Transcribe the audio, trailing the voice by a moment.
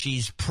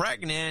she's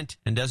pregnant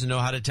and doesn't know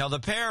how to tell the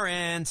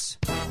parents.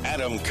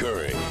 Adam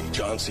Curry,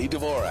 John C.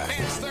 Dvorak.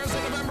 It's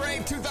Thursday, November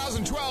 8,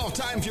 2012.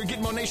 Time for your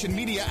Gitmo Nation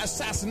Media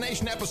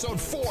Assassination Episode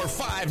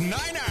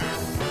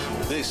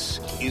 459er.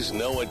 This is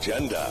No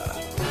Agenda.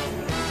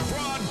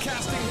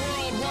 Broadcasting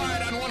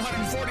worldwide on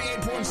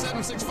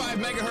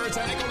 148.765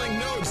 megahertz and Echoing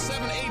node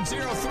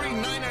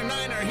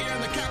 7803999 here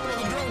in the capital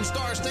of the Drone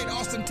Star State,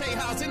 Austin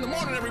Tejas. In the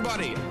morning,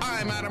 everybody.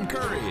 I'm Adam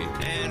Curry.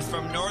 And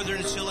from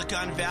northern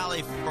Silicon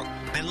Valley,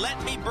 and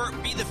let me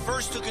be the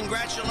first to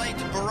congratulate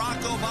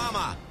Barack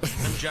Obama.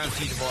 I'm John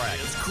C. Dvorak.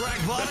 It's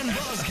Crackpot and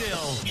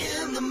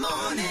Buzzkill. In the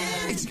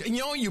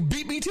morning. You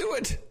beat me to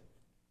it.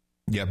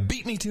 You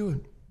beat me to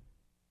it.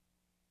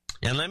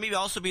 And let me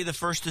also be the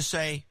first to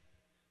say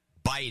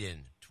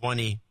Biden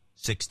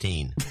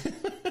 2016.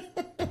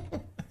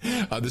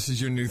 This is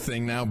your new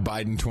thing now,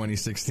 Biden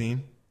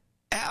 2016?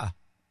 Yeah.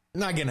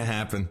 Not going to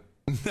happen.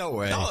 No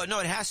way. No,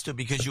 it has to,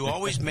 because you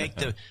always make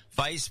the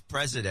vice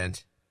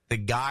president the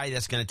guy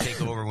that's going to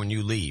take over when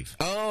you leave.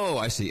 Oh,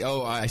 I see.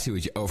 What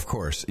you... Oh, of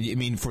course. You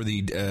mean for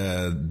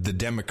the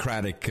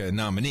Democratic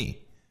nominee?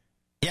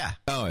 Yeah.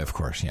 Oh, of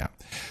course, yeah.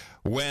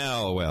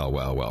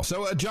 Well.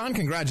 So, John,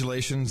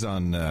 congratulations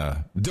on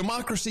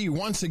democracy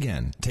once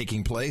again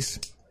taking place.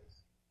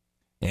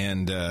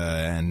 And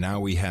now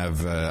we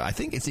have, I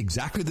think it's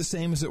exactly the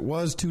same as it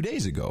was 2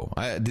 days ago.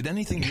 Did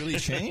anything really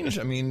change?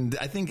 I mean,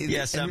 I think...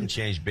 something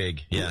changed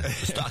big. Yeah, the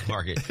stock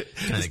market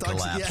kind of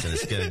collapsed, and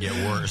it's going to get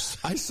worse.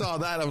 I saw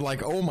that. I'm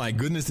like, oh my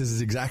goodness, this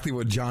is exactly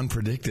what John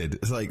predicted.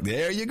 It's like,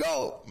 there you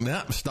go.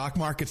 Yeah, stock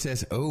market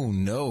says, oh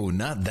no,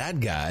 not that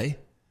guy.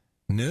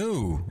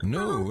 No,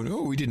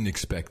 we didn't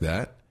expect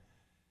that.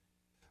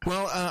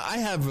 Well, I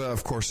have,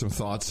 of course, some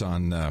thoughts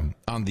on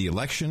the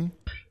election.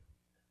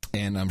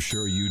 And I'm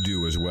sure you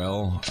do as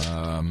well.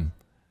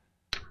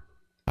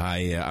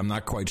 I'm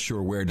not quite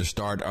sure where to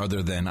start,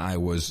 other than I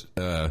was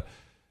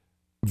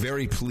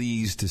very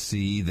pleased to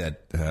see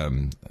that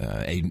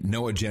a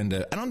No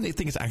Agenda, I don't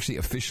think it's actually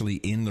officially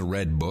in the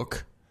Red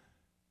Book,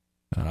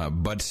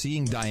 but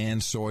seeing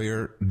Diane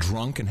Sawyer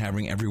drunk and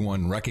having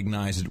everyone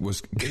recognize it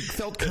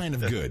felt kind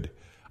of good,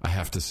 I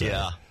have to say.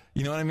 Yeah.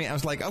 You know what I mean? I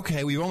was like,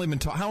 okay, we've only been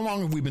how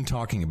long have we been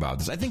talking about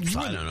this? I don't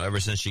know, ever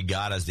since she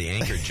got us the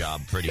anchor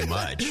job, pretty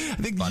much.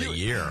 About a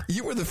year.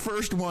 You were the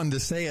first one to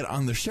say it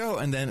on the show,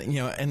 and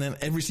then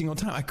every single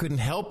time I couldn't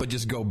help but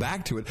just go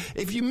back to it.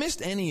 If you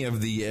missed any of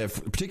the,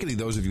 particularly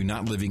those of you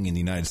not living in the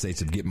United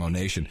States of Gitmo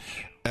Nation,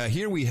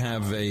 here we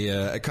have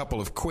a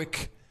couple of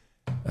quick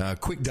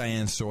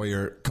Diane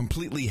Sawyer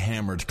completely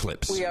hammered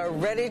clips. We are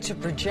ready to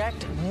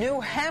project New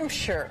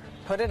Hampshire.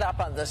 Put it up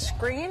on the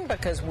screen,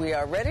 because we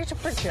are ready to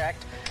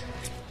project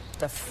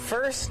the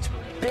first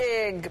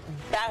big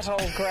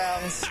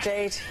battleground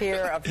state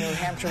here of New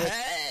Hampshire with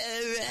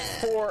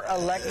 4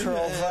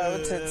 electoral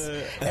votes. It's,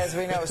 as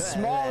we know, a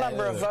small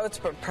number of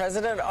votes, but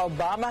President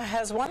Obama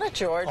has won it,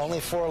 George. Only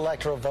 4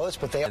 electoral votes,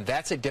 but and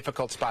that's a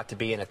difficult spot to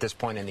be in at this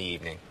point in the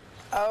evening.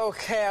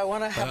 Okay, I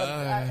want to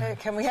have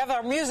can we have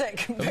our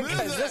music?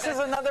 Because this is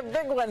another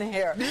big one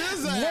here.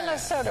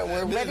 Minnesota.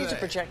 We're ready to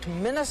project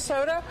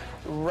Minnesota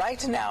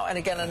right now. And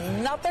again,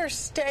 another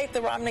state.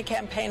 The Romney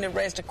campaign had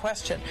raised a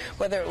question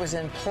whether it was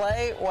in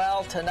play.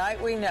 Well,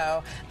 tonight we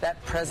know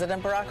that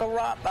President Barack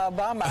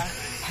Obama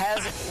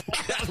has...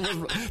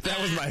 that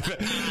was my...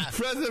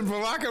 President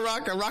Barack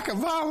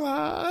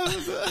Obama...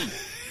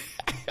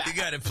 You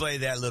got to play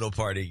that little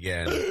part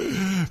again.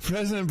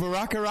 President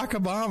Barack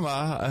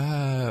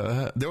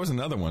Obama. There was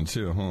another one,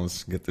 too.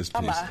 Let's get this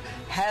piece. Obama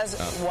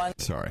has won.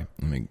 Sorry.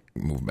 Let me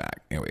move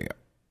back. Here we go.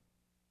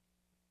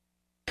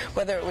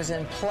 Whether it was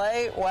in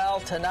play, well,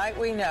 tonight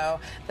we know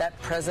that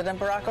President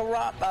Barack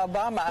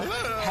Obama...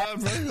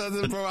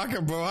 President Barack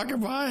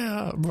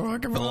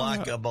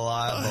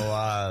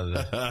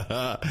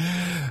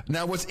Obama.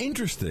 Now, what's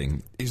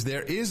interesting is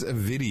there is a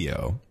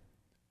video...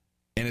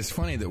 And it's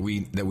funny that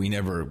we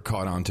never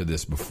caught on to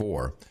this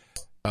before.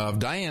 Of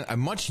Diane, a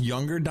much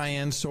younger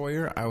Diane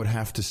Sawyer, I would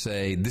have to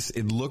say.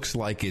 It looks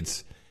like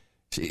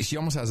she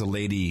almost has a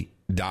Lady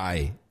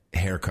Di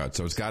haircut,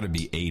 so it's got to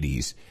be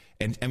 80s.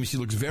 And I mean, she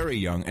looks very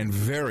young and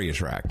very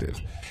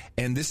attractive.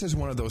 And this is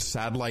one of those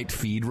satellite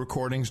feed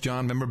recordings,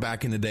 John. Remember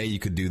back in the day, you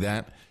could do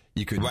that.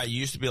 You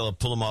used to be able to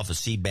pull them off a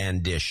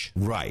C-band dish.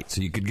 Right,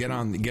 so you could get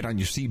on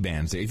your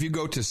C-bands. If you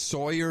go to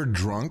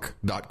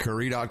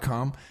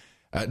sawyerdrunk.curry.com.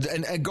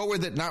 And go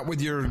with it, not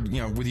with your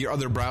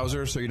other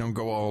browser, so you don't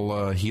go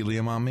all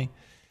helium on me.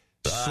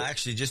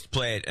 Actually, just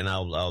play it, and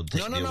I'll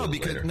take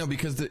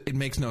because it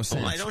makes no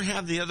sense. Oh, I don't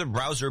have the other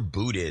browser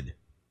booted.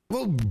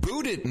 Well,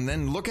 boot it and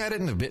then look at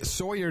it in a bit.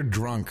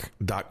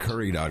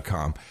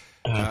 sawyerdrunk.curry.com.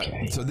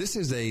 Okay. So this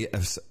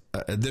is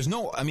there's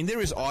no, I mean, there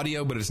is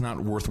audio, but it's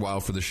not worthwhile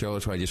for the show.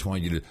 That's why I just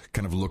wanted you to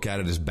kind of look at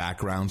it as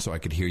background so I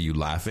could hear you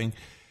laughing,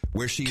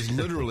 where she's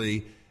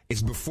literally...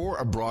 It's before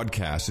a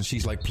broadcast, and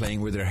she's like playing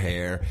with her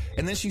hair,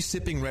 and then she's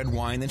sipping red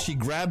wine, then she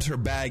grabs her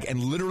bag and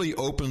literally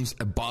opens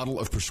a bottle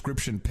of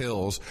prescription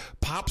pills,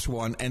 pops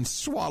one, and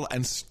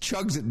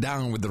chugs it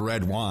down with the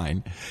red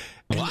wine.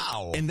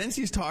 Wow. And then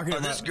she's talking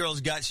about... this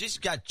girl's she's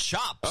got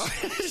chops.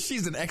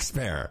 She's an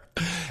expert.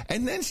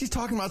 And then she's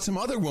talking about some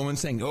other woman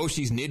saying, oh,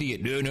 she's an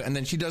idiot. And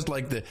then she does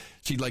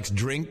she likes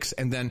drinks,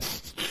 and then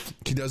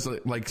she does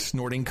like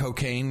snorting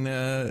cocaine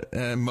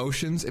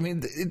motions. I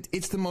mean,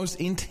 it's the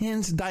most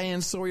intense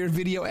Diane Sawyer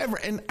video ever.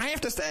 And I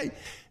have to say,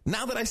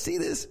 now that I see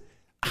this...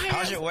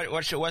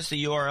 What's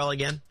the URL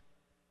again?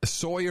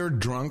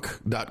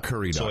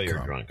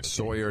 SawyerDrunk.curry.com.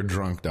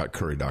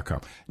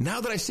 SawyerDrunk.curry.com.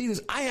 Now that I see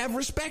this, I have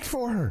respect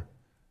for her.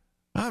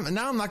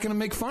 Now I'm not going to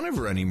make fun of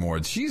her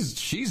anymore.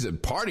 She's a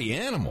party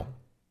animal.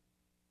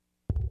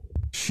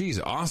 She's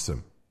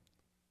awesome.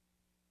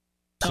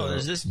 So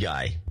there's this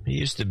guy. He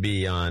used to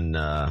be on.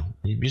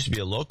 He used to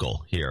be a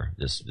local here.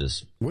 This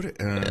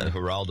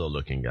Geraldo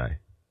looking guy.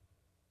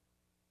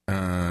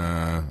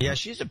 Yeah,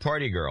 she's a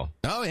party girl.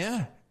 Oh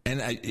yeah,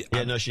 and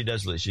no, she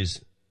does. She's.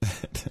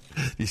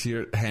 You see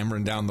her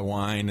hammering down the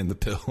wine and the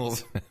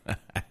pills.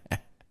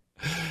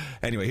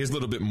 Anyway, here's a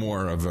little bit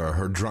more of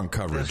her drunk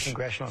coverage. Those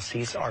congressional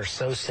seats are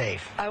so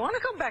safe. I want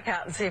to go back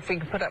out and see if we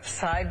can put up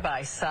side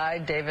by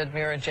side David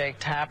Muir and Jake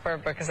Tapper,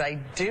 because I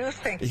do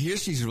think... Here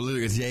she's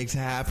really at Jake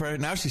Tapper.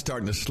 Now she's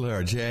starting to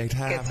slur Jake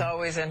Tapper. It's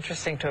always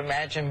interesting to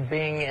imagine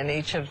being in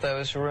each of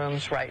those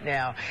rooms right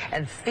now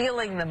and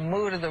feeling the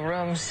mood of the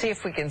room, see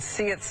if we can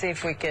see it, see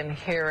if we can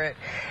hear it.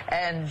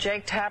 And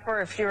Jake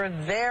Tapper, if you're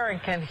there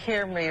and can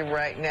hear me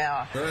right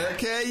now...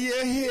 Can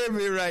you hear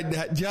me right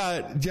now?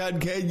 John,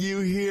 can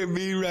you hear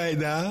me right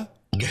now?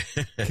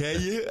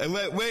 Can you?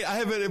 Wait, I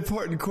have an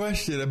important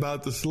question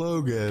about the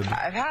slogan.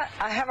 I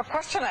have a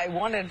question I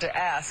wanted to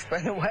ask, by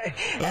the way.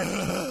 At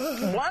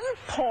one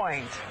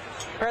point,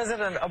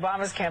 President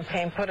Obama's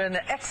campaign put an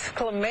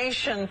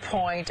exclamation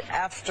point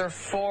after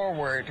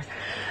forward.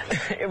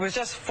 It was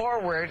just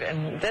forward,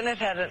 and then it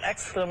had an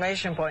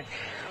exclamation point.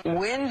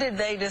 When did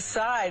they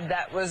decide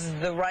that was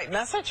the right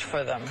message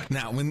for them?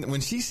 Now,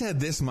 when she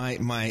said this,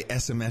 my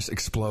SMS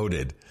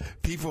exploded.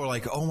 People were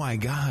like, oh my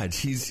God,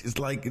 it's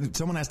like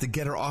someone has to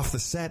get her off the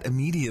set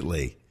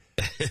immediately.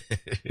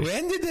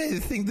 When did they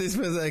think this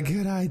was a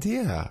good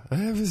idea?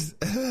 It was,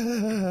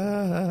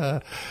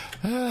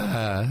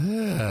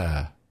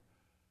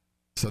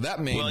 So that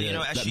made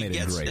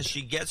as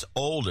she gets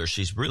older,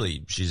 she's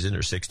in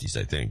her 60s,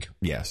 I think.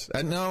 Yes.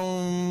 I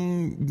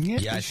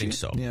think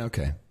so. Yeah,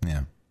 okay.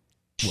 Yeah.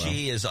 Well,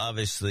 she is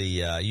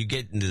obviously, you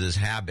get into this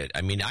habit.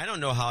 I mean, I don't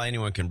know how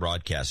anyone can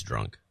broadcast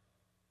drunk.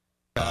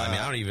 I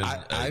don't even...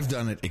 I've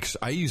done it.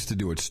 I used to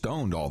do it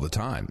stoned all the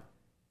time.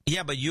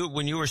 Yeah, but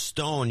when you were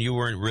stoned, you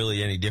weren't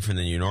really any different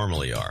than you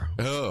normally are.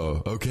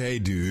 Oh, okay,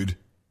 dude.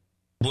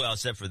 Well,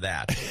 except for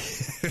that.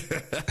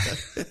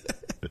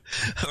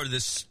 Or the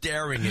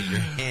staring at your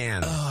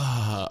hand.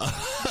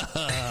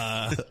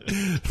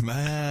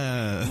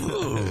 Man.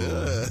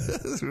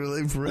 That's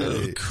really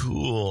pretty. Oh,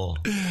 cool.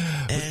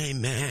 Hey,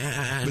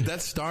 man. But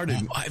that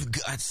started... I've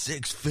got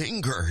 6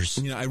 fingers.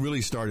 I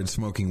really started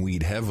smoking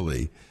weed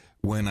heavily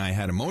when I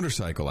had a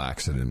motorcycle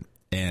accident.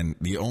 And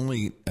the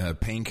only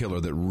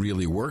painkiller that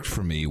really worked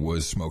for me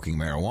was smoking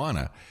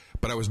marijuana.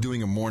 But I was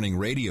doing a morning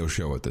radio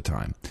show at the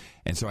time.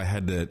 And so I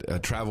had to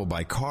travel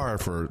by car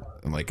for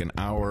like an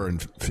hour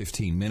and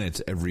 15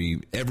 minutes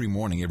every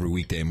morning, every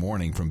weekday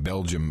morning from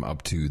Belgium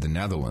up to the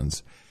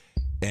Netherlands.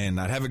 And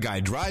I'd have a guy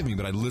drive me,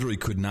 but I literally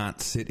could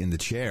not sit in the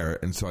chair.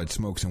 And so I'd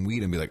smoke some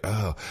weed and be like,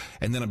 oh.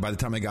 And then by the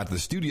time I got to the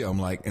studio, I'm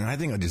like, and I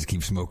think I'll just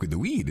keep smoking the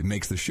weed. It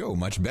makes the show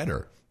much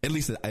better. At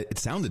least it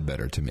sounded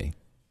better to me.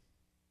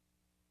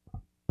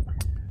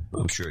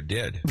 I'm sure it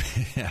did.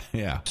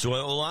 Yeah. So,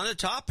 on the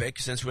topic,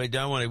 since we're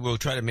done, we'll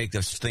try to make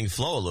this thing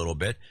flow a little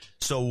bit.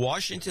 So,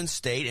 Washington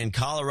State and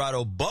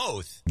Colorado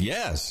both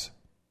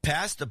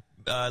passed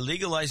a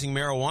legalizing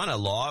marijuana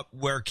law,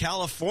 where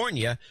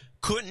California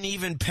couldn't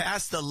even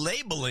pass the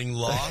labeling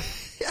law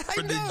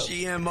for the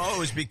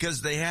GMOs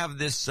because they have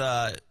this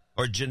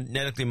or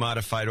genetically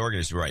modified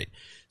organisms, right?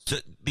 So,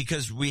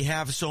 because we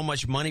have so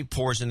much money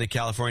pours into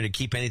California to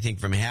keep anything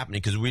from happening,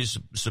 because we're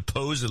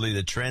supposedly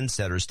the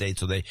trendsetter state,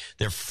 so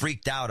they're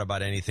freaked out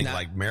about anything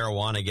like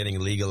marijuana getting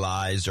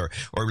legalized or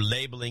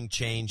labeling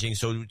changing.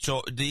 So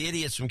the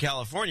idiots from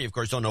California, of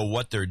course, don't know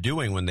what they're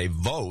doing when they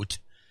vote.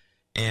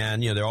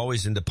 And, they're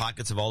always in the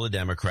pockets of all the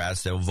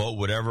Democrats. They'll vote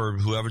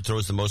whoever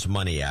throws the most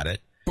money at it.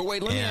 But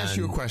wait, let me ask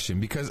you a question,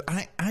 because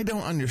I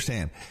don't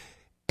understand.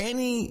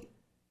 Any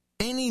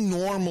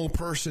normal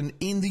person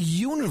in the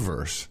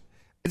universe,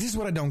 this is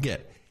what I don't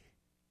get,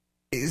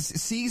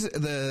 sees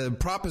the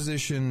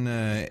Proposition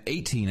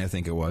 18, I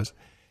think it was,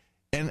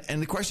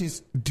 and the question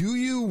is, do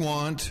you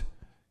want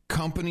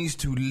companies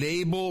to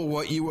label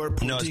what you are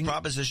putting... No, it's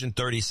Proposition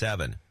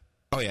 37.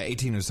 Oh, yeah,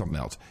 18 is something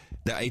else.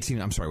 The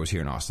 18, I'm sorry, was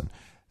here in Austin.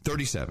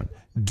 37.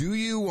 Do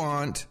you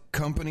want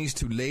companies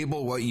to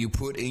label what you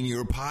put in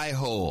your pie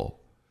hole?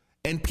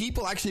 And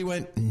people actually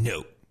went,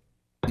 no.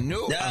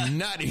 No, I'm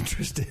not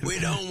interested. We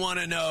don't want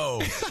to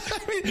know.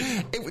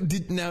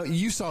 Now,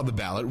 you saw the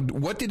ballot.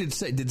 What did it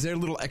say? Did there a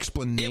little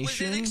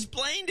explanation? It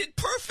explained it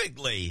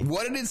perfectly.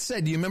 What did it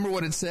say? Do you remember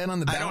what it said on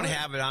the ballot? I don't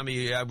have it on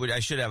me. I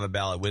should have a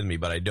ballot with me,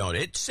 but I don't.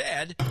 It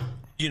said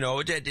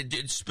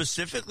it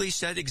specifically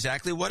said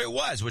exactly what it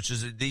was, which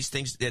is these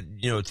things that,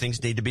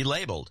 things need to be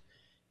labeled.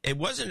 It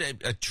wasn't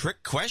a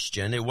trick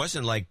question. It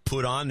wasn't like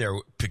put on there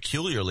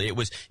peculiarly. It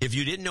was, if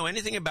you didn't know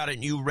anything about it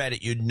and you read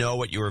it, you'd know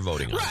what you were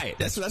voting on. Right.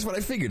 That's what I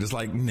figured. It's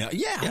like, no,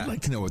 I'd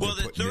like to know what. Well,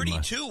 the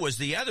 32 was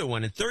the other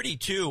one, and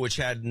 32, which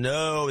they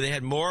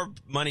had more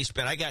money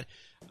spent.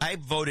 I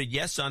voted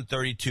yes on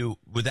 32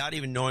 without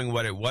even knowing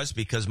what it was,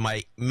 because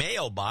my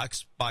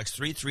mailbox, box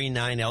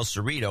 339 El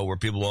Cerrito, where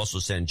people also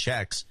send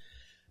checks,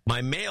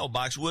 my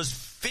mailbox was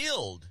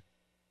filled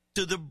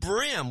to the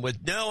brim with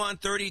no on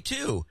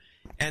 32.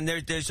 And I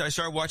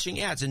started watching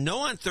ads, and no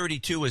on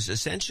 32 is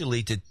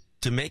essentially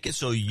to make it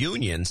so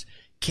unions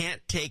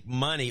can't take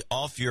money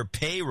off your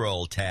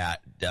payroll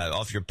check,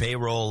 off your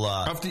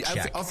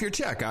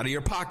check, out of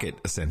your pocket,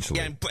 essentially,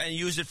 and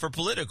use it for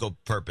political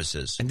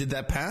purposes. And did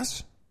that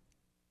pass?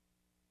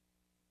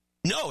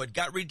 No, it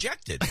got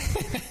rejected.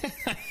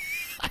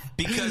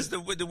 Because the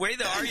way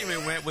the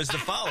argument went was the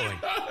following.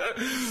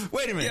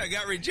 Wait a minute. Yeah, it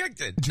got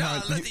rejected.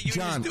 John, let the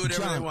unions do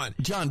whatever they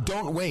want. John,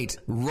 don't wait.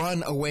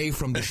 Run away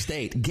from the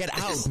state. Get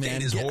out,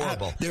 man. The state is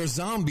horrible. There are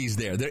zombies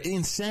there. They're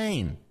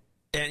insane.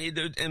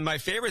 And my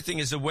favorite thing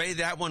is the way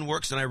that one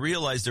works, and I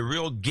realize the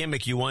real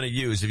gimmick you want to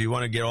use if you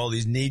want to get all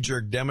these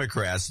knee-jerk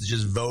Democrats to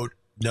just vote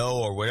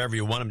no or whatever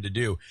you want them to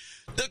do.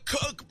 The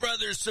Koch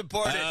brothers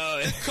support it.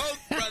 The Koch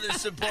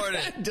brothers support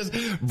it. Just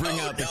bring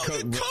out the Koch.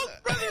 The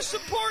Koch brothers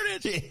support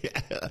it.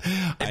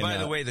 Yeah. And by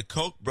the way, the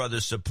Koch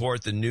brothers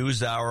support the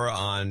NewsHour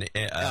on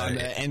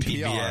NPR.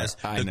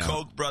 PBS. The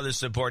Koch brothers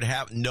support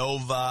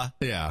Nova.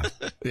 Yeah.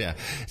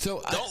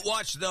 So don't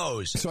watch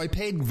those. So I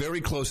paid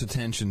very close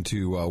attention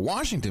to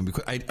Washington,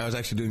 because I was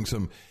actually doing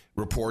some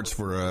reports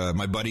for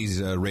my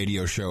buddy's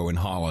radio show in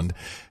Holland,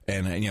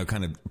 and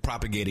kind of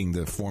propagating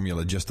the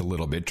formula just a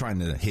little bit, trying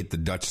to hit the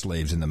Dutch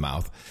slaves in the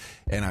mouth.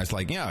 And I was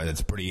like,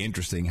 that's pretty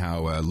interesting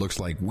how it looks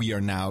like we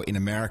are now in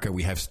America.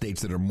 We have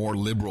states that are more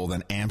liberal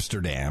than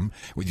Amsterdam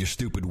with your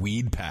stupid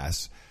weed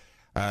pass.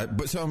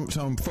 So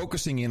I'm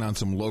focusing in on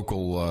some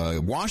local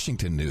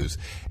Washington news,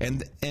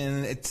 and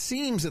it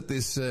seems that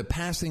this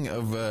passing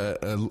of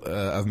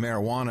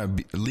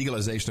marijuana,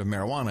 legalization of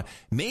marijuana,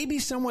 may be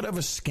somewhat of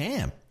a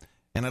scam.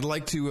 And I'd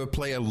like to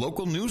play a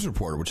local news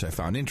report, which I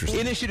found interesting.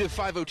 Initiative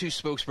 502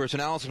 spokesperson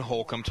Allison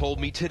Holcomb told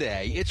me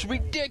today it's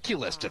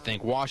ridiculous to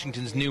think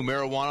Washington's new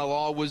marijuana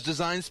law was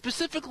designed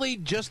specifically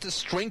just to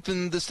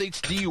strengthen the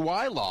state's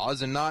DUI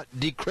laws and not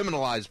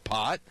decriminalize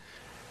pot.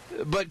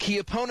 But key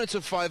opponents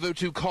of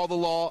 502 call the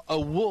law a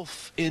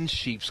wolf in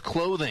sheep's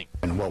clothing.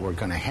 And what we're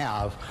going to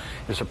have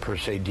is a per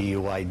se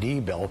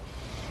DUID bill,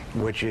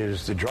 which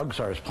is the drug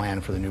czar's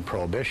plan for the new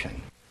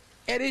prohibition.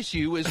 At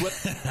issue is what...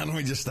 Let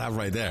me just stop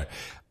right there.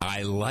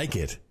 I like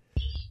it.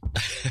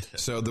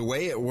 So the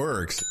way it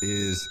works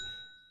is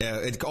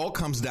it all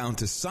comes down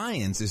to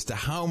science as to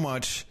how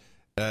much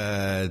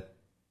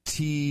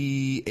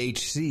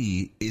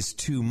THC is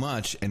too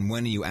much and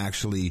when are you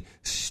actually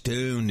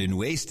stoned and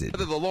wasted.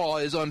 The law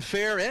is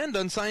unfair and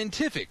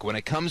unscientific when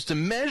it comes to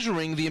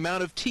measuring the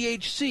amount of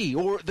THC,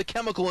 or the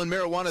chemical in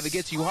marijuana that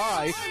gets you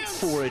high,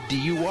 for a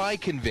DUI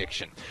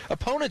conviction.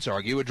 Opponents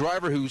argue a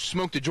driver who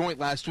smoked a joint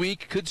last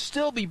week could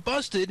still be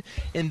busted,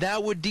 and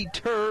that would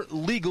deter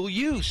legal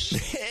use.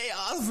 Hey,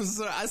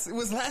 officer, it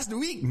was last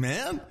week,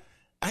 man.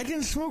 I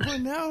didn't smoke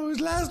one now. It was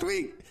last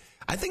week.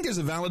 I think there's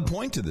a valid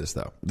point to this,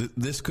 though.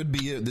 This could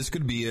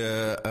be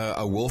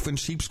a wolf in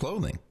sheep's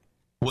clothing.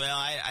 Well,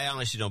 I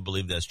honestly don't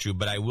believe that's true,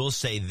 but I will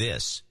say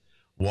this.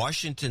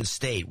 Washington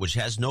State, which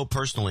has no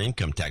personal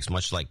income tax,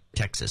 much like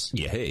Texas.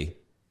 Yeah, hey.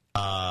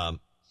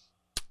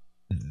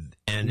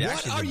 And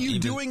what are you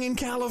doing in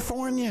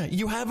California?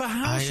 You have a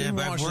house in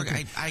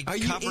Washington. I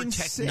cover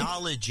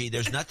technology.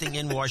 There's nothing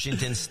in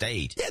Washington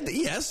State.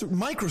 Yes,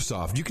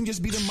 Microsoft. You can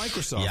just be the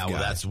Microsoft guy. Well,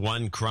 that's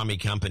one crummy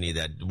company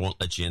that won't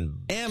let you in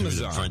through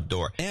the front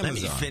door. Amazon.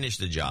 Let me finish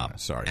the job.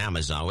 Sorry.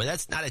 Amazon. Well,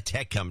 that's not a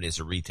tech company. It's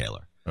a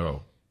retailer.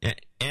 Oh.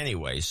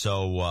 Anyway,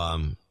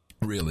 so...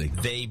 really?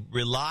 They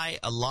rely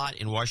a lot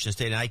in Washington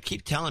State, and I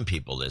keep telling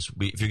people this.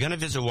 If you're going to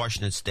visit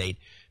Washington State,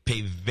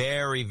 pay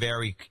very,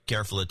 very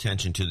careful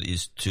attention to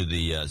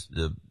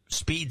the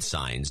speed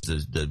signs,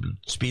 the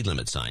speed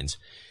limit signs,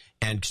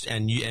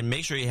 and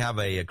make sure you have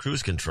a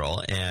cruise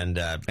control and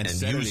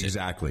set use it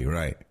exactly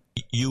right.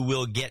 You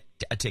will get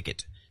a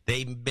ticket.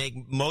 They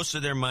make most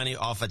of their money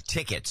off of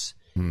tickets.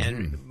 Mm-hmm.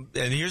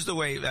 And here's the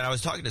way, and I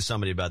was talking to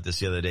somebody about this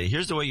the other day.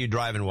 Here's the way you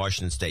drive in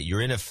Washington State. You're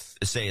in a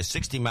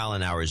 60 mile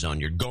an hour zone.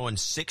 You're going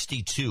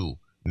 62,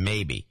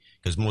 maybe,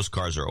 because most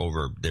cars are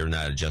they're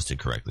not adjusted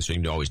correctly. So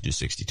you can always do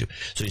 62.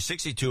 So you're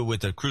 62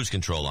 with the cruise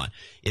control on.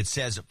 It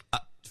says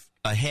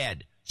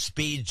ahead,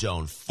 speed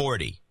zone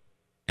 40.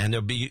 And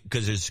there'll be,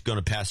 because it's going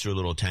to pass through a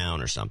little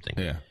town or something.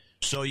 Yeah.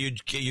 So you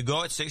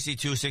go at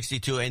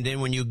 62, and then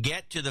when you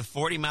get to the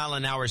 40 mile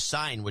an hour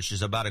sign, which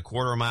is about a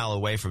quarter mile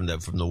away from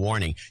the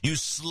warning, you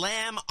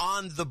slam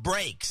on the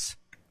brakes.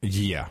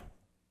 Yeah.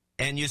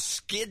 And you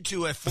skid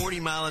to a 40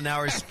 mile an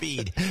hour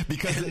speed,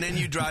 and then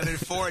you drive at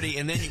 40,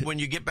 and then when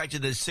you get back to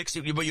the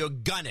 60, but you'll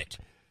gun it.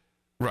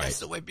 Right. That's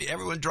the way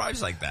everyone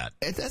drives like that.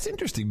 That's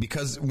interesting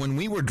because when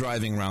we were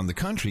driving around the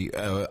country,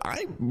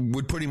 I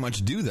would pretty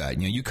much do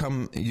that.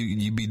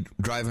 You'd be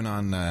driving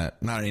on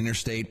not an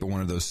interstate, but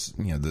one of those,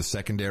 the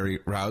secondary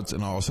routes,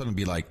 and all of a sudden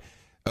be like,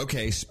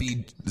 okay,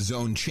 speed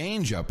zone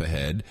change up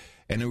ahead,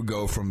 and it would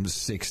go from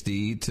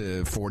 60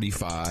 to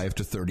 45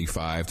 to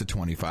 35 to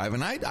 25,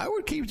 and I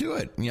would keep to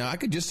it. I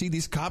could just see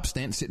these cops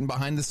sitting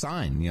behind the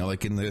sign,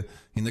 like in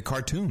the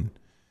cartoon.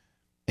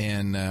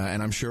 And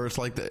I'm sure it's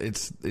like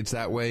it's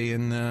that way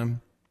in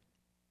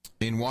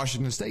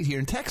Washington State. Here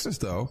in Texas,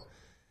 though,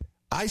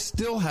 I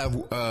still have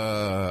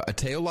a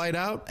tail light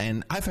out,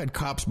 and I've had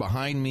cops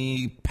behind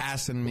me,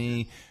 passing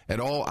me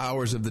at all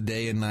hours of the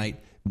day and night.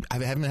 I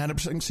haven't had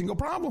a single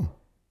problem.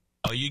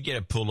 Oh, you get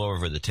it pulled over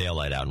for the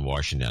taillight out in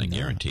Washington, I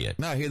guarantee it.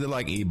 No, here they're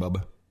like,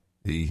 bubba.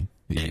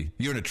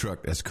 You're in a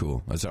truck. That's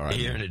cool. That's all right.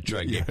 You're in a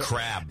truck. You're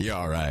crab. You're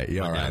all right.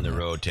 You're all right. Down the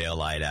road,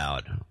 taillight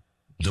out.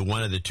 The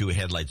one of the two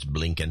headlights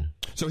blinking.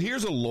 So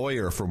here's a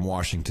lawyer from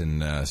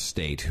Washington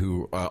State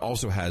who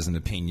also has an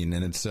opinion,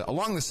 and it's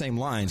along the same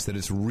lines that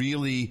it's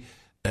really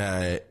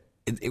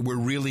we're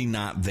really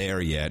not there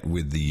yet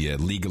with the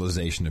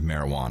legalization of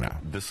marijuana.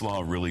 This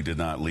law really did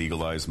not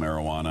legalize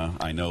marijuana.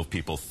 I know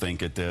people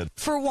think it did.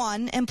 For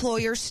one,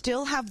 employers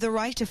still have the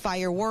right to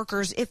fire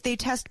workers if they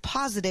test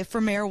positive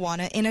for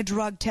marijuana in a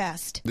drug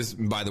test. This,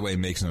 by the way,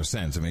 makes no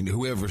sense. I mean,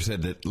 whoever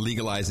said that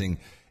legalizing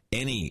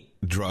any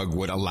drug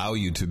would allow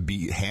you to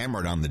be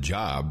hammered on the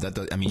job. You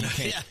can't.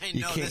 Yeah, I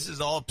know. This is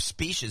all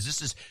specious.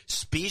 This is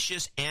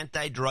specious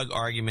anti-drug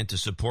argument to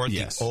support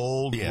the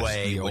old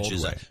way, which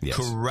is a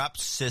corrupt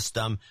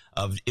system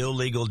of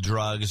illegal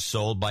drugs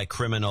sold by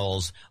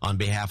criminals on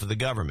behalf of the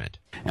government.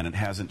 And it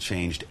hasn't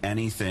changed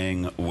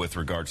anything with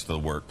regards to the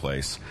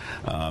workplace.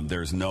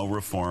 There's no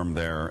reform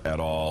there at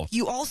all.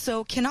 You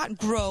also cannot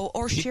grow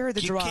or share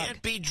the drug. You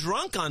can't be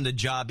drunk on the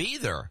job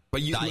either.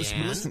 But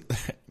listen,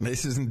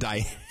 this isn't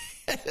Diane.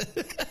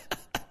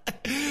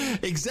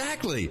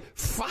 Exactly.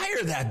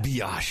 Fire that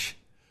biatch.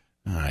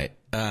 All right.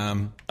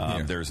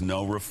 There's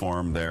no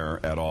reform there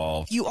at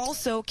all. You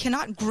also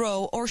cannot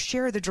grow or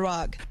share the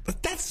drug.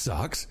 But that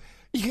sucks.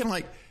 You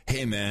can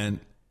hey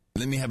man,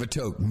 let me have a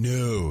toke.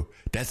 No,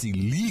 that's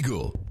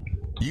illegal.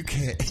 You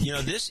can't.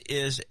 This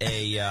is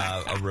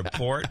a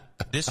report.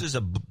 This is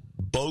a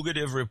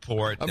bogative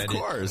report. Of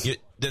course.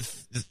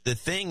 The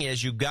thing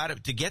is, you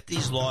got to get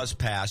these laws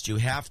passed. You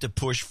have to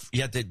push.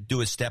 You have to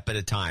do a step at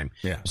a time.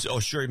 Yeah.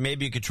 So sure,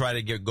 maybe you could try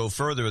to go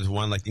further with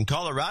one, like in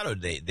Colorado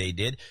they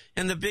did.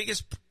 And the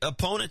biggest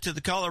opponent to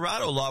the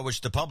Colorado law,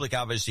 which the public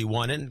obviously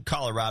wanted, and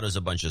Colorado's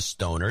a bunch of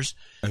stoners,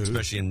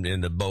 especially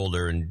in the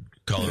Boulder and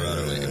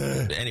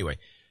Colorado. Anyway,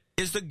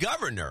 is the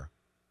governor.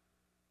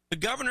 The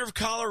governor of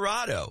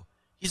Colorado.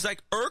 He's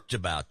irked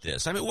about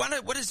this. I mean,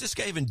 what is this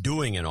guy even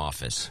doing in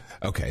office?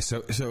 Okay,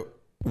 so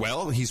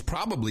well, he's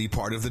probably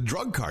part of the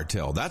drug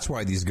cartel. That's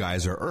why these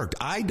guys are irked.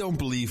 I don't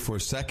believe for a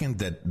second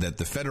that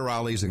the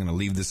federales are going to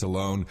leave this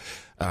alone.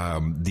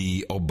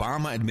 The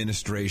Obama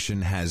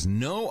administration has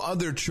no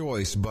other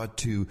choice but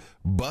to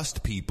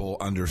bust people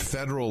under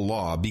federal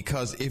law,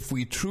 because if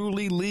we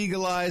truly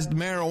legalized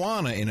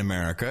marijuana in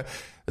America,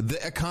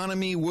 the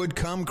economy would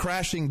come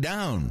crashing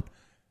down.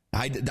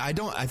 I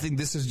think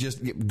this is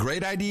just a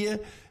great idea.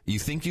 You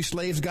think you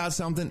slaves got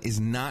something is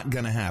not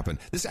going to happen.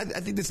 I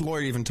think this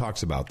lawyer even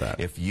talks about that.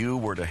 If you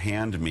were to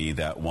hand me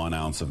that 1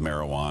 ounce of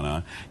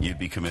marijuana, you'd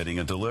be committing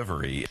a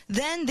delivery.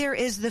 Then there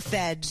is the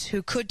feds,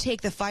 who could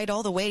take the fight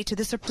all the way to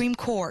the Supreme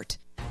Court.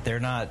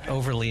 They're not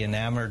overly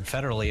enamored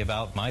federally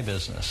about my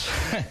business,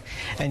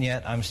 and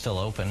yet I'm still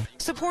open.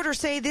 Supporters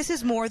say this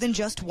is more than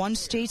just one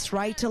state's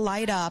right to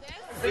light up.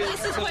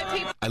 This is what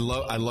people... I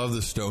love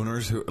the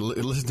stoners who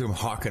listen to him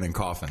hawking and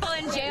coughing.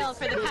 In jail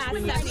for the past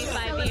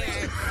 75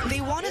 years. They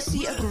want to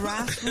see a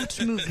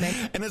grassroots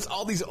movement. And it's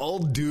all these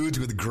old dudes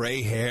with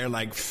gray hair,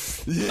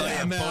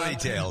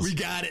 ponytails. We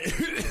got it.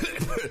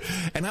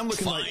 And I'm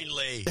looking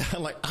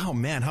I'm like, oh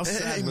man, how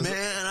sad was it?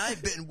 Man,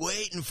 I've been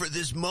waiting for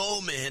this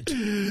moment.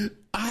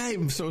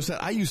 I'm so sad.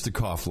 I used to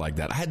cough like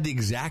that. I had the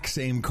exact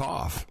same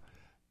cough,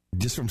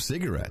 just from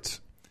cigarettes.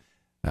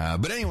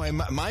 But anyway,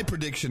 my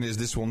prediction is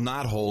this will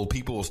not hold.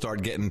 People will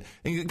start getting...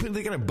 They're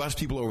going to bust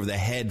people over the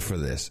head for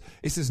this.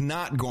 This is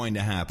not going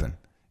to happen.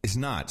 It's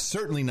not.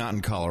 Certainly not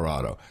in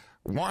Colorado.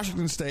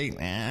 Washington State,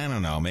 I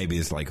don't know. Maybe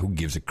it's who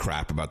gives a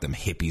crap about them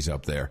hippies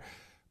up there.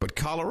 But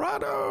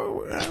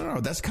Colorado, I don't know.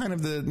 That's kind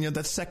of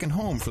that's second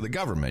home for the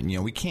government.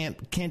 We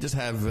can't just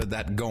have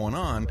that going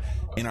on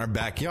in our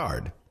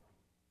backyard.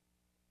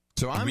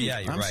 So I'm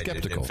right.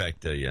 skeptical. In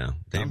fact, they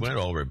went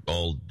over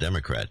old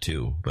Democrat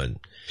too. But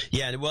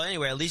well,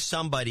 anyway, at least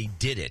somebody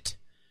did it.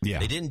 Yeah,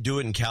 they didn't do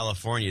it in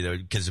California though,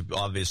 because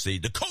obviously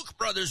the Koch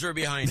brothers are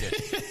behind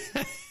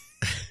it.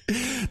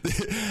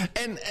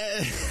 And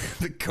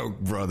the Koch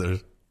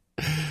brothers.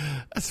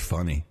 That's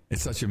funny.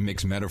 It's such a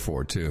mixed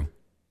metaphor too.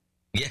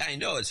 Yeah, I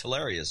know. It's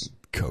hilarious.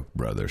 Koch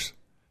brothers.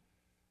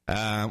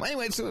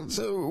 Anyway,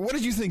 so what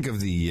did you think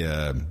of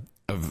the?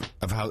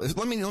 Of how?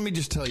 Let me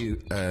just tell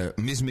you,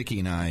 Ms. Mickey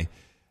and I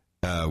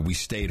we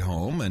stayed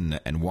home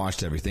and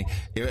watched everything.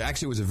 It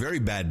actually was a very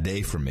bad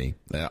day for me.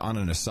 On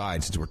an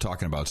aside, since we're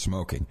talking about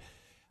smoking,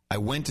 I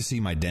went to see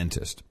my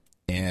dentist.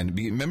 And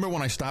remember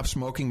when I stopped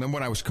smoking? Remember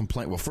when I was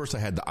complaining? Well, first I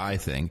had the eye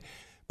thing,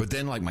 but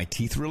then like my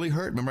teeth really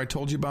hurt. Remember I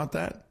told you about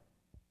that?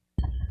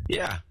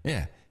 Yeah.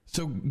 Yeah.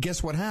 So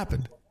guess what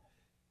happened?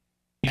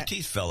 Your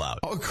teeth fell out.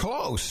 Oh,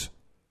 close.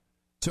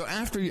 So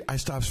after I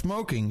stopped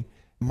smoking,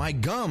 my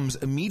gums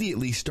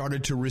immediately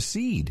started to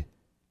recede.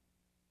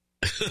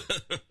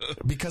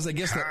 Because I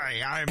guess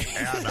Hi, I'm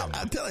Adam.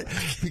 I'll tell you,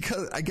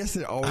 because I guess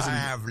it always. I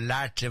have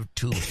lots of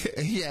tooth.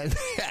 Yeah.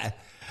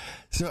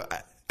 So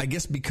I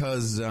guess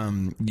because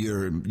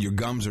your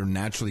gums are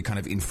naturally kind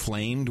of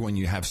inflamed when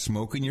you have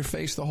smoke in your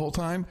face the whole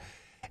time,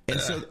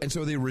 and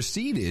so they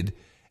receded,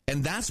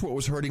 and that's what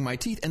was hurting my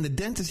teeth. And the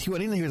dentist, he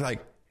went in and he was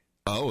like,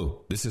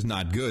 "Oh, this is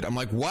not good." I'm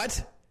like,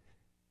 "What?"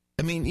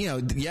 I mean,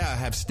 I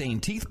have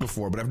stained teeth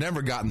before, but I've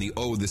never gotten the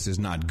 "oh, this is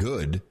not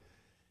good."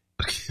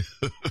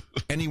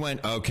 And he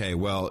went, "Okay,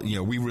 well,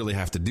 we really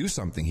have to do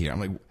something here." I'm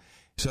like,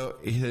 so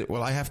he said,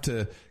 "Well, I have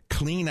to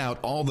clean out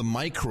all the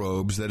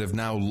microbes that have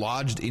now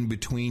lodged in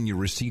between your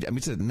receded." I mean,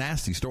 it's a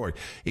nasty story.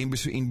 In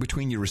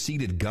between your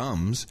receded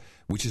gums,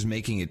 which is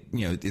making it,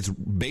 it's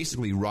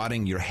basically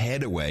rotting your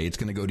head away. It's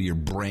going to go to your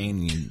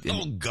brain.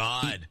 Oh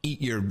God!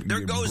 Eat your. There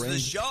your goes brain. The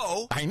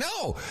show. I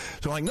know.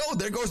 So I'm like, no,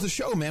 there goes the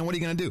show, man. What are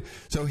you going to do?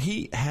 So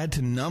he had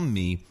to numb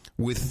me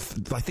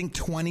with, I think,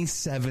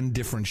 27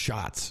 different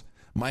shots.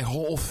 My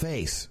whole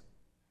face.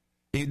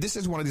 This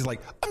is one of these, like,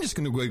 I'm just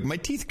going to go get my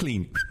teeth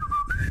clean.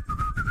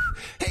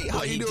 Hey,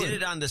 how you doing? He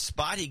did it on the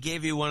spot. He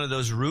gave you one of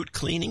those root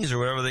cleanings or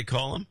whatever they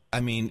call them. I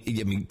mean,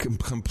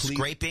 complete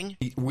scraping.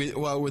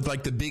 With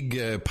like the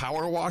big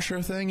power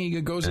washer thing. He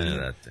goes in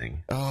that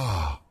thing.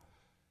 Oh,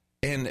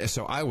 and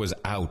so I was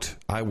out.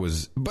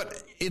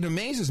 But it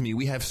amazes me.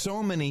 We have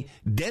so many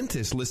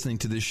dentists listening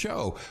to this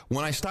show.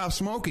 When I stopped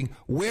smoking,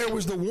 where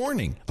was the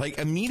warning? Like,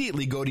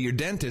 immediately go to your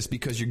dentist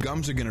because your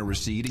gums are going to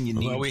recede and you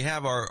need. Well, we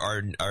have our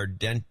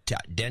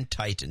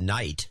dentite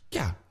night.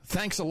 Yeah,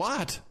 thanks a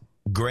lot,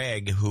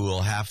 Greg, who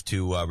will have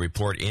to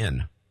report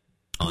in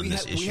on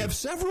this issue. We have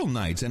several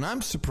nights, and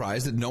I'm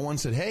surprised that no one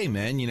said, "Hey,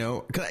 man,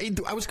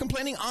 I was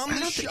complaining on the show."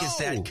 I don't think it's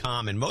that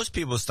common. Most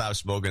people stop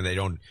smoking; they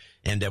don't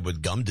end up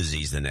with gum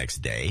disease the next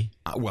day.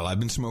 Well, I've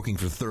been smoking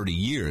for 30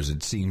 years.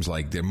 It seems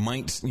like there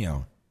might,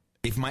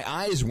 if my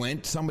eyes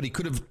went, somebody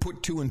could have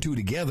put two and two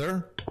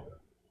together.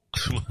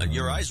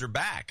 Your eyes are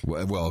back.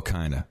 Well,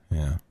 kind of,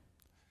 yeah.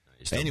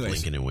 Anyways,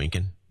 blinking and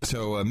winking.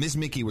 So Ms.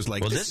 Mickey was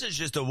like, "Well, this is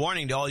just a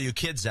warning to all you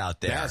kids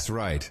out there." That's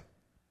right.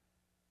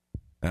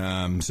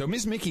 So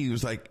Ms. Mickey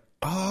was like,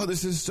 "Oh,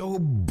 this is so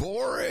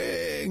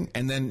boring."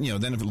 And then,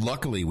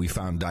 luckily we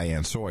found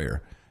Diane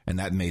Sawyer, and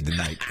that made the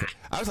night.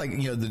 I was like,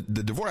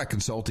 the Dvorak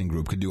Consulting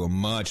Group could do a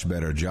much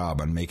better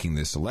job on making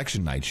this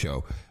election night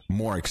show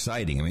more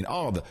exciting. I mean,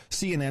 the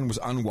CNN was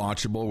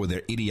unwatchable with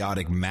their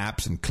idiotic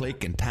maps and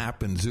click and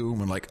tap and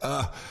zoom and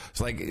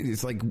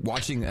it's like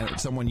watching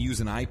someone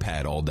use an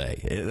iPad all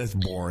day. That's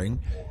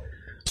boring.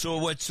 So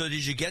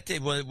did you get to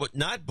what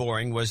not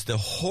boring was the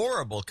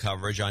horrible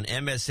coverage on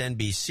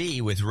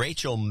MSNBC with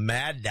Rachel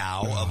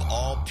Maddow of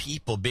all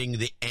people being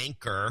the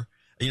anchor,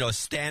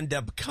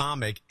 stand-up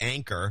comic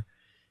anchor.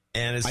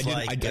 And it's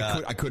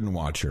I couldn't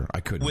watch her. I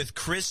couldn't. With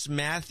Chris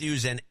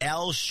Matthews and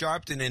Al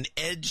Sharpton and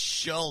Ed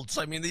Schultz.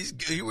 I mean,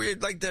 we were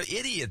like the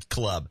idiot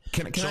club.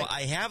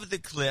 I have the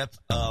clip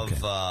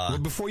of well,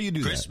 before you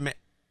do Chris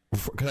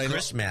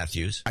Chris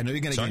Matthews. I know you're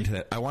going to get into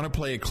that. I want to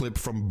play a clip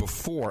from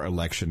before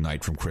election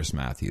night from Chris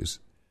Matthews.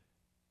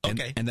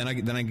 Okay. And then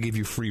I give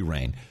you free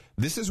reign.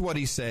 This is what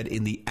he said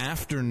in the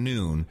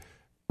afternoon,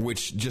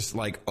 which just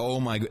like, oh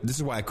my God, this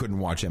is why I couldn't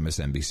watch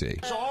MSNBC.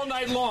 It's all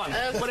night long.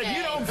 Okay. But if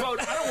you don't vote,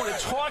 I don't want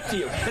to talk to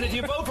you. And if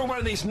you vote for one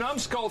of these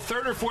numbskull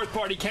third or fourth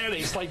party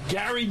candidates like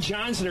Gary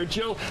Johnson or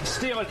Jill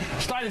Stein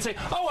and say,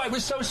 "Oh, I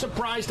was so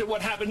surprised at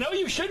what happened." No,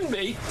 you shouldn't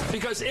be,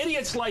 because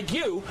idiots like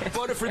you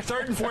voted for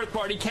third and fourth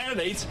party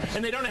candidates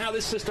and they don't know how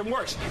this system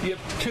works. You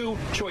have two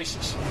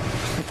choices.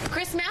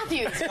 Chris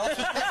Matthews. Shut up,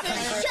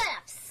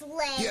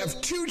 slave. You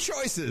have two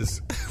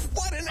choices.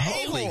 What an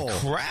a-hole. Holy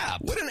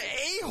crap. What an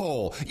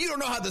a-hole. You don't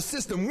know how the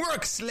system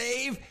works,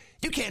 slave.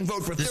 You can't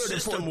vote for third or fourth party. The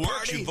system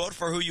works. You vote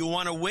for who you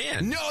want to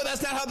win. No,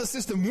 that's not how the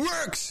system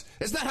works.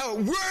 That's not how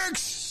it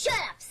works. Shut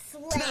up,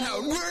 slave. That's not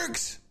how it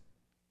works.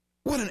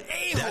 What an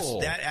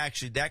a-hole.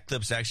 That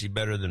clip's actually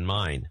better than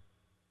mine.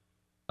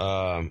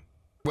 But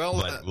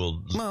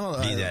we'll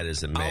be that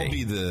as it may. I'll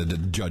be the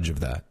judge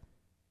of that.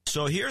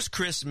 So here's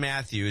Chris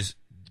Matthews,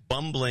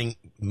 bumbling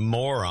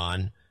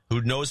moron,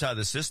 who knows how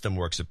the system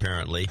works,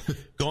 apparently,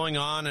 going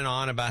on and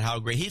on about how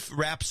great. He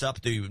wraps up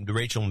the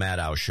Rachel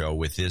Maddow show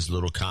with his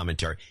little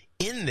commentary.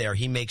 In there,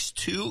 he makes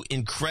two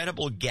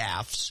incredible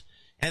gaffes,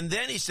 and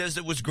then he says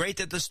it was great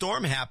that the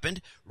storm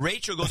happened.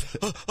 Rachel goes,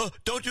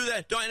 don't do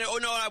that.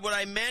 What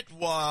I meant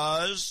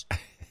was...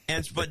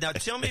 But now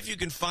tell me if you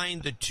can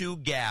find the two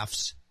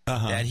gaffes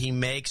that he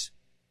makes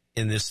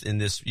in this.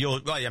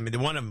 The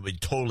one of them would be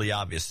totally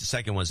obvious. The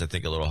second one's, I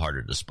think, a little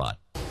harder to spot.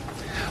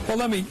 Well,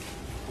 let me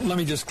let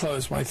me just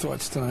close my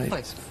thoughts tonight.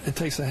 Please. It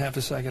takes a half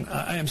a second.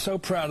 I am so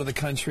proud of the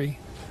country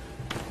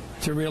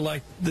to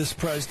reelect this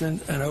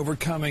president and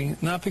overcoming,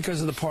 not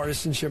because of the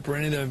partisanship or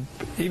any of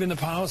even the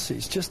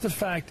policies, just the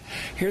fact,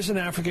 here's an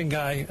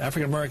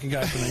African-American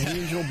guy from an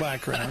unusual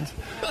background.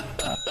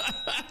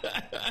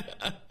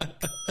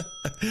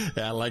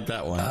 Yeah, I like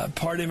that one.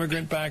 Part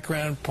immigrant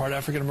background, part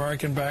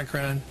African-American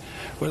background,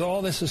 with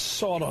all this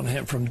assault on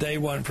him from day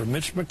one, from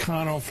Mitch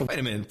McConnell. Wait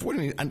a minute.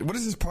 What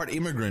is this part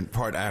immigrant,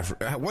 part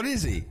African? What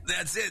is he?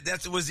 That's it.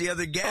 That was the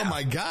other guy. Oh,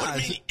 my God. What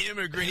do you mean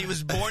immigrant? He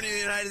was born in the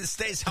United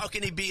States. How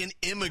can he be an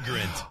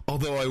immigrant?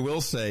 Although I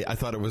will say, I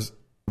thought it was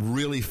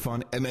really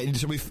fun. I mean,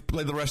 should we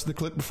play the rest of the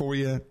clip before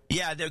we...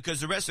 Yeah,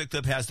 because the rest of the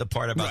clip has the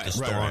part about the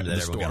storm that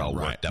everyone got all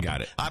worked up.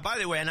 Got it. By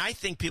the way, and I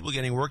think people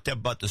getting worked up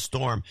about the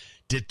storm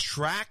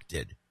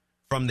detracted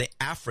from the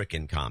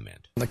African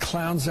comment. The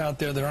clowns out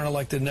there that aren't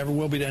elected never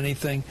will be to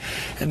anything.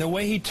 And the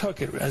way he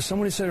took it, as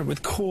somebody said,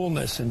 with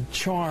coolness and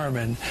charm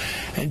and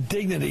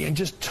dignity, and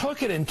just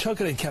took it and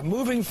kept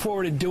moving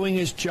forward and doing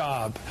his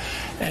job.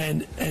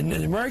 And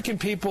the American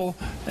people,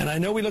 and I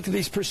know we look at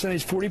these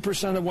percentages,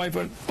 40% of white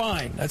vote,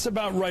 fine. That's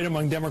about right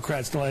among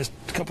Democrats in the last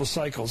couple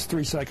cycles,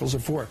 3 cycles or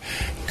 4.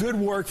 Good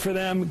work for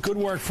them, good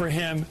work for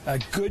him, a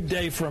good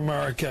day for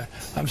America.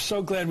 I'm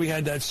so glad we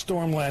had that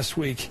storm last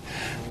week,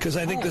 because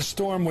I think the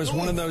storm was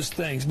one of those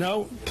things.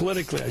 No,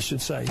 politically, I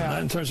should say,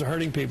 not in terms of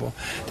hurting people.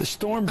 The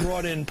storm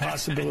brought in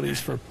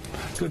possibilities for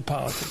good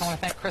politics. I want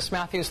to thank Chris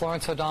Matthews,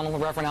 Lawrence O'Donnell,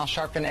 Reverend Al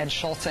Sharpton, Ed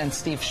Schultz, and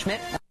Steve Schmidt.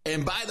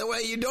 And by the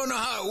way, you don't know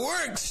how it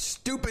works,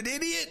 stupid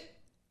idiot.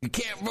 You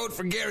can't vote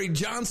for Gary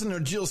Johnson or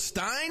Jill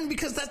Stein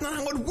because that's not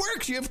how it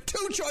works. You have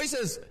 2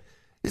 choices.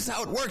 This is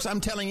how it works, I'm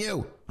telling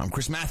you. I'm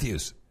Chris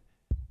Matthews.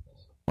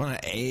 What an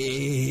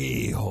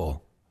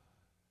a-hole.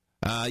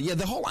 Yeah,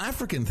 the whole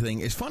African thing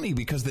is funny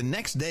because the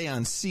next day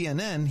on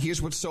CNN,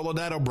 here's what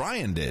Soledad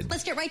O'Brien did.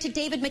 Let's get right to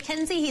David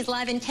McKenzie. He's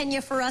live in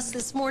Kenya for us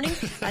this morning,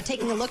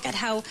 taking a look at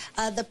how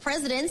the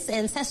president's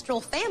ancestral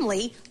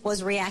family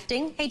was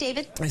reacting. Hey,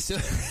 David. So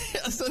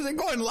they're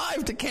going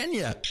live to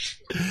Kenya.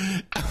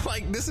 I'm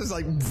like, this is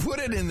like, put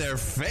it in their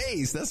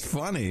face. That's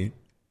funny.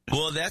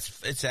 Well,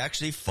 it's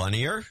actually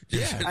funnier.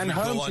 Yeah. And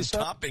go on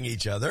topping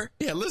each other.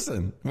 Yeah,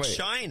 listen. Wait.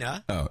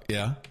 China. Oh,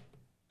 yeah.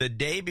 The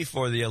day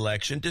before the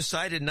election,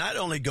 decided not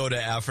only go to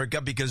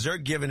Africa because they're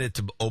giving it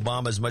to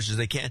Obama as much as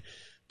they can,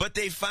 but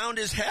they found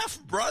his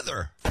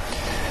half-brother.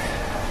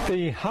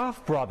 The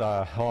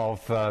half-brother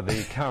of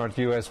the current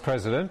U.S.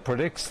 president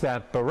predicts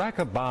that Barack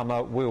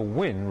Obama will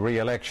win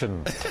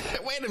re-election.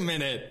 Wait a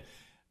minute.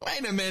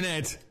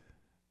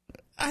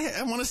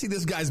 I want to see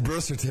this guy's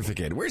birth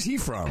certificate. Where's he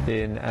from?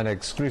 In an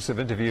exclusive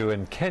interview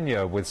in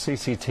Kenya with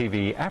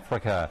CCTV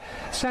Africa,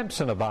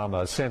 Samson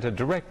Obama sent a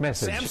direct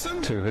message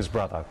to his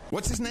brother.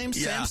 What's his name?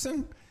 Yeah.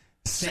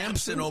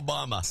 Samson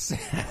Obama.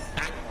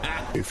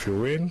 If you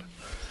win,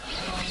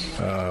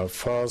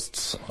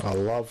 first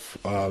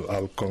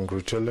I'll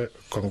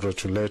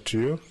congratulate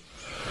you.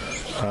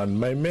 And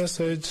my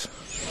message,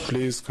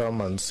 please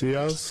come and see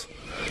us.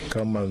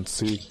 Come and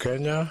see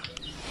Kenya.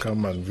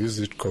 Come and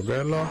visit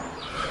Kogelo.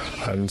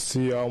 And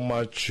see how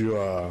much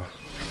your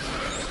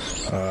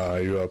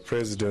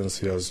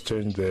presidency has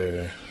changed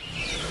the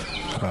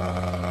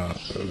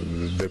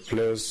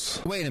place.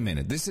 Wait a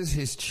minute. This is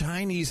his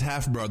Chinese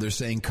half-brother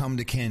saying, come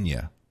to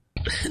Kenya.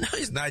 No,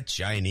 he's not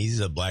Chinese. He's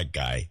a black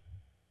guy.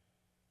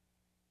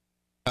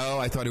 Oh,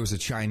 I thought it was a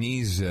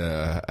Chinese...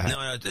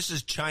 No, this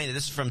is China.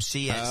 This is from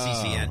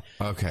CCN.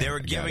 Okay. They were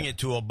giving it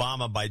to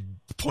Obama by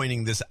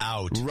pointing this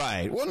out.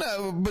 Right. Well,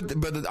 no,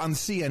 but on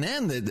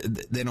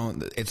CNN, they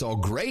don't... It's all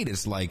great.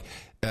 It's like,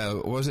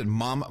 what was it?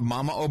 Mama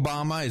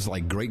Obama is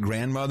like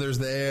great-grandmother's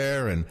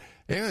there, and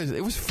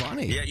it was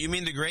funny. Yeah, you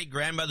mean the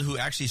great-grandmother who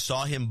actually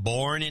saw him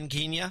born in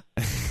Kenya?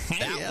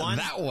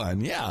 That one,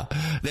 yeah.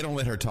 They don't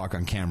let her talk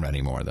on camera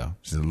anymore, though.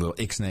 She's a little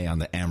ixnay on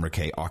the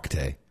Amrike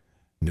Octay.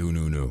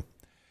 No.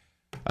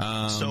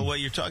 So what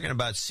you're talking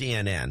about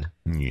CNN.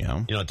 Yeah.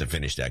 You don't have to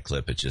finish that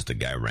clip. It's just a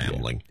guy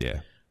rambling.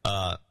 Yeah.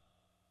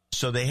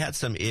 So they had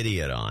some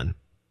idiot on.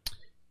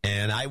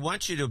 And I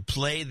want you to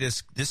play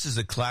this. This is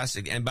a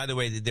classic. And by the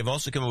way, they've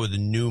also come up with a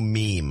new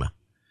meme.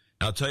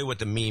 I'll tell you what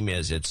the meme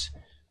is. It's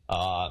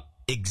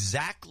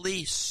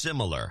exactly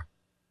similar.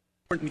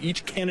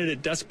 Each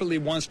candidate desperately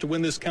wants to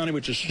win this county,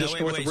 which is just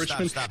north of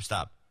Richmond.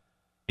 Stop.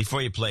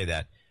 Before you play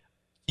that,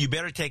 you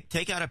better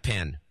take out a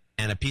pen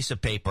and a piece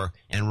of paper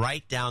and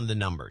write down the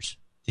numbers,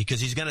 because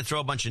he's going to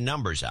throw a bunch of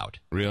numbers out.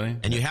 Really?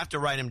 And you have to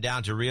write them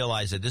down to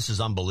realize that this is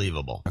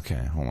unbelievable.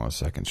 Okay, hold on a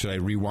second. Should I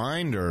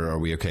rewind, or are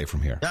we okay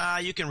from here?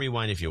 You can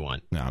rewind if you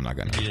want. No, I'm not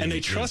going to. And they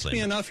trust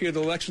me enough here,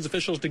 the elections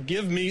officials, to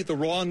give me the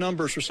raw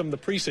numbers for some of the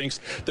precincts.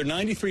 There are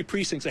 93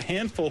 precincts. A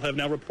handful have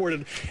now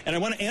reported. And I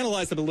want to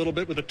analyze them a little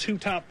bit with the 2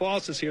 top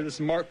bosses here. This is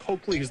Mark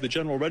Coakley, who's the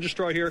general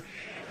registrar here.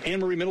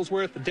 Anne-Marie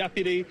Middlesworth, the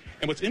deputy.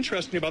 And what's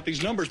interesting about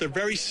these numbers, they're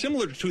very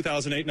similar to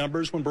 2008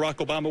 numbers when Barack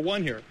Obama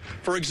won here.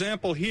 For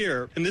example,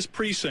 here in this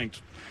precinct,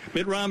 precinct.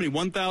 Mitt Romney,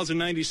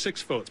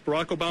 1,096 votes.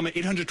 Barack Obama,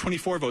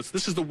 824 votes.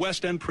 This is the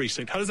West End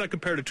precinct. How does that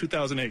compare to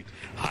 2008?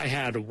 I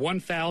had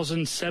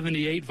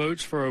 1,078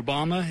 votes for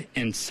Obama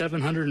and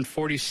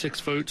 746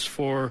 votes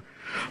for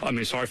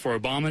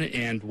Obama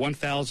and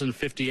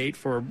 1,058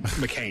 for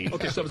McCain.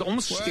 Okay, so it was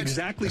almost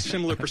exactly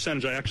similar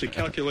percentage. I actually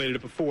calculated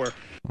it before.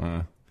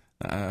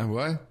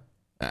 What?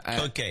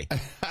 Okay,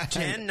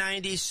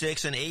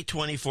 1096 and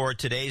 824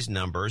 today's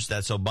numbers.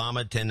 That's Obama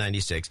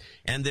 1096,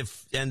 and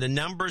the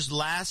numbers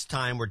last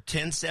time were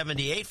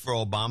 1078 for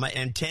Obama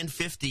and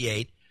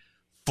 1058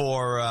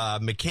 for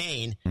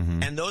McCain,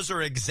 and those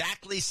are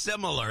exactly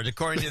similar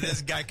according to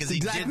this guy because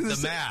he did the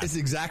math. It's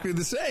exactly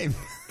the same.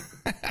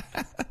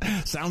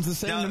 Sounds the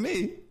same to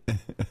me.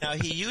 Now,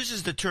 he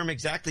uses the term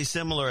exactly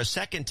similar a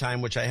second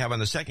time, which I have on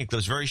the second clip.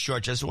 It's very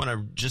short. Just want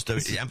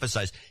to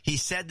emphasize. He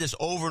said this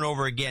over and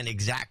over again,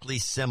 exactly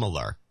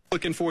similar.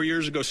 Republican 4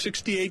 years ago,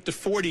 68 to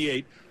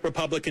 48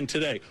 Republican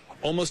today.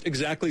 Almost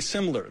exactly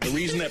similar. The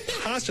reason that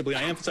possibly,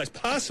 I emphasize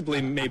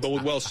possibly, may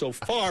bode well so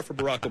far for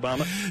Barack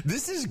Obama.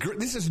 This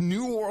is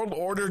New World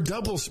Order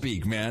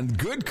doublespeak, man.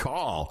 Good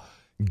call.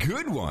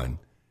 Good one.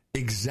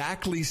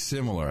 Exactly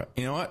similar.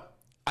 You know what?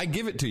 I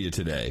give it to you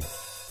today.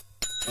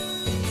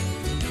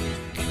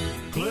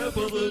 Clip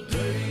of the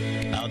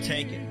day. I'll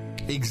take it.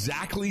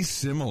 Exactly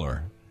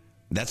similar.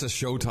 That's a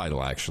show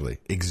title, actually.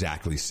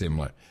 Exactly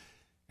similar.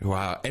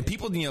 Wow. And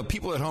people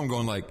at home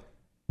going like,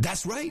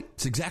 that's right.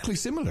 It's exactly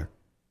similar.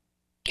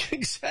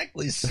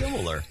 Exactly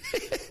similar.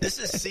 This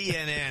is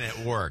CNN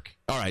at work.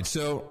 All right.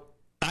 So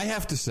I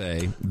have to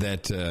say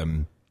that,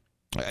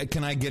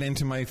 can I get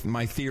into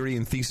my theory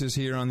and thesis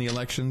here on the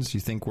elections? You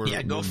think we're...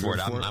 Yeah, go for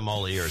it. I'm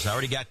all ears. I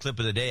already got clip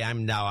of the day.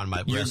 I'm now on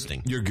my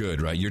resting. You're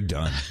good, right? You're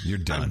done. You're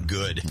done. I'm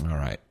good. All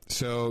right.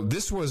 So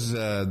this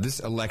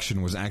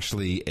election was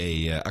actually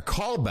a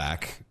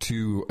callback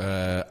to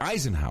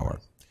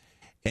Eisenhower.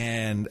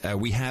 And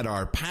we had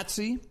our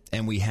Patsy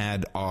and we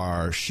had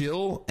our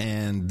shill,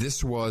 and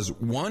this was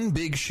one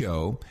big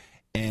show,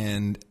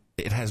 and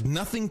it has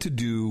nothing to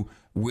do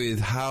with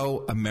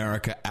how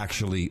America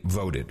actually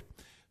voted.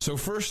 So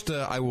first,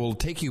 I will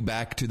take you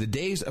back to the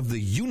days of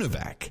the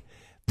UNIVAC.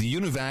 The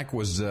UNIVAC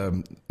was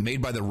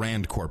made by the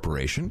Rand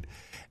Corporation,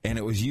 and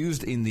it was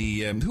used in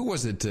the who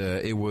was it?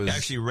 It was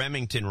actually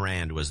Remington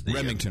Rand was the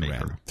Remington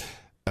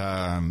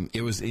Rand.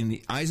 It was in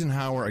the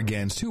Eisenhower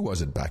against who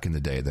was it back in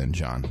the day then,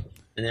 John?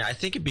 And I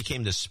think it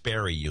became the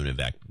Sperry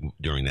UNIVAC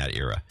during that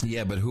era.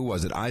 Yeah, but who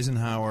was it?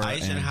 Eisenhower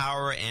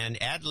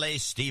and Adlai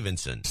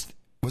Stevenson.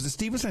 Was it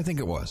Stevenson? I think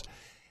it was.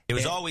 It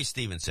was always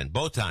Stevenson,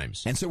 both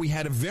times. And so we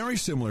had a very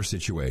similar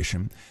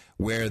situation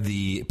where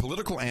the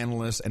political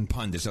analysts and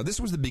pundits, now this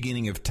was the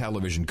beginning of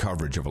television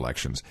coverage of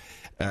elections.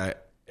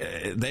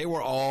 They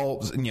were all,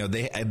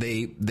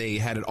 they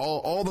had it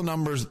all the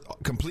numbers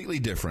completely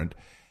different.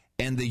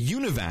 And the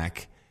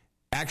UNIVAC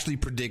actually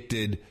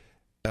predicted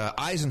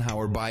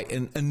Eisenhower by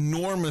an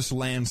enormous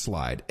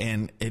landslide,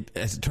 and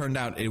as it turned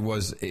out, it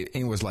was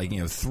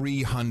like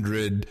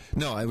 300.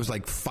 No, it was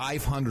like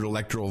 500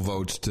 electoral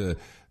votes to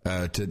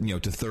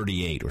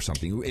 38 or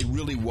something. It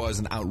really was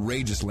an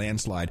outrageous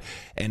landslide.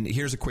 And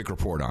here's a quick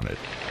report on it.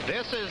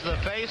 This is the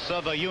face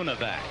of a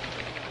UNIVAC.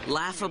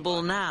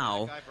 Laughable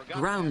now,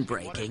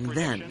 groundbreaking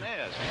then.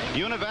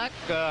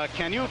 UNIVAC,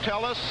 can you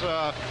tell us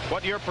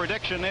what your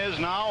prediction is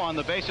now on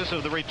the basis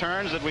of the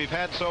returns that we've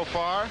had so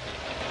far?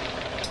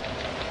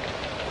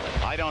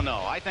 I don't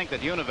know. I think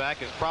that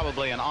UNIVAC is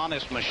probably an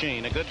honest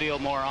machine, a good deal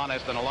more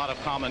honest than a lot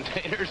of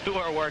commentators who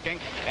are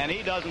working, and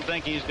he doesn't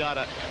think he's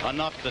got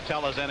enough to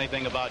tell us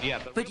anything about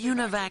yet. But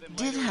UNIVAC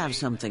did have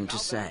something to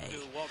say.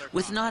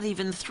 With not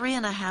even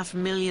 3.5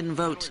 million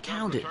votes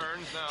counted,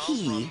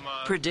 he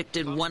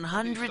predicted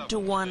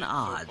 100-to-1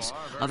 odds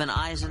of an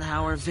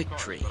Eisenhower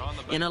victory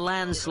in a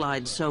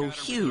landslide so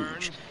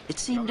huge it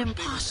seemed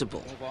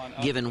impossible,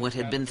 given what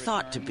had been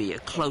thought to be a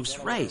close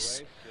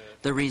race.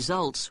 The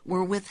results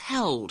were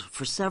withheld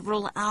for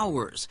several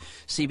hours,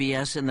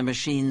 CBS and the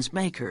machine's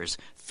makers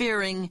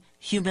fearing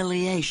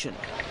humiliation.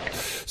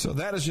 So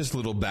that is just a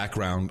little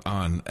background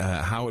on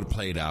how it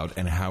played out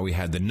and how we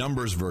had the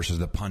numbers versus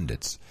the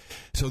pundits.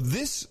 So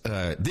this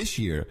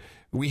year,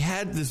 we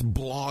had this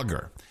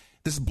blogger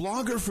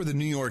for the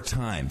New York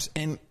Times,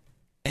 and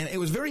it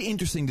was very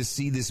interesting to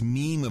see this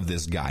meme of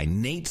this guy.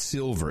 Nate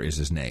Silver is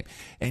his name,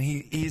 and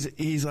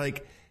he's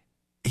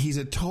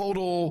a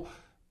total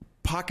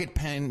pocket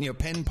pen,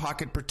 pen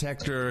pocket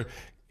protector,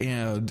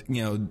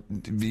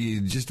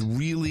 just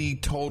really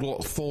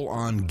total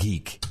full-on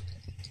geek.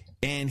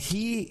 And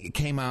he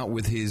came out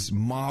with his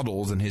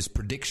models and his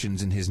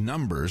predictions and his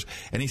numbers,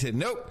 and he said,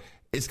 nope,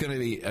 it's going to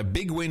be a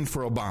big win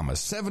for Obama.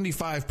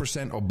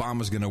 75%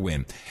 Obama's going to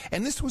win.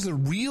 And this was a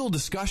real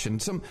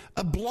discussion.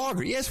 A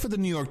blogger, yes, for the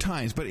New York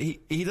Times, but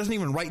he doesn't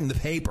even write in the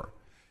paper.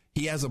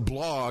 He has a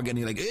blog, and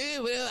he's like,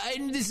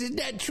 this is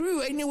not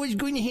true. I know what's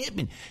going to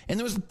happen. And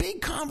there was a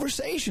big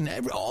conversation.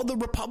 All the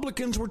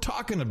Republicans were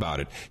talking about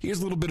it.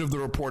 Here's a little bit of the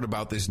report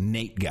about this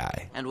Nate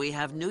guy. And we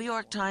have New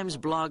York Times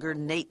blogger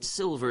Nate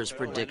Silver's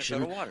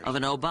prediction of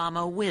an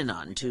Obama win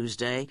on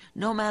Tuesday,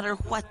 no matter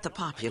what the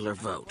popular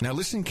vote. Now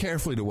listen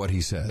carefully to what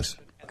he says.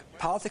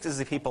 Politics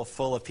is a people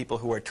full of people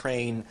who are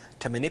trained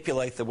to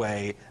manipulate the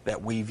way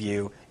that we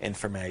view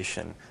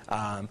information.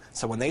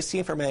 So when they see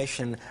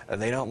information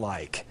they don't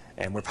like,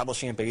 and we're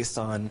publishing it based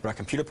on a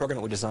computer program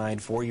that we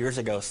designed 4 years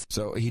ago.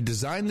 So he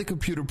designed the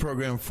computer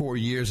program 4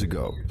 years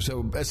ago.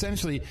 So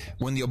essentially,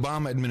 when the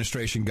Obama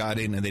administration got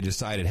in and they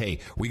decided, hey,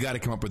 we got to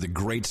come up with a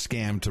great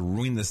scam to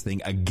ruin this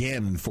thing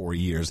again in 4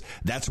 years,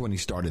 that's when he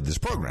started this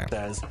program.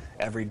 Says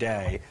every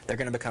day, they're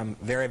going to become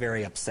very,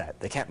 very upset.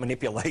 They can't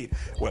manipulate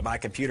what my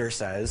computer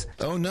says.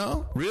 Oh,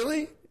 no?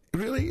 Really?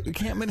 Really? You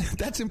can't.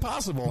 That's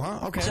impossible,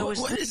 huh? Okay. So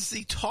what is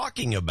he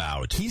talking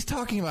about? He's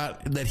talking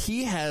about that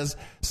he has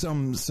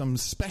some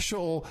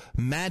special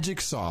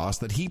magic sauce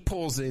that he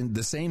pulls in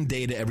the same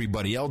data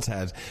everybody else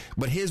has,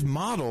 but his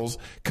models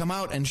come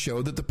out and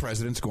show that the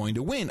president's going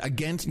to win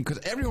against, because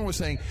everyone was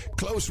saying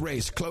close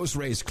race, close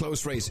race,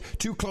 close race,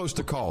 too close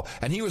to call,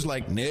 and he was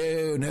like,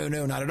 no,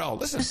 not at all.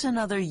 Listen. Is this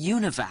another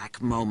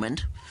UNIVAC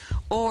moment,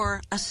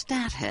 or a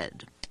stat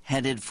head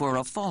headed for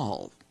a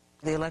fall?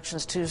 The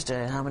election's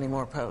Tuesday. How many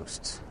more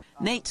posts?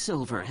 Nate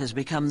Silver has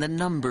become the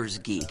numbers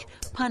geek.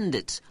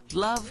 Pundits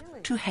love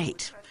to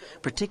hate,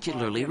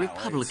 particularly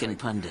Republican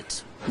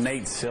pundits.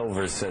 Nate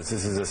Silver says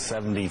this is a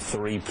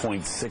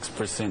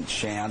 73.6%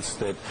 chance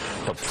that...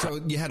 So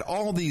you had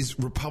all these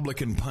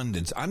Republican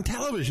pundits on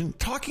television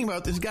talking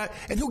about this guy,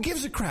 and who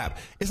gives a crap?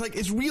 It's like,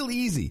 it's real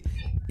easy.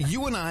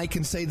 You and I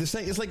can say the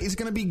same. It's like, it's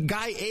going to be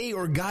guy A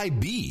or guy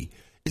B.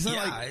 It's not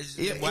why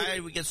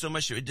do we get so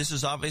much? This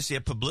is obviously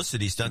a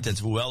publicity stunt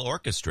that's well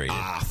orchestrated.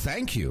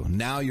 Thank you.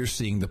 Now you're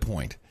seeing the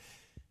point.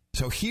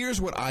 So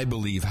here's what I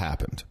believe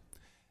happened.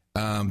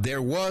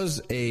 There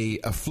was a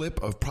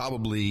flip of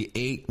probably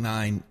 8,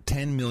 9,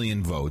 10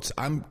 million votes.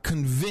 I'm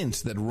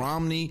convinced that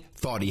Romney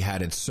thought he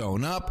had it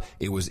sewn up.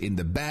 It was in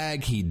the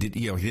bag. He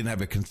didn't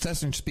have a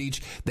concession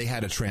speech. They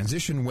had a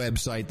transition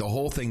website, the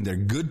whole thing. They're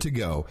good to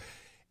go.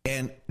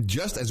 And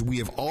just as we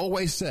have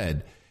always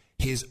said,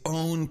 his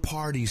own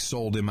party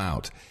sold him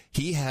out.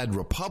 He had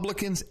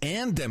Republicans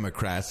and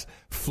Democrats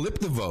flip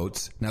the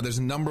votes. Now, there's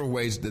a number of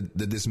ways that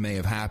this may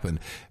have happened,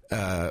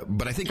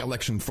 but I think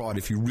election fraud,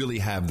 if you really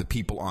have the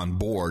people on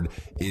board,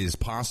 is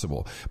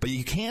possible. But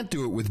you can't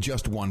do it with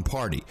just one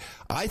party.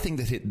 I think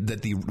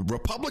that the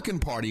Republican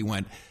Party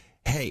went,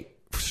 hey,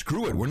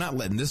 screw it. We're not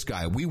letting this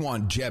guy. We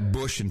want Jeb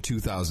Bush in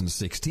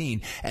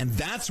 2016. And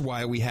that's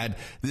why we had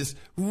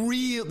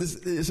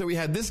so we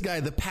had this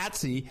guy, the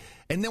patsy,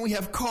 and then we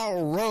have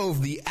Karl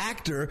Rove, the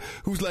actor,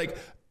 who's like,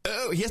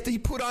 oh, he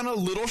put on a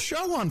little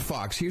show on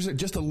Fox. Here's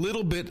just a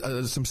little bit,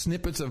 some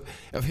snippets of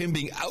him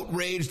being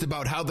outraged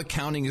about how the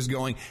counting is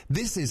going.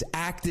 This is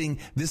acting.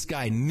 This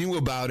guy knew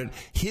about it.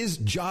 His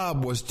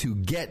job was to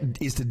get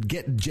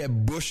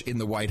Jeb Bush in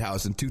the White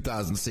House in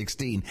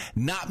 2016,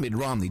 not Mitt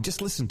Romney.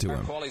 Just listen to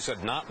him. Paulie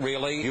said, not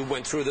really. You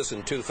went through this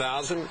in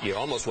 2000. You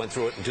almost went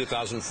through it in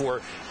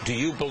 2004. Do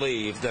you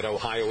believe that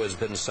Ohio has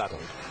been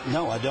settled?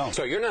 No, I don't.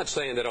 So you're not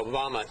saying that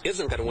Obama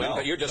isn't going to win,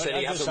 but you're just saying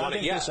he hasn't won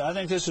it yet. I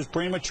think this is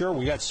premature.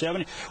 We got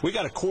 70. We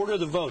got a quarter of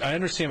the vote. I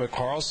understand what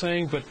Carl's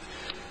saying, but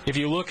if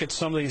you look at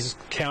some of these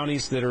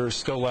counties that are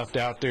still left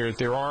out there,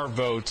 there are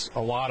votes,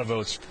 a lot of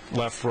votes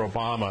left for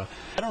Obama.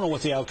 I don't know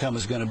what the outcome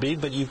is going to be,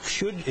 but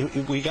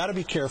we got to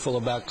be careful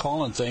about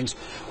calling things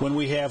when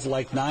we have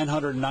like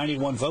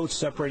 991 votes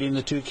separating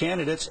the two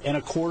candidates and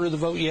a quarter of the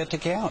vote yet to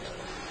count.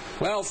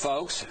 Well,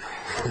 folks,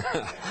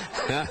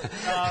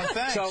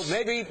 thanks. So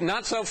maybe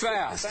not so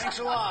fast. Thanks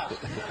a lot.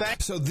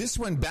 So this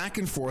went back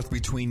and forth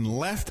between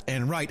left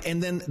and right,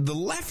 and then the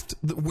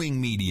left-wing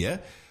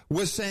media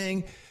was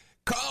saying,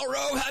 Karl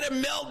Rove had a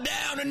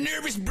meltdown, a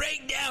nervous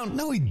breakdown.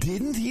 No, he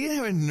didn't. He didn't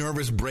have a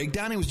nervous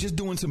breakdown. He was just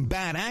doing some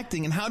bad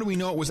acting. And how do we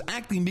know it was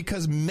acting?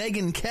 Because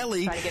Megyn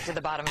Kelly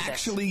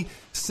actually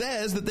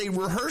says that they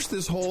rehearsed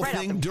this whole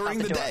thing during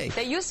the day.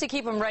 They used to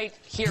keep him right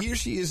here. Here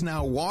she is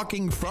now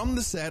walking from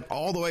the set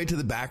all the way to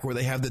the back where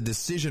they have the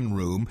decision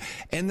room.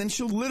 And then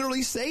she'll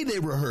literally say they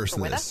rehearsed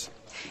this.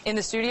 In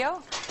the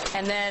studio,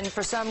 and then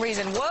for some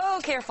reason, whoa,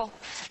 careful.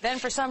 Then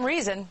for some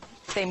reason,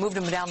 they moved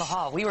him down the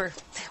hall. We were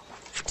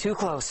too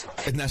close.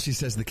 And now she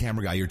says to the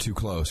camera guy, you're too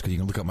close because you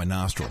can look up my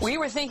nostrils. We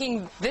were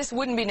thinking this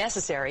wouldn't be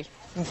necessary,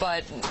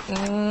 but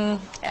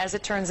as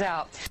it turns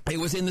out. It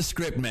was in the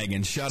script,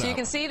 Megan. Shut up. So you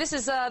can see this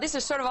is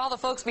sort of all the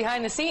folks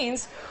behind the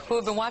scenes who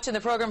have been watching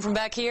the program from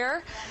back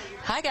here.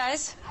 Hi,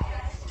 guys.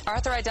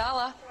 Arthur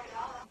Aidala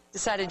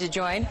decided to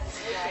join.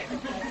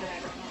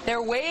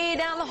 They're way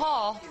down the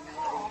hall.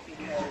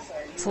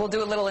 So we'll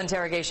do a little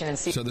interrogation and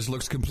see. So this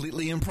looks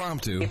completely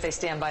impromptu. If they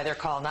stand by their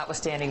call,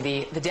 notwithstanding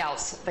the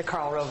doubts that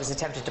Karl Rove has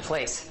attempted to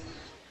place.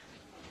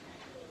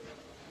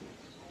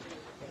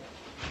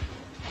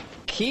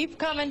 Keep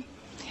coming.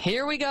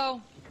 Here we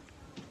go.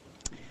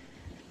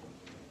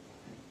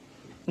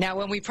 Now,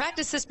 when we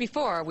practiced this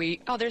before,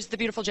 there's the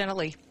beautiful Jenna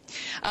Lee.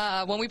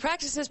 When we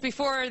practiced this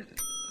before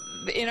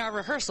in our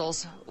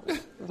rehearsals,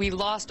 we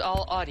lost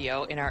all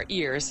audio in our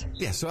ears.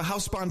 Yeah, so how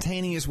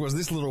spontaneous was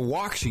this little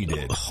walk she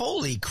did?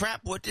 Holy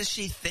crap, what is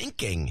she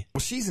thinking?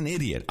 Well, she's an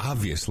idiot,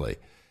 obviously.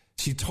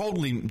 She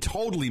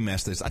totally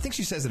messed this. I think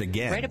she says it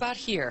again. Right about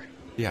here.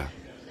 Yeah.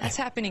 That's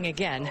happening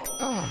again.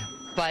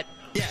 But...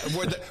 Yeah,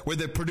 where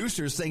the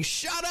producer is saying,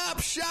 shut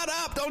up,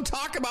 don't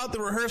talk about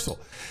the rehearsal.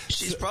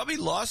 She's probably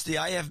lost the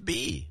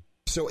IFB.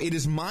 So it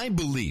is my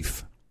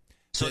belief.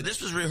 So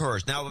this was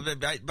rehearsed. Now,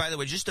 by the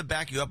way, just to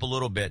back you up a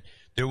little bit,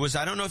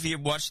 I don't know if you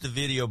watched the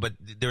video, but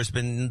there's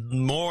been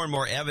more and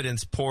more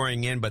evidence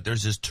pouring in, but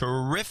there's this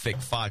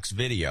terrific Fox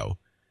video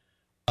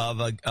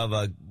of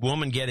a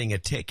woman getting a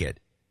ticket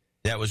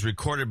that was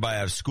recorded by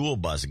a school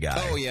bus guy.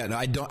 Oh yeah, no,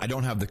 I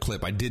don't have the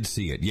clip. I did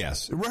see it.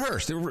 Yes,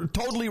 rehearsed. They were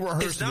totally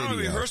rehearsed. It's not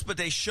only rehearsed, but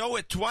they show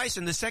it twice,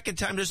 and the second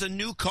time there's a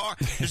new car.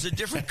 There's a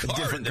different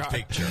car in the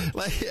picture.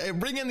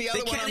 Bring in the other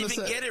one. They can't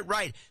even get it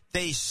right.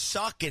 They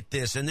suck at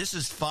this, and this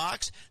is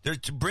Fox. They're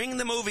to bring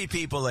the movie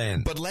people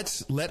in. But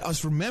let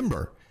us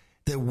remember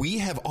that we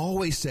have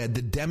always said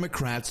the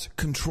Democrats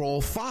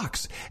control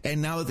Fox.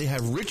 And now that they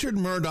have Rupert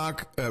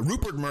Murdoch,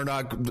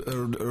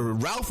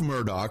 Ralph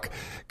Murdoch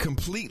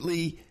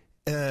completely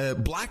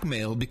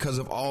blackmailed because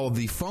of all of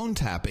the phone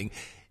tapping.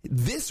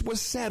 This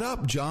was set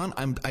up, John.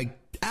 I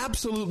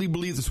absolutely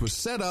believe this was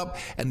set up,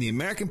 and the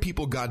American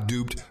people got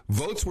duped.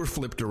 Votes were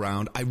flipped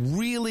around. I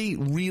really,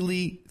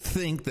 really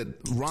think that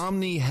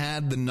Romney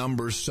had the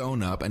numbers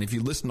sewn up, and if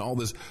you listen to all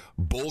this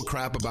bull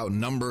crap about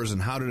numbers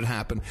and how did it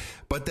happen,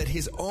 but that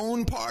his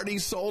own party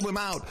sold him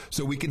out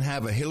so we can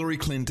have a Hillary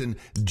Clinton,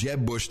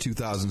 Jeb Bush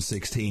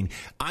 2016.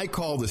 I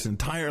call this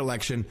entire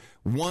election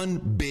one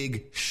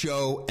big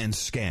show and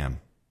scam.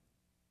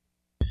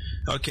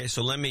 Okay,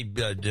 so let me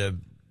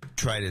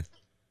try to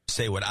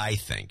say what I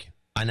think.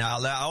 And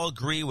I'll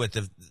agree with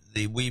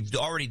we've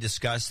already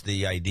discussed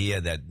the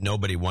idea that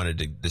nobody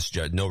wanted this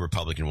job, no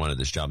Republican wanted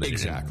this job.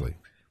 Exactly.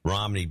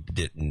 Romney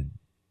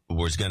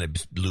was going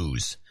to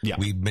lose. Yeah.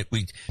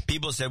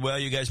 People said, well,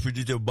 you guys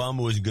predicted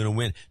Obama was going to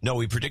win. No,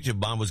 we predicted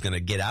Obama was going to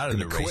get out of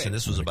the race, and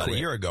this was about a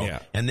year ago. Yeah.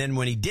 And then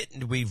when he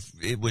didn't,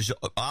 it was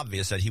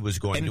obvious that he was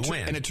going to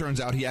win. And it turns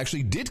out he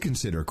actually did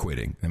consider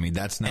quitting. I mean,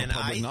 that's now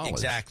public knowledge.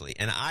 Exactly.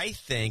 And I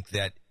think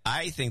that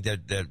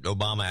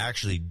Obama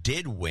actually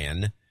did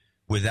win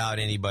without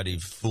anybody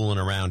fooling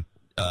around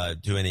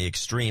to any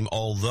extreme,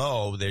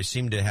 although they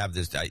seem to have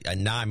this.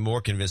 Now I'm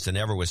more convinced than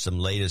ever with some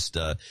latest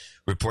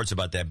reports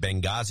about that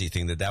Benghazi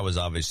thing that was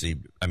obviously,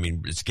 I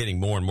mean, it's getting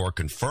more and more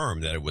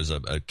confirmed that it was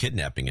a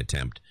kidnapping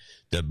attempt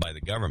by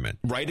the government.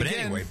 Right. But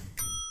again. anyway,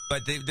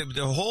 but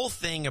the whole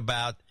thing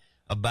about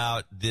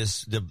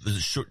this,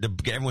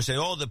 everyone say,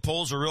 oh, the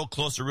polls are real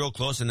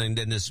close, and then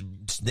this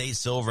Nate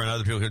Silver and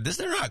other people,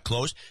 they're not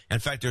close. In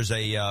fact, there's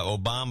a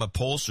Obama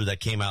pollster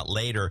that came out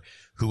later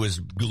who was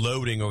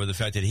gloating over the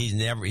fact that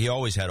he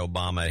always had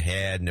Obama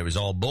ahead, and it was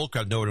all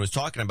bullcrap. Nobody was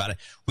talking about it.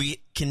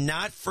 We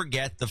cannot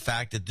forget the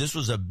fact that this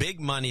was a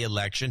big money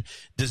election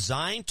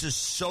designed to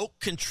soak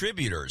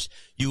contributors.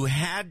 You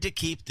had to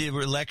keep the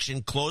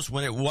election close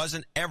when it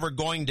wasn't ever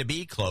going to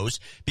be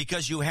close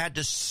because you had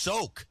to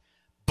soak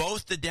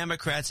both the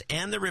Democrats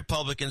and the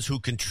Republicans who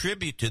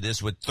contribute to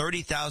this with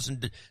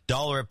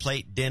 $30,000 a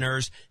plate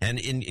dinners and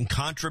in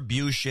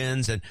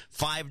contributions and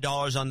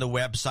 $5 on the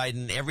website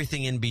and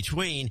everything in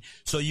between,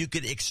 so you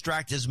could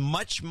extract as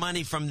much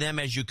money from them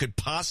as you could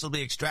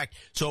possibly extract.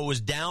 So it was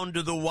down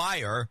to the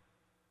wire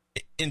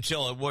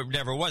until it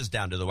never was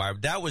down to the wire.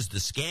 That was the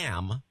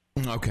scam.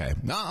 Okay.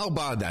 I'll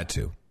buy that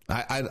too.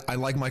 I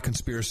like my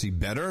conspiracy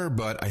better,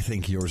 but I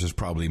think yours is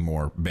probably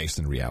more based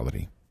in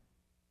reality.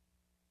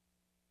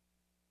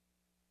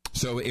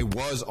 So it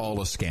was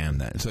all a scam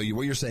then. So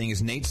what you're saying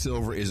is Nate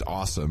Silver is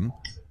awesome.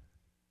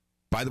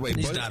 By the way,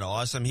 he's not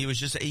awesome. He was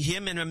just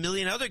him and a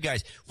million other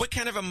guys. What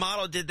kind of a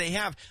model did they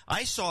have?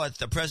 I saw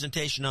the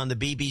presentation on the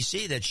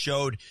BBC that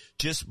showed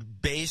just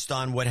based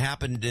on what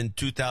happened in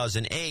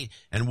 2008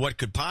 and what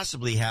could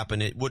possibly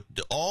happen.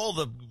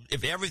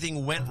 If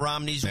everything went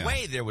Romney's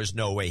way, there was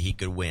no way he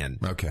could win.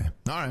 Okay.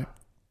 All right.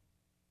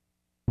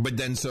 But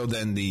then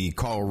the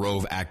Karl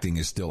Rove acting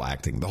is still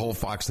acting. The whole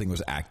Fox thing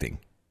was acting.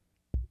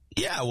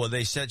 Yeah, well,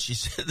 she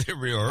said they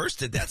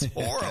rehearsed it. That's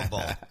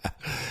horrible.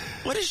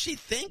 What is she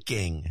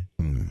thinking?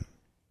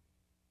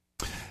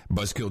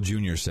 Buzzkill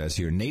Jr. says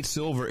here, Nate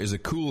Silver is a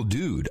cool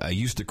dude. I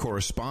used to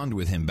correspond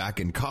with him back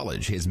in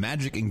college. His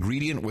magic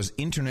ingredient was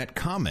internet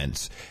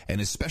comments, and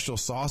his special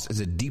sauce is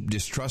a deep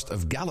distrust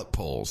of Gallup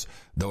polls.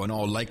 Though in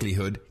all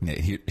likelihood,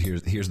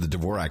 here's the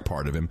Dvorak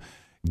part of him,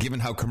 given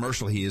how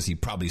commercial he is, he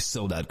probably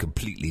sold out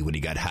completely when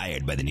he got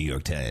hired by the New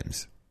York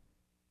Times.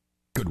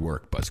 Good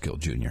work, Buzzkill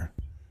Jr.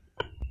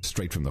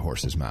 Straight from the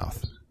horse's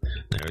mouth.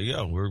 There you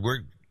go.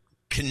 We're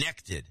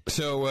connected.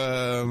 So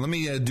let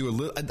me do a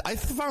little. I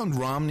found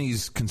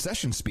Romney's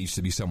concession speech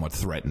to be somewhat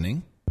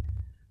threatening.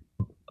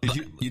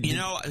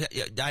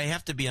 I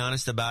have to be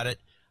honest about it.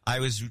 I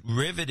was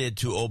riveted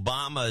to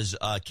Obama's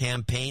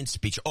campaign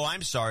speech. Oh,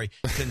 I'm sorry.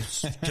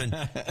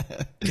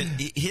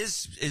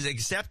 His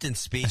acceptance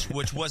speech,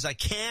 which was a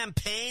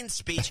campaign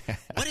speech.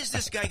 What is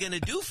this guy going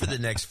to do for the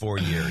next 4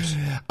 years?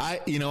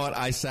 You know what?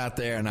 I sat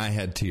there and I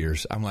had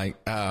tears. I'm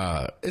like,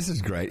 this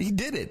is great. He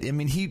did it. I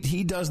mean,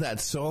 he does that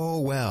so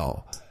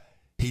well.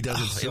 He does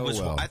it so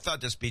well. I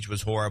thought the speech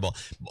was horrible.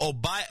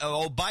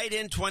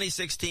 Biden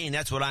 2016.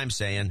 That's what I'm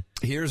saying.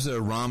 Here's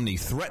Romney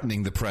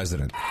threatening the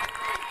president.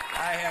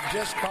 I have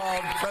just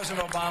called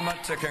President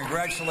Obama to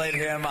congratulate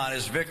him on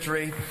his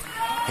victory.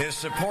 His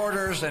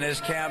supporters and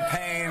his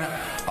campaign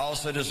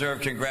also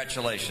deserve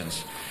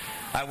congratulations.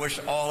 I wish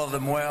all of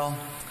them well,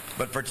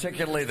 but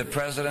particularly the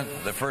president,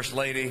 the first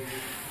lady,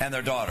 and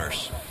their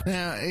daughters.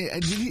 Now,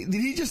 did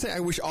he just say, I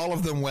wish all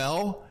of them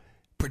well?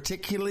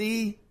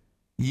 Particularly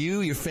you,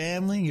 your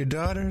family, your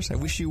daughters? I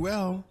wish you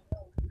well.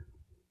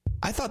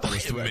 I thought that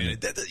was threatening.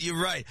 You're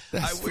right.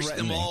 I wish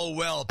them all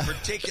well,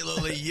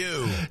 particularly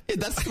you.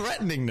 That's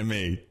threatening to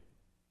me.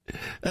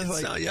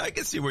 Yeah, I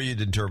can see where you'd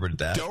interpret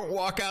that. Don't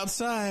walk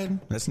outside.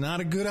 That's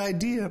not a good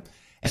idea.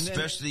 And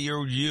especially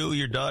your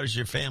daughters,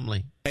 your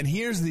family. And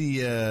here's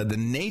the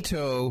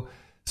NATO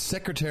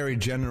Secretary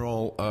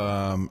General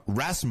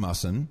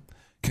Rasmussen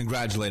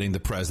congratulating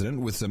the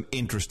president with some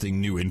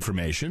interesting new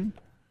information.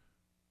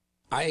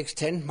 I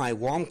extend my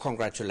warm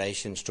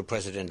congratulations to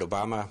President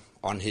Obama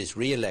on his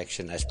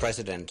re-election as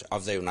President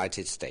of the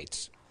United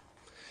States.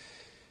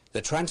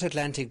 The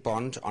transatlantic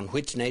bond on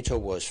which NATO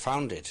was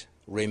founded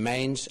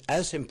remains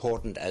as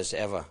important as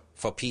ever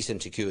for peace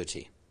and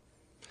security.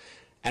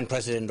 And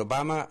President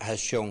Obama has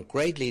shown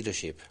great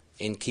leadership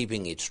in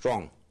keeping it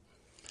strong.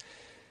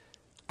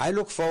 I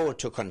look forward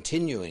to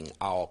continuing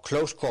our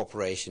close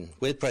cooperation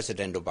with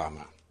President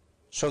Obama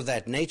so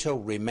that NATO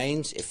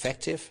remains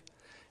effective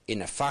in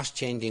a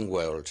fast-changing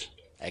world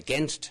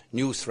against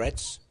new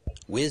threats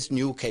with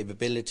new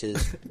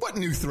capabilities. What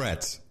new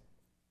threats?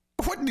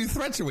 What new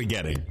threats are we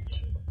getting?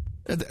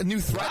 New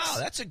threats? Wow,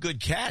 that's a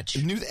good catch.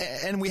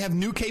 And we have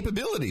new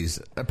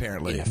capabilities,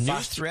 apparently. Yeah, new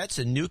threats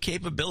and new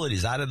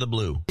capabilities out of the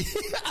blue.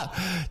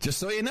 Yeah, just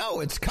so you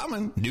know, it's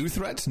coming. New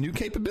threats, new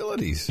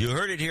capabilities. You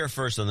heard it here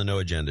first on the No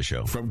Agenda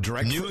Show. From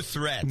direct new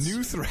threats.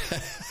 New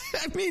threats.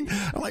 I mean,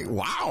 I'm like,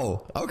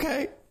 wow,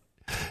 okay.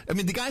 I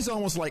mean, the guy's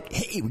almost like,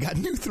 hey, we got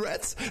new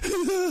threats.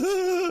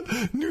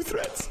 New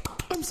threats.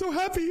 I'm so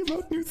happy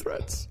about new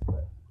threats.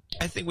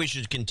 I think we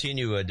should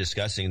continue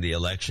discussing the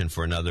election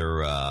for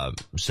another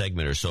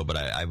segment or so, but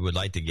I would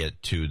like to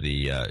get to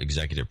the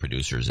executive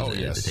producers and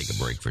to take a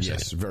break for a second.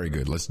 Yes, very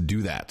good. Let's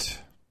do that.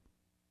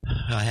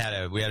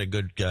 We had a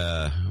good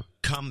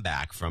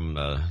comeback from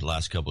the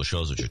last couple of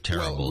shows, which are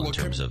terrible in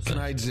terms of. Can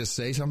I just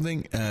say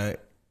something?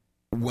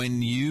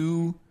 When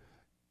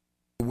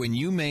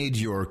you made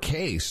your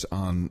case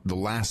on the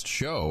last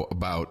show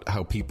about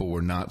how people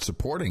were not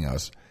supporting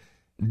us,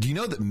 do you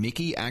know that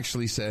Mickey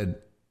actually said,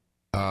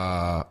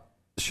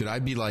 should I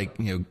be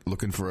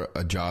looking for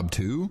a job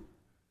too?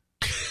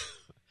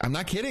 I'm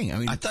not kidding. I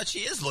mean, I thought she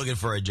is looking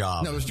for a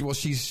job. No, well,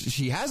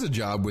 she has a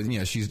job with,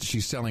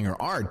 she's selling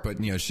her art, but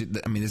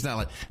it's not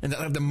like, and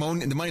the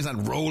money's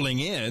not rolling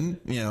in,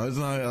 it's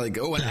not like,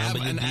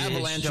 an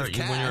avalanche of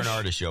cash. When you're an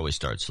artist, you always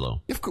start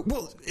slow.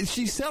 Well,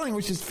 she's selling,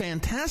 which is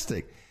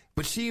fantastic,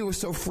 but she was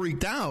so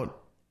freaked out.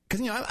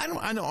 Because, I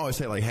don't always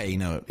say, like, hey,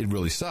 it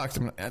really sucks.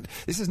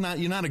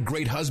 You're not a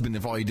great husband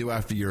if all you do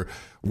after your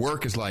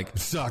work is like,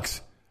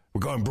 sucks, we're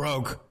going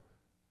broke.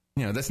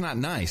 That's not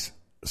nice.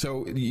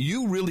 So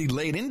you really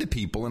laid into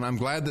people, and I'm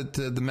glad that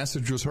the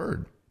message was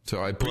heard.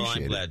 So I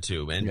appreciate it. Well, I'm glad,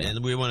 too.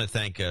 And we want to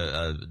thank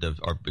our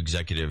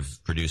executive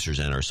producers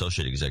and our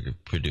associate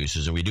executive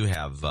producers. And we do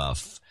have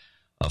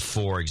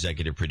 4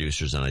 executive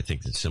producers, and I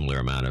think a similar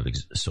amount of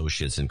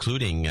associates,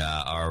 including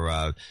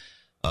our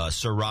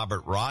Sir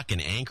Robert Rock in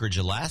Anchorage,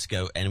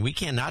 Alaska, and we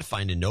cannot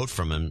find a note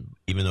from him,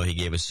 even though he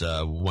gave us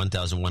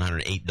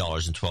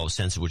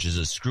 $1,108.12, which is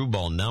a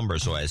screwball number,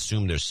 so I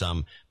assume there's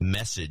some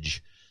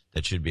message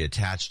that should be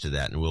attached to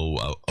that, and we'll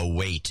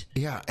await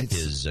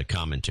his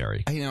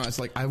commentary. It's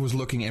like I was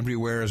looking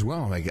everywhere as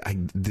well. Like,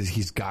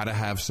 he's got to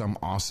have some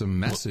awesome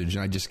message,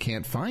 and I just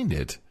can't find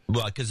it.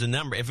 Well, because the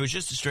number, if it was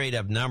just a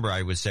straight-up number,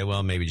 I would say,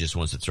 well, maybe he just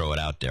wants to throw it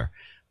out there.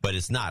 But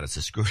it's not. It's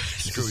a screwy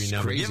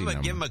number. Give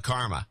him a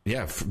karma.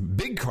 Yeah,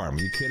 big karma.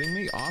 Are you kidding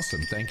me?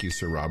 Awesome. Thank you,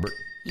 Sir Robert.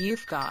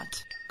 You've got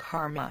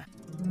karma.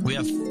 We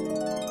have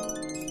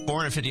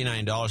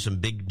 $459 from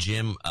Big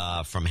Jim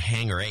from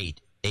Hangar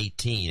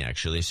 18,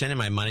 actually. Sending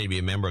my money to be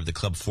a member of the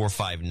Club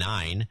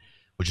 459,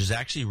 which is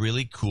actually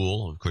really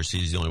cool. Of course,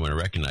 he's the only one to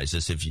recognize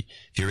this. If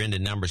you're into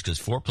numbers, because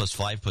 4 plus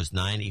 5 plus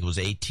 9 equals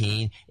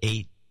 18.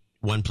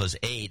 1 plus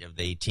 8 of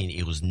the 18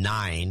 equals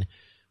 9,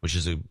 which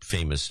is a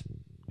famous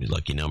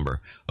lucky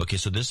number. Okay,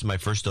 so this is my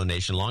first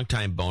donation.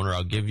 Longtime boner.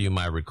 I'll give you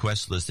my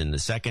request list in a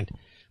second.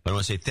 But I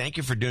want to say thank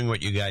you for doing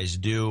what you guys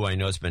do. I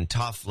know it's been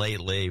tough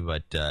lately,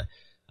 but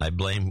I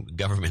blame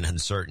government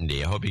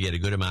uncertainty. I hope you get a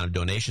good amount of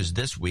donations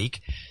this week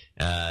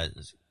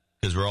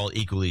because we're all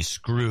equally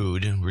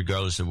screwed,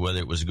 regardless of whether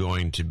it was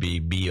going to be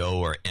BO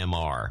or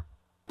MR.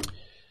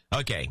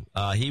 Okay.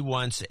 He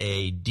wants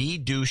a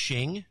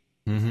de-douching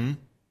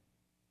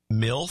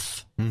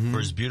MILF for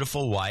his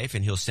beautiful wife,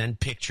 and he'll send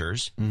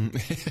pictures. And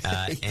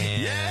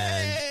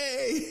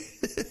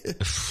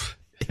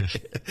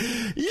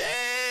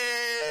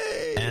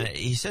Yay! And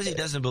he says he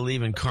doesn't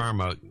believe in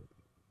karma.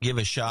 Give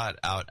a shout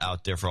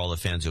out there for all the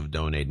fans who have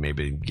donated.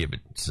 Maybe give it.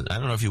 I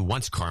don't know if he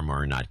wants karma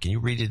or not. Can you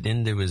read it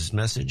into his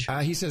message?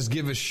 He says,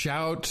 give a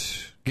shot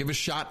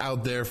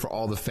out there for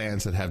all the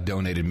fans that have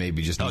donated.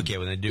 Maybe just okay.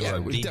 When they do a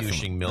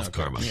de-douching MILF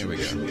karma. Here we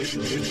go.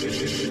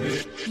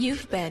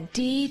 You've been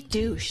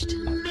de-douched.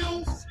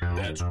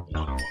 That's one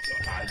of the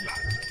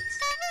highlights.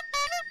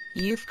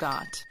 You've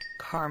got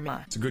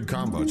karma. It's a good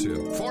combo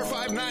too.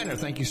 459er.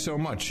 Thank you so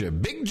much,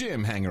 Big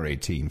Jim Hanger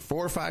 18.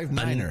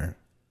 459er.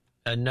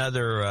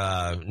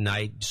 Another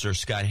night, Sir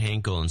Scott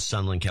Hankel in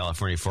Sunland,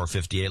 California,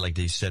 458. Like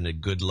they send a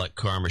good luck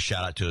karma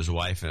shout out to his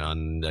wife and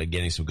on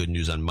getting some good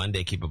news on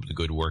Monday. Keep up the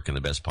good work and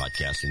the best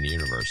podcast in the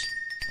universe.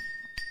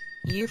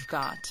 You've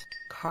got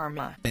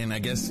karma. And I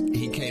guess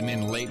he came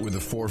in late with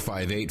a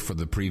 458 for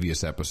the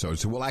previous episode,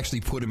 so we'll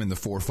actually put him in the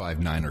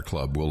 459er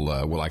club.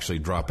 We'll actually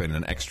drop in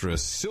an extra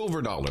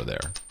silver dollar there.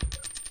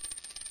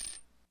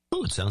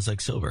 Ooh, it sounds like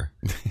silver.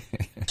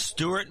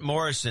 Stuart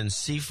Morrison,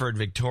 Seaford,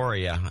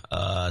 Victoria,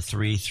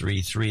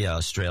 333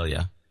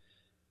 Australia,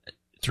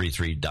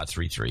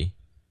 33.33.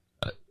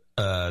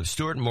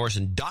 Stuart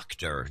Morrison,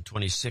 Doctor,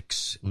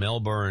 26,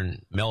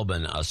 Melbourne,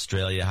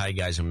 Australia. Hi,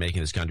 guys. I'm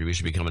making this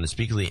contribution, becoming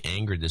unspeakably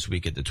angered this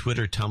week at the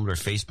Twitter, Tumblr,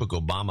 Facebook,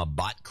 Obama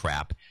bot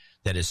crap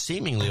that has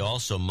seemingly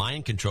also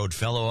mind-controlled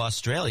fellow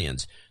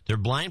Australians. Their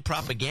blind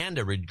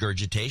propaganda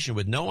regurgitation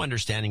with no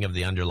understanding of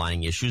the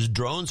underlying issues,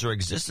 drones, or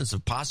existence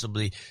of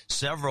possibly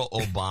several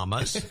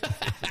Obamas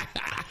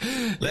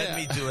led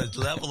me to a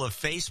level of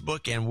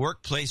Facebook and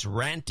workplace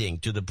ranting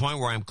to the point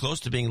where I'm close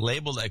to being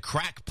labeled a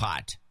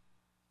crackpot.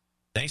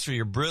 Thanks for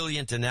your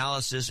brilliant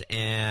analysis,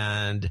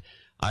 and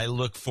I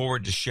look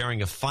forward to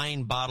sharing a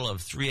fine bottle of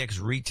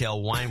 3X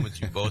retail wine with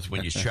you both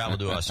when you travel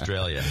to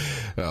Australia.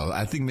 Well,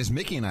 I think Miss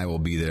Mickey and I will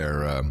be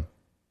there,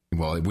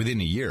 within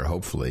a year,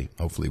 hopefully.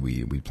 Hopefully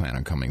we plan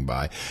on coming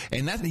by.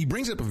 And that he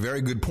brings up a very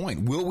good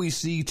point. Will we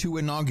see 2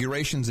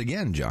 inaugurations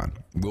again, John?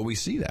 Will we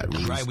see that?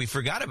 We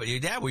forgot about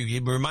it. Yeah, we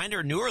remind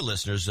our newer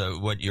listeners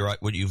what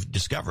you've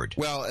discovered.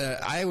 Well,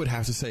 I would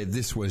have to say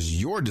this was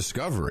your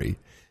discovery.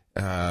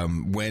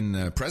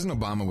 When President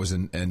Obama was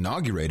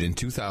inaugurated in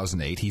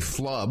 2008, he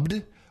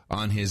flubbed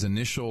on his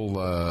initial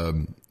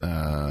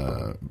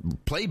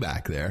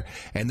playback there,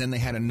 and then they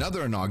had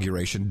another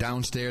inauguration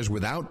downstairs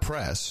without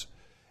press.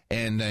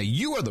 And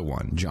you are the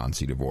one, John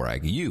C.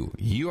 Dvorak,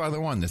 you are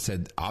the one that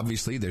said,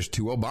 obviously, there's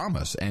 2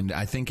 Obamas. And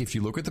I think if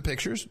you look at the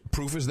pictures,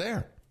 proof is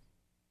there.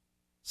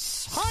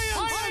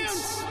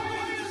 Science!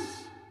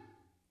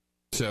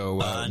 So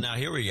now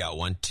here we got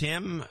one.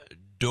 Tim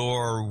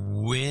Dorwinian.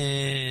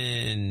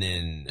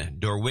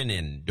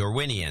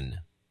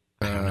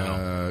 I don't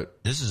know.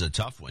 This is a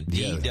tough one.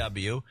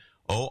 DWORIANYN.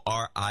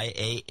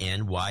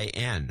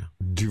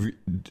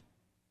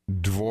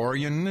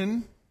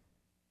 Dvorianin?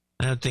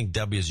 I don't think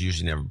W is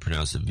usually never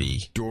pronounced a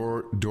V.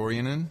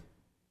 Dorianin?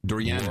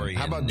 Dorianin.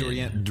 How about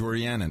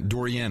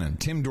Dorianin?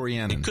 Tim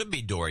Dorianin. It could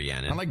be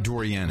Dorianin. I like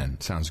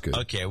Dorianin. Sounds good.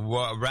 Okay,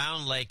 well,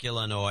 Round Lake,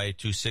 Illinois,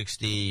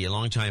 260. A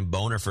long-time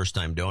boner,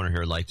 first-time donor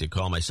here. I'd like to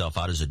call myself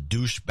out as a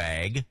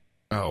douchebag.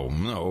 Oh,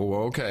 no.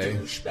 Okay.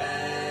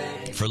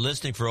 Douchebag. For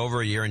listening for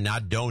over a year and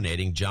not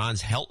donating,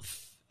 John's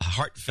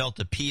heartfelt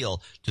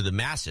appeal to the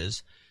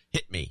masses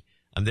hit me.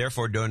 I'm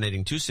therefore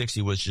donating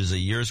 $260, which is a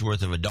year's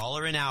worth of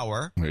 $1 an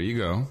hour. There you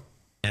go.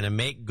 And to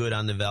make good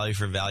on the value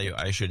for value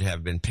I should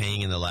have been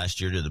paying in the last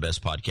year to the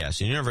best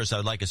podcast in the universe, I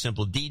would like a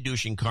simple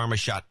de-douching karma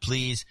shot,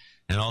 please,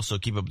 and also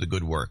keep up the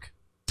good work.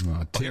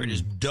 Here it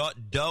is,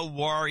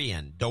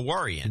 Dewarian.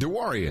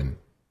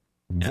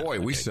 Boy,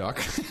 we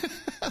suck.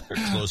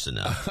 You're close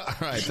enough. All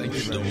right, thank you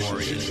very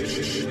much.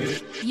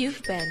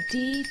 You've been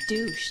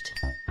de-douched.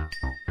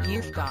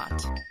 You've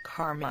got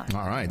karma.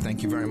 All right,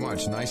 thank you very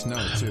much. Nice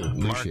note, too.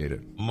 Appreciate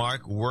it.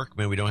 Mark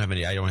Workman, I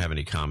don't have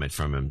any comment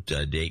from him.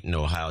 Dayton,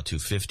 Ohio,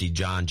 250.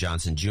 John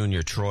Johnson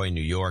Jr., Troy,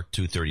 New York,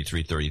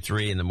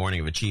 233.33. In the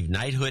morning, I've achieved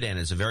knighthood, and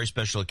it's a very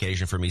special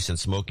occasion for me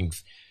since my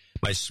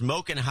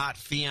smoking hot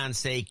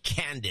fiancée,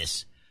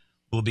 Candace,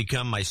 will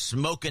become my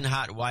smoking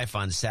hot wife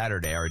on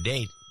Saturday. Our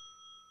date,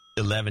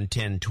 11,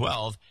 10,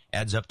 12,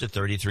 adds up to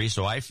 33.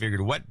 So I figured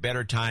what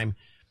better time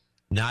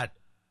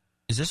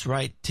is this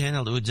right?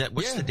 10?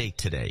 What's the date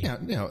today?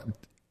 Yeah,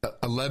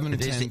 11,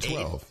 10,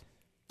 12.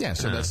 Yeah,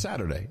 so that's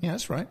Saturday. Yeah,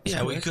 that's right. Yeah,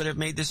 Saturday. We could have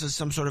made this as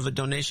some sort of a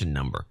donation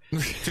number.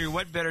 Figure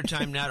what better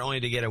time not only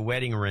to get a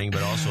wedding ring,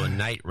 but also a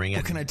night ring.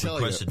 What can I tell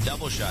you? Request a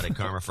double shot at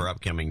karma for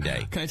upcoming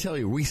day. Can I tell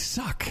you, we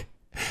suck.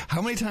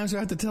 How many times do I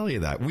have to tell you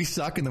that? We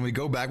suck, and then we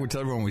go back, we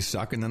tell everyone we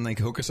suck, and then they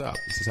hook us up.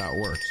 This is how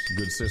it works.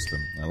 Good system.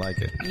 I like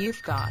it.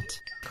 You've got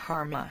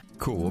karma.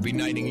 Cool. We'll be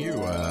knighting you,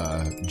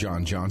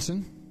 John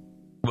Johnson.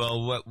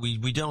 Well,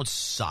 we don't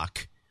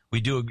suck.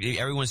 We do.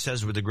 Everyone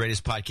says we're the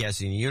greatest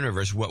podcast in the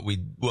universe. What we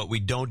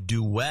don't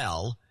do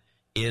well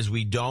is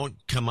we don't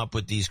come up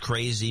with these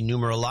crazy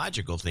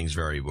numerological things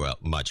very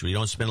much. We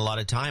don't spend a lot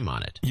of time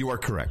on it. You are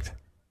correct.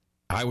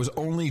 I was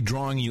only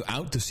drawing you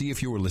out to see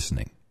if you were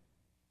listening.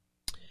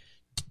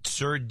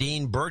 Sir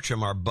Dean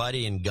Bertram, our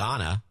buddy in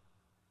Ghana,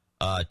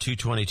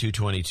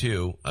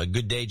 22222.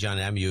 Good day, John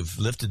M. You've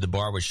lifted the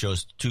bar with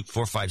shows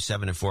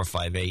 457 and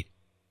 458.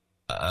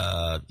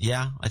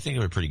 Yeah, I think they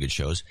were pretty good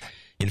shows.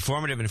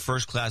 Informative and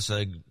first class.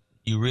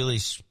 You really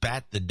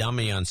spat the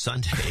dummy on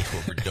Sunday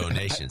over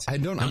donations. I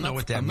don't know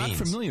what that means. I'm not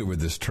familiar with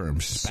this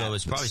term. So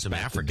it's probably some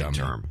African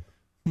term.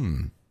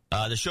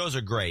 The shows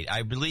are great.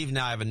 I believe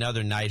now I have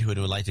another knighthood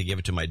and would like to give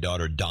it to my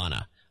daughter,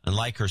 Donna.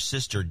 Unlike her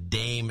sister,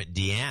 Dame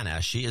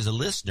Deanna, she is a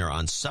listener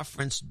on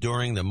sufferance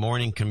during the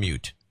morning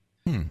commute.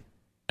 In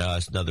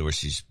other words,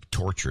 she's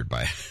tortured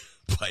by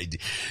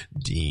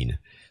Dean.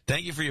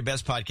 Thank you for your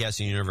best podcast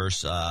in the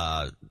universe.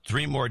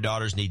 3 more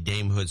daughters need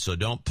damehood, so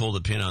don't pull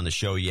the pin on the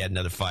show yet.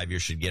 Another 5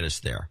 years should get us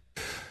there.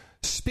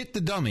 Spit the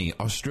dummy,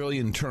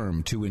 Australian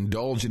term to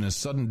indulge in a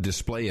sudden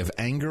display of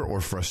anger or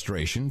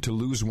frustration, to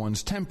lose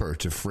one's temper.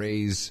 The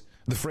phrase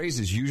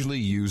is usually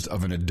used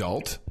of an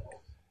adult,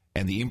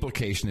 and the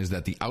implication is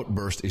that the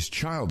outburst is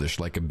childish,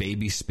 like a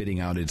baby spitting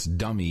out its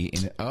dummy.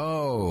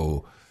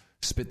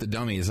 Spit the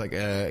dummy is like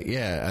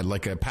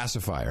like a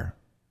pacifier.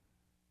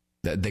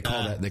 That they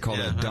call that dummy.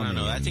 I don't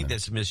know. I think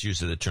that's a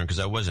misuse of the term because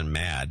I wasn't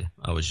mad.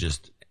 I was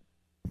just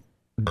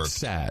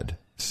sad.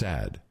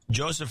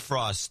 Joseph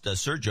Frost,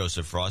 Sir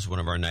Joseph Frost, one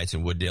of our knights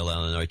in Wooddale,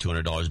 Illinois,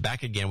 $200.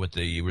 Back again with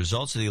the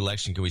results of the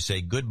election. Can we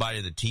say goodbye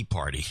to the Tea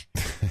Party?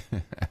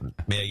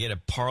 May I get a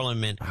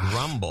Parliament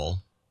grumble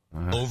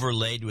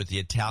overlaid with the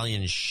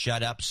Italian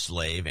shut up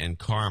slave and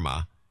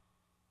karma,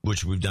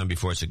 which we've done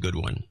before. It's a good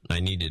one. I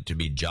need it to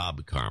be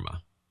job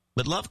karma.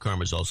 But love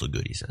karma is also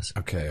good, he says.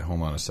 Okay,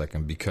 hold on a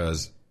second,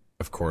 because,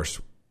 of course,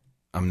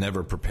 I'm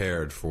never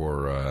prepared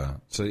for...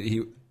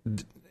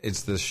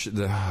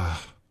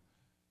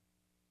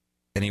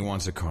 and he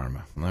wants a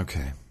karma.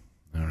 Okay.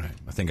 All right.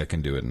 I think I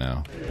can do it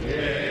now.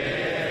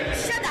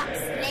 Shut up,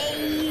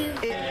 slave.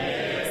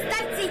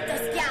 Stai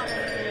zitto,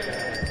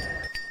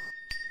 schiavo.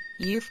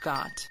 You've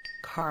got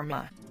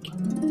karma.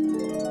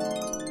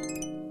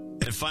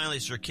 And finally,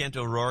 Sir Kent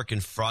O'Rourke in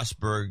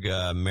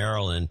Frostburg,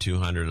 Maryland,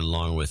 200,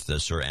 along with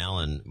Sir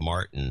Alan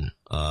Martin,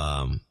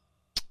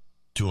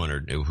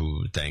 200,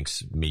 who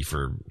thanks me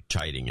for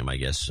chiding him, I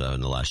guess,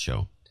 in the last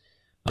show.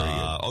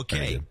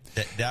 Okay,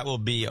 that will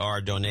be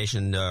our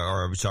donation,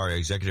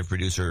 executive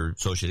producer,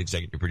 associate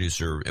executive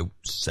producer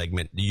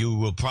segment. You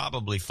will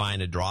probably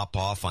find a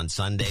drop-off on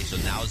Sunday, so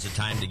now's the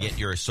time to get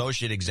your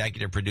associate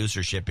executive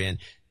producership in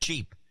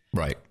cheap.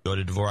 Right. Go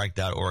to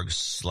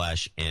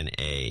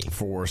Dvorak.org/NA.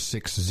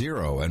 460.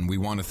 And we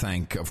want to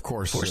thank, of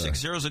course...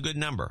 460 is a good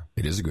number.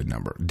 It is a good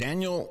number.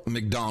 Daniel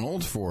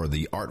McDonald for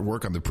the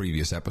artwork on the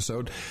previous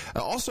episode.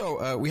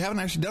 Also, we haven't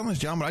actually done this,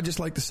 John, but I'd just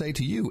like to say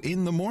to you,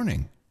 in the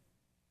morning.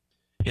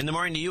 In the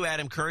morning to you,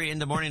 Adam Curry. In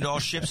the morning to all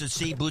ships at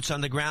sea, boots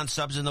on the ground,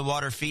 subs in the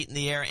water, feet in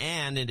the air,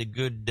 and in a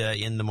good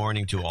in the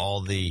morning to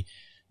all the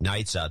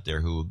knights out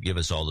there who give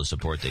us all the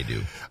support they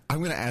do. I'm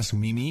going to ask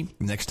Mimi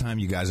next time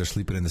you guys are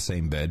sleeping in the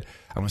same bed.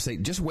 I'm going to say,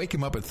 just wake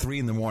him up at 3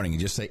 in the morning and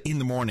just say in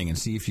the morning and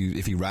see if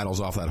he rattles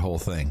off that whole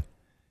thing.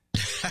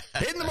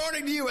 In the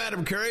morning to you,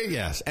 Adam Curry.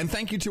 Yes. And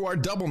thank you to our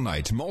double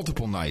nights,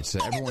 multiple nights,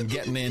 everyone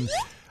getting in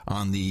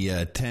on the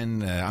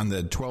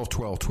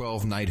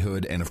 12-12-12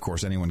 knighthood, and of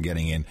course anyone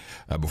getting in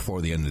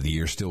before the end of the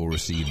year still will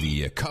receive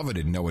the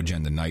coveted No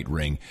Agenda Knight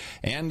ring.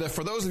 And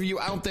for those of you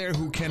out there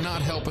who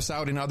cannot help us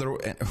out in other...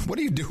 What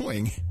are you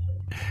doing?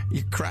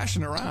 You're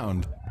crashing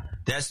around.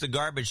 That's the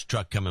garbage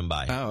truck coming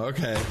by. Oh,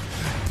 okay.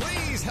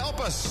 Please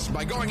help us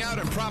by going out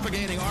and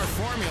propagating our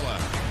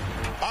formula.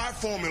 Our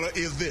formula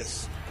is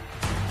this.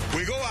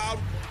 We go out,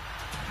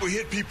 we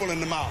hit people in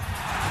the mouth.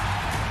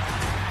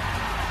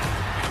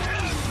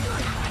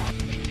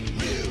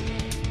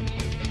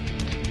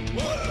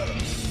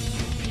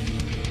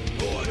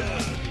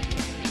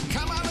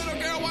 Come on, little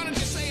girl, why don't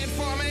you say it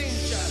for me?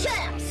 Shut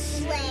up,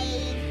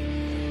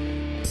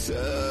 slave.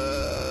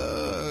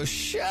 So,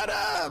 shut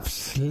up,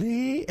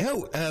 slave.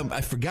 Oh,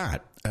 I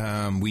forgot.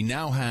 We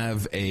now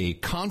have a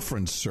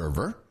conference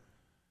server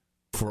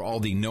for all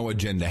the No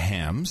Agenda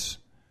hams.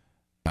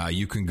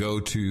 You can go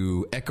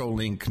to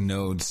Echolink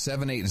node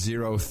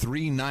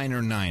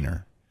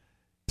 78039er.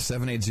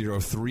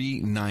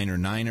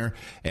 78039er.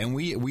 And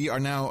we are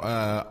now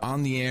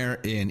on the air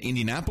in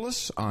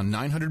Indianapolis on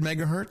 900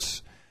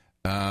 megahertz.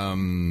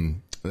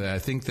 I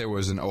think there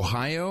was in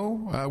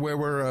Ohio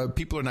where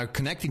people are now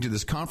connecting to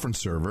this conference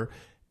server,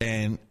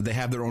 and they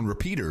have their own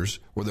repeaters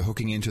where they're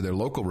hooking into their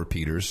local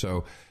repeaters.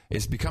 So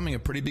it's becoming a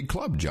pretty big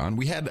club, John.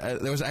 We had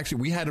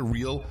a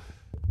real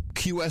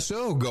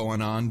QSO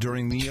going on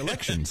during the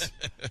elections.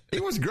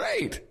 It was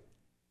great.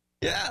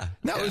 Yeah.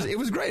 No, yeah. It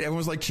was great. Everyone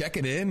was like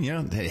checking in,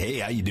 hey,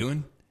 how you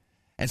doing?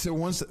 And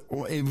so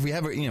if we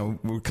have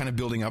we're kind of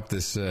building up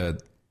this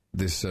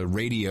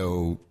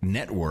radio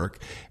network,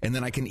 and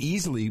then I can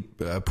easily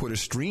put a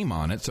stream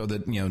on it so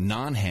that,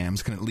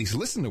 non-hams can at least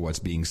listen to what's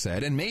being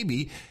said, and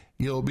maybe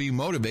you'll be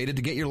motivated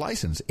to get your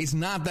license. It's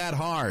not that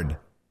hard.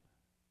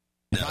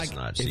 No, it's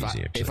not. It's easy,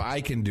 actually. If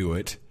I can do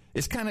it,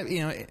 it's kind of,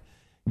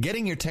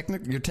 getting your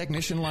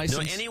technician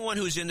license. No, anyone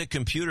who's into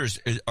computers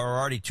are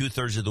already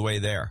 2/3 of the way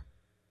there.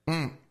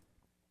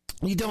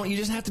 You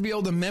just have to be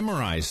able to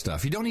memorize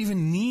stuff. You don't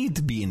even need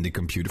to be into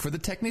computer for the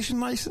technician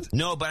license.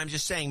 No, but I'm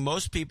just saying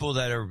most people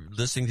that are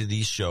listening to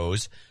these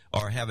shows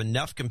have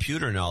enough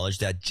computer knowledge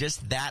that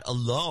just that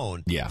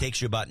alone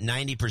takes you about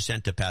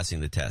 90% to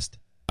passing the test.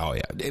 Oh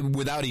yeah,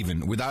 without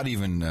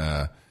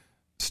even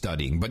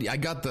studying. But I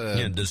got the.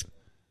 Yeah, does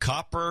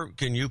copper?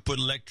 Can you put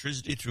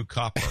electricity through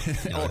copper?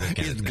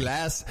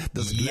 Glass?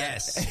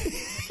 Yes.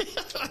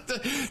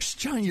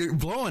 John, you're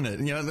blowing it.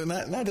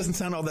 That doesn't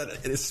sound all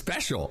that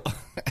special.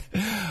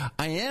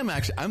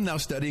 I'm now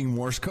studying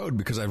Morse code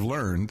because I've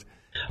learned.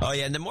 Oh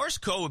yeah, and the Morse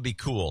code would be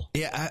cool.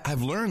 Yeah,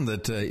 I've learned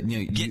that.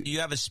 You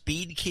have a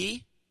speed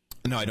key?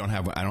 No, I don't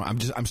have one.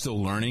 I'm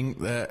still learning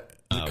the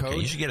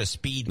code. You should get a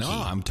speed key. No,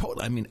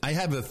 I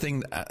have a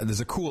thing. There's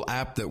a cool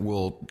app that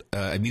will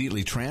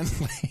immediately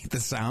translate the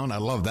sound. I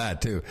love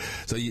that too.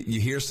 So you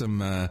hear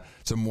some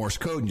Morse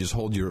code and you just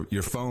hold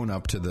your phone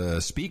up to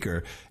the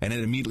speaker and it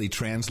immediately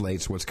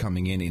translates what's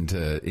coming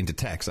into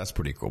text. That's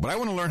pretty cool. But I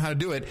want to learn how to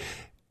do it.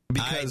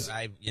 Because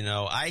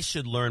I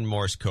should learn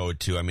Morse code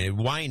too. I mean,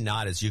 why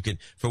not? As you can,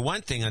 for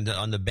one thing,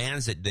 on the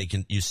bands that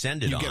you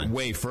send it on, you get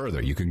way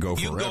further. You can go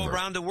forever. You can go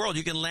around the world.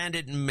 You can land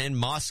it in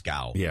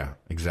Moscow. Yeah,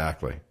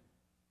 exactly.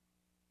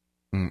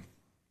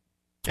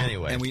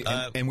 Anyway,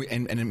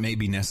 and it may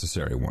be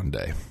necessary one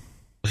day.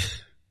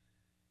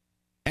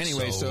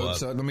 Anyway, so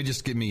let me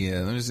just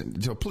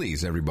so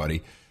please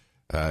everybody,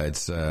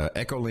 it's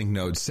Echolink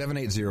node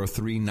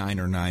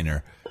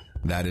 7803999er.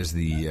 That is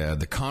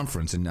the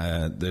conference, and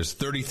there's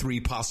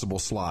 33 possible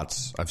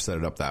slots. I've set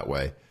it up that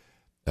way,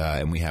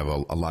 and we have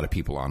a lot of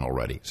people on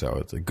already. So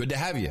it's good to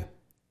have you.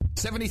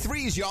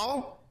 73s,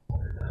 y'all.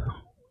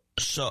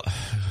 So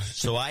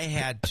I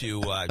had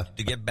to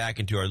get back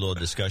into our little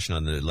discussion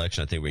on the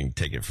election. I think we can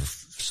take it for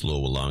a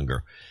little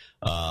longer.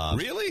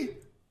 Really?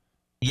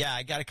 Yeah,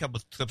 I got a couple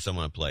of clips I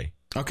want to play.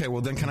 Okay,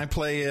 well then can I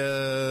play?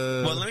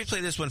 Well, let me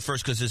play this one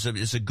first because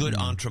it's a good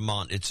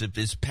entremont.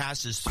 It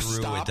passes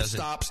through.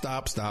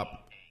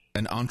 Stop.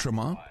 An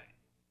entremont?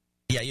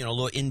 Yeah, a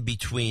little in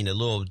between, a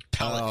little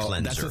palate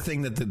cleanser. That's the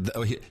thing that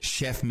the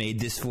chef made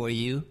this for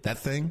you. That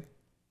thing.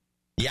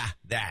 Yeah,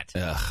 that.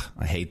 Ugh,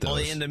 I hate those.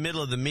 Only in the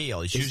middle of the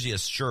meal. It's usually a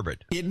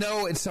sherbet.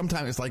 It's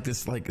sometimes it's like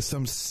this, like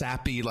some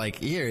sappy,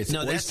 it's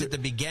no, oyster, that's at the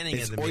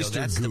beginning of the meal.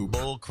 That's goop. the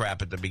bull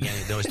crap at the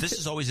beginning. This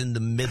is always in the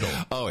middle.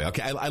 Oh, yeah,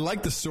 okay. I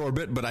like the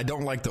sorbet, but I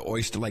don't like the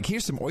oyster. Like,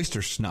 here's some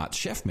oyster snot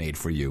chef made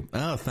for you.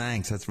 Oh,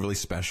 thanks. That's really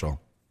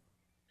special.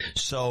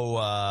 So,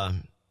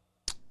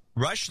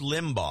 Rush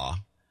Limbaugh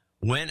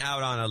went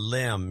out on a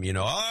limb,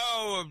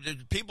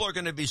 people are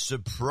going to be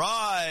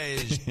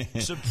surprised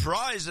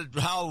at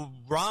how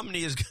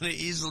Romney is going to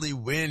easily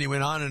win. He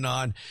went on and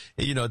on,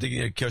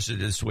 of course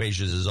it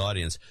assuages his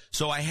audience.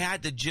 So I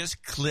had to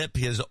just clip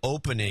his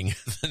opening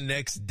the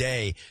next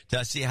day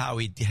to see how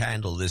he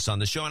handled this on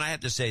the show. And I have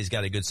to say he's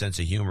got a good sense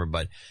of humor,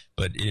 but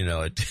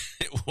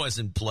it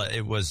wasn't play.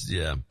 It was,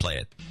 play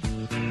it.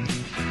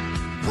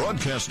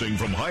 Broadcasting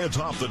from high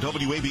atop the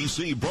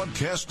WABC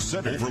Broadcast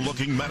Center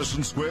overlooking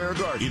Madison Square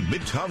Garden in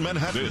Midtown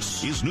Manhattan,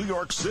 this is New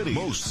York City's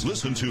most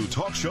listened to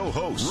talk show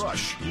host,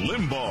 Rush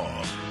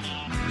Limbaugh.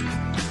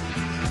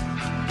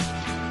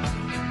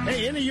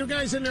 Hey, any of you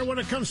guys in there want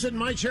to come sit in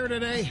my chair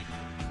today?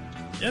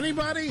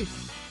 Anybody?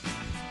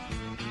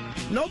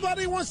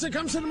 Nobody wants to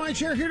come sit in my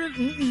chair here?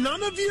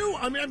 None of you?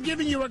 I mean, I'm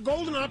giving you a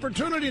golden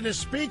opportunity to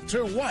speak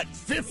to,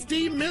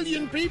 50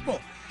 million people?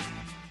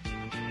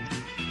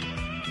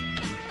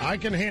 I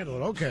can handle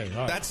it. Okay.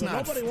 All right.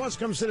 Nobody wants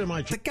to come sit in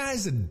my chair. The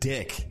guy's a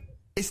dick.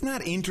 It's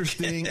not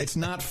interesting. It's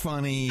not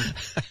funny.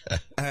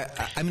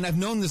 I've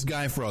known this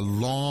guy for a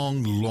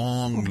long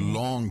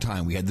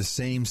time. We had the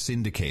same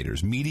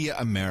syndicators, Media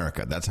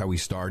America. That's how we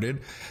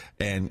started.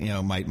 And,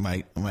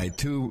 my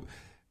two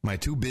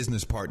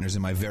business partners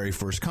in my very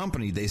first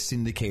company, they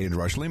syndicated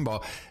Rush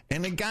Limbaugh.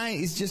 And the guy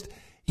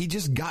he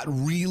just got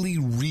really,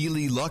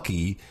 really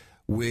lucky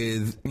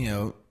with,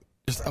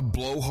 just a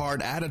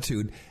blowhard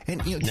attitude.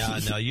 And you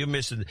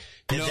missed it.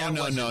 No.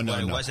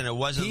 It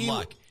wasn't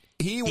luck.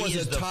 He was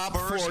a top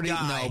 40.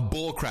 Guy. No,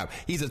 bullcrap.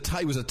 He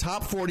was a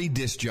top 40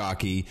 disc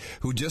jockey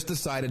who just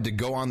decided to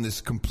go on this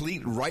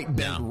complete right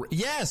bent. No.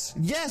 Yes,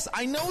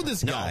 I know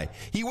this guy.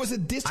 He was a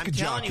disc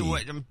jockey. I'm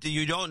telling you,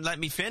 you don't let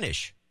me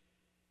finish.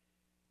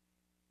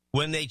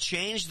 When they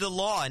changed the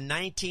law in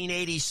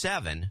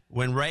 1987,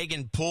 when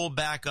Reagan pulled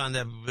back on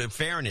the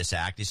Fairness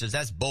Act, he says,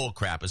 that's bull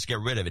crap. Let's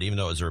get rid of it, even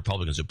though it was the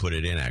Republicans who put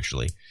it in,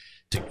 actually,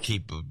 to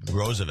keep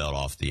Roosevelt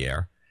off the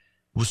air.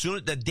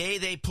 The day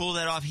they pulled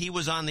that off, he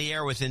was on the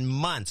air within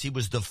months. He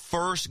was the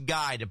first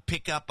guy to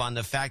pick up on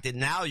the fact that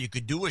now you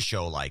could do a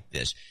show like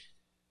this.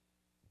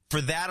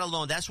 For that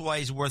alone, that's why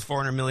he's worth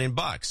 $400 million.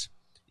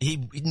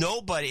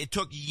 It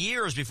took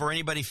years before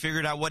anybody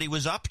figured out what he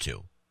was up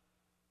to.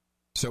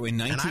 So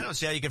and I don't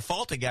see how you can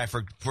fault a guy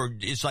for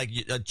it's like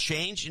a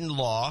change in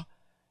law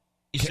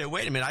You say,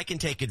 wait a minute, I can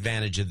take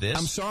advantage of this.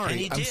 I'm sorry.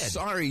 And he did. I'm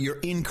sorry, you're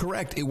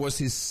incorrect. It was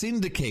his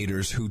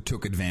syndicators who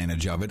took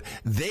advantage of it.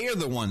 They are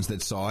the ones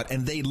that saw it,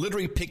 and they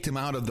literally picked him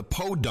out of the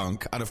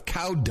podunk, out of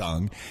cow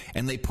dung,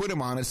 and they put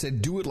him on and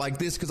said, do it like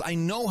this, because I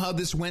know how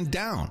this went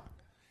down.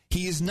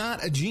 He is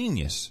not a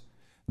genius.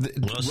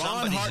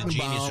 Somebody's a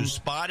genius who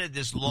spotted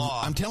this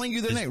law. I'm telling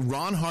you the name.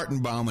 Ron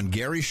Hartenbaum and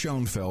Gary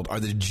Schoenfeld are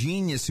the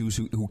geniuses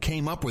who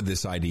came up with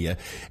this idea,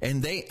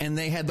 and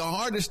they had the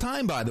hardest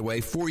time, by the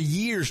way, for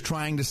years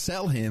trying to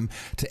sell him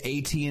to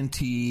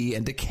AT&T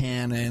and to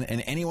Canon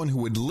and anyone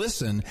who would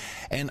listen.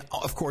 And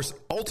of course,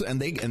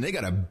 they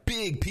got a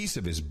big piece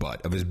of his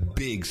butt, of his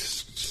big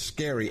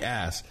scary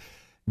ass.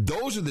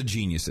 Those are the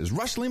geniuses.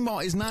 Rush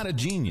Limbaugh is not a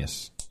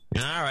genius.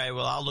 All right,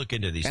 well, I'll look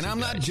into these. And I'm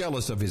not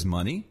jealous of his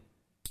money.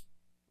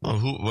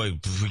 Well,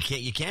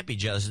 you can't be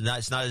jealous.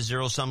 It's not a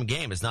zero-sum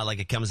game. It's not like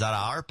it comes out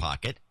of our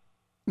pocket.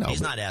 No, he's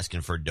not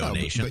asking for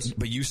donations.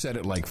 But you said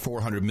it like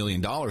 $400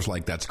 million,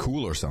 like that's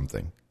cool or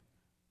something.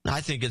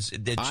 I think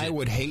I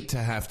would hate to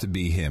have to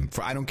be him.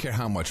 I don't care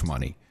how much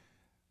money.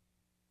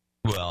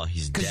 Well,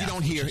 he's deaf.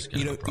 Because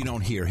you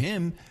don't hear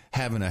him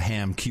having a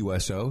ham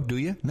QSO, do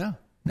you? No.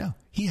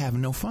 He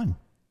having no fun.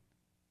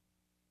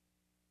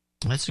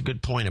 That's a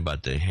good point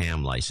about the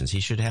ham license.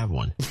 He should have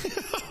one.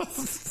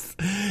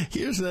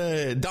 Here's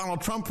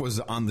Donald Trump was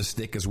on the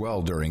stick as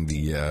well during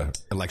the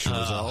election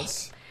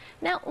results.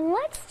 Now,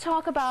 let's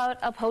talk about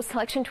a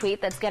post-election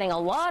tweet that's getting a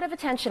lot of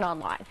attention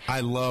online. I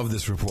love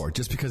this report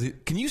just because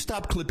can you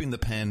stop clipping the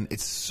pen?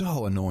 It's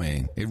so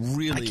annoying. It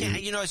really I can't,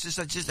 it's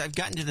just I've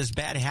gotten to this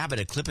bad habit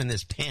of clipping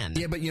this pen.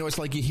 Yeah, but it's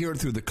like you hear it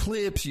through the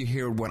clips, you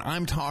hear it when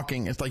I'm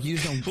talking. It's like you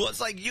just don't. Well,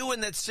 it's like you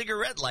and that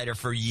cigarette lighter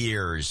for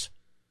years.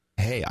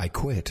 Hey, I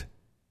quit.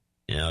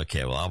 Yeah,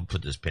 okay, well, I'll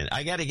put this pen.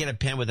 I got to get a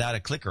pen without a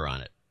clicker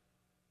on it.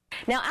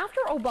 Now, after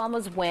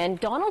Obama's win,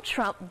 Donald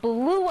Trump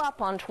blew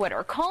up on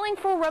Twitter, calling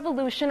for a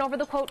revolution over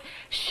the, quote,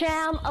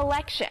 sham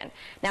election.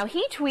 Now,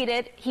 he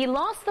tweeted he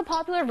lost the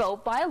popular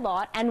vote by a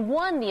lot and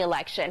won the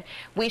election.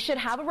 We should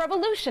have a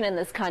revolution in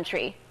this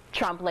country.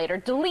 Trump later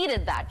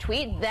deleted that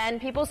tweet. Then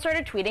people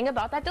started tweeting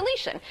about that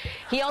deletion.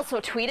 He also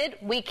tweeted,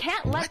 we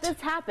can't let this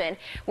happen.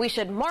 We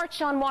should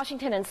march on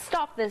Washington and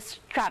stop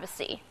this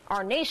travesty.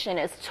 Our nation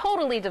is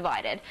totally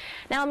divided.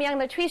 Now, Myung,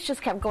 the tweets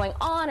just kept going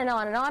on and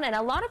on and on, and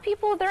a lot of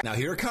people there. Now,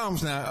 here it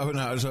comes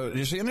now. So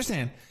you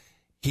understand.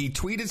 He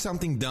tweeted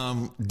something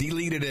dumb,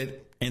 deleted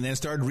it, and then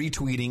started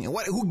retweeting. And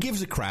who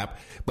gives a crap?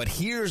 But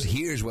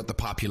here's what the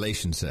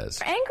population says.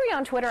 They're angry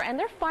on Twitter, and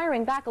they're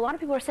firing back. A lot of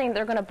people are saying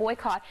they're going to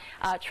boycott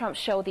Trump's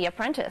show, The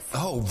Apprentice.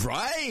 Oh,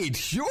 right.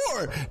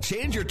 Sure.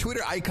 Change your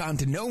Twitter icon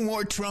to no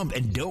more Trump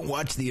and don't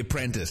watch The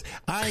Apprentice.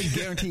 I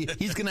guarantee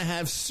he's going to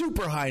have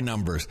super high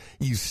numbers.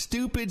 You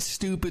stupid,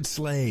 stupid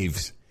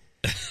slaves.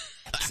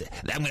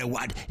 I'm going to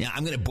watch.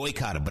 I'm going to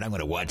boycott him, but I'm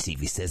going to watch see if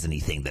he says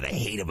anything that I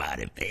hate about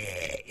him.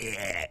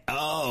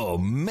 Oh,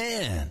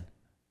 man.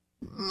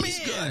 He's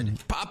good.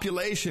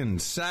 Population,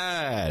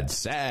 sad.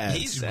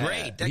 He's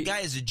great. That guy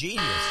is a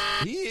genius.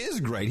 He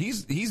is great.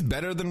 He's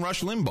better than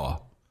Rush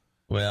Limbaugh.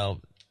 Well,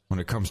 when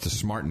it comes to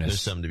smartness,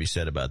 there's something to be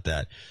said about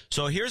that.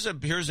 So here's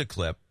a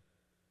clip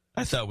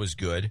I thought was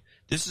good.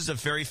 This is a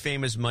very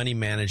famous money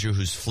manager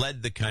who's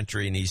fled the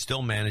country, and he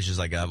still manages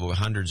like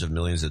hundreds of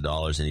millions of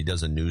dollars, and he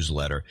does a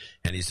newsletter,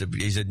 and he's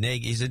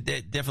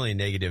definitely a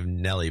negative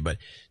Nelly, but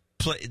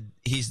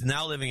he's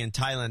now living in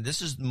Thailand.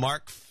 This is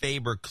Mark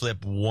Faber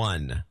clip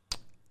 1.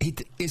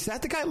 Is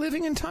that the guy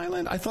living in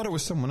Thailand? I thought it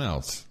was someone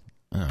else.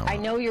 I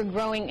know you're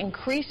growing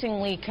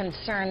increasingly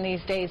concerned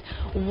these days.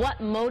 What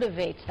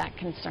motivates that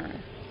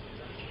concern?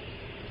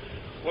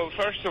 Well,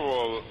 first of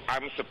all,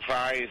 I'm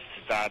surprised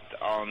that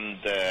on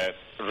the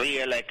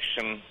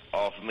re-election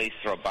of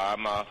Mr.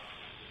 Obama,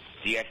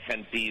 the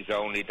S&P is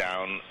only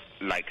down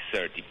like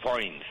 30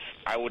 points.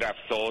 I would have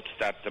thought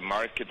that the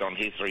market on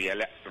his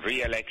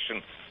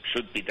re-election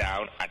should be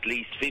down at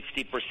least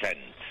 50%.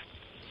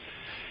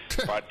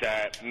 But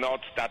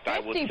not that 50%. I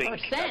would think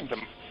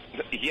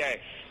that yes.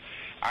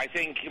 I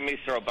think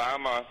Mr.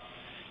 Obama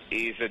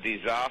is a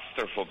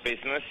disaster for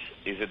business,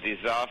 is a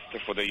disaster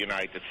for the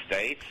United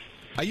States.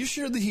 Are you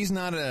sure that he's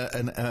not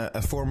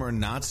a former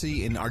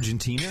Nazi in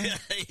Argentina?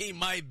 He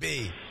might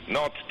be.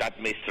 Not that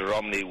Mr.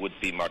 Romney would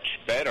be much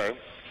better,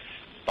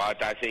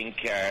 but I think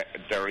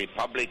the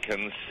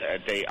Republicans,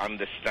 they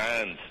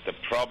understand the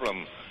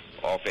problem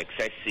of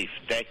excessive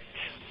debt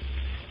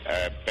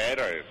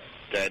better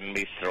than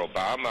Mr.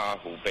 Obama,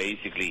 who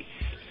basically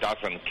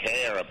doesn't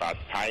care about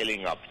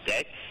piling up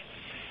debts.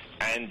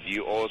 And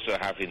you also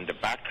have in the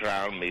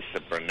background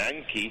Mr.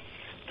 Bernanke,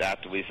 that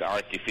with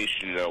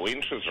artificially low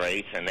interest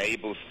rates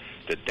enables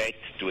the debt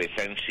to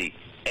essentially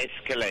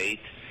escalate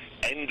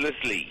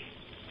endlessly.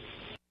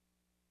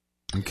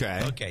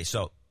 Okay,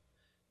 so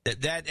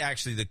that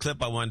actually, the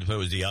clip I wanted to play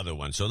was the other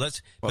one. So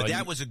that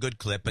was a good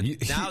clip. But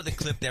now the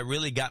clip that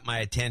really got my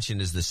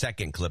attention is the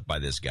second clip by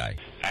this guy.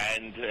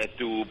 And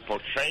to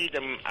portray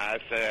them as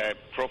a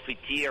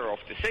profiteer of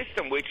the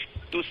system, which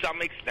to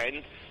some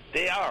extent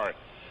they are.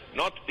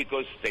 Not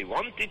because they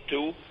wanted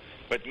to,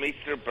 but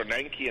Mr.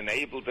 Bernanke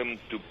enabled them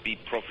to be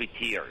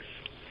profiteers.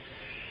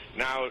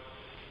 Now,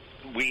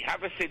 we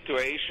have a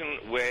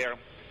situation where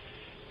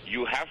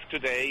you have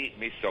today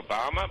Mr.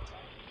 Obama.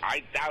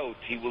 I doubt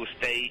he will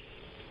stay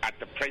at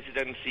the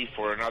presidency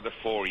for another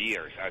 4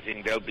 years. I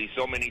think there'll be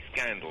so many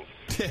scandals.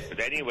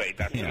 But anyway,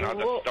 that's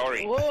another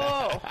story.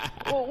 Whoa.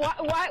 Well,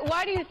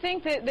 why do you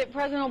think that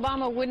President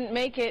Obama wouldn't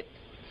make it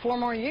 4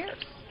 more years?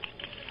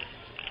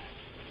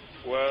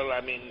 Well,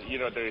 I mean,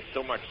 there is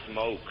so much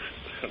smoke.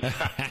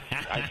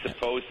 I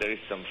suppose there is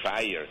some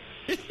fire.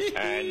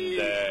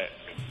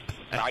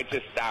 And I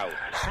just doubt.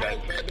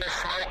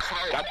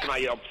 That's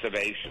my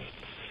observation.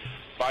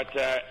 But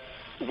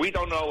we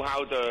don't know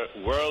how the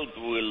world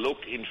will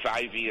look in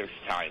 5 years'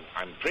 time.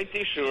 I'm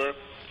pretty sure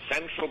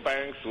central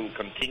banks will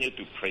continue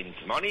to print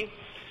money,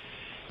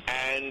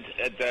 and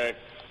the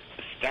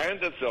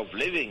standards of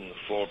living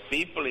for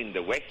people in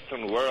the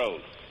Western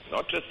world,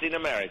 not just in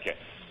America,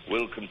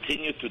 will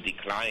continue to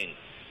decline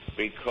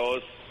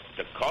because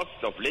the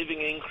cost of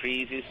living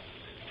increases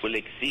will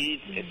exceed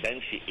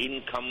essentially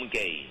income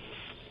gains.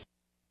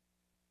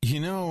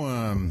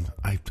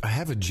 I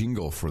have a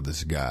jingle for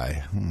this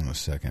guy. Hold on a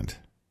second.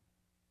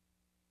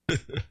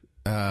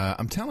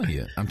 I'm telling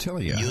you.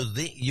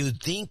 You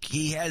think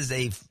he has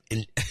I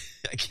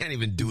can't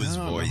even do his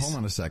voice. Hold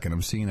on a second.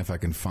 I'm seeing if I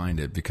can find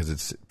it because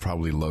it's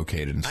probably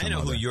located in some I know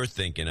who you're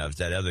thinking of.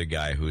 That other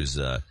guy who's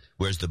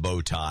wears the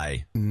bow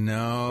tie.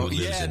 No.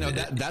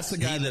 That's the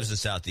guy. He lives in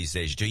Southeast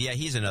Asia too. Yeah,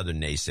 he's another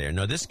naysayer.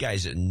 No, this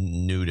guy's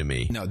new to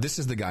me. No, this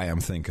is the guy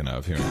I'm thinking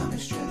of here.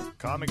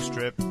 Comic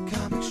strip.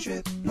 Comic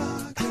strip.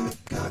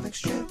 Comic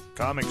strip.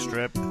 Comic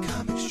strip.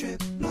 Comic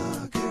strip.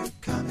 Blogger.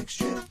 Comic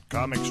strip.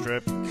 Comic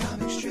strip.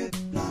 Comic strip.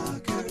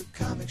 Blogger.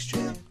 Comic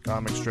strip.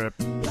 Comic strip.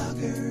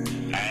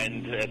 Blogger.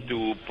 And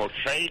to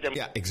portray them.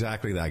 Yeah,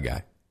 exactly that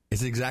guy.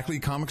 It's exactly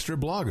comic strip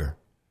blogger.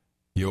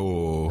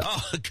 Yo.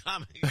 Oh,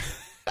 comic.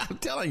 I'm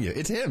telling you,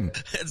 it's him.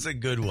 That's a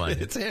good one.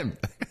 It's him.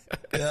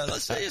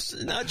 Let's say,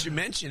 now that you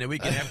mention it, we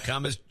can have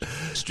comic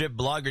strip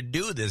blogger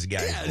do this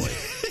guy's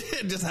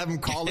voice. Just have him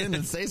call in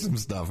and say some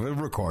stuff. We'll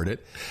record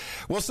it.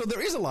 Well, so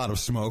there is a lot of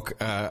smoke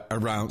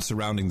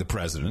surrounding the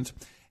president.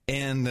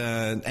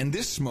 And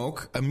this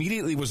smoke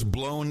immediately was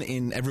blown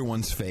in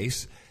everyone's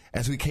face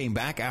as we came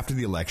back after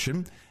the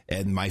election.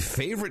 And my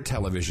favorite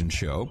television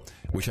show,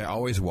 which I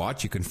always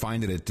watch, you can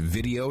find it at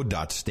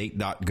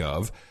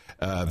video.state.gov,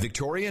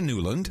 Victoria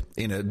Nuland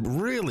in a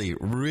really,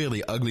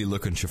 really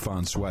ugly-looking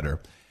chiffon sweater.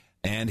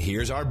 And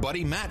here's our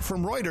buddy Matt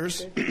from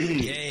Reuters.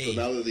 Yay. So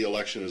now that the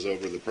election is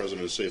over, the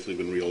president has safely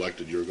been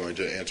reelected, you're going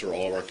to answer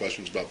all of our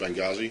questions about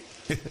Benghazi?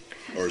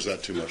 Or is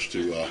that too much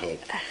to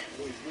hope?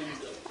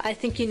 I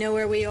think you know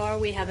where we are.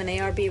 We have an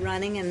ARB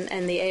running,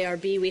 and the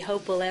ARB, we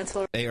hope, will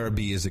answer.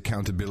 ARB is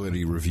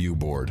Accountability Review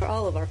Board. For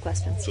all of our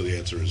questions. So the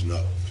answer is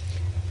no.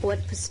 What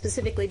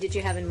specifically did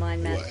you have in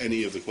mind, Matt? Well,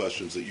 any of the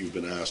questions that you've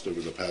been asked over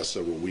the past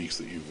several weeks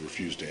that you've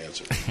refused to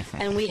answer.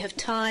 And we have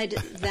tied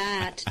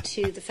that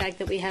to the fact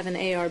that we have an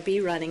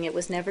ARB running. It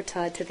was never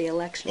tied to the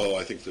election. Oh,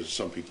 I think that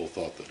some people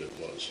thought that it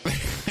was.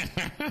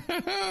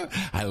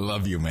 I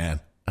love you, man.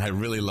 I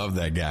really love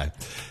that guy.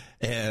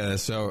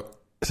 So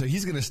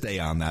he's going to stay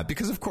on that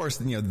because, of course,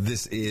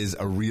 this is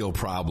a real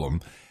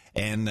problem.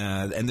 And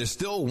there's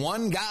still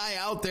one guy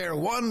out there,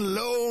 one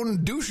lone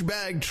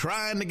douchebag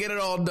trying to get it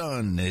all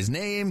done. His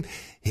name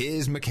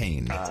is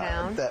McCain.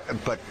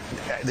 But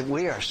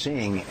we are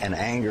seeing an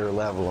anger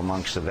level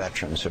amongst the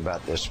veterans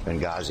about this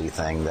Benghazi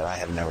thing that I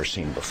have never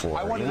seen before.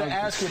 I wanted to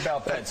ask you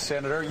about that,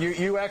 Senator.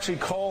 You actually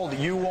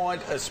you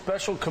want a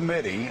special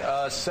committee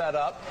set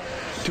up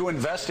to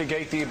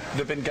investigate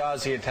the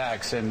Benghazi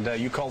attacks, and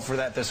you called for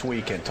that this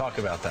weekend. Talk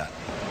about that.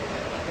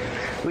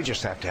 We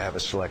just have to have a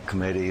select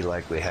committee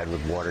like we had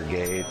with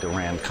Watergate,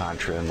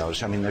 Iran-Contra, and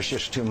those. I mean, there's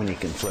just too many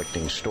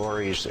conflicting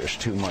stories. There's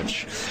too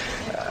much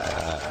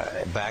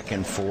back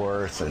and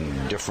forth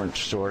and different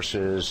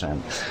sources.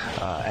 And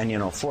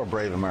 4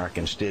 brave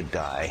Americans did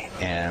die.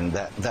 And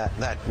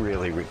that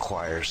really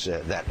requires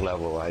that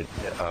level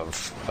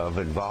of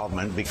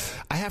involvement.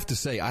 I have to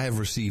say, I have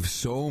received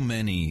so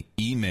many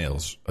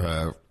emails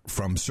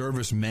from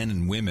servicemen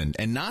and women,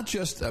 and not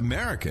just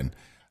American,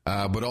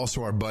 but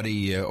also our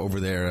buddy over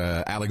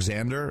there,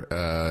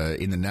 Alexander,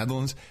 in the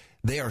Netherlands.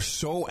 They are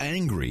so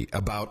angry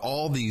about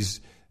all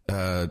these,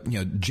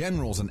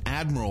 generals and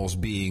admirals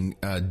being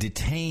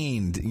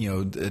detained,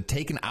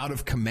 taken out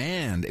of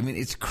command. I mean,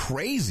 it's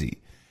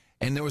crazy.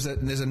 And there's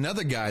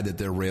another guy that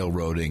they're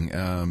railroading.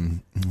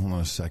 Hold on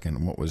a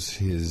second. What was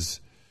his?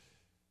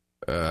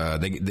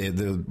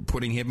 They're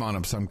putting him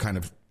on some kind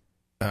of.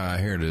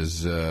 Here it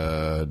is.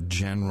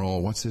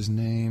 General. What's his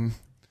name?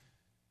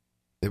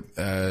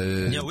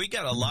 We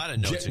got a lot of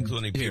notes,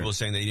 including people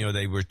saying that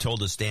they were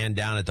told to stand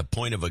down at the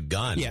point of a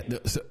gun.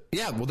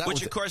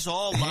 Which of course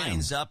all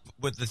lines up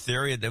with the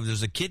theory that there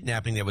was a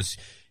kidnapping that was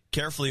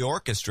carefully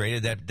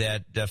orchestrated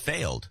that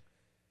failed,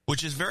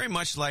 which is very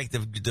much like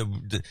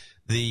the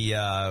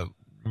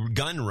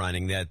gun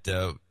running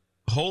that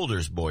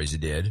Holder's boys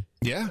did.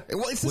 Yeah,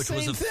 well, it's the which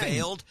same was thing.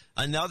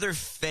 another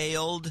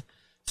failed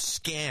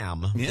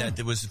scam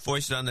that was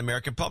foisted on the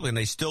American public, and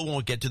they still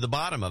won't get to the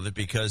bottom of it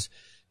because.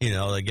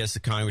 I guess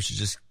the Congress is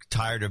just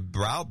tired of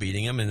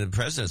browbeating him, and the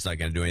president's not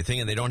going to do anything,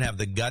 and they don't have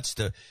the guts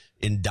to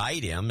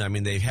indict him. I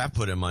mean, they have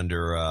put him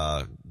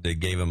under. They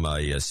gave him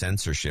a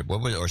censorship. What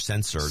was or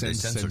censor? They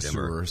censored him,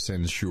 or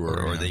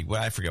they.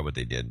 Well, I forgot what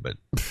they did, but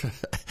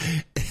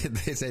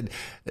they said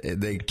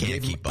they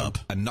can't keep up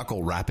a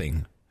knuckle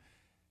rapping.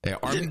 It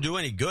didn't do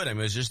any good. I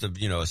mean, it was just a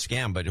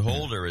scam. But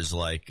Holder is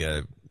like.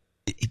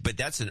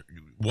 But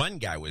one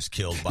guy was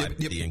killed by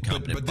the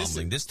incompetent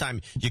bumbling. This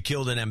time you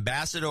killed an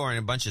ambassador and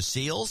a bunch of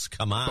SEALs?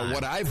 Come on. But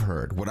what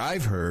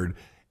I've heard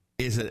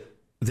is that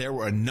there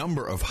were a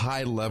number of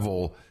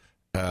high-level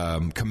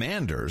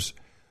commanders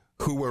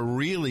who were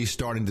really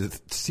starting to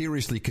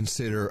seriously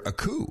consider a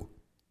coup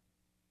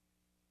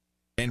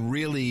and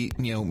really,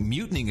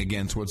 mutinying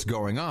against what's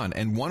going on.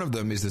 And one of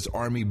them is this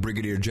Army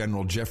Brigadier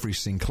General Jeffrey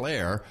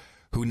Sinclair,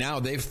 who now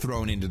they've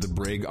thrown into the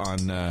brig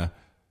on,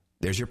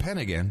 there's your pen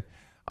again,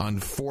 on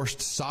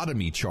forced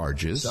sodomy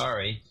charges.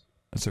 Sorry.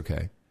 That's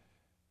okay.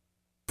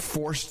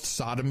 Forced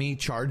sodomy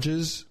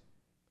charges.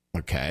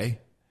 Okay.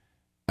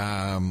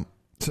 So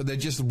they're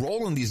just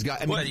rolling these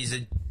guys. He's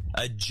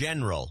a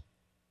general.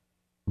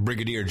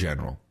 Brigadier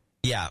General.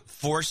 Yeah,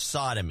 forced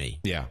sodomy.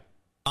 Yeah.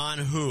 On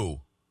who?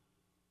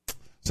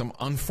 Some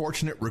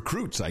unfortunate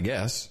recruits, I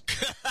guess.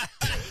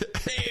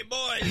 Hey,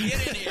 boys,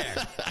 get in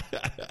here.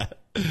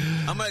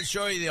 I'm going to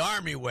show you the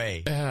Army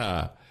way.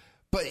 Yeah.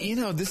 But,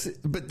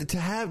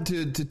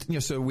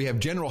 so we have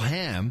General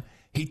Ham.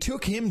 He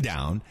took him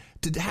down.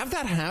 To have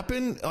that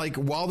happen, like,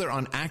 while they're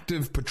on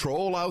active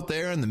patrol out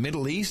there in the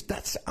Middle East,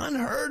 that's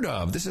unheard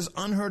of. This is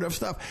unheard of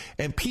stuff.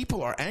 And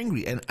people are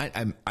angry. And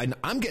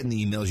I'm getting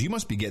the emails. You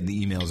must be getting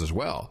the emails as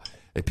well.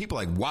 And people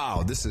are like,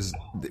 wow,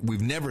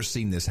 we've never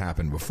seen this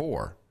happen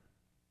before.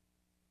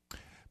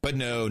 But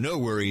no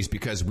worries,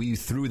 because we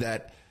threw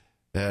that...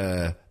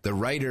 the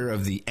writer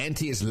of the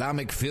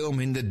anti-Islamic film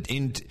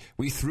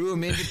we threw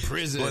him into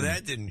prison. Well,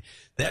 that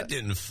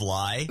didn't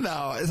fly.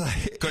 No,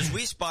 because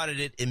we spotted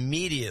it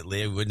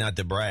immediately. Not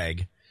to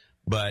brag,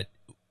 but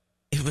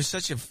it was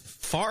such a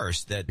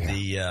farce that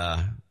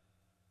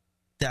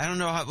I don't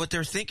know what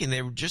they're thinking.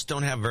 They just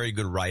don't have very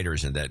good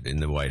writers in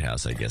the White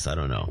House, I guess. I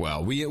don't know.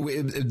 Well,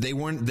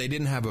 they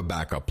didn't have a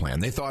backup plan.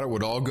 They thought it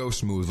would all go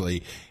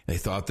smoothly. They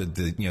thought that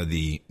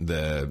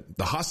the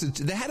hostage,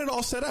 they had it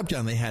all set up,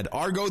 John. They had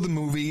Argo the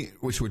movie,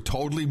 which would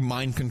totally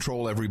mind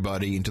control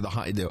everybody into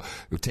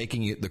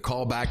taking the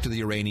call back to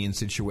the Iranian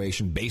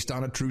situation based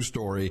on a true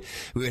story.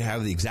 We would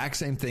have the exact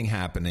same thing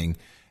happening.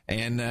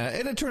 And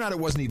it turned out it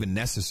wasn't even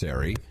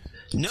necessary.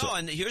 No,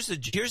 and here's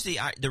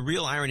the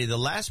real irony. The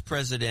last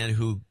president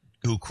who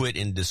quit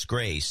in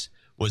disgrace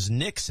was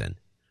Nixon,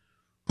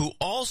 who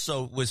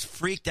also was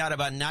freaked out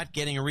about not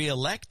getting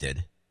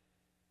reelected,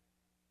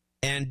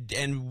 and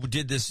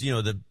did this.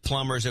 The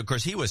plumbers. Of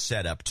course, he was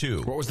set up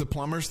too. What was the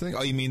plumbers thing?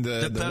 Oh, you mean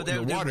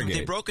the Watergate?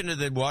 They broke into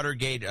the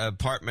Watergate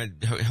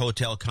apartment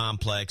hotel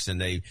complex, and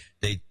they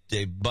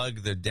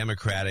bugged the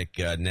Democratic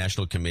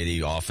National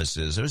Committee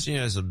offices. It was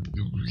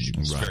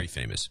very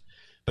famous.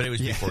 But it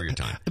was before your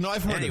time. No,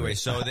 I've heard of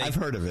it. I've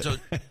heard of it.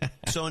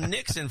 So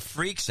Nixon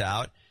freaks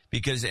out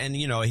because,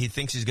 he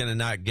thinks he's going to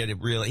not get it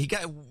real. He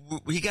got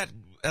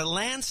a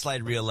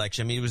landslide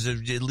reelection. I mean, it was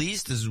at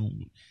least as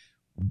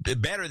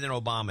better than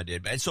Obama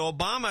did. And so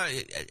Obama,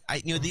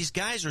 these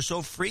guys are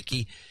so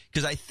freaky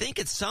because I think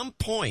at some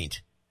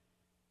point,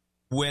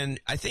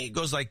 I think it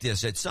goes like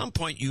this. At some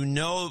point,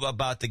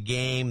 about the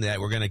game that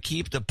we're going to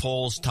keep the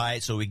polls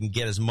tight so we can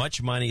get as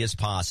much money as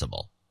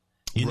possible.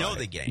 You know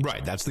the game.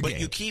 Right, that's the game.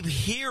 But you keep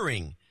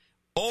hearing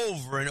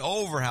over and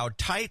over how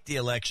tight the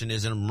election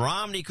is and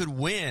Romney could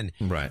win.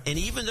 Right. And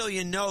even though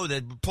you know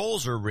that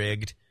polls are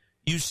rigged,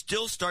 you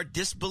still start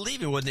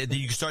disbelieving.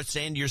 You start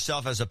saying to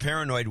yourself, as a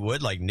paranoid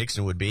would, like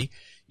Nixon would be,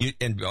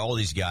 and all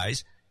these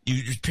guys,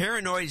 you're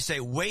paranoid and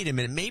say, wait a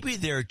minute, maybe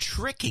they're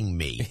tricking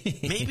me.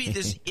 Maybe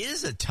this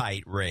is a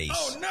tight race.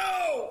 Oh,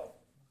 no!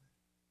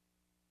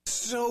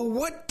 So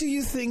what do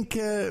you think,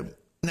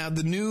 now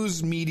the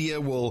news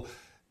media will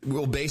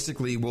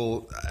basically,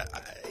 we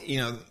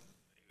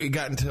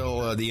got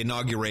until the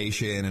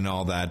inauguration and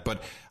all that,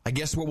 but I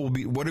guess what are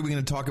we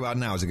going to talk about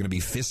now? Is it going to be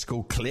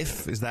fiscal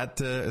cliff? Is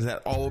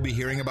that all we'll be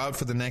hearing about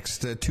for the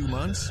next 2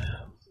 months?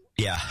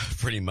 Yeah,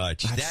 pretty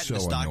much. That's that so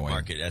and the stock annoying.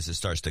 market as it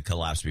starts to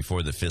collapse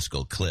before the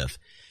fiscal cliff.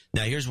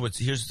 Now here's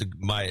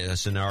my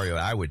scenario.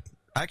 I would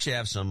actually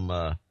have some.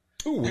 I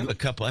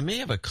may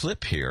have a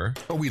clip here.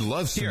 Oh, we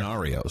love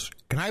scenarios.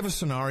 Can I have a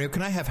scenario?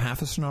 Can I have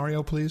half a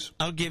scenario, please?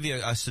 I'll give you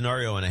a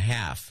scenario and a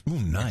half. Oh,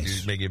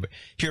 nice.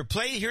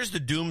 Here's the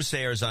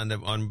doomsayers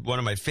on one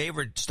of my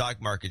favorite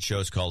stock market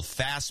shows called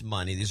Fast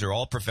Money. These are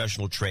all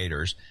professional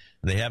traders.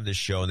 They have this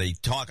show and they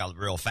talk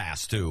real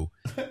fast too.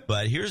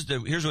 But here's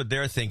what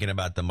they're thinking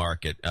about the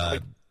market.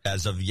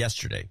 as of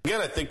yesterday.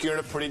 Again, I think you're in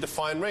a pretty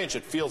defined range.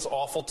 It feels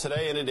awful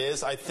today, and it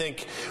is. I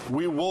think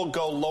we will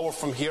go lower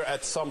from here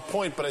at some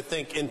point, but I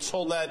think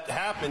until that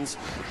happens,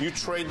 you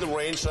trade the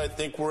range that I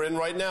think we're in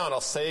right now. And I'll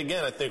say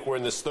again, I think we're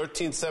in this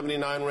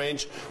 13.79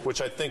 range,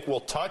 which I think we'll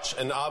touch,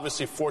 and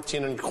obviously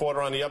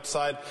 14.25 on the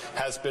upside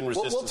has been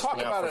resistant. We'll talk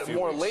about it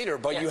more later,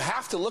 but you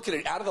have to look at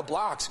it out of the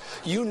blocks.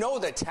 You know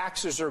that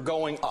taxes are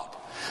going up.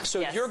 So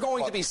you're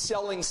going to be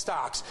selling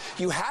stocks.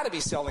 You had to be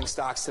selling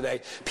stocks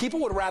today. People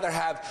would rather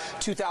have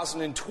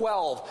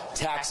 2012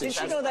 taxes.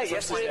 Didn't you know that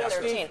yesterday,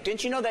 Steve?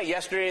 Didn't you know that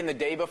yesterday and the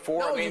day before?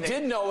 No, you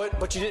did know it,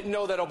 but you didn't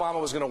know that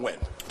Obama was going to win.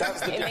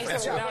 That's the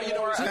difference. Now you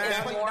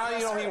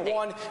know he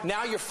won.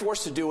 Now you're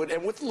forced to do it.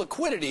 And with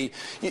liquidity,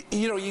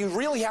 you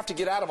really have to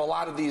get out of a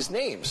lot of these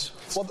names.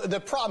 Well,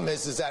 the problem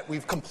is that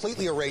we've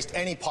completely erased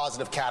any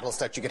positive catalyst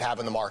that you could have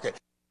in the market.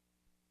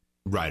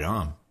 Right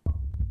on.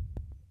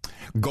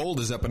 Gold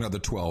is up another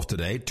 12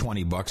 today,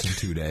 $20 in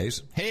 2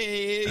 days.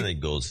 Hey! I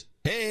think gold's...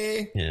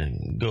 Hey! Yeah,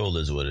 gold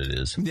is what it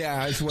is.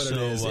 Yeah, it's what it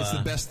is. It's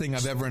the best thing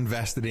I've ever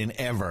invested in,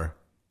 ever.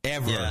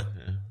 Yeah.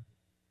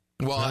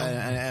 Well,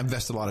 I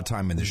invested a lot of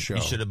time in this show.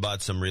 You should have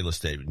bought some real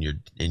estate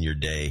in your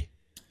day.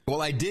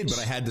 Well, I did, but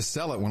I had to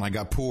sell it when I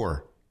got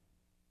poor.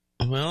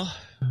 Well,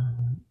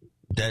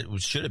 that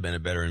should have been a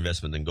better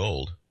investment than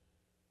gold.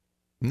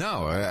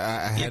 No, I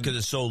had... because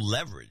it's so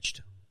leveraged.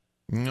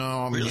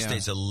 No, real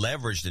estate's a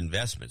leveraged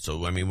investment.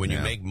 So, I mean, when you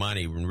make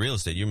money in real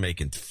estate, you're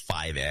making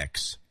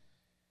 5x.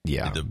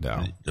 Yeah,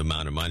 the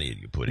amount of money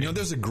you put in. You know,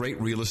 there's a great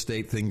real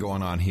estate thing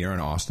going on here in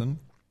Austin.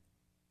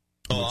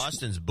 Oh,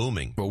 Austin's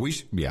booming. Well, we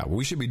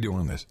should be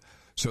doing this.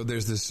 So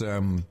there's this.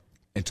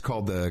 It's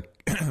called the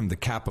the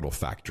Capital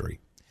Factory,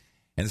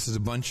 and this is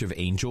a bunch of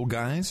angel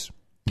guys,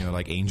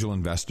 like angel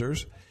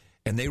investors,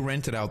 and they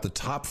rented out the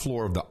top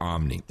floor of the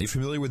Omni. Are you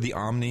familiar with the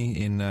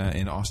Omni in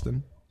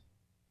Austin?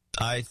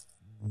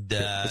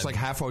 It's like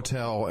half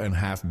hotel and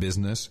half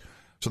business.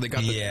 So they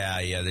got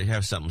they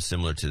have something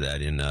similar to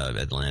that in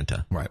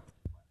Atlanta. Right.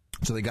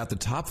 So they got the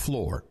top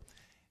floor,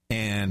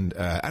 and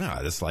I don't know,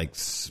 it's like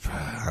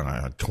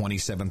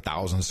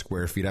 27,000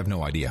 square feet. I have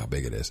no idea how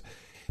big it is.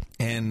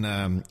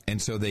 And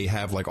so they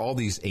have like all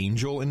these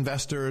angel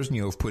investors,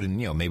 have put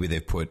in, maybe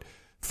they've put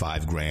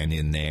 $5,000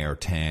 in there,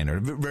 10 or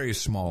very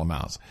small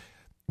amounts.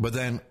 But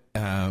then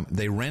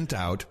they rent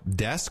out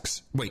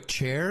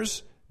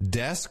chairs,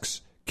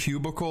 desks,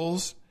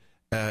 cubicles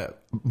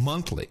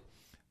monthly.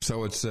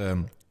 So it's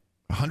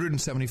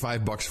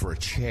 $175 for a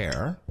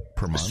chair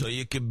per month. So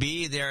you could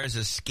be there as a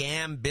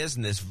scam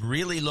business,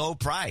 really low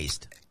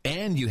priced.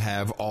 And you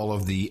have all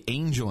of the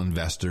angel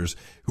investors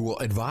who will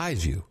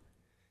advise you.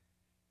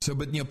 So,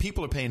 but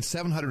people are paying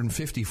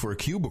 $750 for a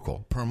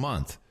cubicle per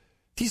month.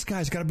 These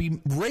guys got to be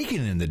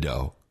raking in the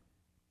dough.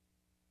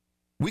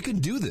 We can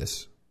do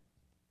this.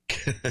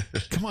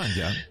 Come on,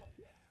 John.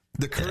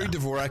 The Curry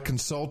Dvorak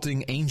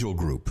Consulting Angel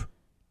Group.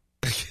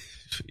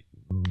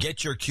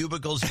 Get your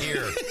cubicles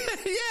here.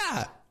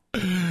 Yeah.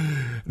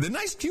 The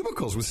nice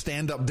cubicles with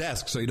stand-up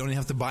desks, so you don't even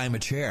have to buy them a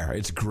chair.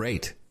 It's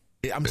great.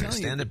 I'm telling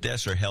you. Stand-up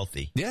desks are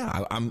healthy.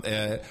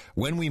 Yeah.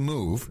 When we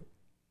move,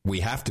 we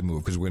have to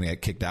move because we're going to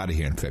get kicked out of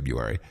here in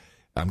February.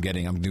 I'm going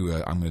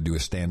to do a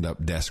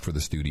stand-up desk for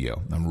the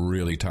studio. I'm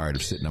really tired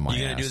of sitting on my ass.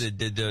 You're going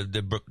to do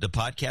the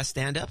podcast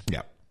stand-up?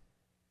 Yeah.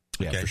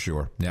 Yeah, okay. For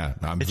sure. Yeah.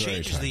 It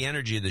changes the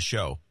energy of the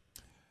show.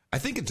 I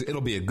think it'll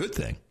be a good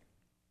thing.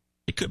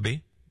 It could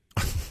be.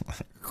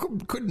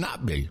 Could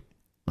not be.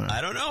 I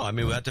don't know. I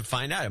mean, we'll have to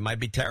find out. It might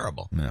be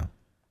terrible. No.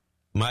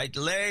 My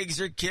legs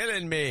are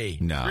killing me.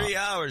 No. 3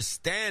 hours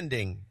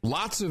standing.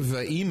 Lots of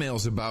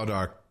emails about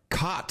our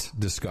cot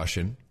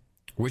discussion,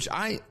 which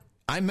I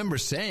remember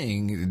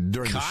saying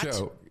during the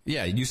show.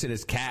 Yeah, you said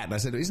it's cat. And I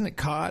said, isn't it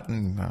cot?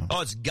 And,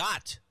 oh, it's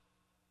got.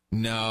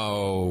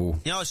 No.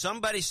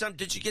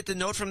 Did you get the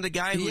note from the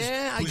guy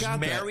who's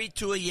married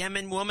to a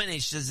Yemen woman? And he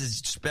says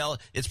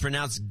it's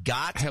pronounced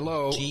Ghat.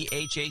 Hello.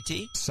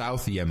 Ghat?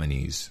 South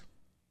Yemenis.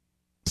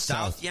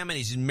 South Yemenis.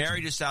 He's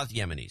married to South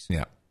Yemenis.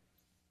 Yeah.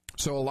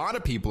 So a lot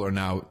of people are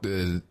now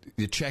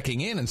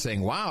checking in and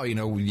saying, wow,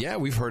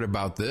 we've heard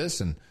about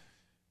this. And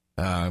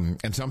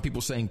some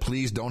people saying,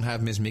 please don't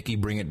have Ms. Mickey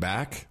bring it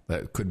back.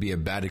 That could be a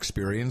bad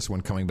experience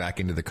when coming back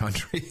into the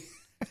country.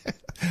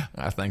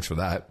 Thanks for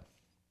that.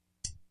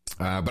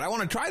 But I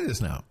want to try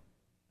this now.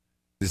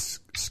 This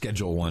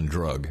Schedule 1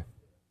 drug.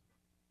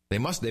 They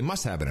must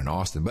have it in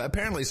Austin. But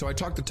apparently, so I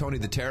talked to Tony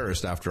the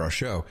Terrorist after our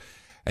show,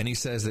 and he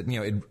says that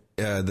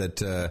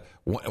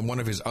one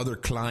of his other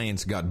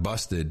clients got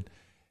busted.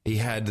 He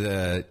had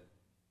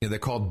they're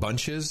called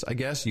bunches, I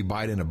guess. You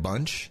buy it in a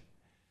bunch.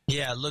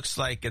 Yeah, it looks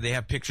like they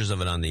have pictures of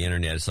it on the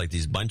internet. It's like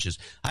these bunches.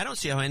 I don't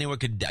see how anyone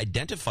could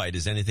identify it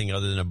as anything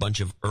other than a bunch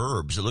of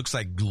herbs. It looks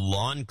like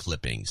lawn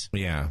clippings.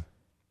 Yeah.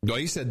 Well,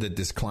 he said that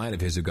this client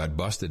of his who got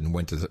busted and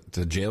went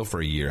to jail for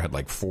a year had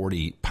like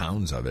 40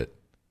 pounds of it.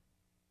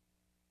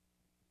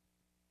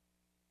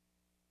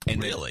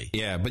 And really?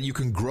 Yeah, but you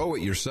can grow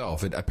it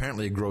yourself.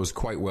 Apparently it grows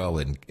quite well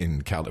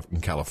in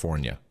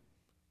California.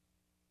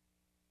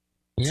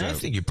 Yeah, so, I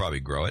think you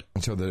probably grow it.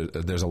 So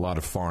there's a lot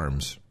of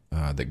farms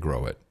that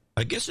grow it.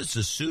 I guess it's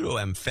a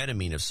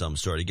pseudo-amphetamine of some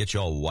sort to get you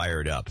all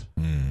wired up.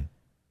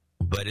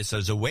 But it's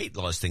a weight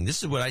loss thing.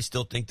 This is what I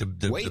still think the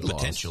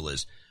potential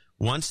is.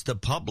 Once the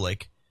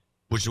public,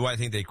 which is why I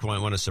think they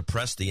want to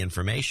suppress the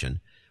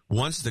information,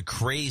 once the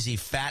crazy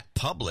fat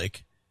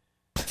public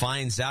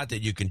finds out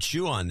that you can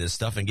chew on this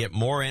stuff and get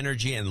more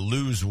energy and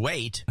lose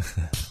weight,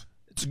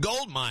 it's a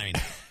gold mine.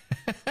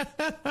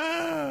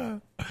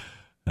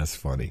 That's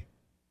funny.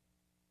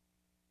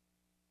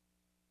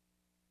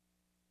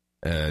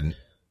 A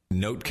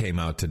note came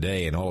out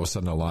today, and all of a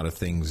sudden a lot of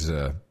things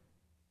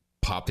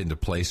popped into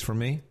place for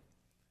me.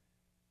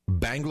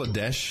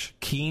 Bangladesh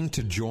keen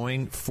to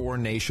join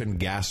four-nation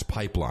gas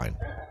pipeline.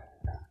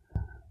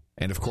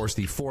 And, of course,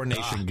 the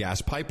four-nation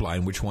gas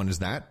pipeline, which one is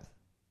that?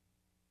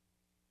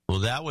 Well,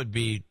 that would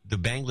be the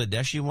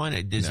Bangladeshi one.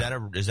 Is that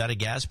a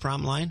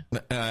Gazprom line?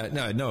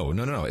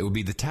 No. It would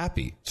be the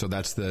TAPI. So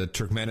that's the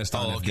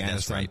Turkmenistan,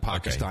 Afghanistan,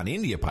 Pakistan,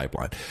 India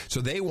pipeline. So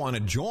they want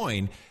to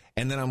join.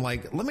 And then I'm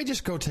like, let me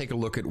just go take a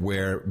look at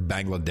where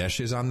Bangladesh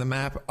is on the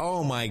map.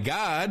 Oh, my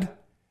God.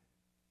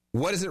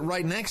 What is it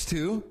right next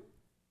to?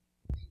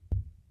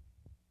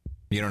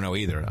 You don't know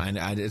either.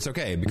 It's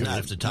okay. Because not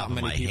off the top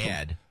of my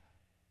head.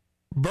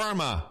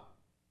 Burma.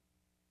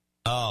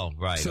 Oh,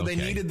 right. So they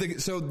needed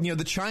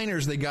the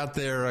Chiners, they got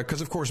their,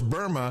 because of course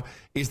Burma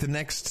is the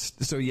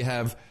next, so you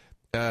have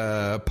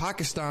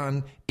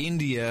Pakistan,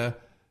 India,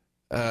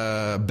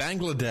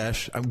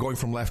 Bangladesh, I'm going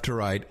from left to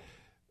right,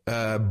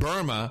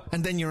 Burma,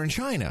 and then you're in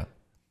China.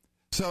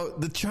 So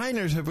the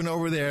Chiners have been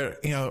over there,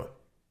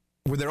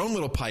 with their own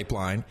little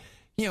pipeline.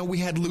 We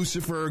had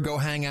Lucifer go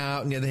hang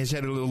out, and they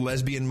had a little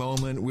lesbian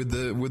moment with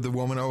the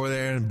woman over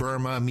there in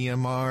Burma,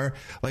 Myanmar.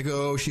 Like,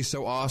 oh, she's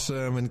so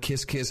awesome, and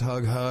kiss, kiss,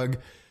 hug, hug.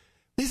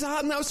 It's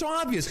not so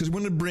obvious because we're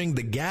going to bring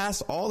the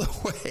gas all the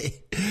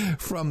way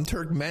from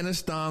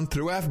Turkmenistan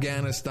through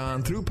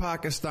Afghanistan, through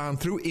Pakistan,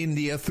 through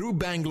India, through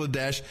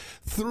Bangladesh,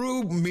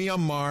 through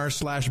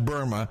Myanmar /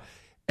 Burma,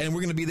 and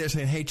we're going to be there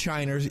saying, hey,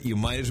 Chiners, you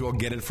might as well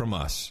get it from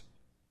us.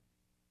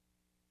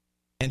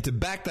 And to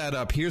back that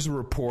up, here's a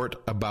report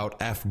about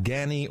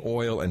Afghani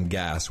oil and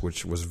gas,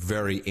 which was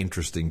very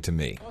interesting to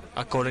me.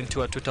 According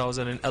to a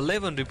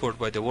 2011 report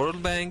by the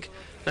World Bank,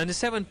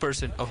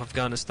 97% of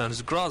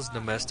Afghanistan's gross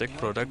domestic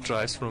product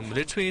derives from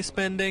military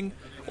spending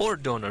or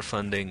donor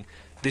funding.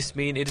 This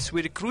means it is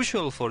very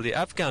crucial for the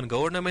Afghan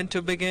government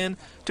to begin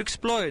to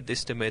exploit the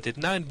estimated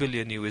 $9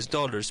 billion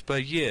per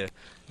year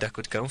that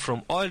could come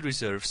from oil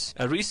reserves.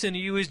 A recent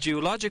U.S.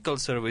 Geological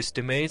Survey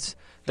estimates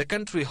the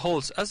country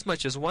holds as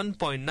much as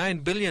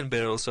 1.9 billion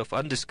barrels of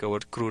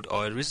undiscovered crude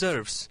oil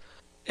reserves.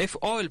 If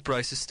oil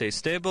prices stay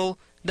stable,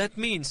 that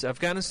means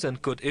Afghanistan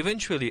could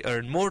eventually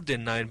earn more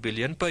than $9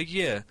 billion per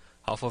year,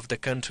 half of the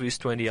country's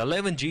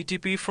 2011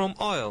 GDP from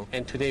oil.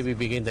 And today we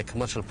begin the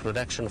commercial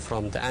production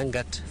from the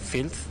Angat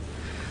field.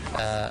 In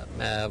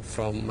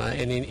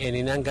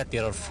Angat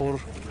there are 4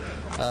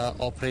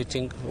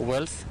 operating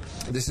wells.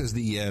 This is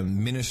the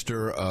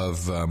Minister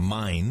of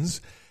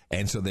Mines,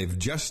 and so they've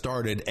just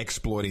started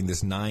exploiting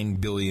this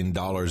 $9 billion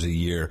a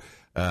year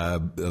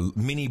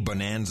mini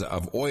bonanza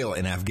of oil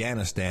in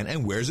Afghanistan.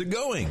 And where's it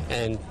going?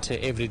 And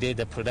every day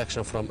the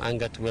production from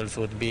Angat wells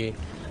would be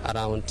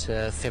around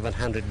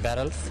 700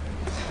 barrels.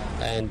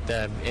 And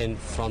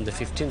from the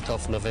 15th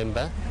of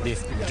November,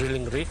 this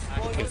drilling rig,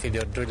 you can see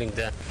they're drilling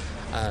the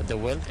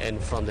well,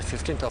 and from the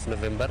 15th of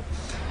November,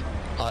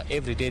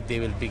 every day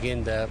they will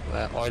begin the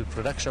oil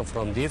production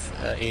from this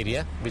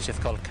area, which is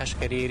called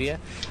Kashkari area,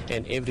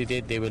 and every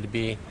day they will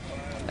be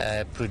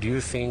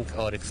producing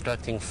or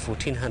extracting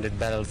 1,400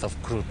 barrels of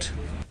crude.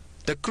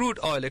 The crude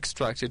oil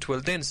extracted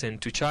will then sent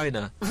to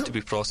China to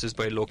be processed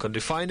by local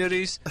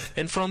refineries,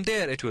 and from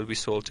there it will be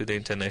sold to the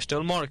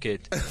international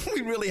market.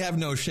 We really have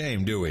no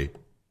shame, do we?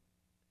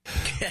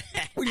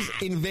 We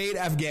just invade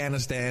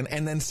Afghanistan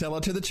and then sell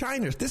it to the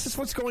Chiners. This is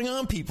what's going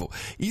on, people.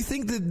 You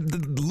think the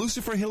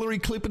Lucifer Hillary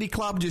Clippity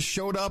Clop just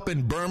showed up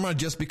in Burma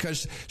just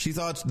because she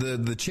thought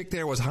the chick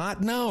there was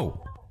hot?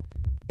 No.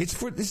 It's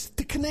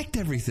to connect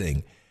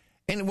everything.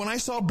 And when I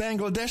saw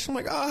Bangladesh, I'm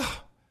like,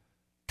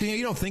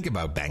 you don't think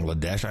about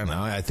Bangladesh. I don't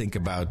know. I think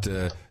about,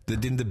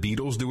 didn't the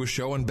Beatles do a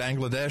show in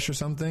Bangladesh or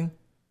something?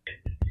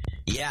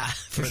 Yeah,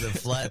 for the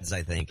floods,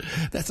 I think.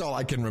 That's all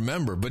I can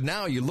remember. But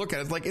now you look at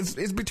it, it's like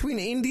it's between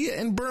India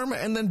and Burma,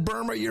 and then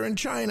Burma, you're in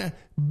China.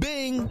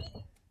 Bing!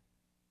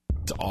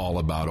 It's all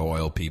about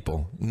oil,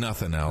 people.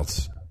 Nothing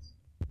else.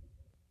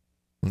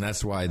 And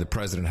that's why the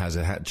president has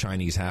a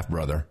Chinese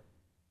half-brother.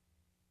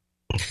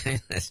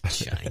 That's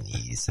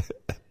Chinese.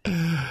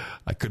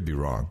 I could be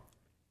wrong.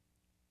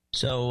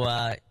 So,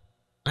 I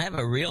have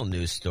a real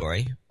news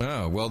story.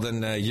 Oh, well,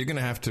 then you're going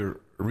to have to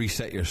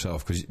reset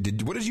yourself. Because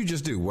what did you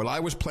just do? While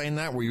I was playing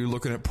that, were you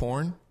looking at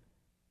porn?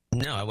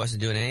 No, I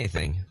wasn't doing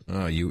anything.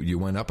 Oh, you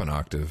went up an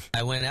octave.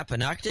 I went up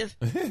an octave?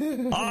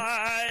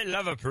 I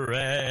love a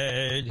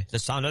parade. The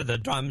sound of the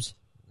drums.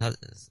 No.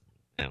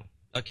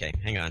 Okay,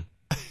 hang on.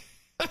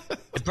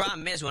 The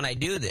problem is when I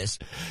do this,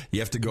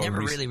 you have to go. It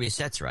never really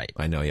resets right.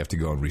 I know you have to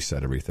go and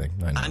reset everything.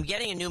 I know. I'm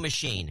getting a new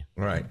machine.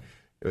 Right.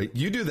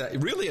 You do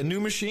that. Really, a new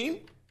machine?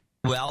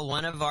 Well,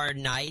 one of our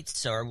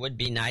knights or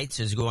would-be knights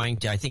is going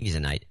to, I think he's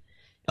a knight.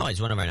 No,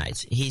 he's one of our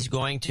knights. He's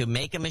going to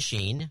make a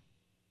machine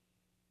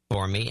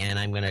for me, and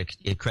I'm going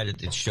to credit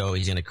the show.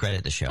 He's going to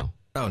credit the show.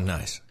 Oh,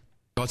 nice.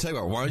 I'll tell you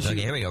what, why don't you...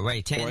 Okay, here we go.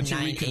 Ready, 10, why don't you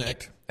 9,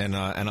 reconnect, and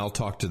I'll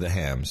talk to the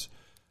hams.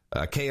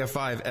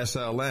 KF5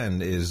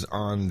 SLN is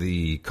on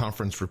the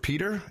conference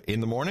repeater in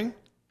the morning.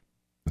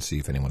 Let's see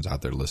if anyone's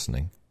out there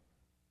listening.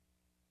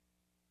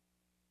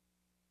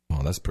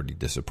 Oh, that's pretty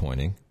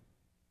disappointing.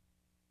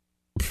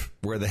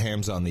 Where are the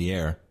hams on the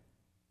air?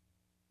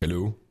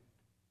 Hello?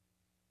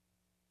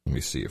 Let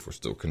me see if we're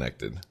still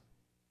connected.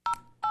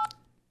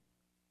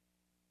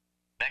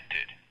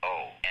 Connected.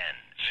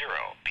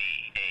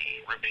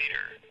 ON0BA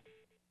repeater.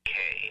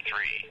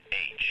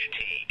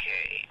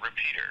 K3HTK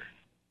repeater.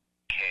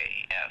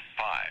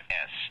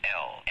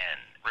 KF5SLN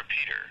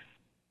repeater.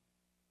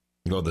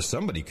 Well, there's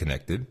somebody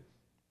connected.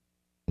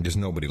 There's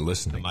nobody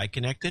listening. Am I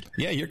connected?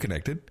 Yeah, you're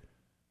connected.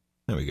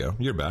 There we go.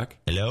 You're back.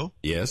 Hello?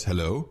 Yes,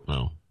 hello.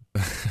 Oh.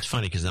 It's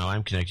funny because now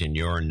I'm connected and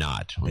you're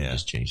not. We'll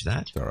just change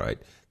that. All right.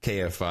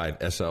 KF5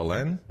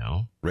 SLN.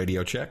 No.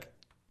 Radio check.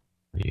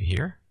 Are you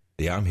here?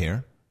 Yeah, I'm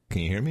here.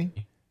 Can you hear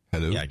me?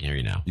 Hello? Yeah, I can hear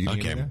you now.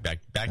 Okay, me now?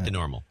 back to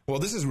normal. Well,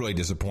 this is really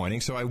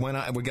disappointing. So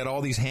we got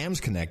all these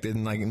hams connected,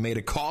 and I made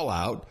a call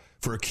out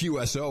for a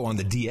QSO on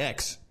the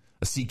DX,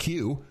 a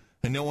CQ,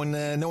 and no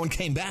one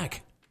came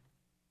back.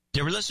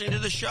 They were listening to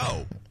the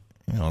show.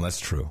 Oh, that's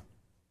true.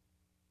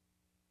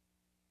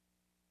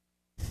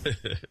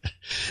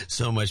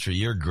 So much for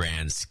your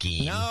grand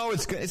scheme. No,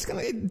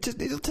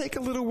 it'll take a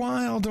little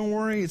while. Don't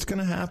worry, it's going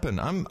to happen.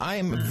 I'm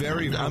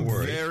very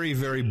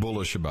very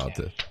bullish about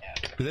this.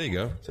 There you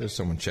go. There's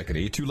someone checking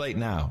it. You're too late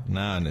now.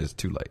 Nah, it's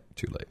too late.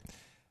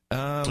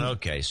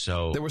 Okay,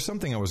 so there was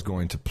something I was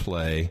going to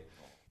play.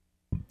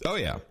 Oh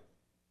yeah,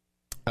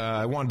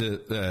 I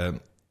wanted to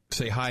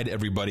say hi to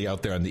everybody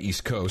out there on the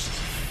East Coast.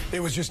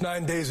 It was just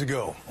 9 days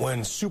ago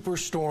when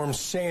Superstorm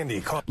Sandy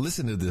caught.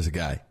 Listen to this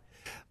guy.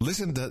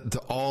 Listen to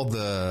all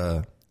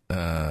the,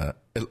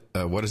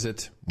 what is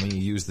it when you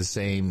use the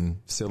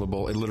same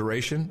syllable?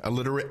 Alliteration?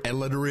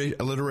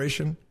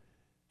 Alliteration?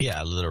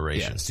 Yeah,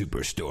 alliteration. Yeah,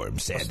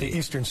 Superstorm Sandy. The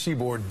eastern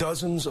seaboard,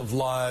 dozens of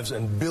lives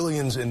and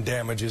billions in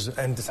damages.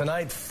 And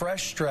tonight,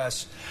 fresh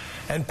stress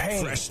and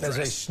pain as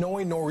a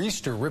snowy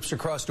nor'easter rips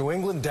across New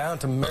England down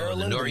to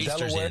Maryland and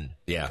Delaware.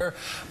 Yeah.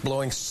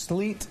 Blowing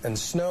sleet and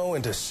snow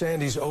into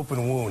Sandy's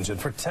open wounds. And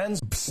for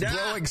tens...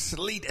 Blowing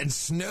sleet and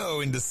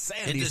snow into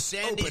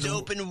Sandy's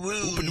open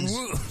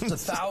wounds. To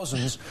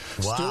thousands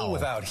still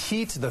without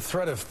heat. The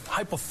threat of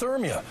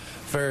hypothermia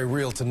very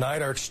real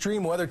tonight. Our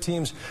extreme weather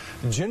team's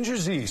Ginger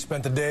Z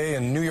spent the day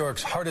in New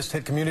York's hardest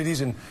hit communities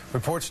and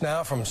reports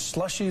now from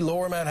slushy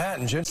Lower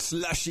Manhattan.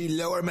 Slushy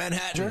Lower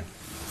Manhattan.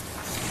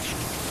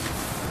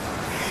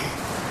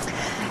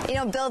 You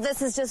know, Bill,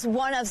 this is just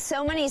one of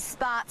so many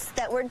spots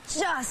that we're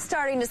just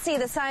starting to see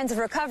the signs of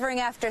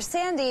recovering after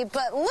Sandy.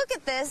 But look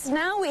at this.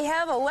 Now we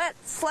have a wet,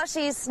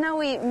 slushy,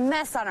 snowy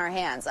mess on our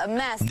hands. A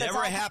mess.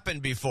 Never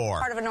happened before.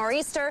 Part of a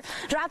nor'easter,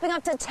 dropping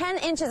up to 10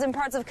 inches in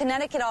parts of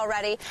Connecticut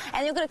already.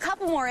 And you'll get a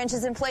couple more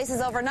inches in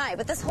places overnight.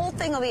 But this whole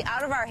thing will be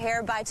out of our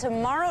hair by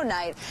tomorrow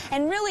night.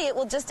 And really, it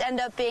will just end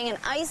up being an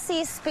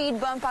icy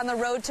speed bump on the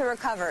road to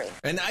recovery.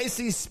 An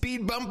icy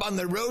speed bump on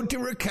the road to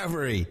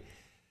recovery.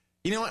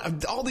 You know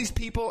what? All these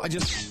people, I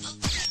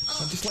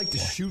just like to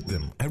shoot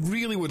them. I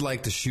really would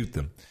like to shoot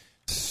them.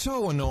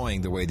 So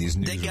annoying the way these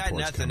news reports They got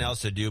nothing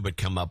else to do but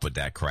come up with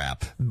that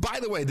crap. By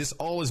the way, this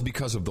all is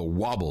because of the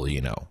wobble,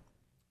 you know.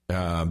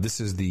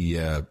 This is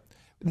the...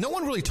 no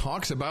one really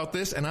talks about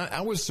this, and I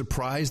was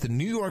surprised. The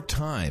New York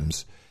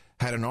Times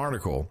had an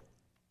article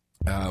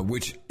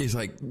which is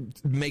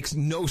makes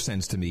no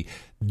sense to me.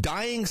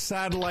 Dying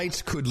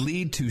satellites could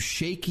lead to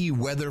shaky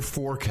weather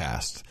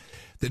forecast.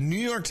 The New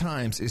York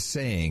Times is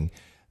saying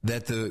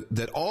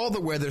that all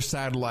the weather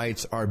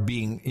satellites are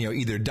being,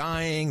 either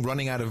dying,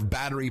 running out of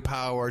battery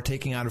power,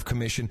 taking out of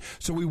commission.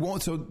 So we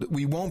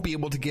won't be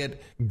able to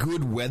get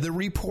good weather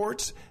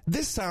reports.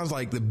 This sounds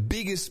like the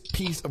biggest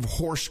piece of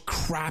horse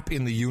crap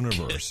in the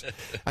universe.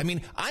 I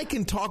mean, I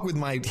can talk with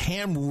my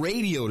ham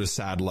radio to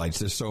satellites.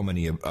 There's so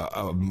many of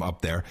them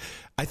up there.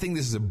 I think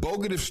this is a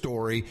bogative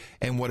story,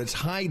 and what it's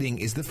hiding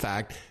is the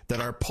fact that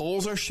our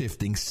poles are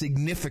shifting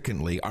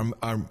significantly.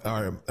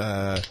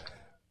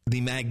 The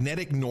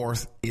magnetic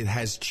north, it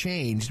has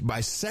changed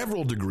by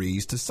several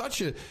degrees to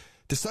such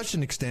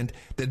an extent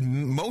that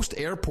most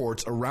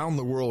airports around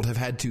the world have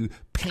had to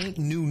paint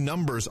new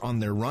numbers on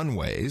their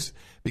runways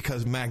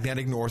because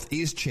magnetic north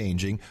is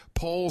changing.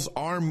 Poles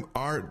are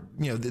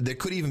there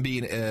could even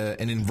be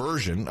an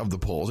inversion of the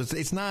poles.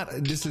 It's not.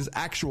 This is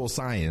actual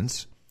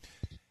science.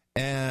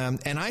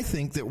 And I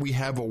think that we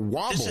have a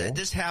wobble.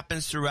 This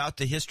happens throughout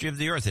the history of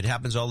the Earth. It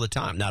happens all the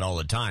time. Not all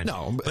the time.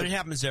 No. But it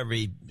happens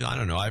every, I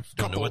don't know. I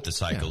don't know what the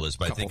cycle is,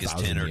 but I think it's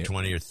 10 or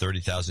 20 or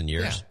 30,000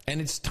 years. Yeah.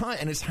 And it's time,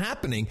 and it's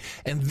happening.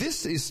 And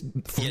this is,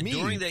 for me.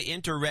 During the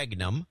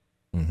interregnum,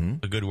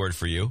 a good word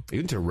for you.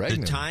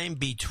 Interregnum. The time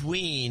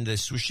between the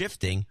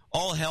shifting,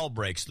 all hell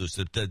breaks loose.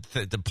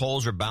 The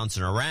poles are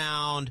bouncing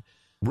around.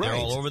 They're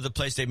all over the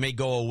place. They may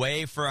go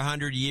away for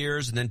 100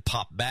 years and then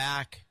pop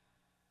back.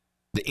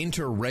 The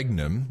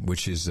interregnum,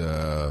 which is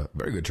a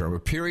very good term, a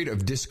period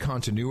of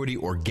discontinuity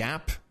or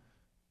gap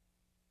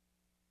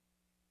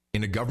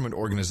in a government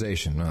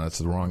organization. No, that's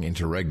the wrong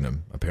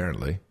interregnum,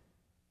 apparently.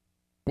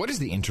 What is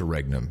the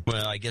interregnum?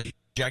 Well, I guess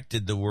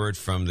rejected the word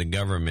from the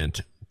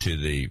government to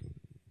the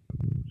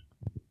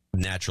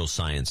natural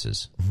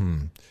sciences.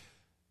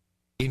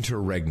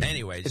 Interregnum.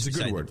 Anyways, it's a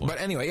good word. But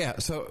anyway, yeah,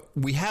 so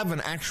we have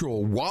an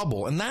actual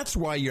wobble, and that's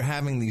why you're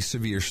having these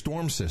severe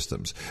storm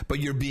systems. But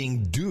you're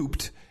being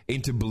duped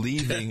into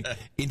believing that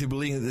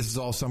this is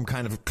all some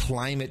kind of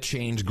climate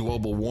change,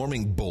 global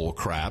warming bull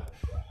crap.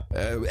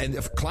 And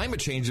if climate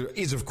change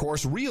is, of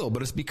course, real,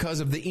 but it's because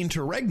of the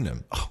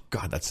interregnum. Oh,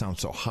 God, that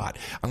sounds so hot.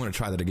 I'm going to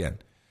try that again.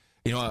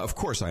 You know, of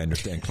course I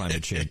understand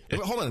climate change.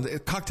 Hold on, a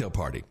cocktail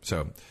party.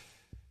 So...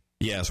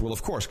 yes, well,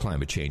 of course,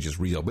 climate change is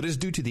real, but it's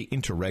due to the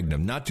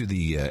interregnum, not to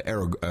the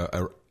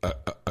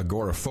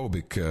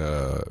agoraphobic.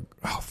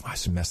 I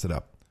messed it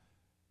up.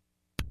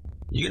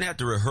 You're going to have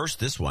to rehearse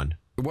this one.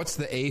 What's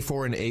the A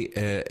for an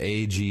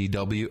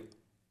AGW?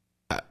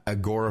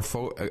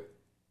 Agoraphobic.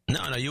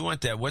 No, you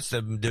want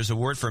that. There's a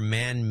word for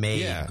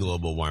man-made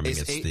global warming.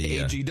 It's the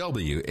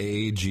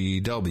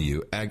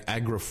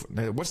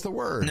AGW. What's the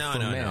word?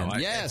 No.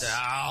 Yes.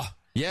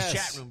 Yes.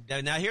 Chat room.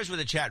 Now, here's where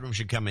the chat room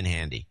should come in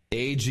handy.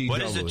 AGW.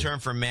 What is the term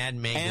for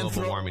man-made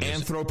global warming?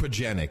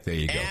 Anthropogenic. There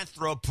you go.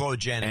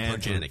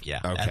 Anthropogenic. Yeah.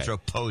 Okay.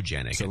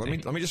 Anthropogenic. So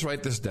let me just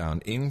write this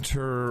down.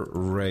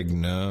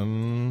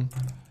 Interregnum.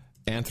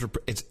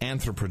 It's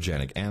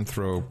anthropogenic.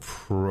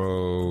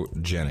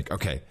 Anthropogenic.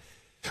 Okay.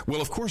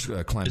 Well, of course,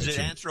 climate change. Is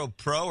it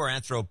anthropro or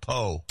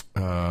anthropo?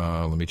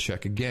 Let me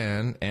check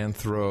again.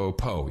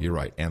 Anthropo. You're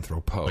right.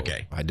 Anthropo.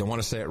 Okay. I don't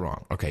want to say it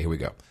wrong. Okay, here we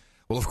go.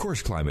 Well, of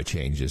course, climate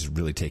change is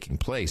really taking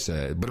place,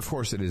 but of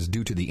course it is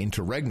due to the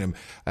interregnum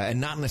and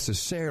not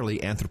necessarily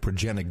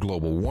anthropogenic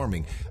global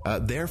warming.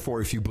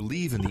 Therefore, if you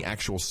believe in the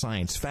actual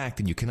science fact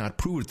and you cannot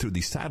prove it through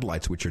these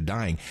satellites which are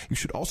dying, you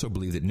should also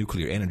believe that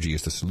nuclear energy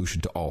is the solution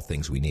to all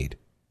things we need.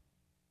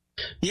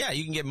 Yeah,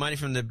 you can get money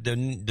from the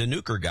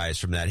nuker guys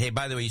from that. Hey,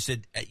 by the way, you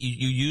said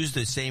you used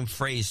the same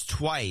phrase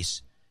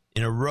twice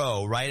in a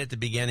row, right at the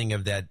beginning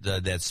of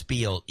that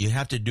spiel. You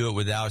have to do it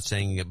without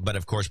saying, but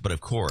of course.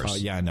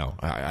 Yeah, I know.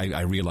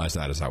 I realized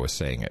that as I was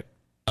saying it.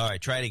 All right,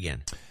 try it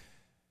again.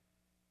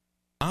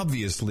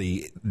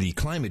 Obviously, the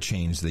climate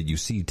change that you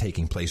see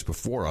taking place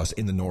before us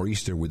in the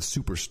nor'easter with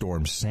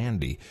Superstorm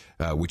Sandy,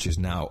 which is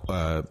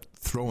now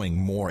throwing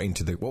more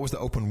into the... what was the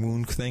open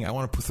wound thing? I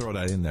want to throw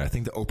that in there. I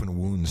think the open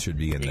wounds should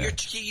be in there. You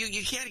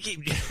can't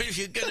keep... if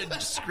you're going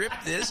to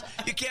script this,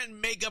 you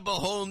can't make up a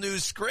whole new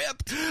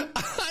script.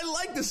 I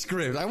like the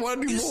script. I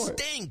want to do more. You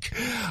stink.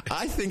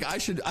 I think I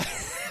should...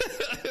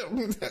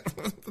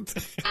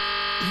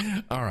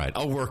 All right,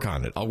 I'll work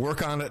on it.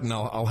 And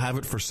I'll have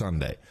it for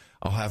Sunday.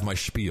 I'll have my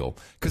spiel.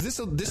 Because this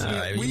you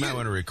might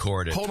want to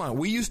record it. Hold on.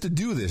 We used to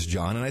do this,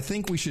 John, and I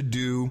think we should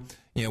do,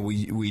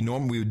 we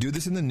normally would do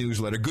this in the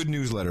newsletter. Good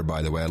newsletter,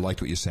 by the way. I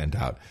liked what you sent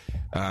out.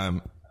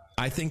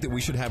 I think that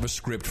we should have a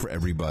script for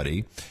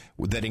everybody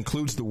that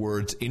includes the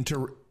words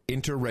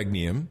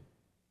interregnum,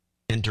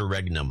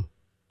 interrectum,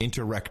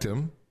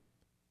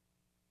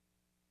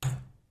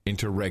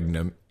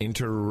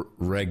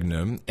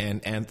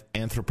 and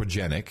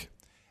anthropogenic.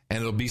 And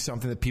it'll be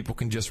something that people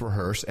can just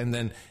rehearse. And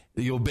then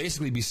you'll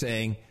basically be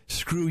saying,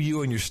 screw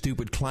you and your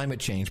stupid climate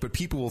change. But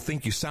people will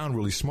think you sound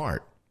really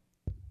smart.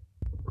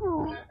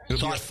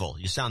 Thoughtful.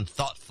 You sound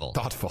thoughtful.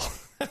 Thoughtful.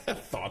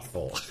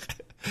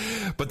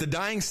 But the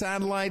dying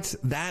satellites,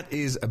 that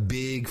is a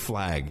big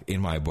flag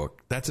in my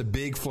book. That's a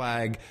big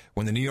flag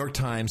when the New York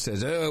Times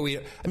says,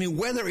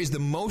 weather is the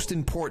most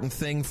important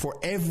thing for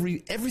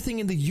everything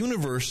in the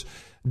universe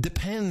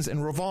depends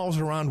and revolves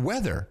around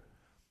weather.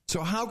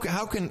 So how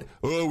can,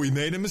 we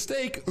made a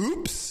mistake.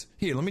 Oops.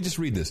 Here, let me just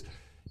read this.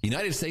 The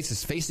United States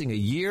is facing a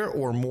year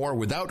or more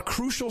without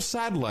crucial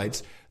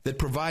satellites that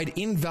provide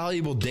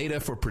invaluable data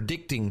for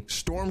predicting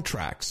storm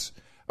tracks,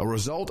 a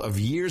result of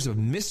years of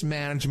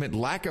mismanagement,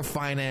 lack of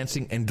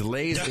financing, and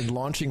delays in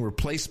launching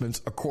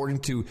replacements, according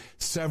to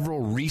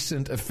several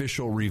recent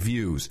official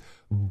reviews.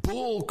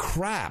 Bull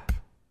crap.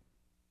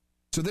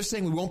 So they're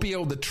saying we won't be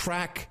able to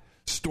track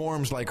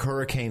storms like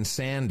Hurricane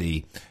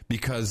Sandy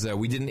because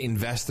we didn't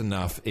invest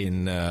enough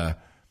in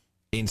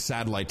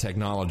satellite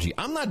technology.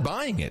 I'm not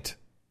buying it.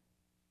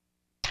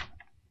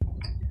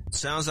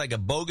 Sounds like a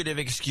bogative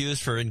excuse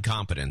for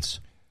incompetence.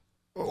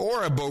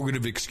 Or a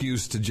bogative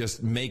excuse to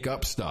just make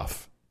up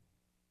stuff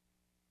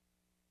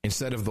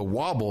instead of the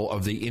wobble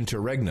of the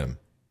interregnum.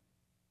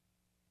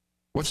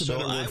 What's a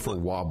better word for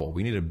wobble?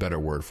 We need a better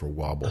word for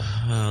wobble.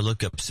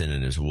 Look up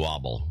synonyms.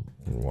 Wobble.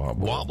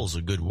 Wobble's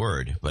a good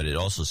word, but it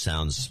also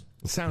sounds...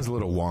 It sounds a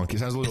little wonky. It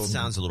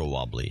sounds a little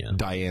wobbly, yeah.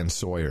 Diane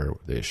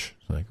Sawyer-ish.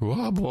 Like,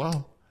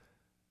 wobble.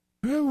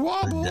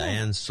 Wobble.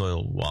 Diane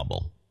Sawyer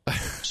wobble.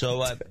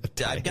 So I've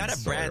got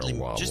a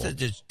Bradley, just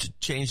to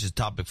change the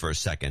topic for a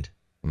second.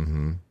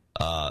 Mm-hmm.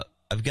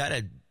 I've got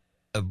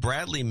a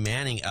Bradley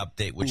Manning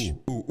update, which...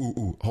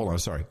 Hold on,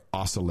 sorry.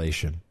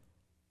 Oscillation.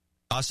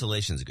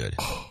 Oscillation's good.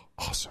 Oh,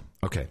 awesome.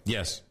 Okay.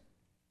 Yes.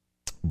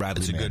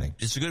 Bradley Manning.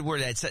 It's a good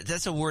word.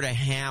 That's a word a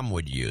ham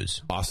would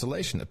use.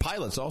 Oscillation. The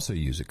pilots also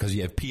use it because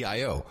you have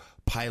PIO,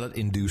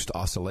 pilot-induced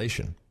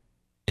oscillation.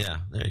 Yeah,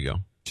 there you go.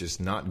 Just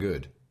not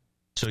good.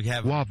 So you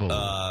have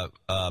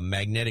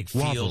magnetic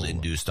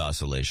field-induced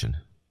oscillation.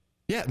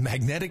 Yeah,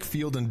 magnetic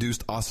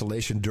field-induced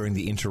oscillation during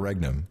the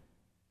interregnum.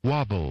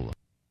 Wobble.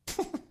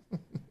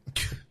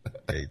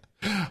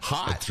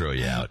 Hot. I'll throw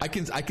you out. I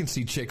can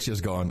see chicks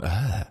just going,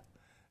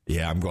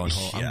 yeah, I'm going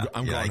home. Yeah,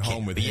 I'm going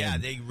home with him. Yeah,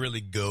 they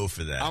really go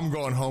for that. I'm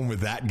going home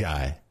with that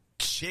guy.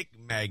 Chick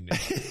magnet.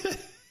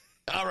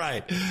 All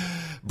right.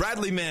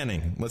 Bradley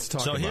Manning. Let's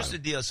talk about it. So here's the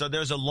deal. So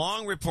there's a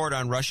long report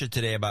on Russia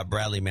Today about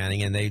Bradley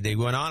Manning, and they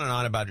went on and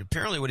on about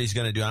apparently what he's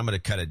going to do. I'm going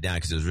to cut it down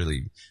because it was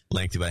really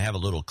lengthy, but I have a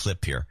little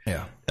clip here.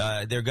 Yeah.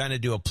 They're going to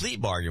do a plea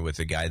bargain with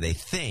the guy, they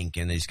think,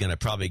 and he's going to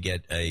probably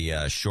get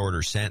a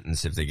shorter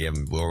sentence if they give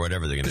him, or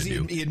whatever they're going to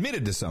do. He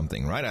admitted to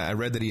something, right? I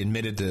read that he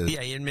admitted to...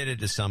 Yeah, he admitted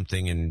to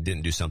something and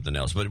didn't do something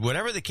else. But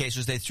whatever the case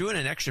was, they threw in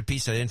an extra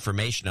piece of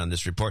information on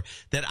this report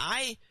that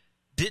I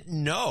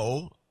didn't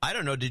know. I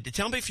don't know.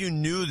 Tell me if you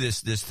knew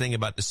this thing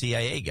about the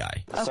CIA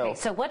guy. Okay,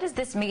 so what does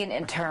this mean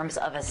in terms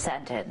of a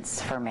sentence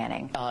for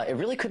Manning? It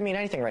really could mean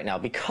anything right now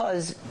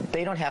because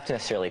they don't have to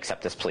necessarily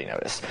accept this plea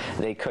notice.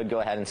 They could go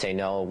ahead and say,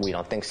 no, we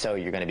don't think so.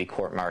 You're going to be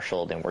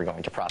court-martialed and we're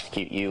going to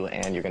prosecute you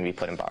and you're going to be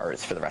put in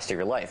bars for the rest of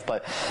your life.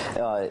 But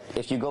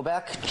if you go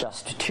back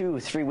just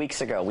 2-3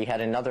 weeks ago, we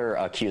had another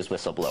accused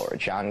whistleblower,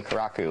 John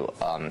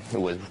Karaku,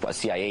 who was a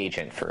CIA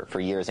agent for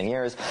years and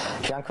years.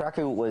 John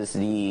Karaku was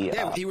the...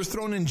 he was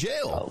thrown in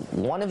jail.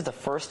 One of the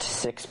first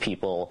 6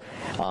 people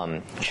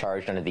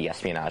charged under the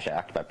Espionage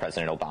Act by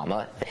President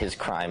Obama. His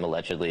crime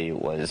allegedly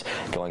was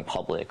going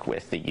public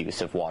with the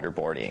use of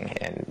waterboarding,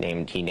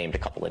 and he named a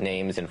couple of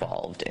names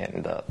involved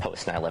in the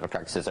post 9/11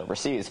 practices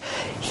overseas.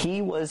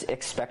 He was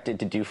expected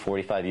to do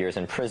 45 years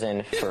in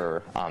prison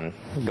for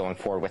going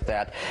forward with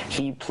that.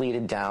 He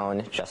pleaded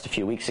down just a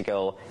few weeks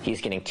ago. He's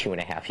getting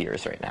 2.5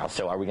 years right now.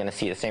 So are we going to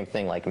see the same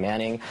thing like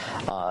Manning?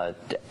 I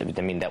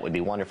mean, that would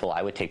be wonderful.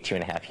 I would take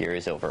 2.5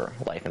 years over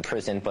life in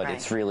prison, but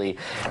it's really,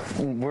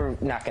 we're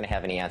not going to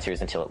have any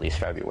answers until at least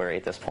February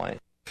at this point.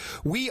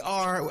 We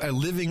are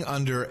living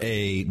under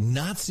a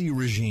Nazi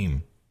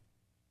regime.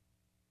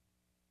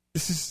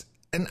 This is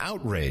an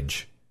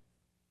outrage.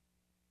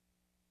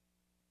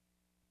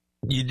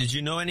 Did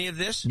you know any of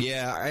this?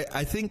 Yeah,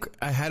 I think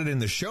I had it in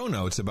the show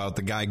notes about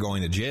the guy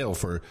going to jail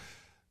for,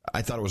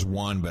 I thought it was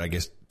 1, but I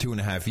guess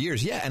 2.5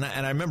 years. Yeah, and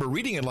I remember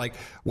reading it like,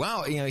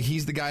 wow, you know,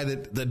 he's the guy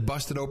that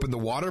busted open the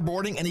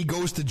waterboarding and he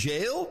goes to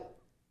jail?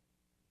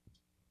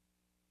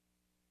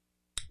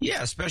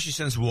 Yeah, especially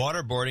since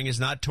waterboarding is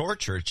not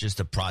torture. It's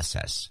just a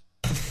process.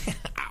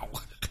 Ow.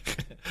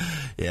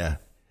 Yeah.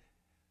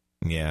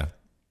 Yeah.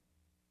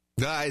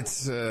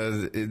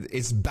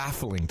 It's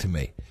baffling to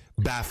me.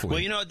 Baffling. Well,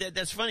 you know,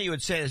 that's funny you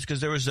would say this because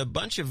there was a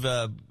bunch of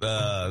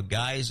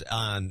guys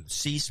on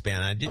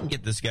C-SPAN. I didn't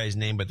get this guy's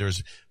name, but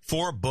there's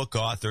 4 book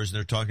authors, and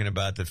they're talking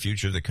about the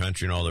future of the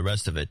country and all the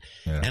rest of it.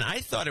 Yeah. And I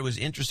thought it was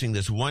interesting,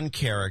 this one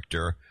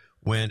character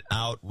went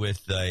out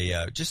with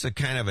just a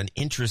kind of an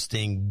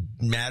interesting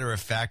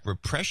matter-of-fact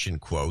repression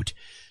quote,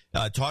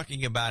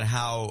 talking about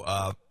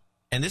how,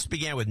 and this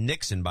began with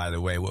Nixon, by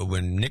the way,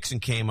 when Nixon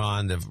came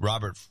on,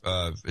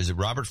 is it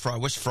Robert Frost?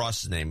 What's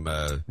Frost's name?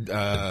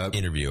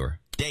 Interviewer.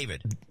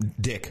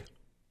 Dick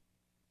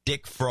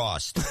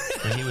Frost.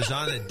 When he was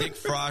on the Dick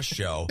Frost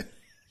show,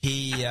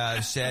 he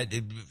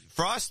said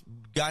Frost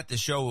got the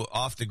show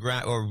off the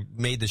ground, or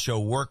made the show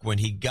work when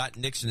he got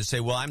Nixon to say,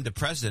 "Well, I'm the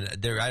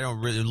president.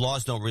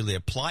 Laws don't really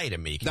apply to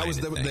me."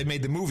 They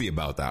made the movie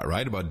about that,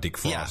 right? About Dick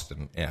Frost,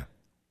 Yeah,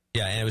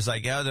 and it was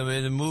like,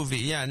 the movie.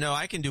 Yeah, no,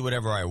 I can do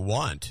whatever I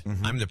want.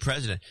 Mm-hmm. I'm the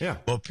president. Yeah.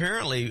 Well,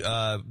 apparently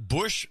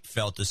Bush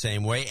felt the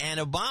same way, and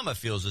Obama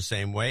feels the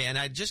same way. And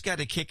I just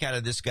got a kick out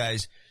of this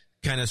guy's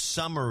kind of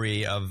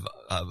summary of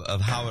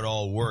how it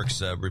all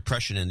works,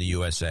 repression in the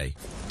USA.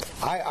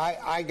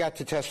 I got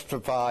to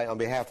testify on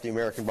behalf of the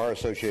American Bar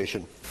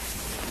Association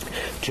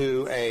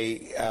to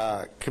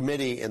a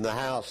committee in the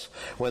House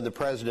when the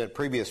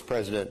previous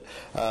president,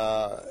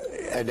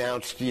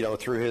 announced,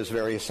 through his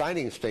various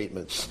signing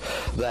statements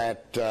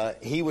that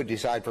he would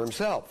decide for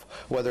himself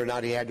whether or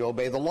not he had to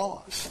obey the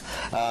laws.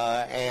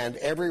 And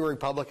every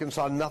Republican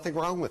saw nothing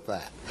wrong with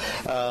that.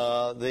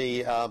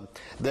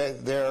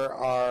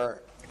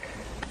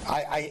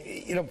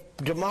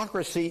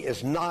 Democracy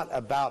is not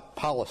about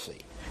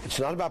policy. It's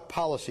not about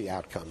policy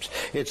outcomes.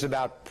 It's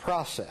about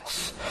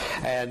process.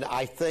 And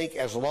I think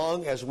as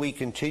long as we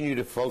continue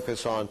to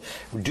focus on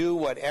do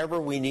whatever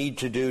we need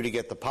to do to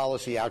get the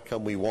policy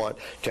outcome we want,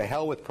 to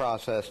hell with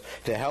process,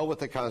 to hell with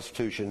the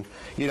Constitution,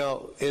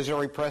 is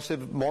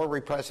it more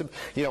repressive?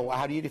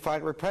 How do you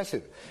define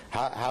repressive?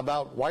 How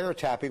about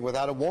wiretapping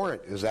without a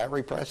warrant? Is that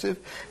repressive?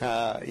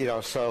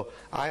 So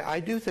I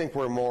do think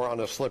we're more on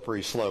a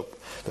slippery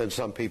slope than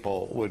some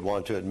people would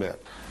want to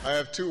admit. I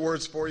have 2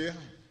 words for you.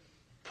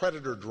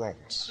 Predator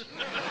drones.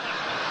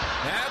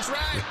 That's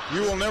right.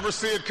 You will never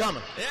see it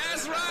coming.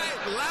 That's right.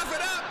 Laugh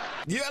it up.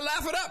 Yeah,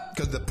 laugh it up,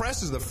 because the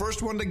press is the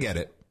first one to get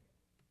it.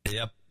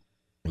 Yep.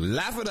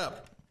 Laugh it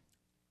up.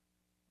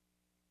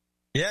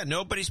 Yeah,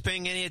 nobody's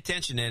paying any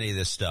attention to any of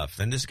this stuff.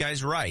 And this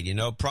guy's right.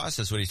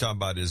 Process, what he's talking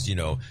about is,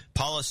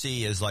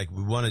 policy is like,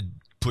 we want to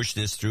push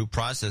this through.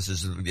 Process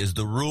is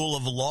the rule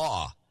of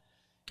law.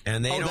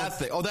 And they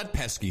that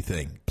pesky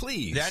thing.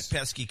 Please. That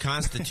pesky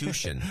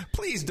Constitution.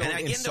 Please don't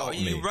insult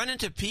me. You run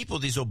into people,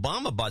 these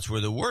Obama butts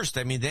were the worst.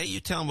 I mean, you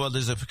tell them, well,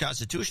 there's a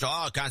Constitution.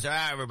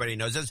 Everybody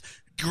knows this.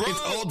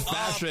 It's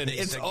old-fashioned.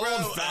 It's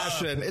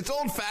old-fashioned. It's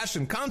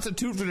old-fashioned.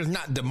 Constitution is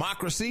not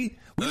democracy.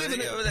 We live in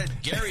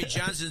that Gary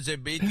Johnson's you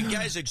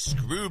guys like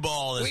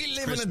screwball.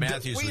 Chris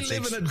Matthews would say.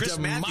 Chris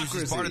Matthews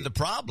is part of the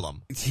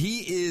problem.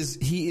 He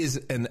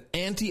is an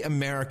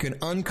anti-American,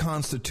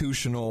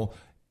 unconstitutional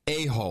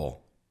a-hole.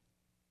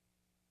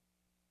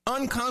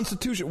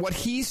 Unconstitutional. What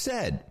he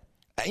said.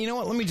 You know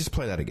what? Let me just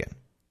play that again.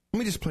 Let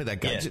me just play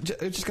that guy. Yeah.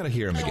 Just got to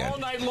hear him again. All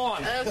night long.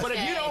 Okay. But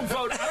if you don't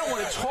vote, I don't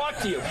want to talk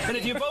to you. And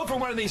if you vote for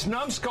one of these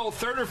numbskull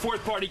third or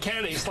fourth party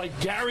candidates like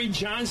Gary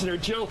Johnson or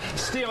Jill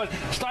Stein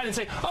and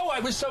say,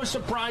 I was so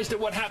surprised at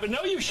what happened.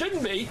 No, you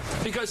shouldn't be,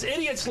 because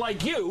idiots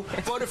like you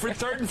voted for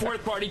third and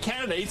fourth party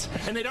candidates,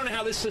 and they don't know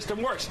how this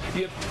system works.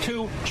 You have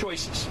two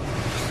choices.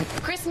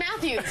 Chris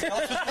Matthews.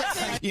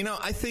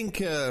 I think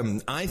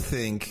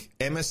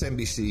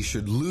MSNBC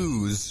should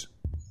lose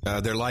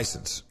their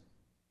license.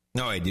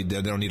 No, they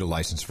don't need a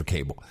license for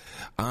cable.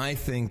 I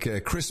think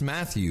Chris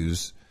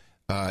Matthews,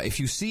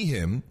 if you see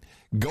him,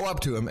 go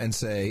up to him and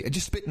say,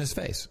 just spit in his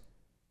face.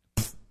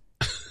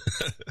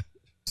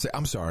 Say,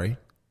 I'm sorry.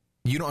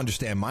 You don't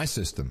understand my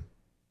system.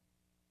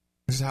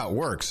 This is how it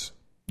works.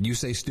 You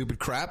say stupid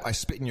crap, I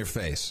spit in your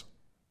face.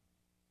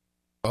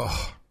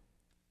 Oh.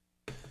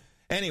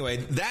 Anyway,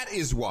 that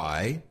is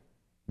why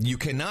you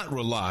cannot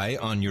rely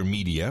on your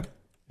media.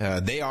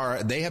 They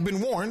have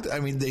been warned. I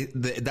mean,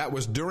 that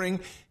was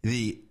during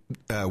the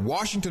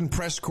Washington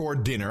Press Corps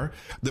dinner.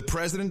 The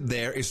president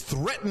there is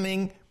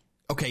threatening.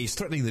 Okay, he's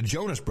threatening the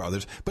Jonas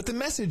Brothers, but the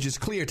message is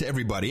clear to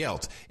everybody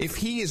else. If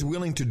he is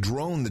willing to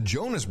drone the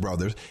Jonas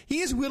Brothers, he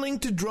is willing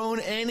to drone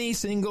any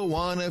single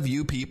one of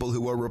you people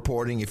who are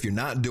reporting if you're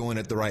not doing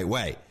it the right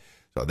way.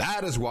 So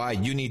that is why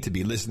you need to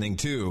be listening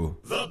to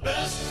the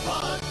best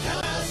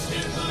podcast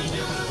in the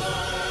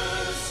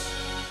universe.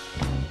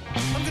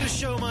 I'm going to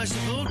show my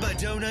support by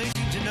donating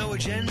to No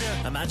Agenda.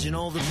 Imagine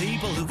all the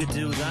people who could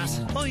do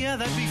that. Oh yeah,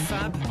 that'd be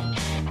fab.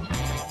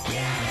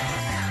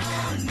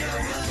 Yeah, No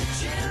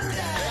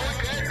Agenda.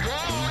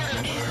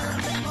 In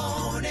the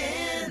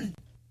morning.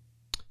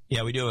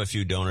 Yeah, we do have a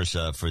few donors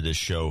for this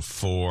show,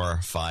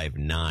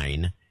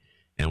 459,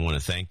 and want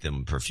to thank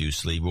them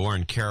profusely.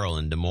 Warren Carroll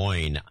in Des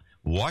Moines,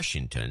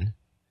 Washington,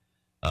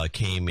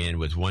 came in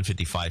with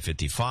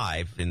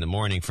 $155.55 in the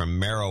morning from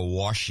Marijuana,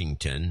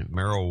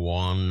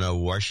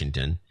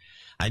 Washington.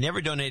 I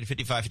never donated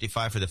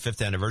 $55.55 for the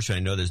 5th anniversary. I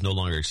know there's no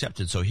longer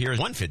accepted, so here's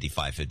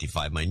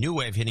 $155.55. My new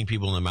way of hitting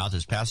people in the mouth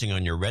is passing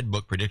on your Red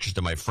Book predictions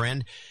to my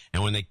friend,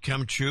 and when they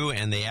come true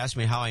and they ask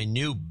me how I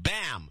knew,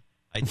 bam!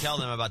 I tell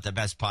them about the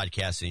best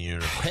podcast in the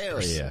universe.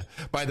 Hell yeah.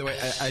 By the way,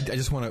 I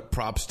just want to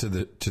props to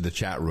the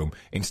chat room.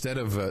 Instead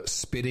of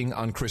spitting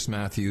on Chris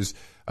Matthews,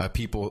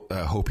 people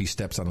hope he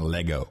steps on a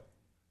Lego.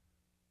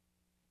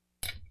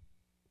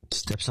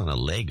 Steps on a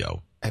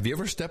Lego? Have you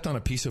ever stepped on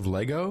a piece of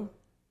Lego?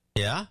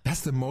 Yeah?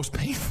 That's the most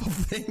painful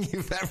thing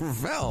you've ever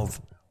felt.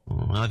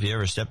 Well, if you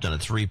ever stepped on a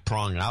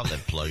 3-prong outlet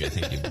plug, I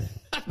think it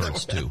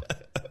hurts too.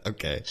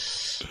 Okay.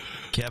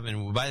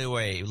 Kevin, by the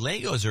way,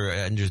 Legos are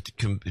under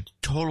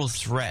total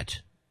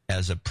threat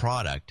as a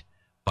product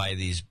by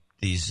these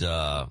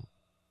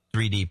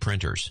 3D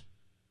printers.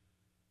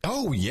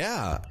 Oh,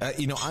 yeah.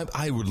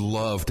 I would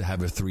love to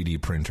have a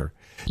 3D printer.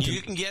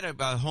 You can get a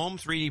home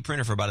 3D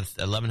printer for about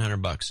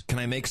 $1,100. Can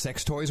I make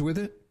sex toys with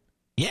it?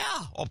 Yeah.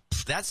 Oh,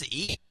 that's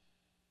easy.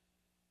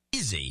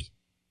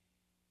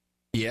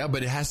 Yeah,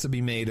 but it has to be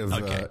made of.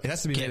 Okay. It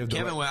has to be made of.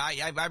 Kevin,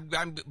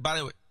 I'm by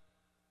the way,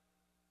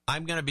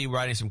 I'm going to be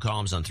writing some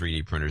columns on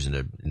 3D printers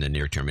in the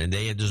near term, and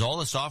there's all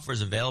the software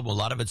is available. A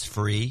lot of it's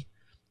free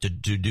to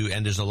do,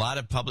 and there's a lot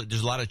of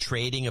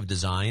trading of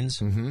designs.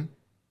 Mm-hmm.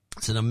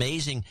 It's an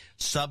amazing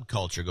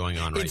subculture going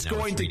on right now.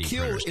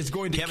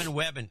 Kevin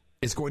Webb and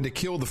it's going to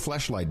kill the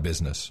fleshlight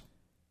business.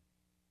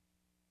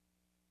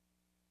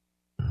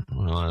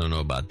 Well, I don't know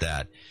about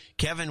that.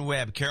 Kevin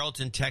Webb,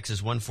 Carrollton, Texas,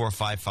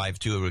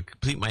 14552. It would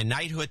complete my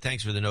knighthood.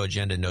 Thanks for the No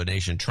Agenda, No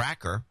Nation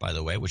tracker, by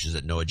the way, which is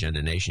at No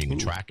Agenda Nation. You can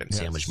track it and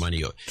see how much money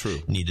you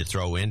need to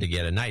throw in to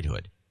get a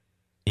knighthood.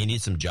 You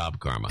need some job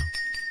karma.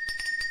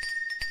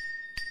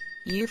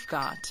 You've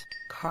got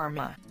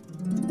karma.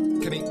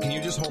 Can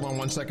you just hold on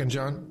 1 second,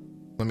 John?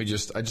 I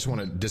just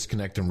want to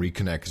disconnect and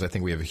reconnect because I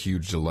think we have a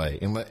huge delay,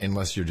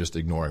 unless you're just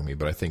ignoring me,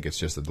 but I think it's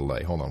just a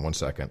delay. Hold on 1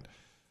 second.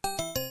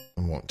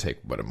 It won't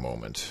take but a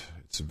moment.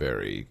 It's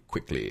very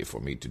quickly for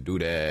me to do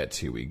that.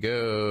 Here we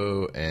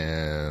go.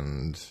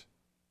 And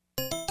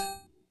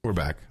we're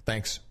back.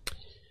 Thanks.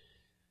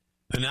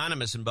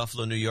 Anonymous in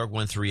Buffalo, New York,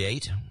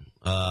 138.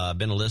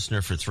 Been a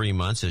listener for 3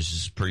 months. As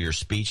is per your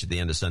speech at the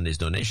end of Sunday's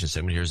donation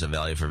segment. Here's a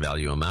value for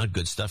value amount.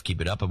 Good stuff.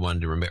 Keep it up. I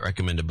wanted to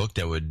recommend a book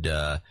that would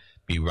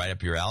be right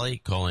up your alley,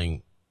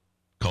 calling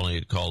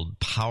it called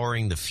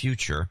Powering the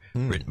Future,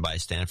 written by a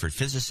Stanford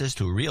physicist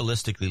who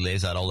realistically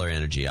lays out all our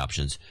energy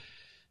options.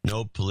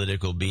 No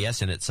political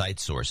BS, and it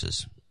cites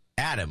sources.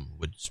 Adam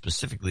would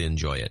specifically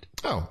enjoy it.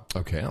 Oh,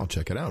 okay. I'll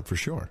check it out for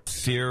sure.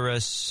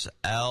 Firas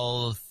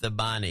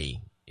Al-Thabani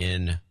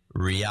in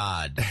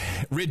Riyadh.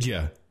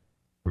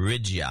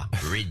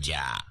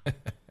 Riyadh,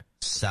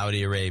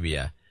 Saudi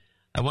Arabia.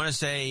 I want to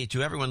say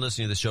to everyone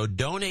listening to the show,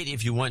 donate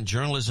if you want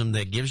journalism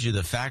that gives you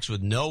the facts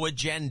with no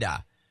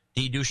agenda.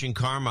 Douching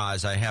karma,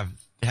 as I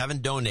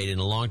haven't donated in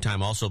a long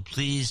time. Also,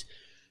 please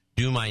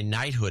do my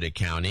knighthood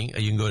accounting.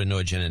 You can go to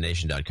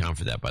noagendanation.com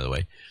for that, by the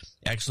way.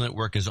 Excellent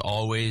work as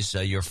always.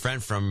 Your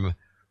friend from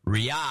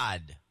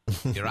Riyadh.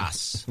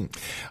 Firas.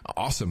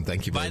 Awesome.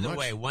 Thank you very much.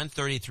 By the way,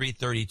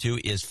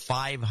 133.32 is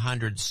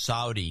 500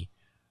 Saudi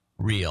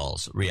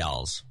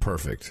Riyals.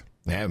 Perfect.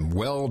 And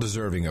well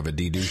deserving of a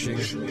de-douching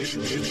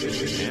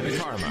and a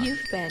karma.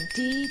 You've been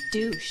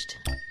de-douched.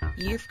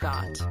 You've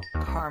got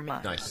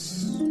karma.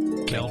 Nice.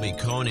 Kelby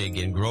Koenig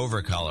in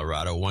Grover,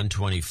 Colorado,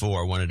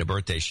 124, wanted a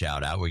birthday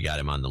shout-out. We got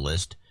him on the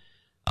list,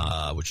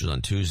 which was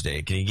on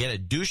Tuesday. Can you get a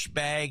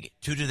douchebag,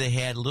 two to the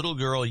head, little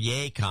girl,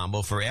 yay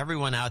combo for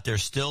everyone out there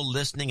still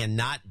listening and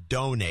not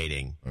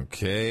donating?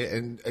 Okay.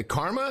 And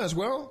karma as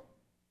well?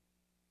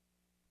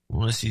 I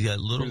want to see that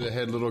little... Two to the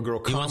head, little girl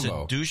combo. He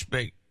wants a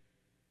douchebag...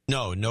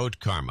 No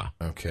karma.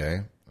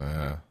 Okay.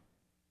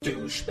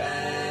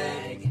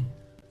 Douchebag.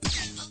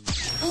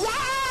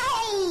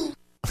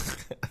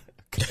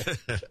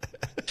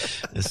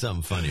 There's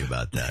something funny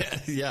about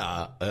that.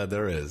 Yeah,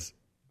 there is.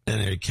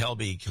 And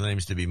Kelby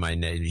claims to be my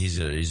name. He's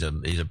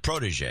a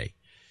protege.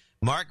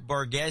 Mark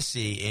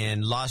Borghese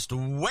in Lost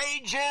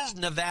Wages,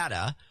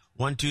 Nevada.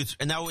 1, 2,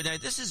 3. Now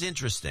this is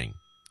interesting.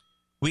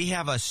 We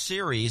have a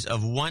series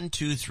of 1,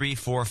 2, 3,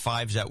 4,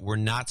 5s that were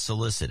not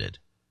solicited.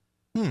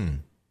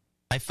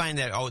 I find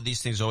that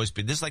these things always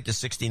be. This is like the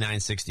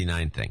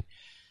 69-69 thing.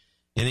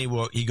 And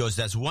he goes,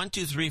 that's 1,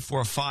 2, 3,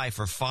 4, 5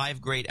 for 5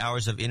 great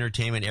hours of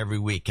entertainment every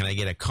week. Can I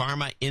get a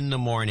karma in the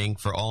morning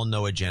for all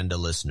No Agenda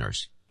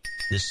listeners?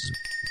 This is...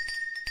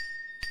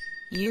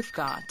 You've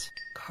got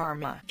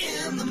karma.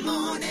 In the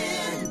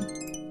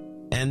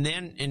morning. And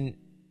then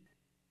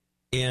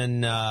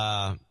in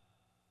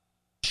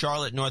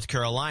Charlotte, North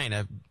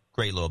Carolina,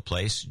 great little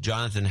place,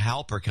 Jonathan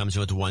Halper comes in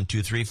with 1,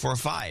 2, 3, 4,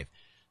 5.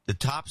 The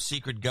top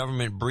secret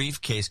government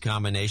briefcase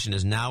combination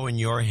is now in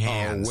your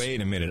hands. Oh, wait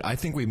a minute. I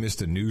think we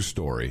missed a news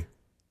story.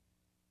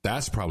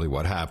 That's probably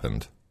what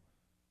happened.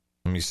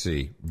 Let me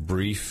see.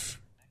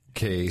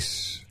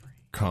 Briefcase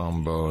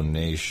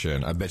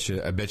combination. I bet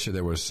you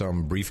there was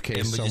some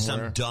briefcase somewhere.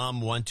 Some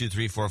dumb 1, 2,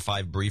 3, 4,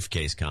 5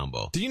 briefcase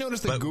combo. Do you notice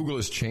that Google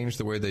has changed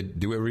the way they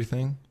do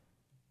everything?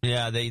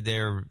 Yeah,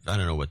 they're I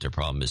don't know what their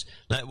problem is.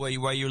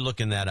 While you're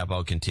looking that up,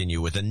 I'll continue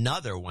with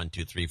another 1,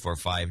 2, 3, 4,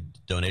 5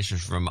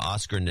 donations from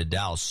Oscar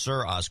Nadal,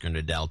 Sir Oscar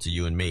Nadal, to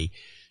you and me,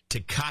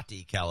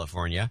 Tecate,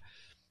 California.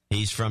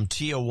 He's from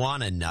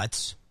Tijuana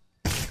Nuts.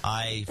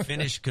 I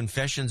finished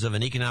Confessions of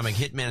an Economic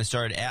Hitman and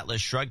started Atlas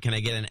Shrugged. Can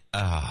I get an...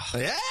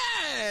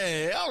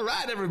 Hey, all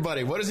right,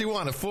 everybody. What does he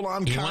want? A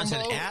full-on combo? He wants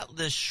an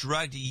Atlas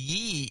Shrugged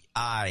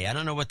Yee-Eye. I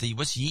don't know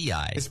what's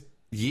Yee-Eye?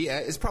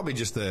 It's probably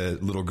just the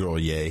little girl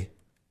yay.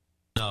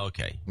 Oh,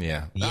 okay.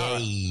 Yeah.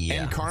 Yay.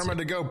 And karma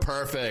to go.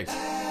 Perfect.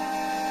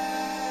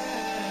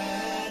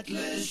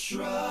 Atlas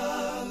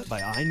Shrugged.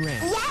 By Ayn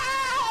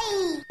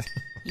Rand.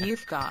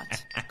 You've got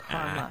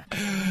karma.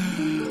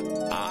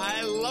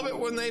 I love it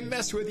when they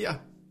mess with you.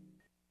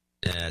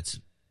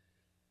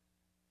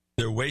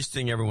 They're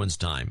wasting everyone's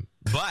time.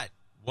 But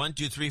 1,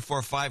 2, 3,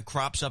 4, 5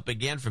 crops up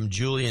again from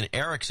Julian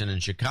Erickson in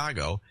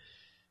Chicago.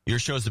 Your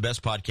show's the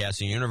best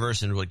podcast in the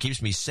universe, and what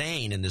keeps me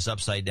sane in this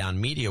upside-down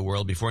media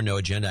world. Before No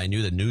Agenda, I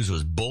knew the news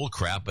was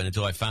bullcrap, but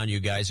until I found you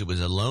guys, it was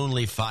a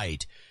lonely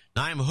fight.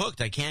 Now I'm hooked.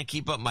 I can't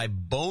keep up my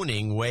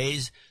boning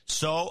ways,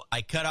 so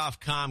I cut off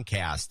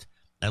Comcast.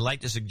 I'd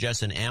like to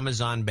suggest an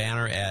Amazon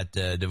banner at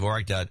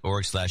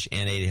Dvorak.org/NA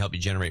to help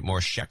you generate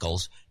more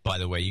shekels. By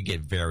the way, you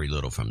get very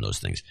little from those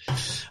things.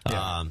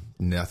 Yeah,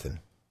 nothing.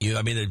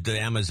 The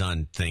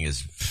Amazon thing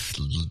is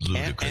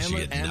ludicrous.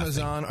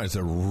 Amazon is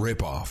a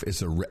ripoff. It's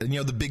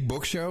the Big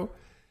Book Show.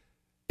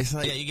 It's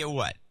like, yeah, you get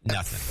what?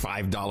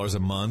 Nothing. $5 a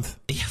month.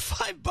 Yeah,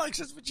 $5.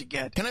 That's what you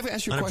get. Can I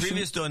ask you a question? On a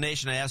previous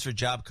donation, I asked for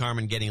job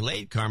karma and getting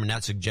laid karma,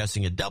 not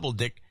suggesting a double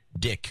dip.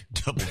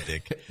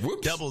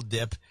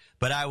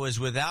 But I was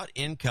without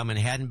income and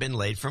hadn't been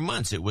laid for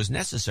months. It was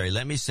necessary.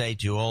 Let me say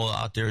to all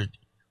out there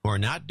who are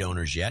not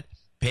donors yet,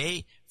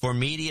 pay for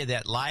media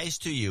that lies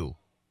to you.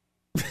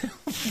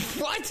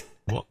 What?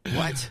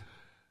 What?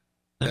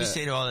 Let me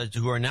say to all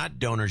who are not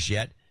donors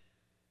yet,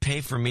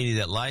 pay for media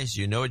that lies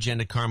to you. No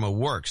Agenda Karma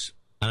works.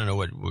 I don't know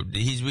what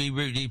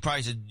he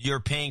probably said. You're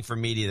paying for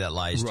media that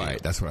lies to you.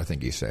 Right. That's what I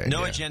think he's saying.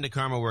 No Agenda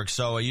Karma works.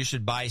 So you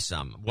should buy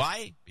some.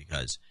 Why?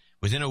 Because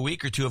within a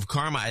week or two of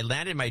karma, I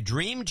landed my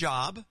dream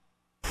job.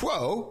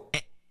 Whoa.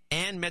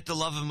 And met the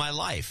love of my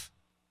life.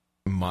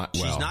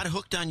 She's not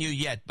hooked on you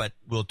yet, but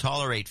will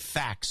tolerate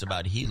facts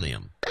about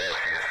helium.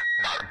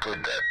 Not good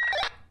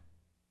then.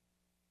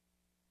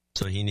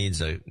 So he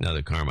needs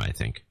another Karma, I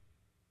think.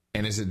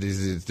 And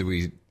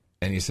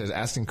and he says,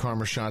 asking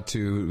Karma Shot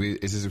to,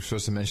 is it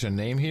supposed to mention a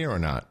name here or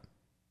not?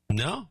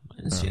 No, I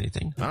didn't see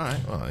anything. All right,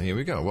 well, here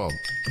we go. Well,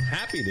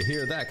 happy to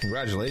hear that.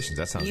 Congratulations.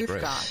 That sounds You've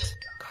great. got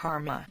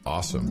Karma.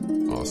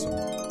 Awesome.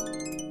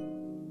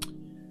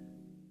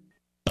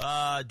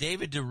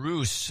 David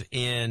DeRoos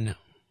in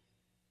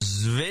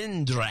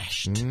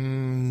Zwijndrecht.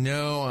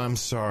 No, I'm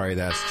sorry.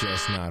 That's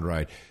just not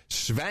right.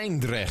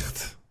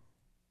 Zwijndrecht.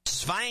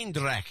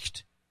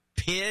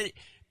 Pig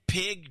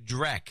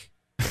Drek.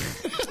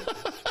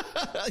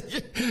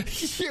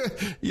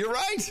 You're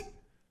right.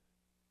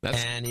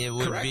 And it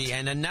would correct. be,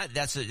 and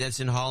that's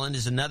in Holland.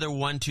 Is another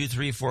 1, 2,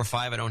 3, 4,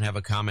 5. I don't have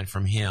a comment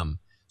from him.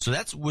 So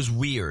that was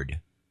weird.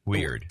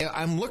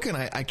 I'm looking.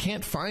 I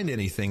can't find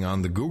anything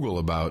on the Google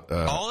about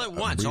all at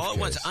once,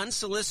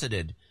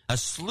 unsolicited. A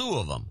slew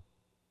of them.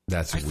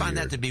 I find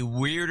that to be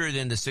weirder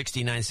than the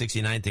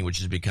 6969 thing, which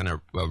has become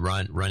a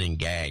running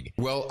gag.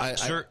 Well, I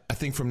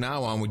think from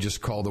now on we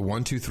just call the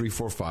 1, 2, 3,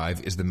 4,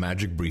 5 is the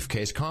magic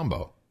briefcase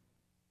combo.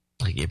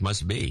 It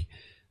must be.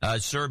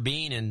 Sir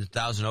Bean in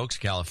Thousand Oaks,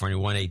 California,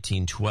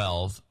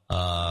 11812.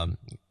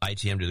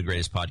 ITM to the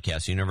greatest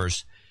podcast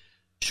universe.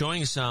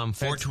 Showing some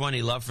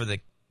 420 love for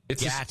the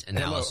GAT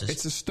analysis. Hello,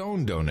 it's a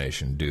stone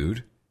donation,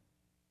 dude.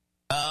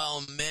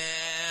 Oh,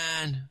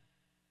 man.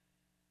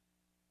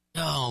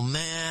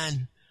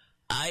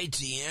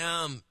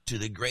 ITM to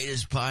the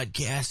greatest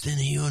podcast in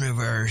the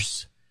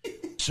universe.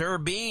 Sir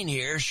Bean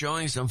here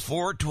showing some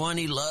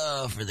 420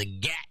 love for the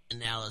GAT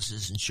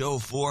analysis in show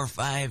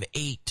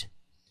 458.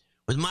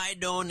 With my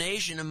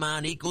donation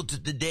amount equal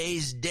to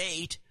today's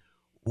date,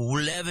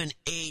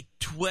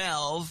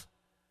 11/8/12,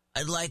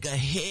 I'd like a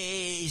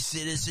hey,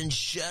 citizen,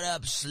 shut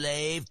up,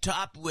 slave,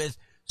 topped with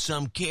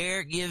some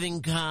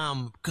caregiving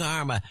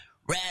karma.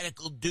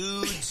 Radical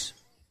dudes.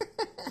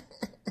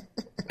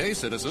 Hey,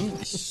 citizen.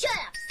 Shut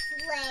up,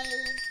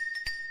 slave.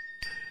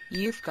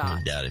 You've got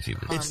I doubt if he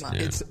was. Karma.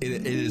 It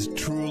is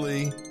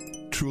truly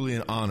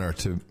an honor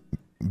to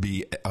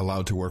be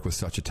allowed to work with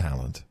such a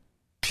talent.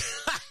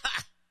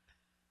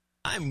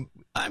 I'm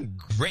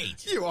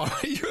great. You are.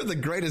 You're the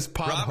greatest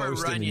pod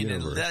host in the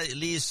universe. Robert Runyon in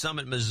Lee's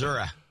Summit,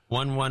 Missouri,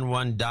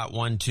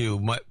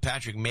 111.12.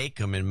 Patrick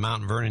Macomb in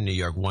Mount Vernon, New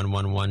York,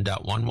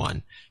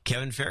 111.11.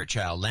 Kevin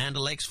Fairchild, Land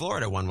O'Lakes,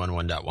 Florida,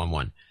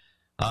 111.11.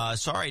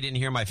 Sorry I didn't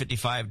hear my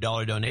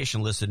 $55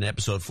 donation listed in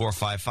episode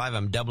 455.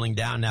 I'm doubling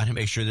down now to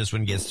make sure this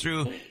one gets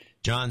through.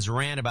 John's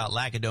rant about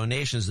lack of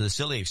donations and the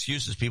silly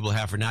excuses people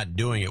have for not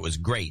doing it was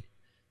great.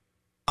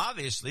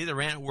 Obviously, the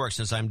rant works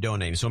since I'm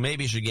donating, so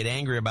maybe you should get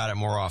angry about it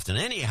more often.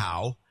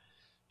 Anyhow,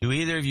 do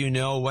either of you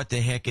know what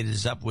the heck it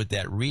is up with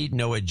that Read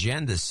No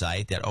Agenda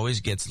site that always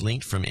gets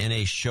linked from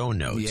NA show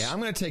notes? Yeah, I'm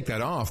going to take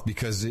that off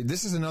because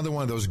this is another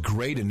one of those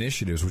great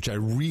initiatives, which I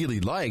really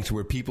liked,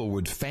 where people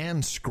would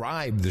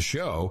fan-scribe the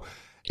show.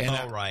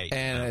 And right.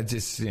 And it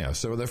just,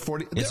 so they're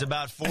 40. It's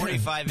about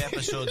 45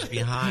 episodes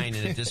behind,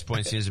 and at this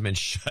point, it hasn't been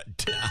shut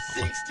down.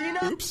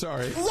 69. Oops,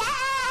 sorry.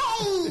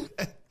 Yay!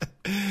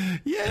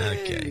 Yay!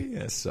 Okay.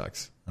 That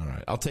sucks. All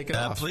right, I'll take it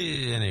off.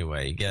 Please,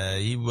 anyway,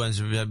 he was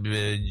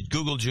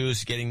Google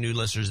Juice getting new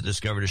listeners to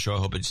discover the show. I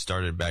hope it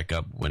started back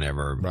up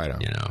whenever. Right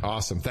on.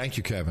 Awesome. Thank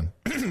you, Kevin.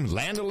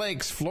 Land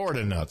O'Lakes,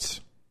 Florida nuts.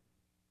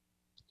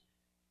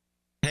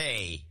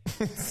 Hey,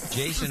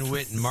 Jason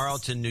Witt in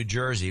Marlton, New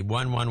Jersey,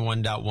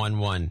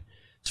 111.11.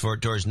 It's for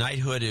towards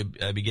knighthood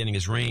beginning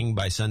his ring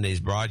by Sunday's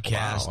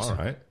broadcast. Wow, all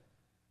right.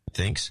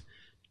 Thanks.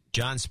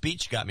 John's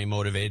speech got me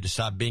motivated to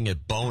stop being a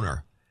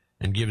boner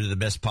and give it to the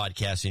best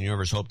podcast in the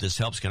universe. Hope this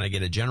helps. Can I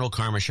get a general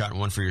karma shot and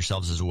one for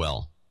yourselves as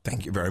well?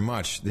 Thank you very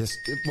much.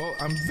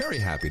 I'm very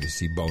happy to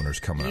see boners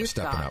coming up,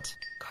 stepping up.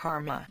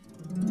 Karma.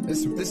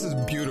 This is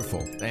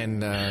beautiful,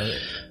 and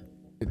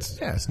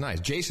it's nice.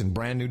 Jason,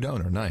 brand new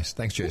donor. Nice.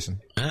 Thanks, Jason.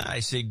 I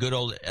see good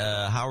old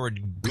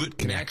Howard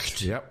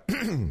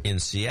Gutknecht in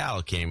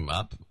Seattle came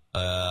up.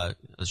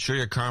 Sure,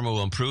 your karma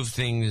will improve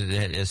things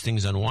as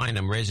things unwind.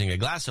 I'm raising a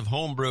glass of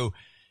homebrew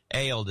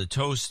ale to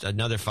toast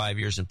another 5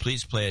 years, and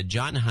please play a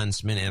John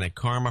Huntsman and a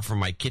karma for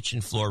my kitchen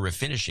floor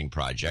refinishing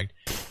project.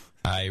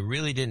 I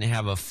really didn't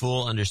have a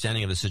full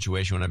understanding of the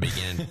situation when I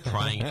began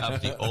prying up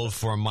the old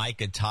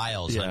Formica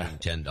tiles under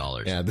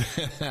 $10. Yeah,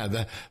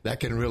 that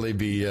can really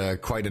be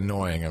quite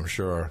annoying, I'm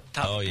sure.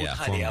 Oh, yeah.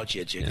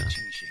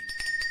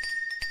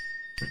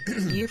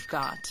 You've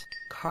got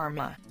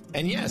karma.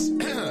 And yes,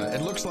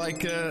 it looks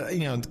like,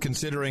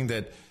 considering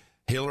that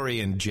Hillary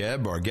and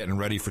Jeb are getting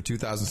ready for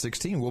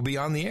 2016. We'll be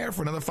on the air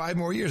for another 5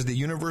 more years. The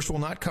universe will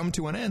not come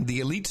to an end.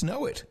 The elites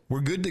know it. We're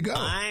good to go.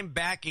 I'm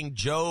backing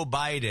Joe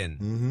Biden.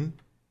 Mm-hmm.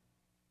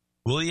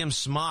 William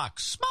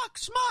Smock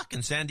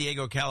in San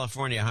Diego,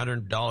 California,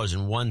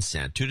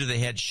 $100.01. 2 to the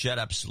head, shut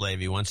up, slave.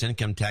 He wants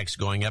income tax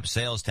going up,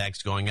 sales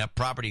tax going up,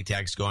 property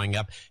tax going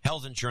up,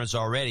 health insurance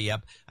already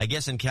up. I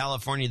guess in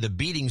California, the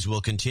beatings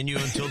will continue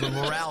until the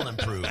morale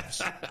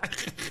improves.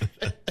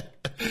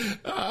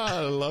 I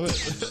love it.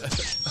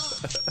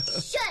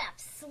 Shut up,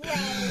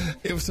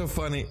 It was so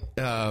funny.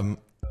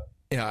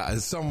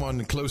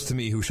 Someone close to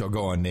me who shall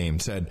go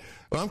unnamed said,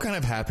 well, I'm kind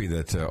of happy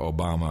that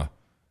Obama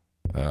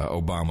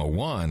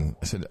won.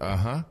 I said,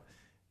 uh-huh.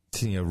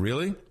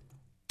 Really?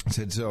 I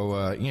said, so,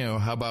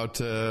 how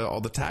about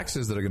all the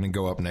taxes that are going to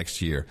go up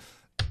next year,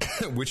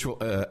 which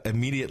will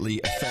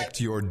immediately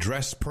affect your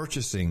dress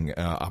purchasing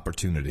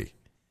opportunity?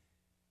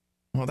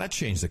 Well, that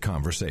changed the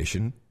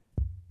conversation.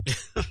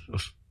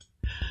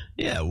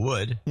 Yeah, it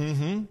would.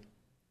 Mm-hmm.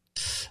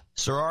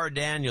 Sir R.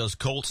 Daniels,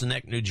 Colts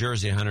Neck, New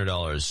Jersey,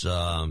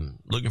 $100.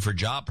 Looking for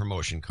job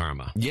promotion,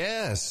 Karma.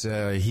 Yes,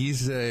 he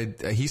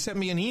sent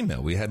me an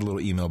email. We had a little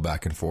email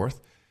back and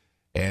forth,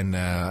 and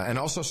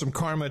also some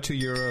karma to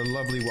your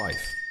lovely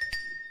wife,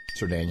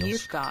 Sir Daniels.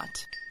 You've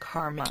got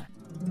karma.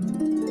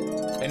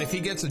 And if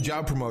he gets a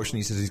job promotion,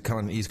 he says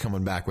he's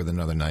coming back with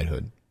another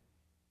knighthood.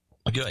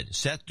 Good.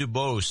 Seth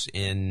Dubose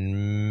in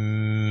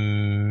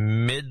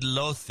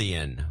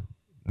Midlothian,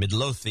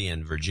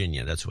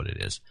 Virginia. That's what it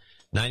is.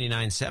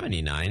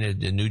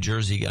 $99.79, a New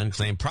Jersey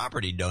unclaimed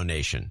property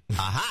donation.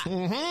 Aha!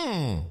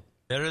 Mm-hmm.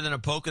 Better than a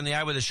poke in the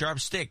eye with a sharp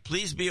stick.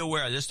 Please be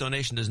aware this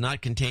donation does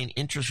not contain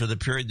interest for the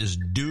period this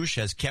douche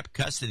has kept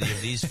custody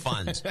of these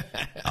funds.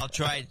 I'll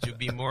try to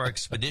be more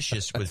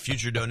expeditious with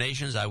future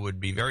donations. I would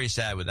be very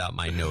sad without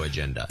my no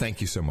agenda.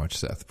 Thank you so much,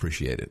 Seth.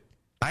 Appreciate it.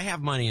 I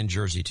have money in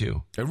Jersey,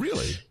 too.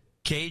 Really?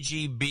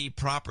 KGB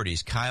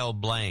Properties, Kyle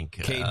Blank.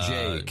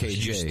 Houston.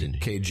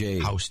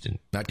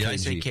 Not Did KG. I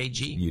say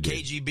KG? You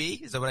did.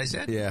 KGB? Is that what I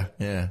said? Yeah.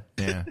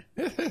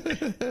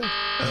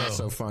 That's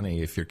so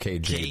funny if you're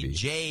KJB.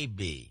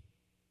 KJB.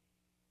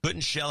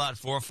 Couldn't shell out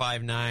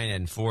 $4.59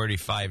 and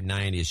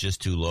 $45.90 is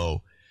just too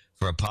low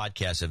for a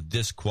podcast of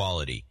this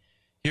quality.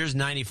 Here's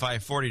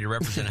 $95.40 to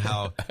represent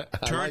how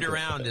turned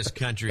around this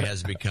country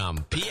has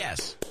become.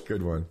 P.S.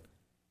 Good one.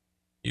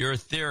 Your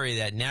theory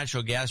that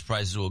natural gas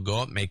prices will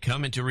go up may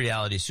come into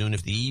reality soon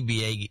if the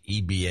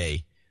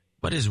EBA.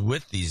 What is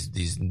with these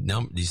things? The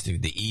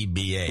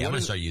EBA. I'm going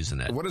to start using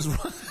that. What is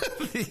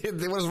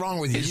wrong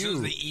with as you?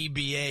 Soon as the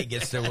EBA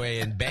gets their way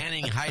in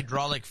banning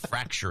hydraulic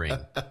fracturing,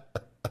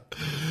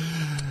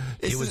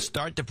 it would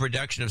start the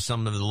production of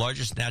some of the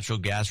largest natural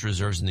gas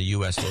reserves in the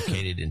U.S.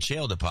 located in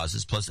shale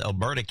deposits. Plus,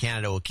 Alberta,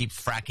 Canada will keep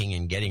fracking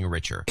and getting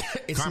richer.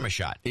 Karma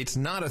shot. It's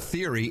not a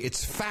theory.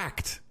 It's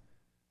fact.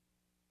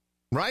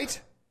 Right?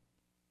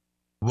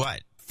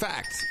 What?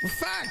 Fact.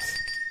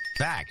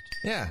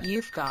 Yeah.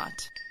 You've got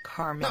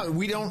karma. No,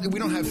 we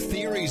don't have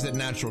theories that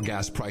natural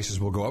gas prices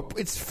will go up.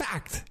 It's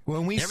fact.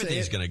 When we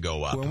everything's going to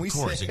go up. Of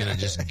course, they're going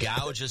to just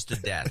gouge us to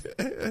death.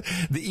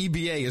 The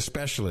EBA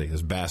especially,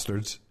 as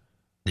bastards.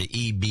 The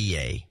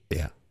EBA.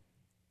 Yeah.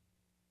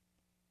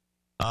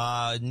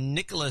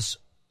 Nicholas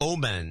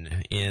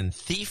Oman in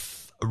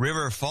Thief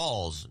River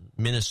Falls,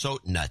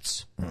 Minnesota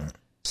nuts.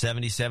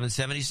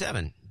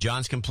 7777.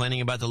 John's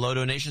complaining about the low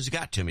donations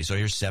got to me, so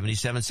here's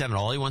 77.7.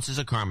 All he wants is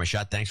a karma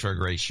shot. Thanks for a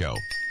great show.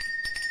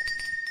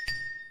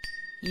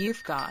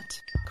 You've got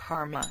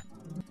karma.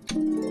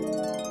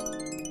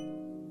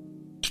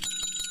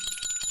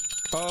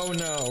 Oh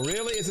no,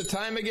 really? Is it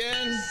time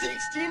again?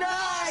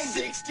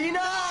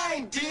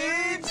 69,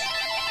 dudes!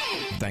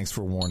 Thanks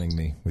for warning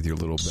me with your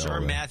little bell.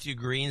 Sir Matthew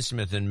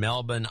Greensmith in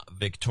Melbourne,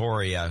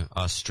 Victoria,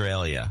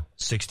 Australia,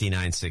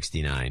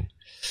 6969.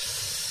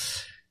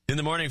 In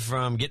the morning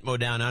from Gitmo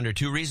Down Under,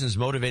 2 reasons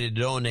motivated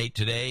to donate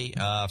today.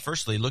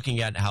 Firstly, looking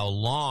at how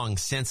long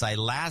since I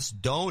last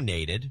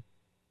donated,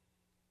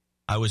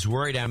 I was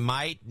worried I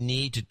might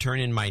need to turn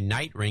in my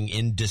knight ring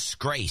in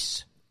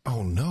disgrace.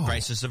 Oh, no.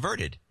 Crisis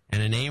averted.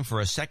 And a name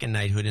for a second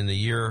knighthood in the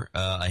year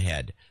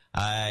ahead.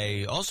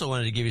 I also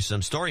wanted to give you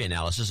some story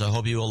analysis I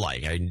hope you will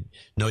like. I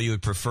know you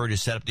would prefer to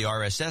set up the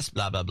RSS,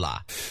 blah, blah, blah.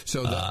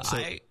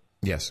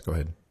 Yes, go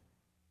ahead.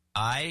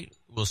 I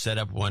will set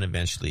up one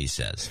eventually, he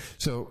says.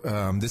 So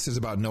this is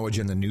about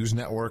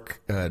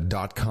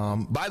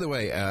NoAgendaNewsNetwork.com. By the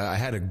way, I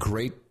had a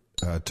great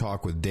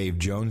talk with Dave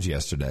Jones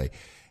yesterday.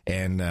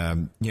 And,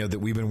 that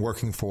we've been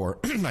working for,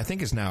 I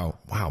think it's now,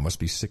 must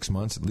be 6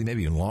 months,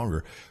 maybe even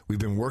longer. We've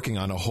been working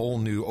on a whole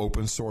new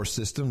open source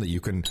system that you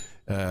can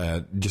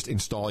just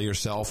install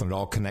yourself, and it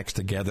all connects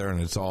together, and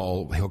it's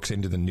all hooks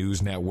into the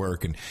news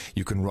network, and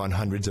you can run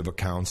hundreds of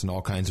accounts and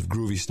all kinds of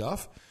groovy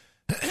stuff.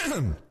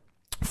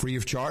 Free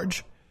of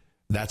charge.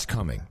 That's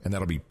coming, and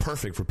that'll be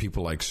perfect for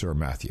people like Sir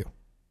Matthew.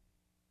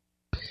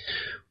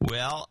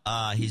 Well,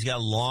 he's got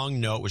a long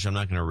note, which I'm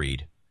not going to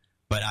read.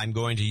 But I'm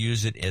going to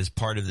use it as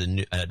part of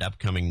the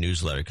upcoming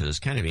newsletter because it's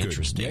kind of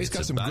interesting. Yeah, he's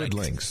got some good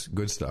links.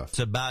 Good stuff. It's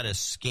about a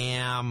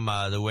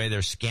scam, the way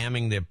they're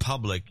scamming the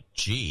public.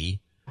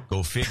 Gee,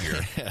 go figure,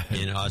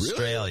 in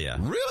Australia.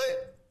 Really?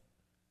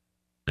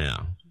 Yeah.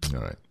 All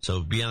right.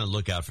 So be on the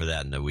lookout for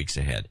that in the weeks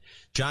ahead.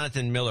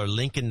 Jonathan Miller,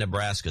 Lincoln,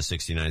 Nebraska,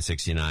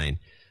 6969.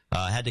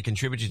 Had to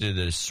contribute to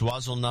the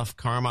Swazelnuff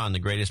Karma on the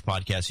greatest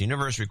podcast in the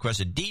universe.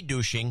 Requested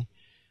de-douching.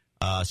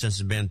 Since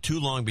it's been too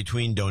long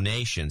between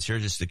donations,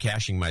 here's just the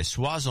cashing my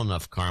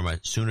Swazelnuff karma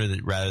sooner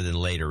rather than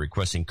later,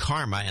 requesting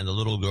karma and the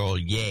little girl,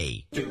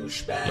 yay.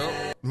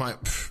 Douchebag.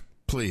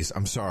 Please,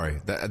 I'm sorry.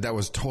 That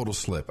was total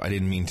slip. I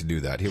didn't mean to do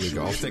that. Here we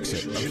go. I'll fix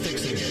it. I'm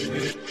fixing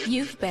it.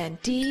 You've been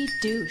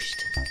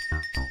de-douched.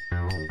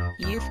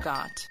 You've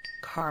got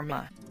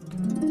karma.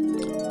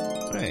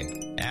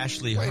 Hey.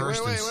 Ashley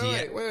Hurst and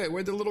Seattle. Wait.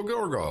 Where'd the little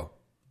girl go?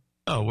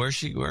 Oh, where's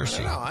she?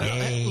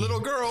 Hey. Little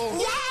girl.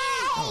 Yay!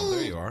 Oh,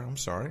 there you are. I'm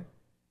sorry.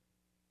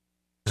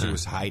 She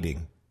was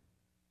hiding.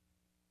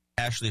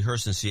 Ashley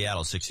Hurst in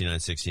Seattle,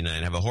 6969.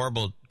 I have a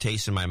horrible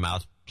taste in my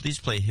mouth. Please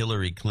play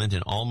Hillary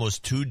Clinton.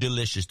 Almost too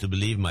delicious to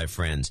believe, my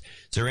friends.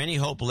 Is there any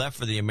hope left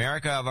for the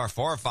America of our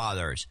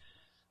forefathers?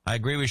 I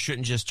agree we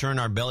shouldn't just turn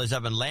our bellies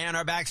up and lay on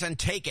our backs and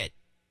take it.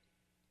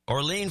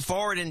 Or lean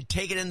forward and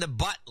take it in the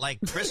butt like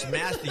Chris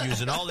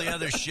Matthews and all the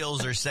other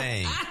shills are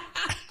saying.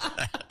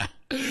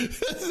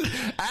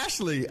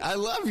 Ashley, I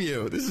love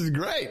you. This is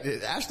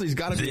great. Ashley's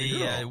got to be a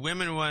girl. The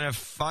women want to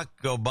fuck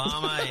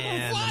Obama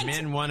and the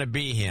men want to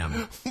be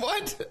him.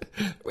 What?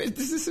 Wait,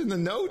 is this in the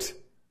note?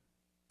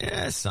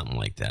 Yeah, something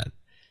like that.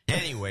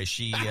 Anyway,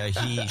 she, I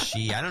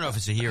don't know if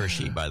it's a he or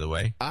she, by the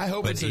way. I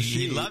hope it's a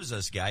she. He loves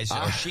us guys,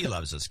 or she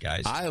loves us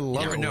guys. I love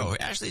it. You never know.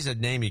 Ashley's a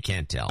name you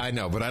can't tell. I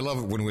know, but I love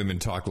it when women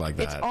talk like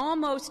that. It's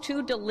almost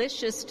too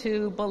delicious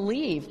to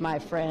believe, my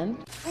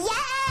friend.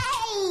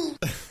 Yay!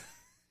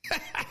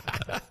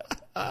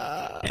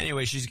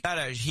 Anyway,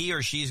 he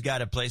or she's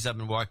got a place up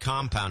in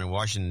compound in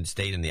Washington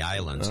State in the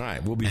islands. All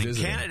right, we'll be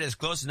visiting. Canada's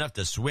close enough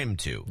to swim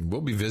to.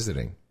 We'll be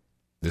visiting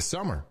this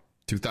summer,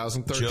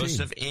 2013.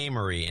 Joseph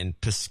Amory in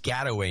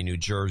Piscataway, New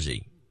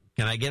Jersey.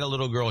 Can I get a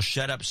little girl,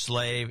 shut up,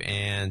 slave,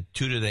 and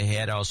two to the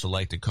head? I also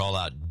like to call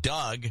out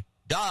Doug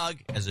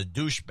as a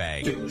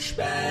douchebag.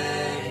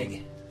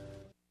 Douchebag.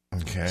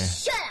 Okay.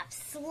 Shut up,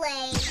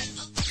 slave.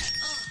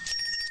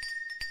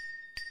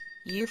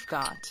 You've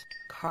got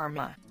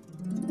karma.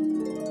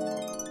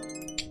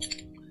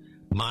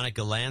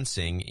 Monica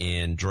Lansing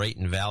in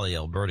Drayton Valley,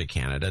 Alberta,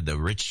 Canada, the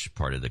rich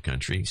part of the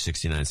country,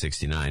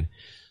 6969.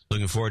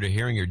 Looking forward to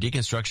hearing your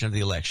deconstruction of the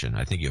election.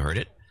 I think you heard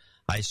it.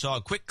 I saw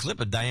a quick clip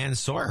of Diane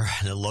Sawyer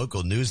in the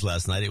local news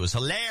last night. It was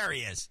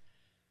hilarious.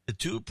 The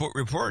two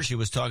reporters she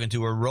was talking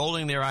to were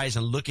rolling their eyes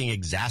and looking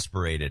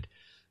exasperated.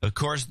 Of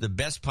course, the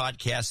best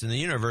podcast in the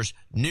universe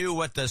knew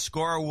what the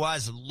score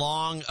was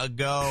long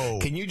ago.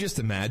 Can you just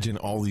imagine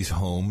all these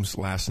homes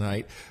last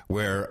night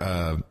where,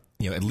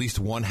 at least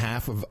one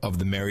half of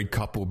the married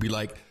couple will be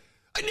like,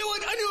 I knew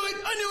it.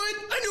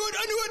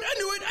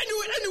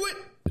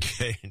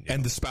 Okay.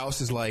 And the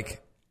spouse is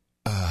like,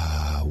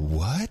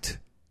 what?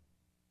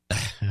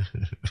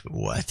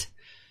 What?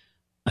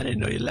 I didn't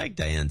know you liked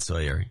Diane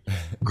Sawyer.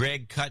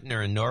 Greg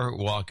Kuttner in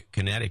Norwalk,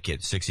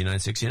 Connecticut,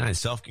 6969.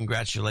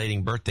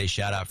 Self-congratulating birthday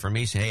shout-out for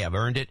me. Say, hey, I've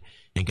earned it.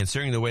 And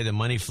considering the way the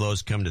money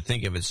flows, come to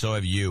think of it, so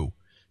have you.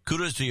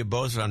 Kudos to you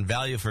both on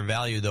value for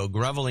value, though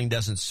groveling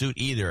doesn't suit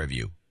either of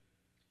you.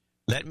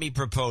 Let me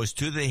propose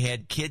to the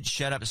head, kid,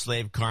 shut up,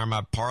 slave,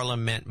 karma,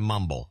 parliament,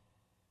 mumble.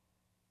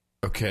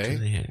 Okay. To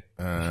the head.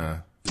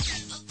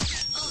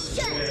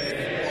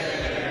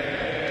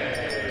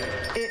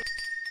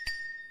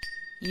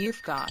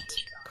 You've got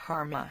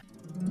karma.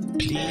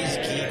 Please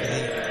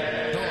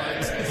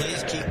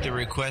keep the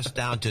request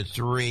down to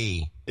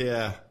 3.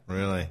 Yeah,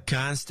 really.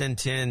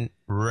 Konstantin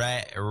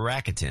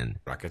Rakitin.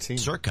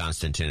 Sir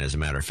Konstantin, as a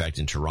matter of fact,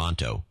 in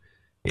Toronto.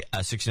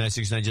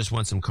 6969 just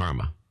wants some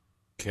karma.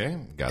 Okay,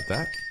 got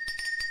that.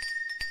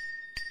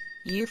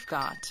 You've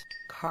got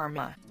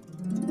karma.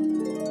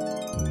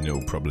 No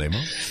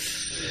problemo.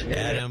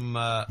 Adam.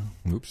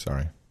 Oops,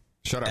 sorry.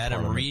 Shut up,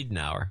 Adam Parliament.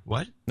 Riednauer.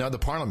 What? No, the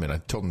Parliament. I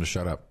told him to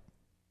shut up.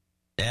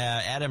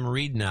 Adam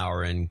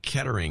Riednauer in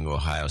Kettering,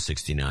 Ohio,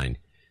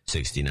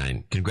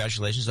 6969.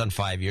 Congratulations on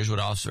 5 years. Would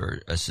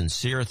offer a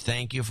sincere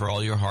thank you for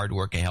all your hard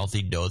work. A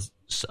healthy dose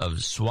of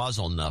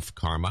Swazelnuff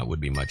karma would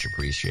be much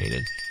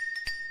appreciated.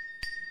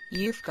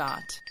 You've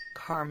got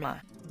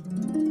karma.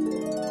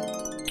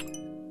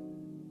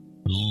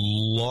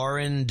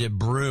 Lauren de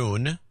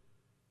Bruin.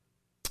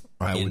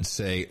 I would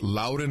say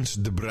Laurens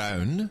de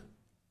Bruin.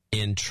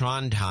 In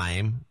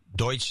Trondheim,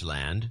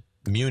 Deutschland.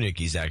 Munich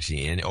he's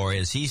actually in. Or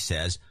as he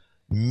says,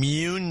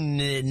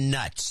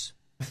 Munich-nuts.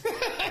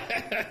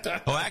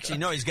 Oh, actually,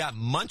 no, he's got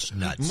munch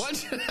nuts.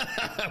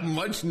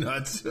 Munch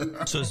nuts.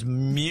 So it's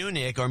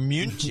Munich or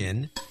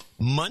München,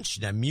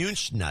 munch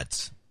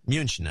nuts.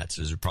 Munch nuts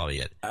is probably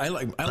it. I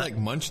like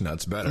munch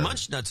nuts better.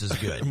 Munch nuts is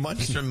good.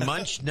 He's from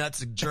Munch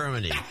Nuts,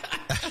 Germany.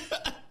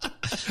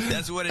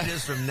 That's what it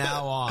is from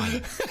now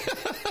on.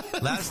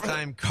 Last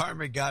time,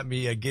 Karma got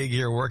me a gig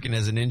here working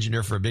as an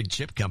engineer for a big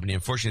chip company.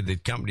 Unfortunately, the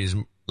company is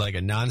like a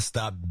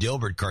nonstop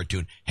Dilbert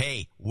cartoon.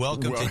 Hey,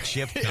 welcome to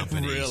chip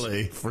companies.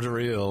 Really? For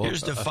real.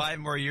 Here's to 5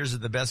 more years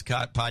of the best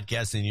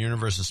podcast in the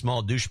universe. A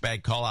small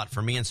douchebag call out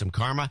for me and some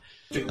karma,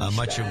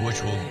 much of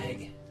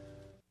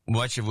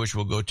which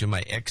will go to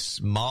my ex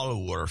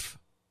Malwurf.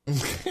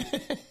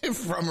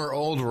 From her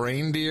old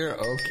reindeer?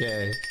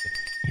 Okay.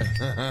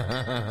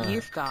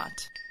 You've got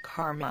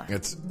karma.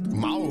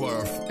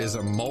 Malwurf is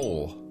a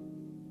mole.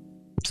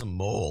 It's a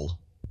mole.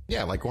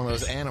 Yeah, like one of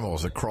those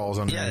animals that crawls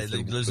under. Yeah, it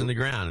lives in the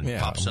ground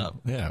and pops up.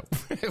 Yeah,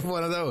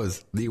 one of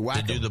those. You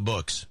whack to do the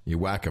books. You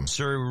whack them.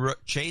 Sir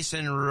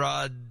Chasen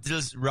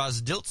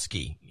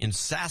Rozdilsky in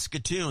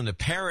Saskatoon, the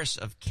Paris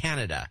of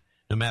Canada.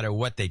 No matter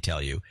what they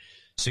tell you,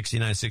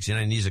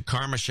 6969 needs a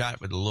karma shot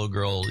with a little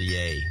girl.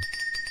 Yay!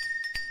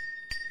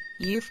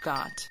 You've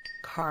got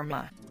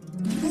karma.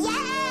 Yay!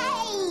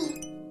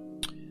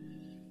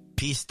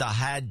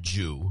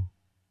 Pistahadju.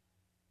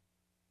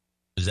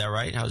 Is that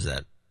right? How's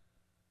that?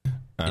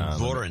 In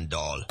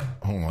Vorendal.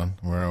 Hold on,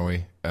 where are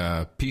we?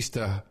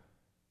 Pista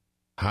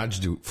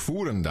Hajdu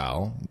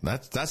Furendal.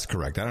 That's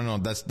correct. I don't know.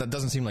 That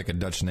doesn't seem like a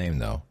Dutch name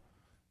though.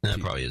 That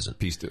probably isn't.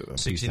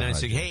 69.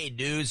 Hey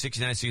dudes,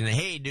 69.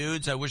 Hey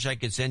dudes, I wish I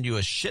could send you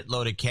a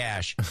shitload of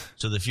cash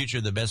so the future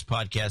of the best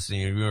podcast in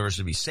the universe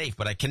would be safe,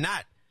 but I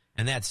cannot,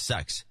 and that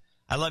sucks.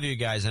 I love you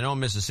guys. I don't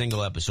miss a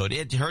single episode.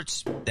 It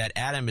hurts that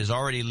Adam is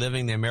already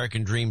living the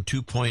American Dream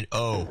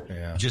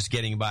 2.0, just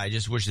getting by. I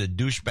just wish the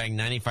douchebag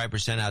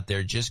 95% out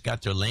there just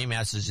got their lame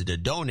asses into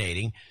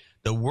donating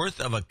the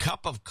worth of a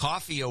cup of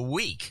coffee a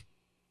week.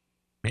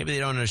 Maybe they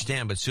don't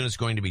understand, but soon it's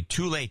going to be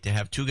too late to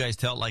have two guys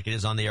tell it like it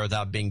is on the air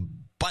without being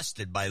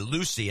busted by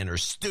Lucy and her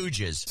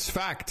stooges. It's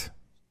fact.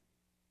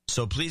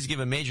 So please give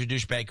a major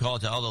douchebag call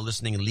to all the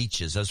listening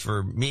leeches. As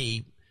for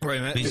me,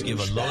 please give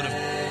a load of...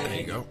 There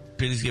you go.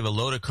 Please give a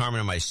load of karma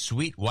to my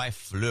sweet wife,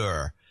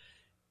 Fleur.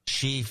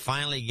 She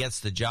finally gets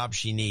the job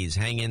she needs.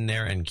 Hang in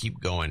there and keep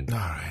going. All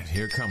right,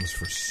 here comes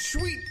for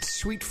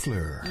sweet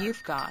Fleur.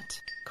 You've got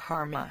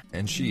karma.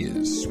 And she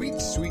is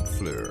sweet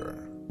Fleur.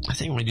 I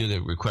think when we do the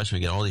request, we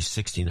get all these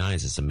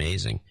 69s. It's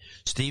amazing.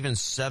 Steven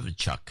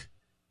Sevchuk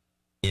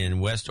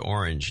in West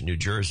Orange, New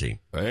Jersey.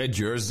 Hey,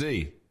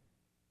 Jersey.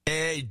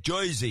 Hey,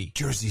 Jersey.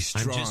 Jersey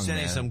strong, I'm just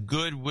sending some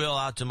goodwill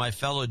out to my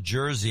fellow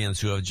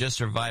Jerseyans who have just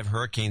survived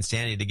Hurricane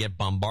Sandy to get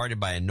bombarded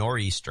by a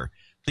nor'easter.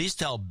 Please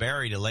tell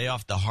Barry to lay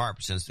off the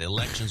harp since the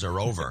elections are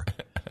over.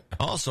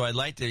 Also, I'd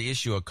like to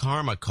issue a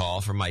karma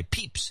call for my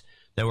peeps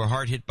that were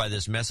hard hit by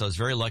this mess. I was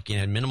very lucky and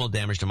had minimal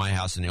damage to my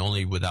house and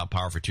only without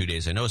power for 2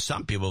 days. I know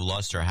some people have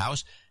lost their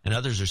house and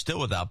others are still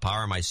without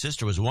power. My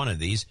sister was one of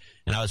these,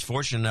 and I was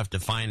fortunate enough to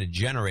find a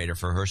generator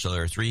for her so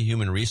their 3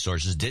 human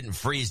resources didn't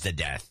freeze to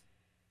death.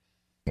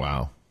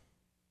 Wow.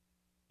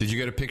 Did you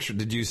get a picture?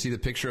 Did you see the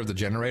picture of the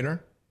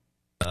generator?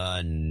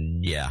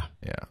 Yeah.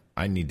 Yeah.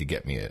 I need to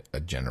get me a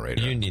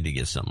generator. You need to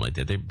get something like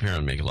that. They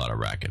apparently make a lot of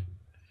racket.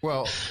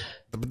 Well,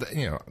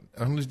 you know,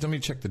 let me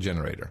check the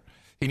generator.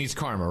 He needs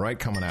karma, right?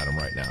 Coming at him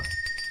right now.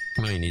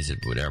 Well, he needs it,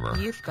 whatever.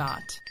 You've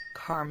got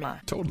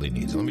karma. Totally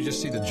needs it. Let me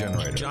just see the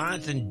generator.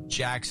 Jonathan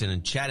Jackson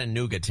in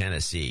Chattanooga,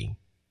 Tennessee.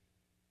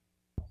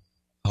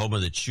 Home of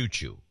the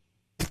choo-choo.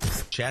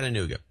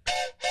 Chattanooga.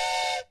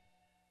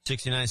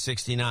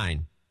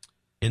 6969.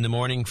 In the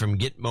morning from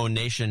Gitmo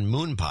Nation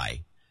Moon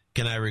Pie.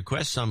 Can I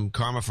request some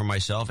karma for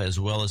myself as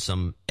well as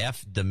some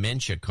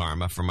dementia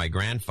karma for my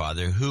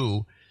grandfather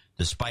who,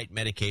 despite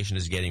medication,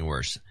 is getting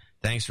worse?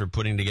 Thanks for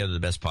putting together the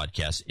best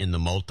podcast in the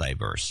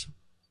multiverse.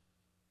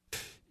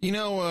 You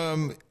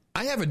know,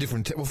 I have a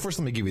different... well, first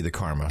let me give you the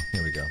karma.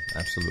 Here we go.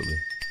 Absolutely.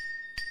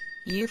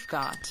 You've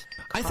got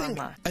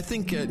karma. I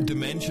think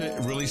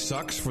dementia really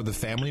sucks for the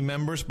family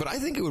members, but I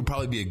think it would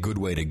probably be a good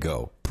way to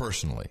go,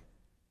 personally.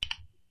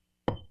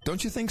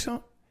 Don't you think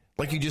so?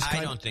 Like you just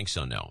I don't think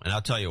so, no. And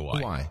I'll tell you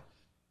why. Why?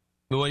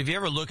 Well, if you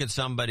ever look at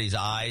somebody's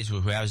eyes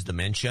who has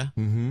dementia,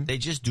 they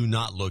just do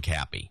not look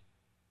happy.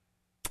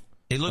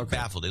 They look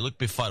baffled. They look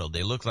befuddled.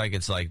 They look like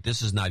it's like,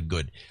 this is not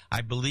good.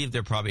 I believe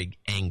they're probably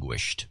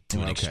anguished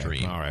to an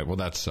extreme. All right. Well,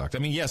 that sucked. I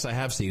mean, yes, I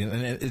have seen it,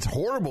 and it's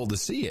horrible to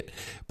see it.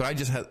 But I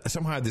just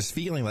somehow had this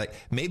feeling like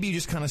maybe you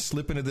just kind of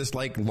slip into this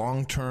like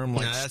long-term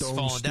like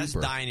stone stupor. That's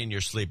dying in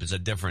your sleep. It's a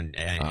different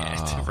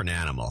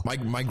animal.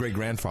 My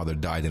great-grandfather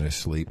died in his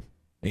sleep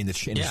in his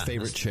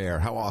favorite chair.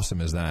 How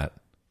awesome is that?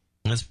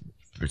 As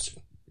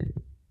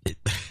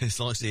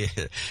long as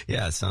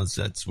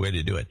that's the way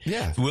to do it.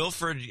 Yeah.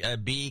 Wilford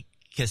B.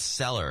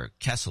 Kessler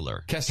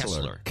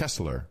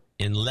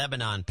in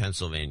Lebanon,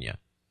 Pennsylvania.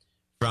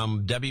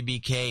 From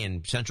WBK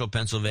in central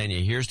Pennsylvania.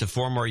 Here's to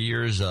 4 more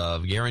years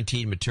of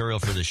guaranteed material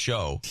for the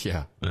show.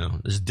 Yeah. Well,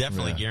 this is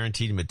definitely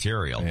guaranteed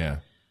material. Yeah.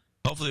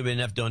 Hopefully there'll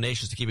be enough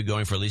donations to keep it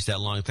going for at least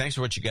that long. Thanks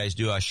for what you guys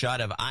do. A shot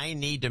of I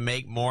need to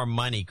make more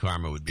money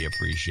karma would be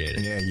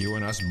appreciated. Yeah, you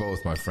and us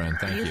both, my friend.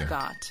 Thank you. You've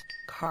got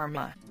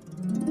karma.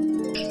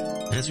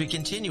 As we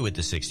continue with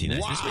the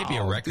 69s, this may be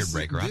a record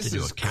breaker. I have to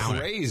do a counter.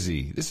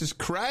 This is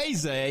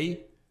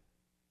crazy.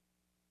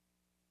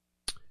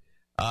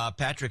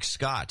 Patrick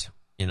Scott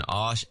in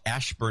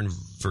Ashburn,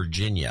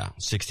 Virginia,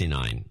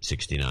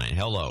 6969.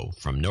 Hello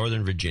from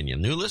Northern Virginia.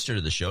 New listener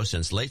to the show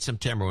since late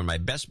September when my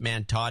best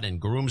man Todd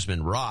and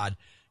groomsman Rod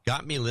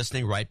got me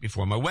listening right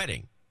before my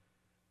wedding.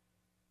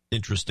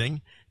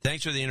 Interesting.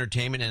 Thanks for the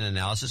entertainment and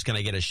analysis. Can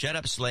I get a shut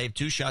up slave,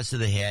 2 shots to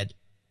the head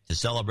to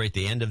celebrate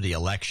the end of the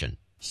election?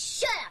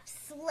 Shut up,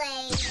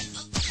 slave.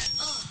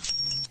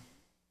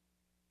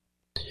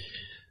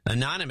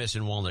 Anonymous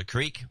in Walnut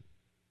Creek.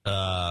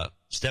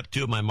 Step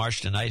 2 of my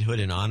march to knighthood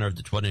in honor of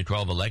the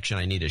 2012 election.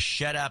 I need a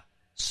shut up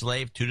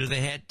slave, 2 to the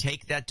head.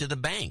 Take that to the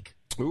bank.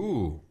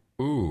 Ooh.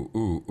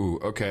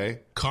 Okay.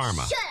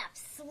 Karma. Shut up,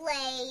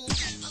 slave.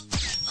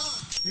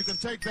 You can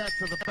take that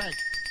to the bank.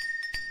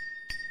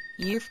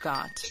 You've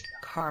got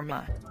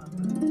karma.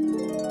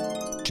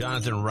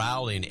 Jonathan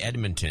Rowley in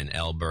Edmonton,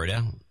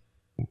 Alberta.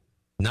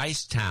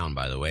 Nice town,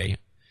 by the way.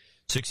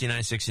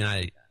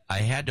 6969. I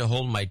had to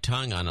hold my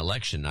tongue on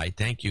election night.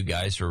 Thank you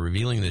guys for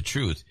revealing the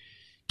truth.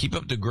 Keep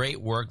up the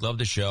great work. Love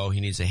the show. He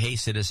needs a hey,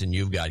 citizen,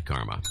 you've got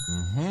karma.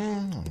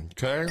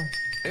 Okay.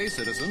 Hey,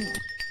 citizen.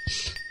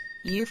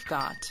 You've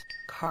got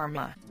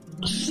karma.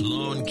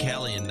 Sloan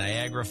Kelly in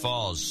Niagara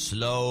Falls.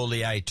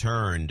 Slowly I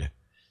turned.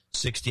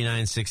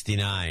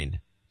 6969.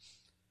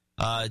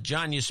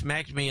 John, you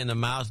smacked me in the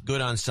mouth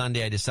good on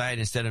Sunday. I decided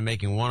instead of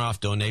making one-off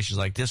donations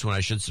like this one, I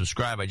should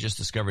subscribe. I just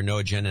discovered No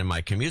Agenda and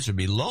my commutes would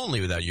be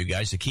lonely without you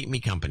guys to keep me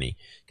company.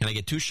 Can I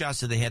get 2 shots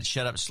to the head?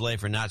 Shut up,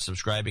 slave, for not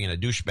subscribing, and a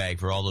douchebag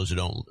for all those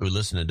who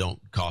listen and don't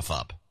cough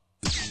up.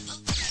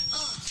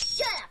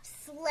 Shut up,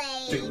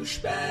 slave.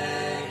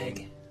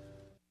 Douchebag.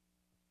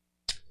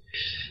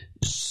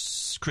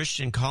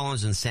 Christian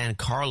Collins in San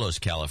Carlos,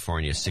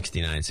 California,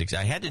 6960.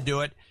 I had to do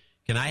it.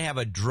 Can I have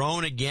a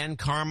drone again,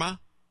 Karma?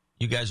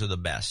 You guys are the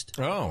best.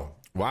 Oh,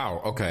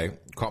 wow. Okay.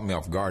 Caught me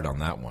off guard on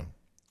that one.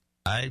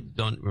 I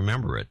don't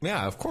remember it.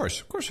 Yeah, of course.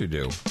 Of course you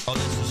do. Oh,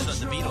 this is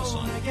the Beatles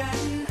song. Yeah.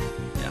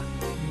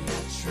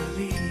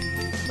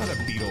 Not a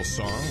Beatles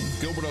song.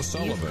 Gilbert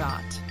O'Sullivan. You've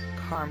got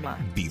karma.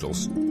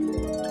 Beatles.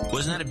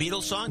 Wasn't that a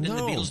Beatles song? Didn't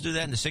the Beatles do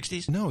that in the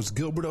 60s? No, it's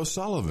Gilbert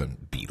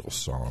O'Sullivan. Beatles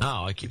song.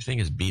 Oh, I keep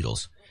thinking it's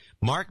Beatles.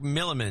 Mark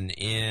Milliman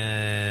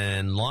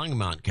in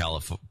Longmont,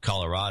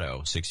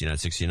 Colorado,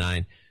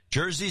 6969.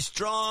 Jersey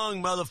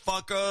strong,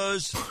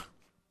 motherfuckers.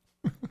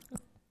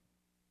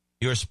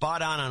 You're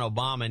spot on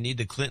Obama. Need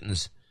the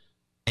Clintons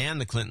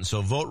and the Clintons,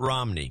 so vote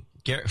Romney.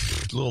 A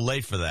little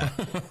late for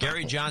that.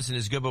 Gary Johnson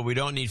is good, but we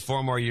don't need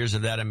 4 more years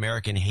of that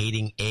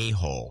American-hating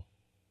a-hole.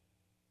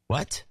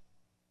 What?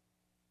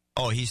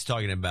 Oh, he's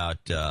talking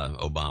about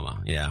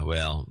Obama. Yeah,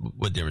 well,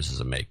 what difference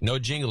does it make? No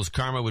jingles.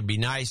 Karma would be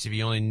nice if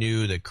you only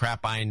knew the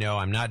crap I know.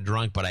 I'm not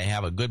drunk, but I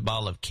have a good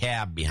bottle of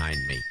cab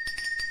behind me.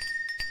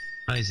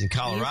 Oh, he's in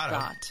Colorado.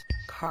 You've got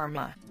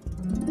karma.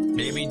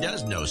 Maybe he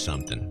does know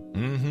something.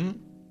 Mm-hmm.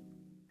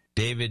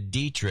 David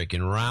Dietrich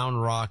in Round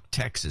Rock,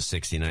 Texas,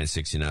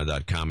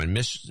 6969.com. And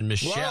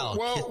Michelle.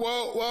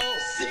 Whoa.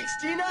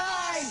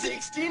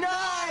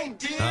 69,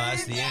 dude.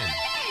 That's the end.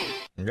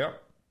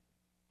 Yep.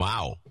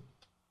 Wow.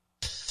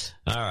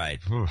 All right.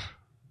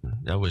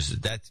 Now it's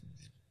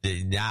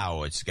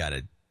got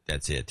to,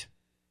 that's it.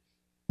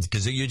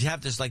 Because you'd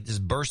have this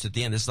burst at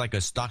the end. This is like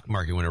a stock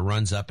market when it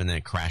runs up and then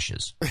it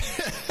crashes.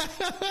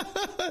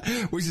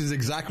 Which is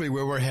exactly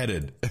where we're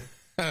headed.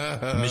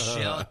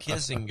 Michelle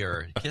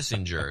Kissinger in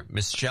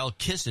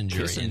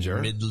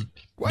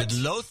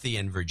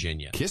Midlothian,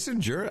 Virginia.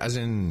 Kissinger, as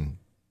in?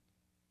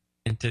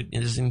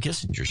 As in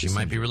Kissinger. She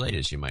might be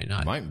related. She might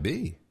not. Might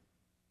be.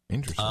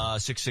 Interesting.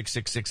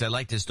 6666. I'd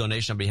like this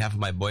donation on behalf of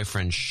my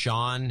boyfriend,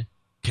 Sean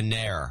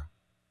Kinnair.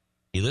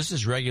 He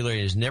listens regularly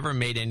and has never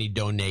made any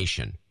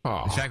donation.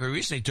 Aww. In fact, we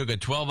recently took a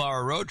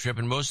 12-hour road trip,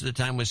 and most of the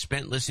time was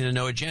spent listening to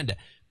No Agenda.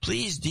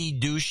 Please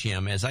de-douche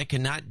him, as I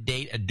cannot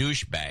date a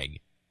douchebag.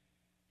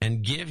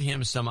 And give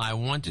him some I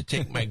want to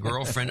take my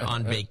girlfriend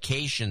on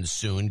vacation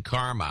soon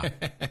karma.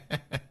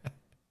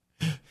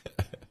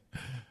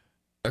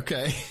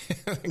 Okay.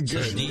 Good.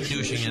 So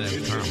de-douching and a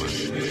karma.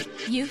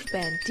 You've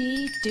been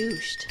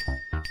de-douched.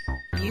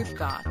 You've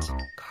got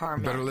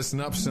karma. Better listen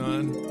up,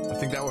 son. I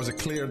think that was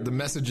the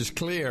message is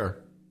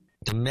clear.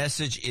 The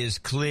message is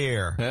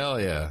clear.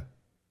 Hell yeah.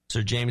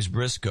 Sir James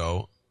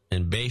Briscoe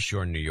in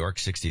Bayshore, New York,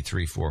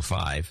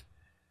 6345.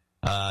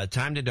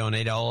 Time to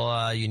donate.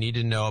 All you need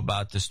to know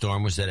about the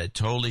storm was that it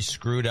totally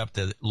screwed up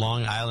the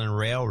Long Island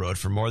Railroad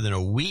for more than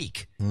a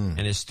week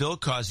and is still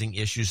causing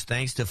issues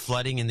thanks to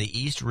flooding in the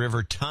East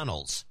River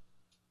tunnels.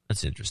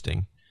 That's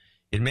interesting.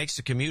 It makes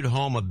the commute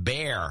home a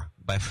bear,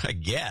 by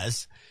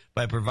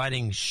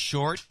providing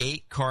short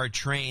 8-car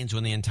trains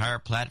when the entire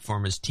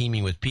platform is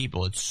teeming with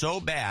people. It's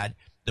so bad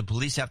the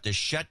police have to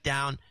shut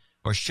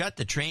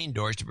the train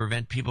doors to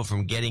prevent people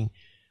from getting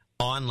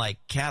on like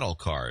cattle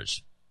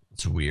cars.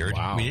 It's weird.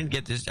 Wow. We didn't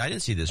get this. I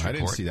didn't see this report. I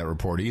didn't see that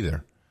report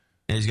either.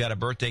 And he's got a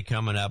birthday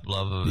coming up.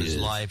 Love of his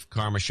life.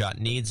 Karma Shot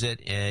needs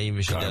it. And even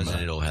if she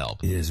doesn't, it'll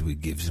help. Yes, we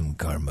give some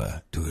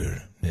karma to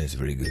her. That's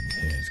very good.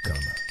 Yes,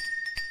 karma.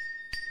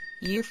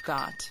 You've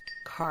got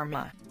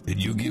karma.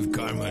 Did you give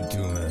karma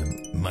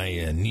to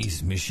my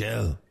niece,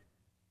 Michelle?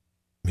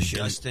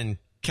 Dustin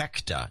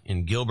Kekta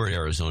in Gilbert,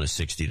 Arizona,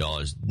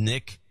 $60.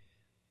 Nick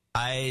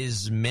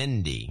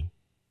Eismendi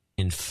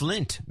in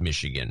Flint,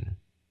 Michigan,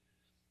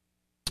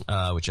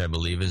 which I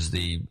believe is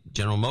the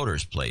General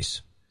Motors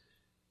place.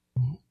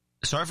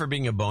 Sorry for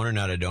being a boner,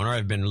 not a donor.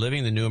 I've been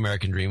living the new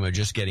American dream of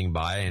just getting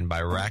by and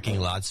by racking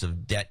lots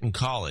of debt in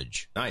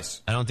college.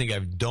 Nice. I don't think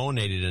I've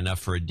donated enough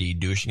for a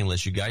de-douching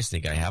unless you guys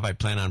think I have. I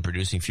plan on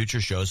producing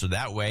future shows so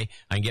that way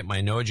I can get my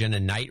No Agenda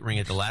night ring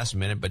at the last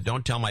minute, but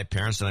don't tell my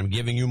parents that I'm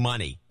giving you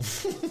money.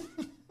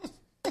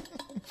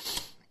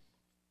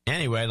 And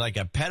Anyway, like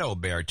a pedo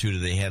bear too,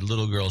 they had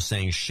little girls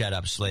saying "shut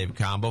up, slave"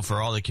 combo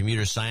for all the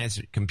computer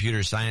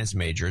science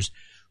majors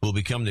who will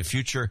become the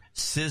future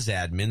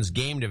sysadmins,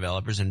 game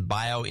developers, and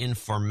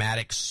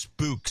bioinformatics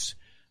spooks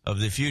of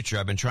the future.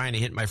 I've been trying to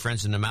hit my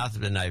friends in the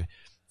mouth, and I've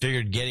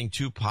figured getting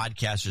two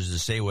podcasters to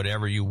say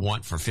whatever you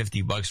want for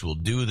 $50 will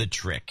do the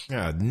trick.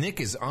 Yeah, Nick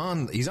he's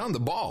on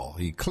the ball.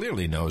 He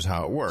clearly knows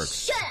how it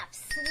works. Shut up,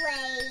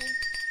 slave.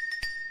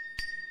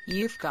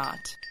 You've got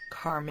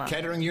karma.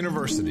 Kettering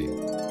University,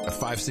 a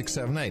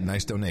 5678.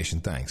 Nice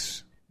donation.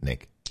 Thanks,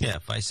 Nick. Yeah,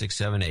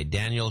 5678.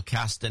 Daniel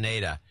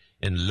Castaneda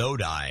in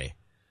Lodi,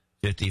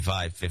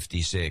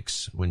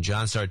 5556. When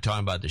John started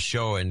talking about the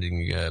show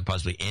ending,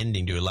 possibly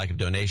ending due to lack of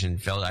donation,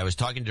 felt I was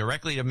talking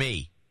directly to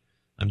me.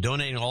 I'm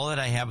donating all that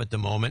I have at the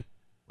moment,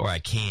 or all I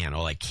can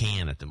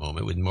at the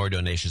moment, with more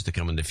donations to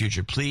come in the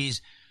future.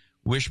 Please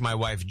wish my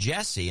wife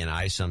Jessie and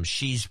I some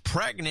she's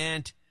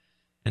pregnant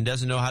and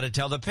doesn't know how to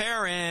tell the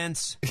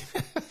parents.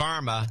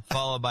 Karma,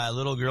 followed by a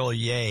little girl,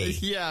 yay.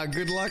 Yeah,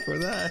 good luck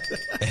with that.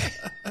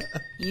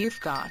 You've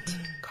got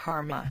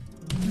karma.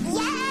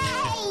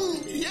 Yay!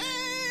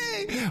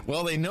 Yay!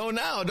 Well, they know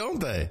now, don't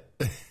they?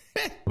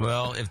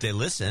 Well, if they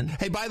listen.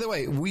 Hey, by the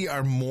way, we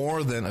are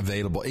more than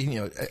available,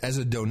 as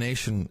a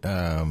donation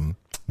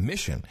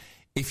mission.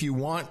 If you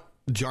want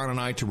John and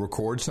I to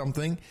record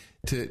something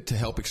to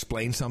help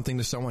explain something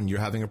to someone, you're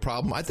having a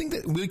problem, I think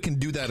that we can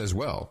do that as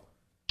well.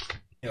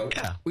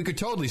 Yeah. We could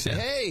totally say,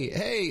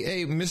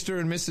 hey, Mr.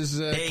 and Mrs.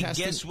 Hey,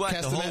 guess what?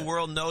 The whole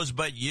world knows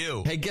but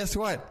you. Hey, guess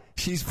what?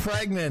 She's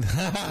pregnant.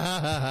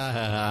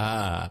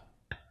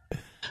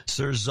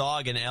 Sir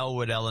Zog in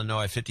Elwood,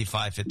 Illinois,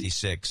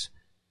 5556.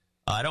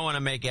 I don't want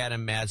to make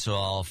Adam mad, so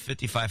I'll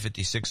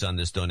 5556 on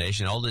this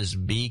donation. All this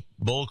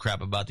bull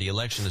crap about the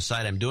election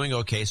aside, I'm doing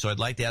okay, so I'd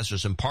like to ask for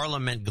some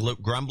parliament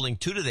grumbling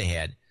two to the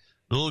head.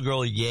 Little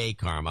girl, yay,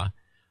 karma,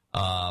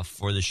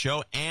 for the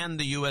show and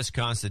the U.S.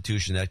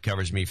 Constitution. That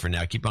covers me for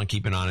now. Keep on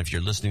keeping on. If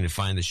you're listening to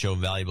find the show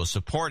valuable,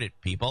 support it,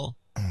 people.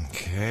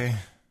 Okay.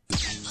 Yay!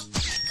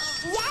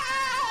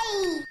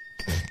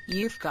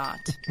 You've got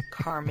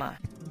karma.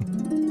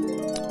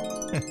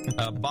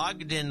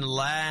 Bogdan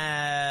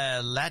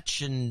Lachendro.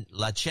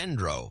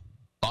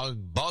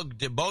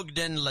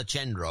 Bogdan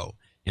Lachendro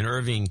in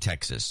Irving,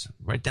 Texas.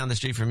 Right down the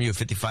street from you,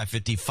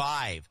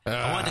 5555.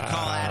 I wanted to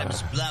call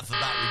Adam's bluff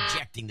about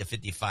rejecting the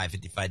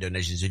 5555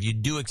 donations. If you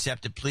do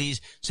accept it,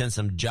 please send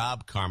some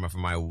job karma for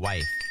my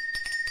wife.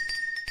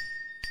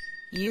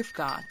 You've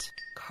got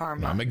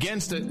karma. I'm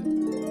against it.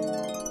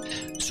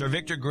 Sir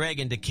Victor Gregg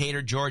in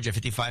Decatur, Georgia,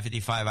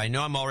 5555. I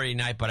know I'm already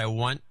night, but I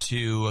want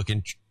to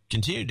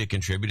continue to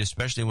contribute,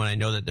 especially when I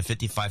know that the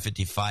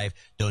 5555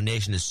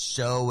 donation is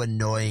so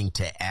annoying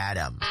to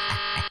Adam.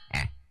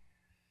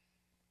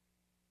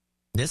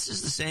 This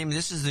is the same.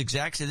 This is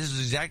exactly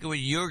what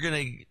you're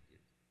going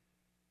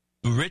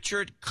to.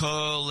 Richard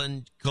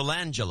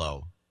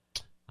Colangelo.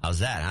 How's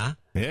that, huh?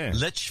 Yeah.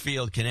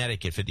 Litchfield,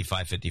 Connecticut,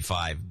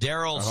 5555.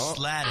 Daryl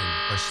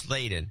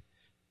Sladen,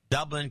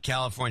 Dublin,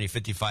 California,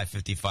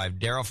 5555.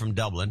 Daryl from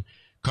Dublin.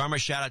 Karma,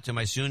 shout out to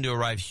my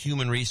soon-to-arrive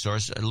human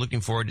resource.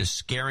 Looking forward to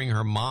scaring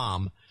her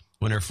mom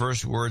when her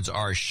first words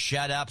are,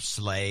 "Shut up,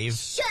 slave."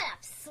 Shut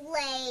up,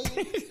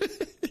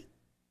 slave.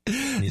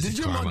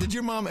 Did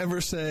your mom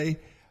ever say,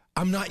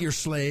 "I'm not your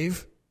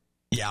slave"?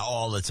 Yeah,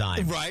 all the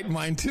time. Right,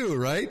 mine too,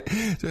 right?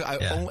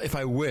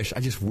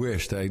 I just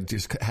wish that I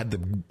just had the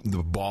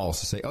balls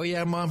to say, "Oh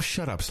yeah, Mom,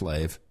 shut up,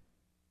 slave."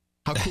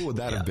 How cool would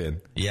that have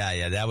been?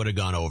 Yeah, that would have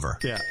gone over.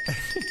 Yeah.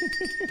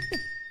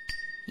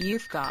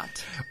 You've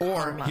got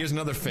karma. Here's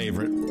another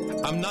favorite.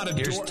 I'm not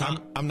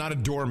a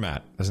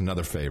doormat. That's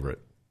another favorite.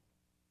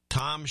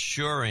 Tom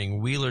Shuring,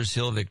 Wheelers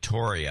Hill,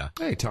 Victoria.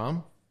 Hey,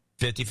 Tom.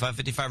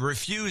 5555.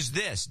 Refuse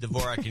this,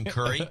 Dvorak and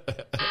Curry.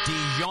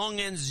 Die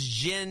Jongens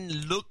zijn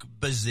leuk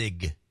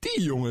bezig.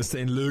 Die jongens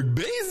zijn leuk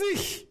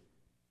bezig.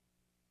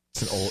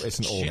 It's an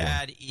old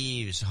Chad one.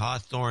 Eves,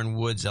 Hawthorne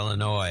Woods,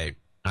 Illinois.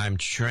 I'm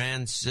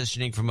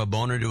transitioning from a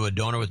boner to a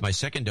donor with my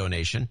second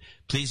donation.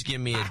 Please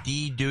give me a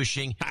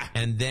de-douching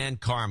and then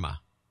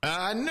karma.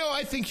 No,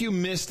 I think you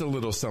missed a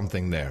little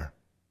something there.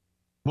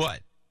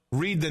 What?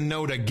 Read the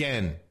note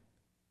again.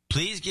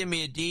 Please give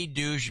me a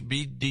de-douche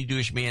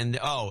me, and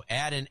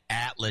add an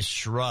Atlas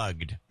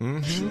shrugged.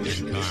 Mm-hmm.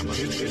 In karma.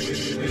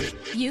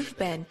 You've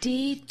been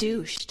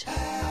de-douched.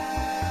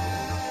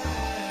 Atlas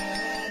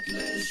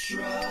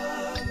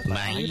shrugged.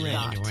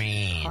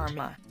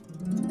 Karma.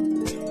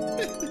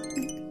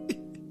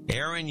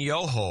 Aaron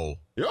Yoho.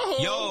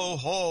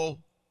 Yoho.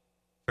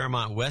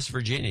 Fairmont, West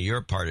Virginia.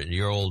 You're part of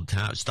your old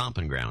town,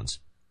 stomping grounds.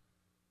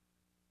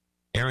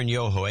 Aaron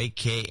Yoho,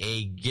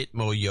 a.k.a.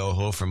 Gitmo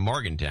Yoho from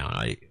Morgantown,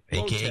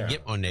 a.k.a.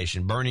 Gitmo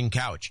Nation, Burning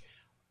Couch,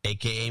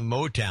 a.k.a.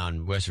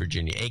 Motown, West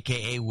Virginia,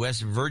 a.k.a.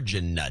 West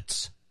Virgin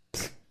Nuts.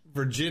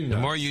 Virgin The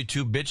Nuts. more you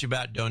two bitch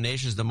about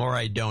donations, the more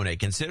I donate.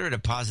 Consider it a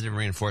positive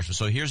reinforcement.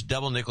 So here's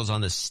double nickels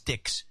on the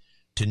sticks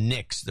to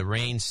Nick's, the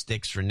rain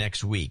sticks for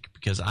next week,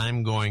 because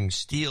I'm going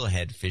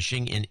steelhead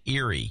fishing in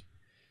Erie.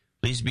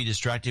 Please be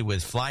distracted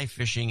with fly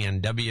fishing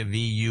and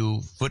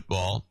WVU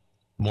football,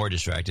 more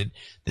distracted,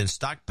 than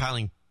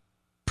stockpiling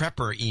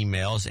prepper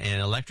emails,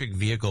 and electric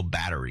vehicle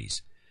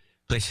batteries.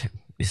 Please,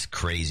 this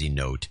crazy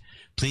note.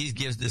 Please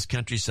give this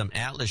country some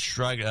Atlas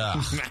Shrugged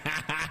Atlas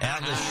Shrugged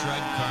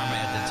karma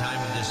at the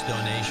time of this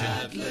donation.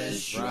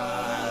 Atlas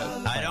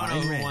Shrugged. I don't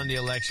know who won the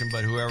election,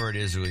 but whoever it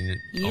is, we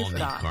all need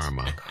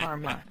karma.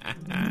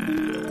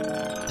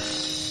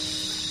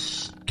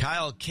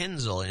 Kyle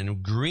Kinzel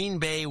in Green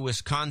Bay,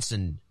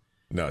 Wisconsin.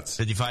 Nuts.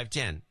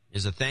 5510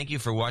 is a thank you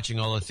for watching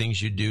all the things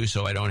you do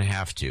so I don't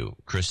have to.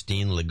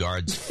 Christine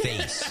Lagarde's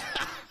face.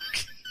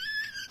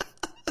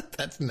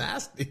 That's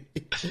nasty.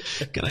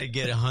 Can I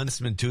get a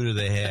Huntsman 2 to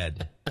the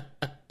head?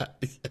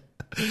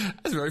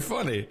 That's very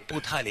funny.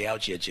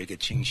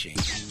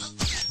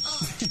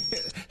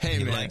 Hey,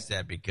 he man. likes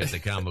that because the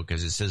combo,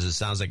 because it says it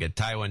sounds like a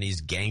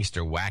Taiwanese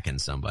gangster whacking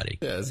somebody.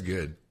 Yeah, that's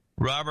good.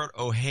 Robert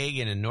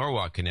O'Hagan in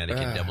Norwalk,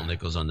 Connecticut, double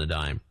nickels on the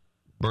dime.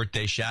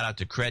 Birthday shout out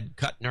to Cred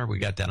Kuttner. We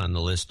got that on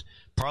the list.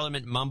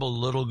 Parliament mumble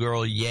little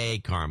girl yay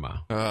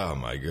karma. Oh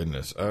my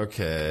goodness.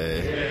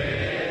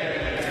 Okay.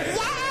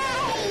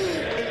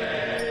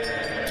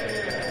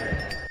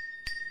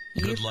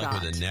 Good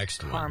luck with the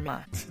next one.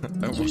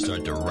 We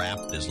start to wrap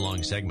this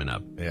long segment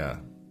up. Yeah.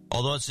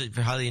 Although it's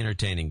highly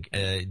entertaining.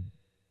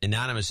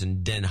 Anonymous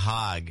in Den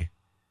Haag,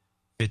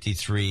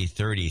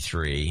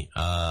 5333.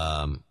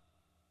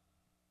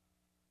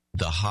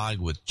 The Hog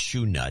with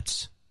Chew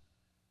Nuts.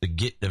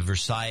 The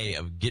Versailles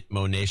of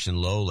Gitmo Nation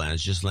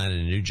Lowlands just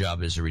landed a new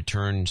job as a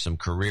return, some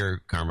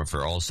career karma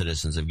for all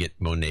citizens of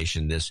Gitmo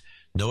Nation. This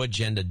no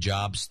agenda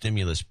job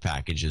stimulus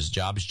packages.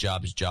 Jobs,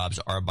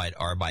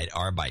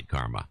 Arbeit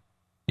karma.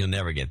 You'll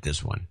never get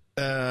this one.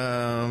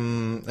 Yeah,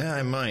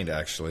 I might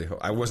actually.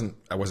 I wasn't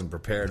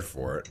prepared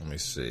for it. Let me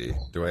see.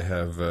 Do I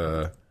have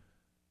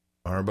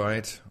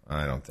Arbeit?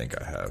 I don't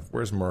think I have.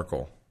 Where's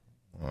Merkel?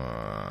 No.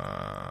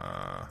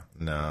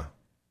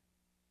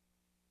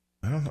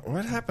 I don't know.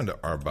 What happened to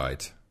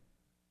Arbeit?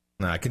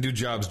 No, I can do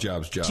jobs.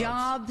 Jobs,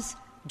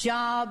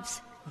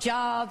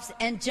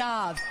 and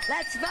jobs.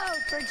 Let's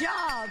vote for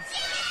jobs.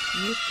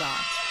 You've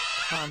got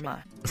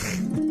karma.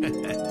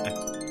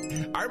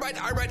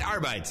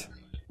 Arbeit.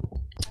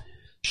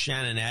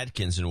 Shannon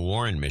Atkins in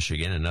Warren,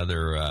 Michigan,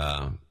 another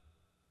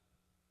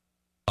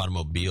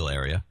automobile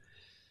area.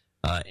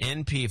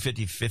 NP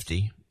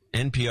 5050.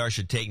 NPR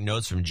should take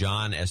notes from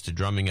John as to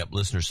drumming up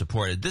listener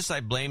support. At this,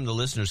 I blame the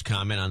listener's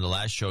comment on the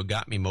last show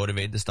got me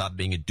motivated to stop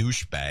being a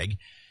douchebag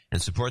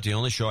and support the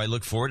only show I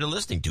look forward to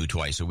listening to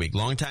twice a week.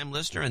 Longtime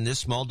listener, and this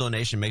small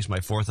donation makes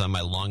my fourth on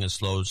my long and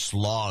slow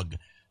slog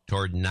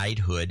toward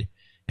knighthood.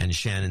 And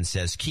Shannon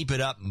says, keep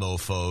it up,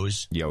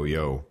 mofos.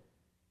 Yo.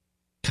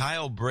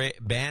 Kyle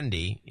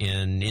Bandy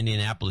in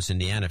Indianapolis,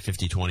 Indiana,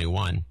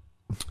 5021.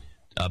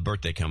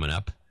 Birthday coming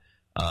up.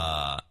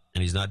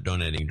 And he's not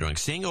donating drunk.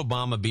 Seeing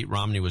Obama beat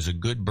Romney was a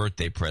good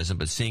birthday present,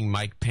 but seeing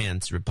Mike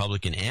Pence,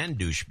 Republican and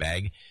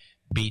douchebag,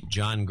 beat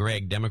John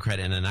Gregg, Democrat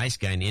and a nice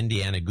guy in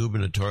Indiana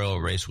gubernatorial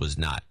race was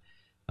not.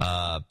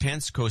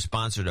 Pence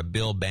co-sponsored a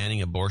bill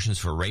banning abortions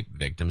for rape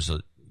victims,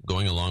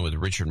 going along with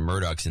Richard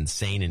Murdoch's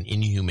insane and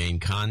inhumane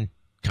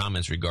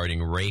comments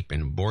regarding rape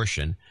and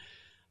abortion.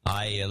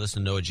 I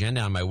listen to No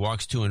Agenda on my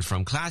walks to and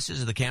from classes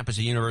at the campus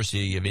of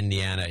University of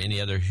Indiana. Any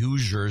other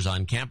Hoosiers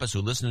on campus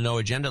who listen to No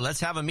Agenda,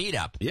 let's have a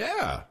meetup.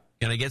 Yeah.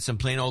 Can I get some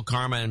plain old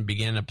karma and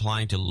begin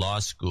applying to law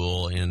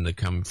school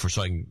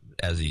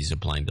as he's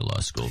applying to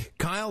law school?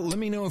 Kyle, let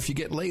me know if you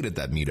get late at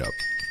that meetup.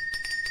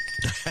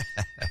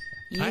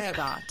 You've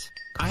got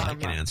karma. I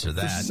can answer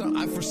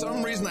that. For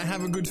some reason, I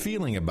have a good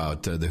feeling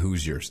about the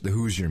Hoosier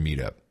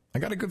meetup. I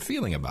got a good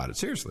feeling about it,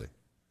 seriously.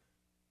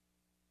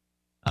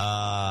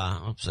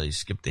 Oops, I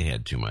skipped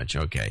ahead too much.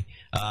 Okay.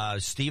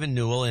 Stephen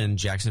Newell in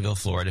Jacksonville,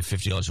 Florida,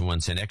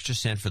 $50.01. Extra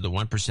cent for the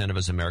 1% of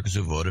us Americans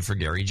who voted for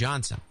Gary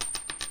Johnson.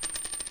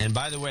 And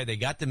by the way, they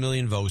got the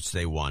million votes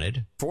they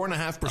wanted.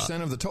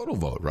 4.5% of the total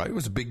vote, right? It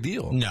was a big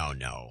deal. No.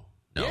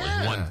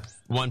 Yeah. It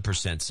was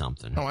 1%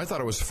 something. Oh, I thought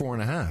it was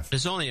 4.5.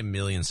 It's only a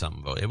million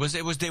something vote. It was.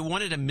 They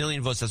wanted a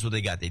million votes. That's what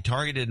they got. They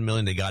targeted a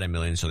million. They got a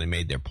million. So they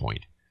made their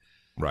point.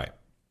 Right.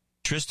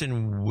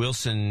 Tristan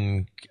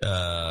Wilson.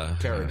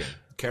 Kerrigan.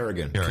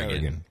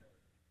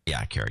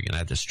 Yeah, Kerrigan. I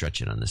have to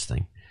stretch it on this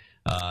thing.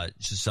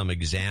 Just some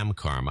exam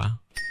karma.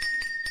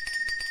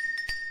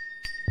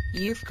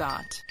 You've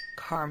got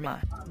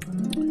karma.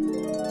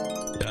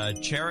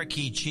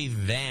 Cherokee Chief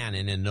Van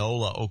in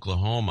Enola,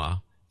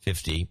 Oklahoma,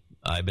 50.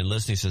 I've been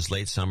listening since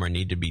late summer.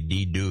 Need to be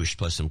de-douched,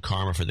 plus some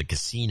karma for the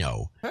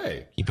casino.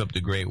 Hey. Keep up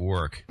the great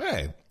work.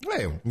 Hey,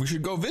 we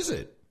should go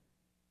visit.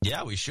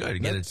 Yeah, we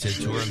should. Get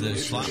a tour of the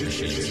slot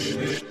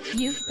machines.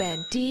 You've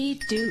been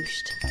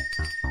de-douched.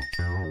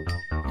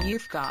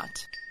 You've got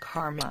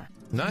karma.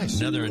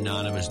 Nice. Another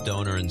anonymous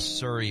donor in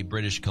Surrey,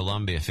 British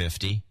Columbia,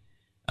 50.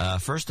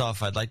 First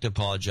off, I'd like to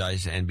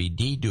apologize and be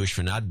de-douched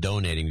for not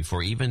donating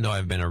before, even though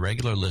I've been a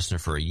regular listener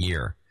for a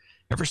year.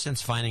 Ever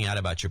since finding out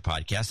about your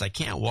podcast, I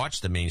can't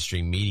watch the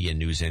mainstream media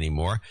news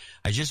anymore.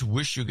 I just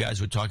wish you guys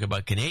would talk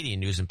about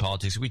Canadian news and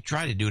politics. We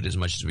try to do it as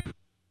much as we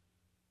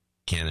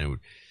can. And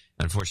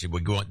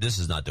unfortunately, this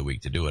is not the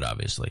week to do it,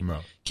 obviously. No.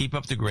 Keep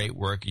up the great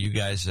work. You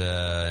guys, keep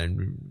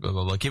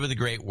up the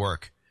great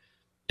work.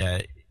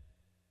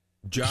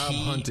 Job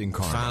hunting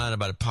karma. Found out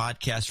about a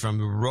podcast from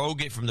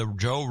the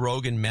Joe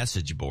Rogan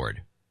message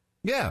board.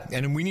 Yeah,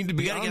 and we need to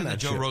be on that the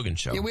Joe Rogan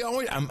show. Yeah,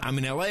 I'm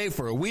in L.A.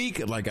 for a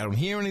week. Like, I don't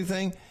hear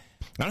anything.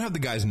 I don't have the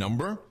guy's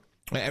number.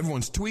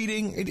 Everyone's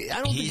tweeting.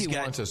 I don't think he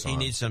wants us on. He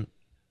needs some.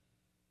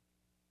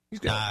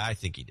 I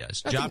think he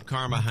does. Job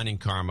karma, hunting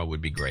karma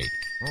would be great.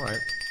 All right.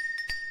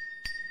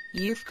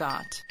 You've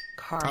got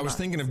karma. I was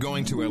thinking of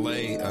going to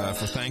L.A.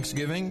 For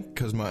Thanksgiving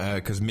because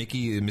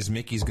Miss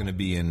Mickey's going to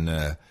be in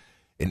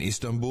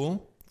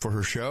Istanbul for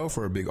her show,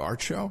 for a big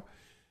art show.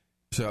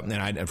 So,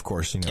 and of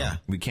course,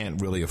 we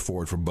can't really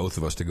afford for both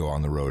of us to go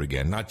on the road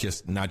again. Not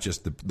just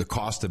the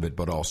cost of it,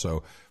 but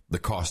also the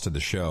cost of the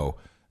show.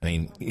 I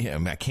mean,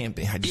 I can't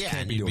be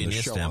doing the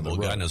show on the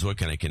road. God knows what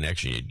kind of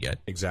connection you'd get.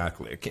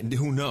 Exactly.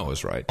 Who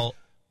knows, right?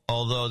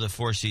 Although the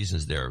Four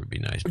Seasons there would be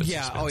nice. But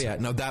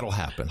no, that'll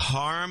happen.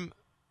 Harm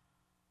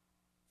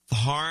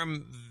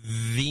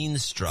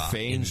Veenstra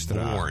in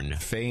Born.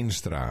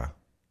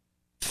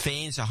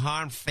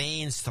 Harm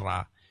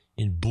Veenstra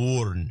in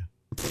Born.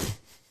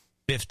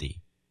 50.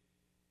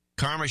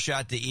 Karma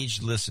shot to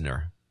each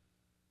listener.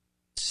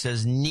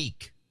 Says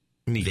Neek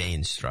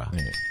Veenstra.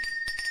 Yeah.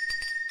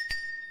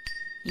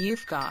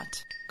 You've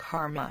got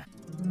karma.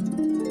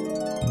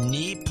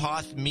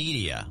 Nepoth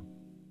Media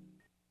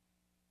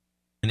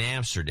in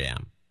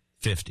Amsterdam.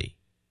 50.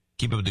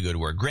 Keep up the good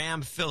work.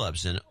 Graham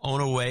Phillips in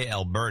Onaway,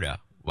 Alberta.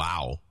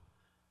 Wow.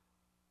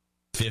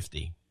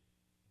 50.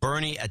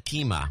 Bernie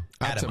Atema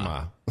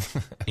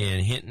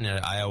in Hinton,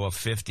 Iowa.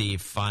 50.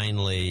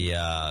 Finally,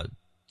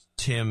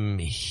 Tim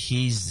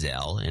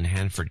Hezel in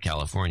Hanford,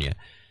 California.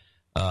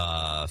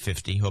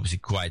 50. Hopes he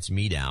quiets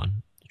me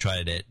down.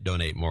 Try to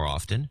donate more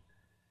often.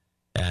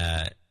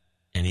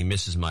 And he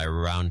misses my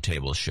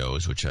roundtable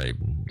shows, which I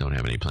don't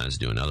have any plans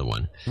to do another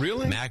one.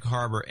 Really? Mac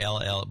Harbor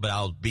LL, but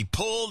I'll be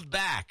pulled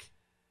back.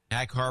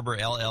 Mac Harbor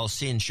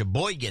LLC in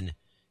Sheboygan,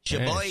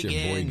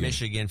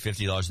 Michigan,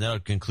 $50. That'll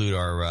conclude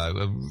our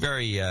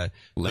very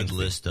good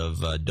list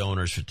of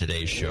donors for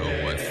today's show.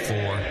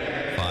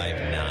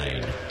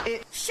 459.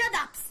 Shut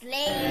up,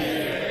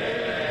 slave.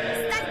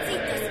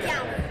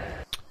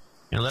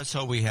 And let's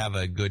hope we have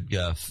a good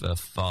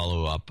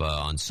follow-up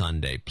on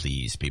Sunday,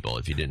 please, people.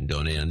 If you didn't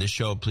donate on this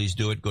show, please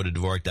do it. Go to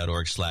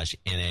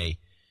Dvorak.org/NA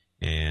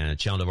and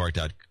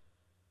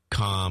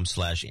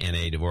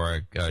ChannelDvorak.com/NA,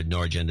 Dvorak,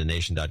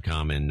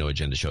 NoAgendaNation.com and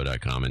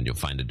NoAgendaShow.com, and you'll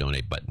find a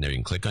donate button there you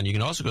can click on. You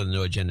can also go to the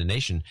No Agenda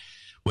Nation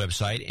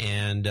website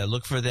and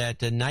look for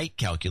that night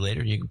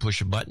calculator. You can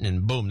push a button,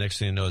 and boom, next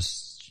thing you know,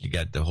 you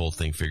got the whole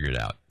thing figured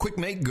out. Quick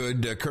make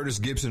good. Curtis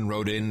Gibson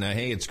wrote in,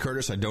 hey, it's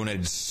Curtis. I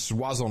donated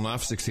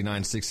Swazelnuff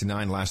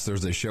 6969 last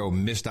Thursday show.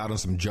 Missed out on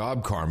some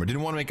job karma.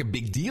 Didn't want to make a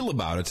big deal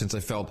about it since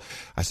I felt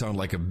I sounded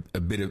like a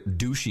bit of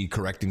douchey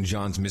correcting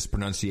John's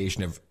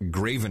mispronunciation of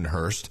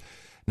Gravenhurst.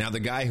 Now,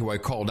 the guy who I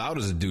called out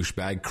as a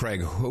douchebag,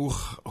 Craig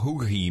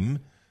Hoogheim,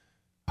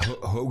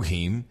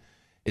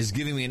 is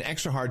giving me an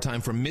extra hard time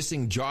for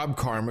missing job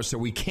karma, so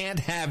we can't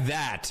have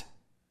that.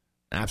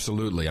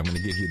 Absolutely. I'm going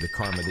to give you the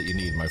karma that you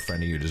need, my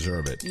friend, and you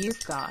deserve it.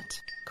 You've got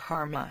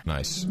karma.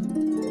 Nice.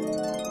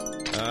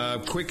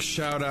 Quick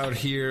shout out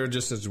here,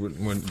 just as we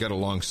got a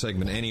long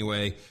segment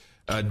anyway.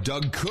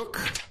 Doug Cook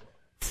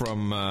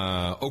from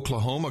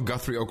Oklahoma,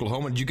 Guthrie,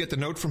 Oklahoma. Did you get the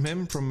note from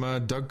him,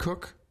 from Doug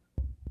Cook?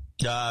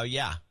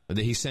 Yeah.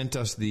 He sent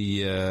us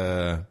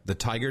the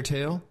tiger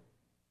tail.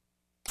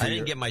 I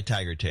didn't get my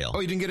tiger tail.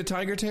 Oh, you didn't get a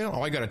tiger tail?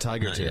 Oh, I got a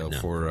tiger tail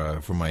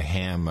for my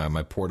ham,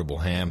 my portable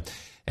ham.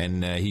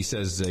 And he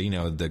says,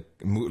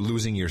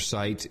 losing your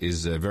sight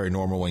is very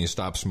normal when you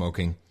stop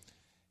smoking.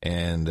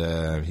 And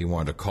he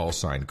wanted a call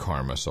sign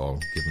karma, so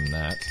I'll give him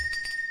that.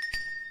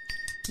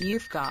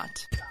 You've got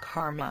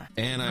karma.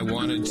 And I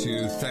wanted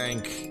to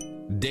thank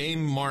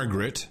Dame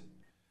Margaret,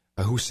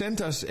 who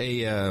sent us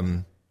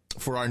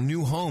for our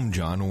new home,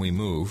 John, when we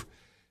move,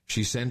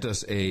 she sent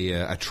us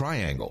a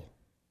triangle.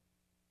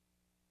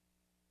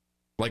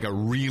 Like a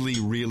really,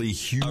 really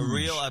huge...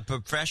 A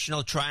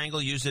professional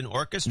triangle used in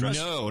orchestras?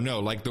 No,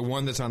 like the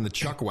one that's on the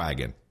chuck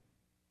wagon.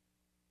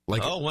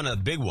 Like one of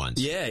the big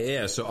ones.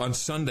 Yeah. So on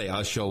Sunday,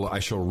 I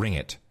shall ring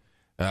it.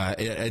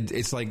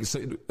 It's like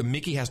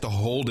Mickey has to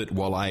hold it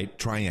while I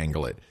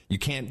triangle it. You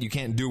can't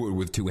do it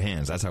with two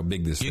hands. That's how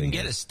big this thing is. You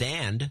can get a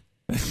stand.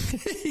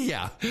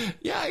 Yeah.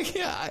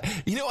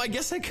 I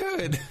guess I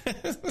could.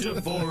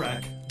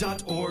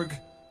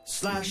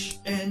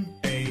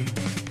 Dvorak.org/NA.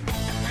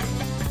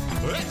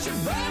 It's your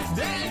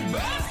birthday,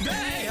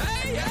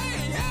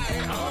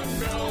 hey, on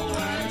No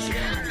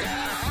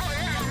Agenda.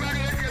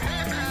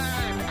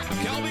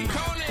 Kelby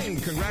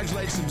Koenig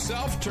congratulates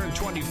himself, turned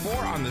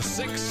 24 on the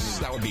 6th.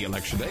 That would be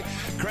election day.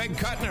 Craig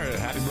Kuttner,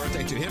 happy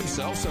birthday to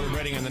himself,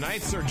 celebrating on the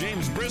 9th. Sir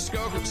James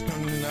Briscoe,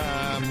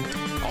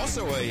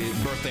 also a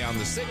birthday on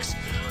the 6th.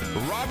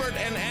 Robert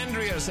and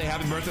Andrea say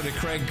happy birthday to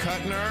Craig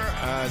Kuttner,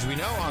 as we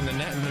know, on the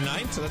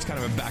 9th, so that's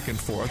kind of a back and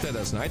forth.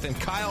 That's nice. And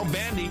Kyle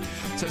Bandy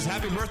says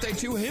happy birthday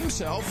to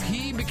himself.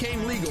 He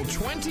became legal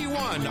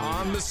 21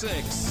 on the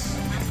 6th.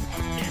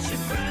 It's your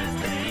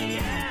birthday,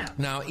 yeah.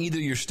 Now, either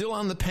you're still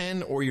on the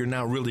pen or you're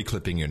now really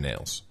clipping your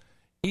nails.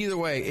 Either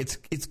way,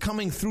 it's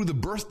coming through the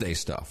birthday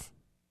stuff.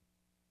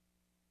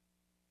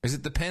 Is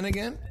it the pen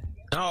again?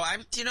 No,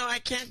 I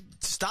can't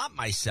stop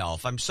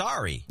myself. I'm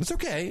sorry. It's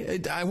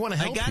okay. I want to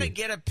help you. I got to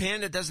get a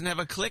pen that doesn't have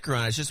a clicker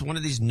on it. It's just one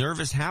of these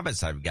nervous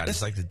habits I've got.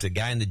 It's like the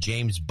guy in the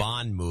James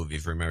Bond movie,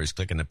 if you remember, he's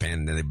clicking the pen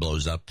and then it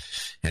blows up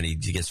and he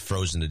gets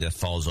frozen to death,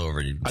 falls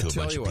over into a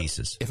bunch of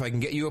pieces. If I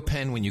can get you a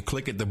pen when you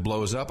click it that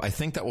blows up, I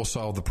think that will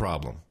solve the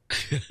problem.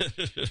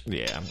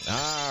 Yeah.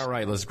 All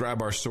right, let's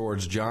grab our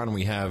swords, John.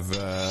 We have 2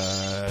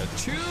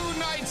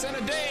 knights and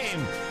a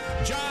dame.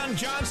 John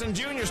Johnson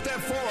Jr.,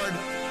 step forward.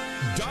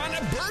 Donna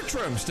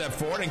Bertram, step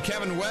forward, and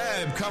Kevin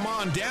Webb, come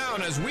on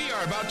down as we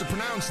are about to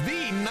pronounce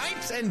the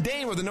Knights and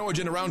Dame of the No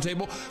Agenda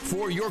Roundtable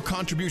for your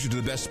contribution to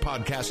the best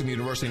podcast in the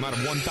universe, the amount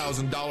of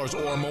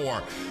 $1,000 or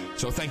more.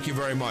 So thank you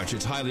very much.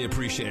 It's highly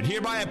appreciated.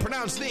 Hereby I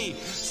pronounce thee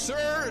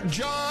Sir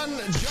John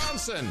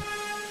Johnson,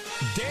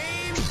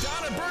 Dame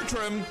Donna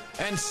Bertram,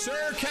 and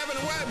Sir Kevin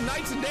Webb,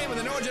 Knights and Dame of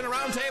the No Agenda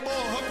Roundtable,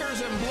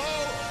 hookers and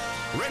blow.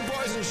 Red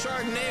boys and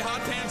Chardonnay,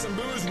 hot pants and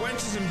booze,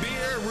 wenches and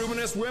beer,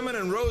 Rubenist women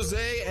and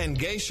rosé and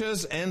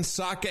geishas and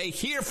sake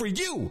here for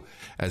you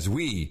as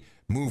we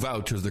move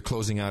out to the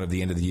closing out of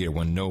the end of the year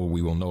when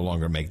we will no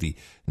longer make the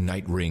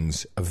night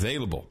rings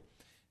available.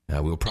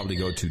 We'll probably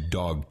go to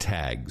dog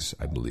tags,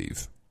 I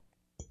believe.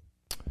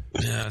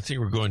 Yeah, I think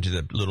we're going to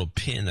the little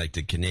pin like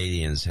the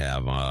Canadians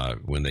have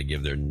when they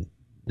give their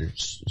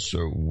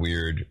sort of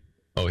weird.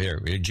 Oh, here,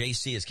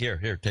 JC is here.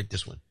 Here, take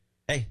this one.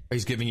 Hey,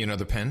 he's giving you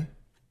another pen.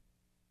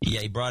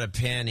 Yeah, he brought a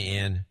pen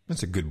in.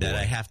 That's a good boy. That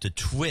I have to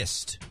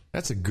twist.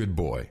 That's a good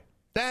boy.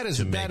 That is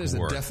the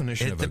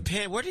definition of a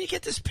pen. Where did you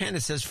get this pen?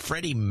 It says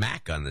Freddie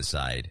Mac on the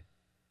side.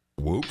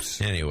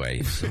 Whoops.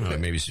 Anyway,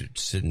 maybe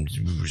setting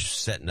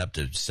up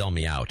to sell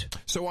me out.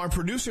 So our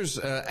producers,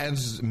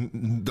 as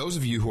those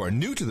of you who are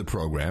new to the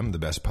program, the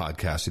best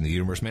podcast in the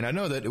universe, may not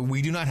know that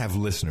we do not have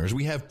listeners.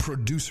 We have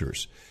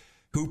producers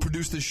who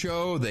produce the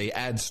show. They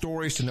add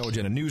stories to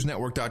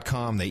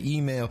NoAgendaNewsNetwork.com. They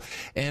email.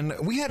 And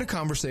we had a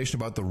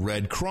conversation about the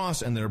Red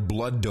Cross and their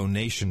blood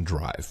donation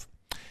drive.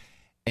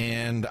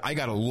 And I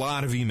got a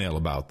lot of email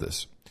about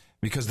this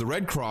because the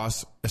Red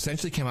Cross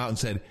essentially came out and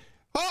said,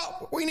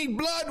 oh, we need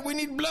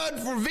blood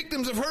for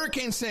victims of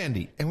Hurricane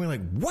Sandy. And we're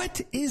like, what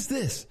is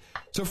this?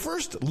 So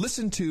first,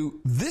 listen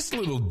to this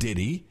little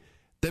ditty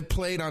that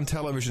played on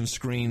television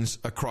screens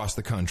across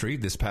the country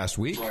this past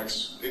week.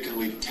 It can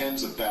leave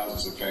tens of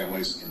thousands of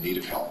families in need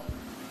of help.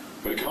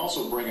 But it can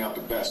also bring out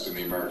the best in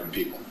the American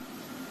people.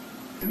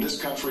 In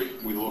this country,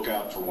 we look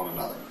out for one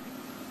another.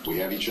 We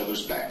have each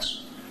other's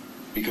backs.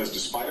 Because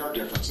despite our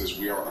differences,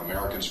 we are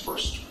Americans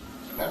first.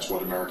 And that's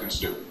what Americans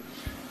do.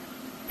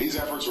 These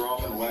efforts are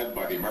often led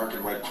by the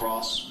American Red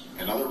Cross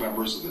and other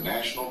members of the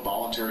national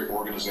voluntary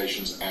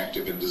organizations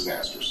active in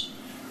disasters.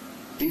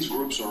 These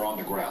groups are on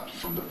the ground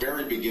from the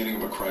very beginning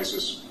of a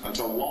crisis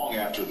until long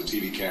after the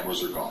TV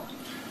cameras are gone,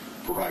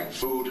 providing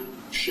food,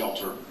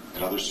 shelter,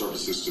 and other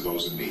services to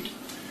those in need.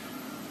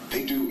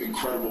 They do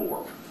incredible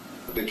work,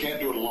 but they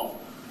can't do it alone.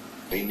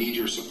 They need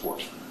your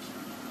support.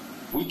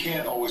 We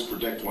can't always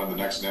predict when the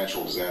next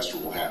natural disaster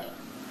will happen,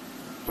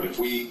 but if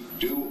we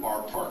do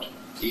our part,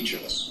 each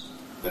of us,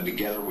 then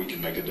together we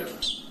can make a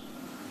difference.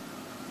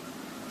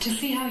 To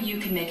see how you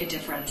can make a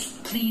difference,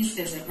 please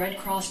visit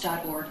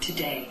redcross.org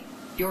today.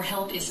 Your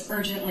help is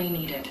urgently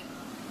needed.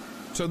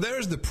 So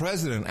there's the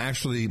president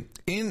actually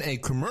in a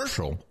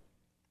commercial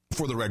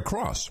for the Red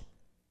Cross.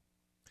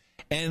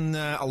 And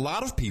a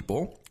lot of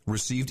people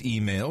received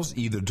emails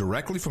either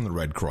directly from the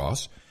Red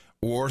Cross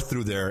or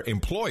through their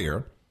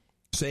employer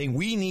saying,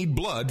 we need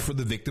blood for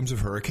the victims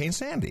of Hurricane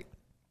Sandy.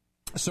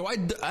 So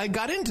I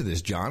got into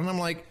this, John, and I'm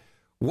like,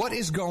 what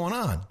is going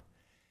on?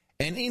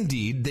 And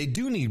indeed, they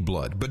do need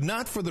blood, but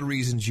not for the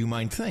reasons you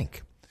might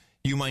think.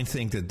 You might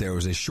think that there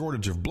was a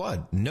shortage of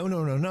blood.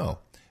 No.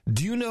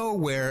 Do you know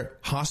where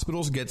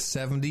hospitals get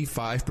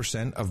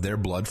 75% of their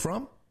blood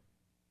from?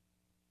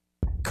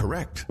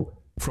 Correct.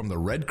 From the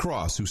Red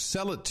Cross, who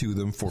sell it to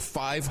them for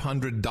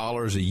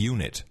 $500 a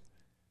unit.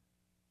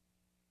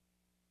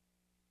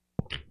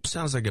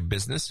 Sounds like a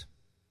business.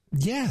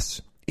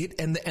 Yes,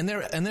 and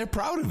they're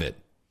proud of it.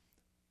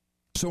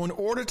 So in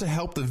order to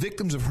help the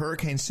victims of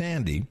Hurricane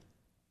Sandy,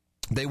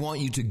 they want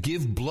you to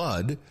give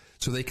blood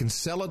so they can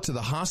sell it to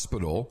the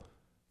hospital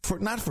for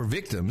not for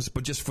victims,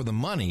 but just for the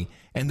money.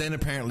 And then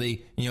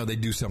apparently, they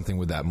do something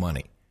with that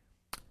money.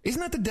 Isn't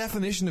that the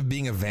definition of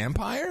being a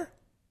vampire?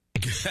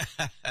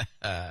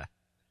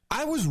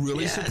 I was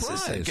really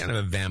surprised. It's kind of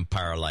a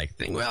vampire-like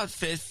thing. Well, it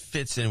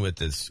fits in with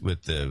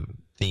the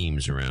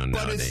themes around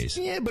nowadays.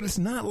 But it's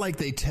not like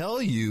they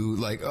tell you,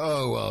 like,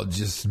 oh, well,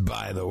 just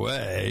by the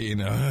way,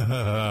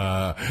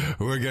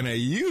 we're going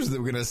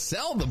to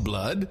sell the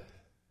blood.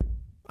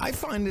 I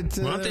find it...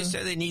 Well, don't they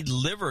say they need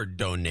liver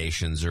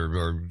donations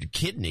or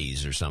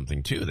kidneys or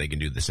something, too? They can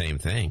do the same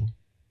thing.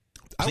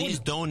 Please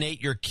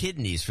donate your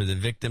kidneys for the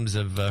victims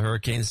of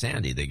Hurricane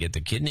Sandy. They get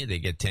the kidney, they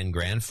get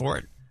 $10,000 for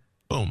it.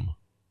 Boom.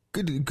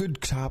 Good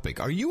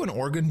topic. Are you an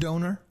organ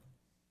donor?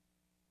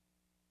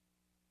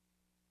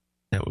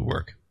 That would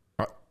work.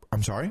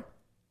 I'm sorry?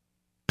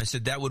 I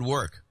said that would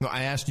work. No,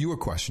 I asked you a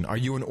question. Are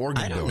you an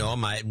organ donor? I don't know.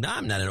 No,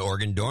 I'm not an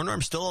organ donor.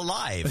 I'm still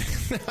alive.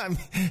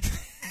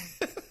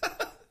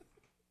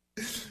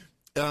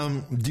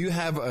 Do you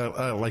have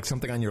like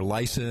something on your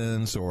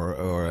license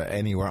or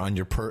anywhere on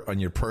your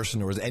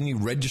person, or is any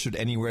registered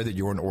anywhere that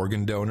you're an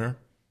organ donor?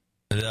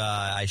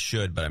 I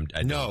should, but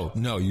I don't.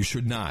 No, you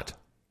should not.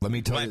 Let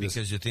me tell you this.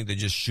 Because you think they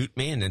just shoot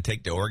me and then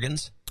take the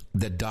organs?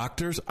 The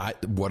doctors,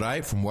 from what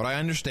I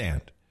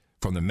understand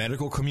from the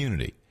medical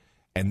community,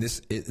 and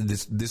this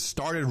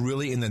started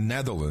really in the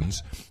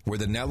Netherlands, where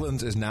the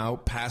Netherlands is now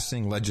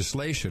passing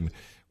legislation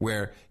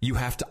where you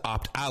have to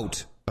opt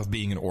out of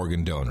being an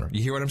organ donor.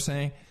 You hear what I'm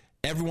saying?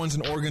 Everyone's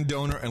an organ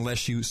donor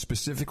unless you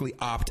specifically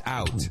opt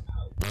out.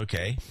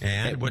 Okay.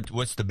 And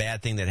what's the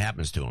bad thing that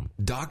happens to them?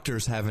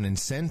 Doctors have an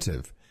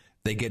incentive.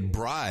 They get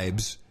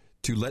bribes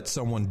to let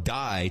someone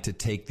die to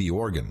take the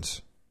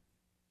organs.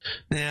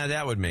 Now,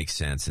 that would make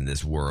sense in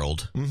this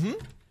world. Mm-hmm.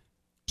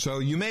 So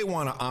you may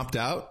want to opt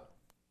out.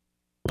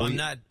 Well, I'm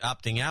not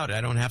opting out. I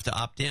don't have to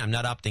opt in. I'm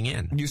not opting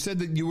in. You said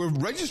that you were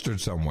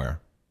registered somewhere.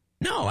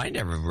 No, I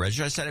never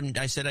registered.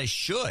 I said I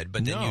should,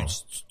 but then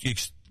you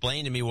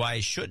explained to me why I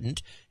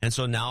shouldn't, and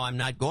so now I'm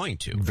not going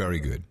to. Very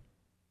good.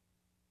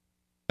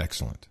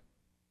 Excellent.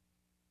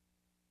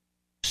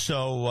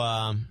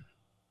 So,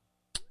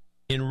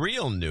 in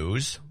real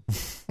news...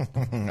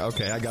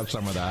 Okay, I got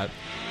some of that.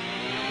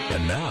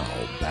 And now,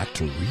 back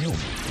to real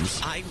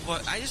news. I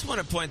just want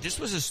to point, this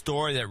was a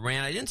story that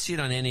ran, I didn't see it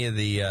on any of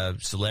the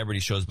celebrity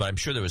shows, but I'm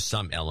sure there was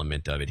some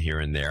element of it here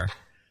and there.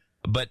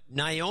 But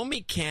Naomi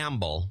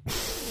Campbell...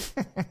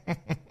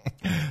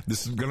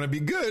 This is going to be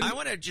good. I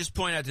want to just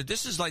point out that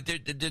this is like,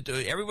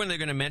 everyone they're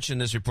going to mention in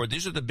this report,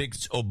 these are the big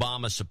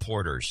Obama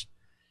supporters.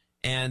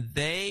 And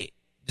they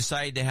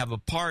decided to have a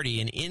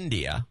party in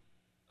India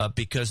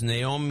because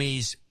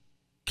Naomi's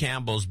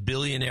Campbell's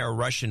billionaire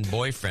Russian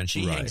boyfriend,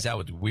 she hangs out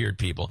with weird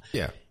people.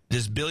 Yeah.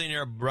 This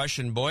billionaire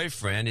Russian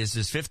boyfriend is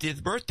his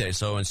 50th birthday.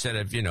 So instead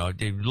of, a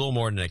little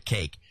more than a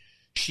cake,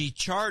 she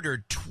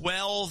chartered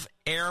 12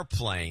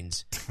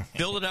 airplanes,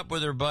 filled it up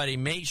with her buddy,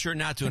 made sure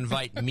not to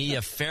invite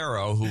Mia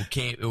Farrow,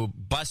 who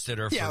busted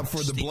her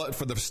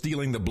for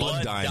stealing the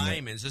blood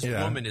diamonds. This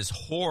woman is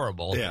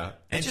horrible. Yeah.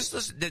 And just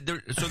listen,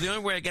 so the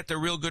only way I get the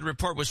real good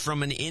report was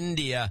from an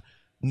India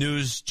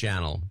news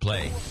channel.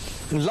 Play.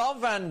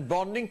 Love and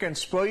bonding can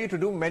spur you to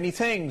do many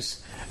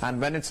things.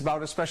 And when it's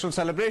about a special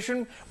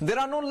celebration, there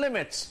are no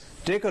limits.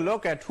 Take a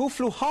look at who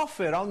flew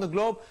halfway around the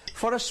globe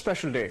for a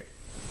special day.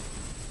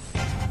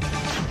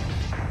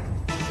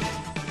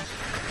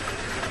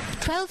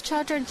 12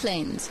 chartered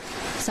planes,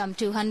 some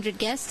 200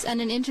 guests and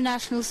an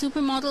international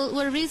supermodel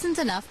were reasons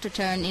enough to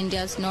turn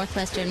India's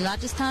northwestern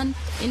Rajasthan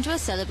into a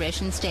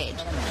celebration stage.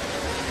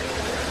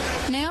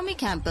 Naomi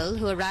Campbell,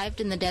 who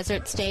arrived in the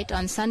desert state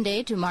on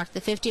Sunday to mark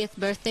the 50th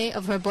birthday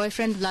of her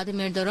boyfriend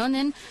Vladimir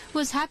Doronin,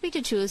 was happy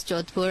to choose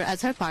Jodhpur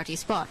as her party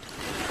spot.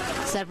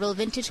 Several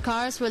vintage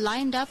cars were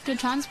lined up to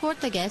transport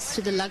the guests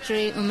to the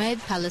luxury Umaid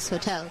Palace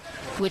Hotel,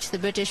 which the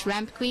British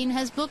Ramp Queen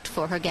has booked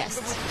for her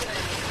guests.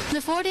 The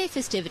 4-day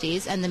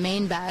festivities and the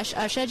main bash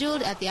are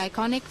scheduled at the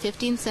iconic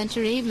 15th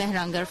century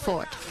Mehrangarh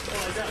Fort.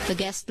 The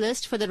guest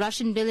list for the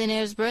Russian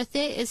billionaire's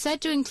birthday is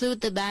said to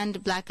include the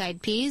band Black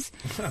Eyed Peas,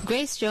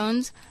 Grace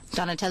Jones,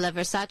 Donatella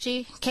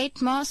Versace,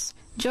 Kate Moss,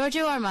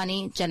 Giorgio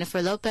Armani,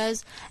 Jennifer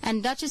Lopez,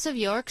 and Duchess of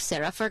York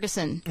Sarah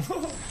Ferguson.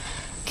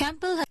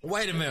 Campbell.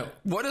 Wait a minute.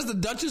 What is the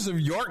Duchess of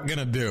York going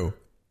to do?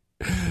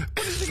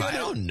 I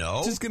don't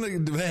know. Just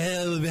going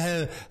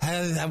to,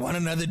 I want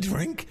another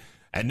drink.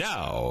 And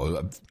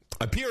now,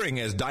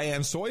 appearing as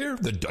Diane Sawyer,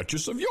 the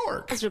Duchess of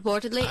York. Has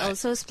reportedly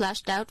also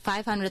splashed out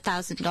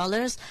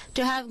 $500,000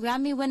 to have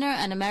Grammy winner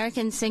and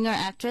American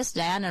singer-actress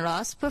Diana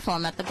Ross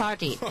perform at the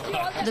party.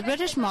 The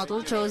British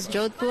model chose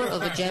Jodhpur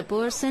over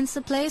Jaipur since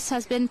the place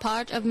has been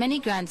part of many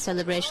grand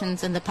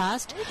celebrations in the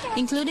past,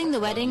 including the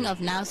wedding of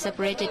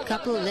now-separated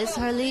couple Liz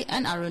Hurley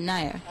and Arun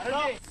Nair.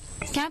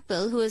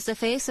 Campbell, who is the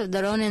face of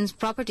Doronin's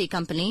property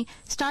company,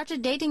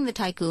 started dating the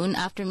tycoon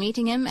after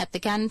meeting him at the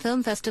Cannes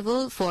Film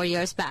Festival 4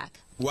 years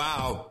back.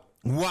 Wow.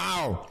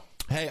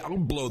 Hey, I'll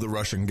blow the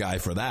Russian guy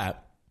for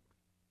that.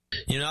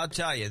 I'll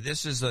tell you,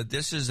 this is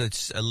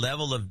a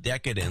level of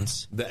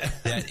decadence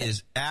that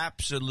is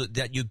absolute,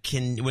 that you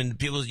can, when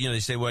people,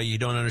 they say, well, you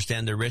don't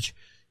understand the rich.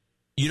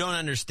 You don't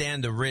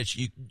understand the rich.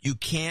 You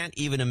can't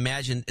even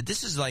imagine.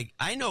 This is like,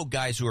 I know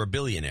guys who are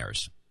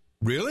billionaires.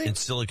 Really? In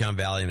Silicon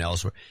Valley and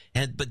elsewhere.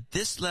 But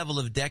this level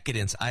of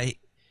decadence,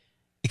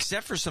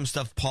 except for some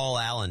stuff Paul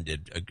Allen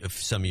did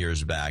some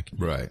years back,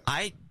 right?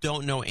 I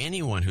don't know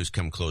anyone who's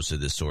come close to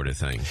this sort of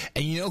thing.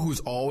 And you know who's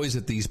always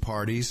at these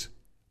parties?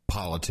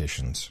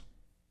 Politicians.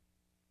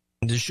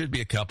 There should be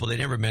a couple. They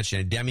never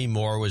mentioned it. Demi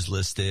Moore was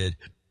listed.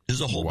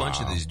 There's a whole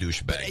bunch of these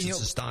douchebags. It's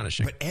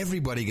astonishing. But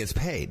everybody gets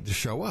paid to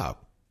show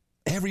up.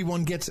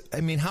 Everyone gets,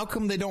 how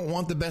come they don't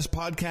want the best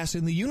podcast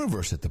in the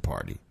universe at the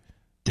party?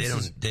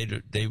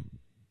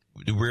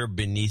 We're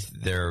beneath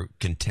their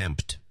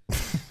contempt.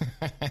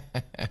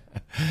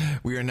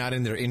 We are not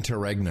in their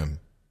interregnum.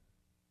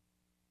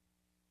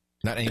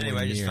 Not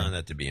anyway, I just near. found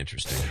that to be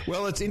interesting.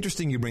 Well, it's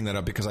interesting you bring that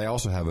up because I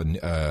also have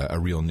a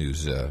real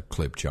news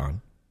clip,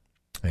 John.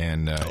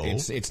 And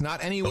it's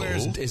not anywhere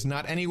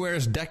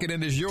as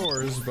decadent as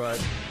yours,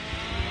 but...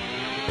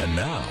 And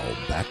now,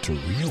 back to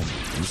real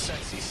news.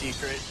 Sexy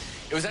secret.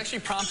 It was actually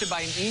prompted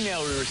by an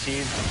email we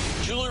received.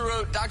 Julie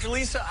wrote, Dr.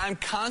 Lisa, I'm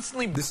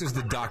constantly... This is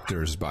the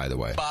doctors, by the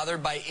way.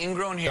 ...bothered by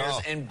ingrown hairs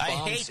and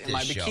bumps in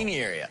my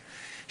bikini area.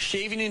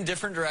 Shaving in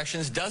different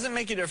directions doesn't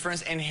make a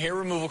difference, and hair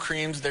removal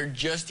creams, they're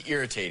just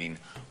irritating.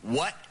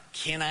 What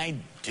can I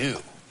do?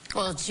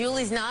 Well,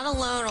 Julie's not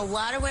alone. A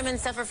lot of women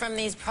suffer from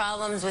these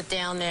problems with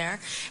down there.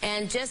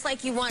 And just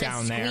like you want to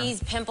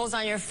squeeze pimples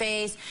on your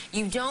face,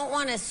 you don't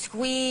want to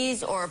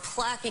squeeze or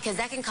pluck because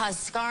that can cause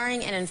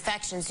scarring and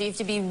infection. So you have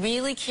to be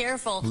really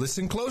careful.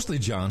 Listen closely,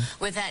 John.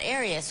 With that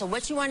area. So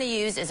what you want to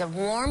use is a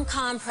warm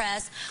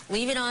compress.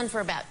 Leave it on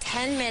for about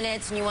 10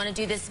 minutes. And you want to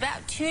do this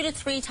about 2 to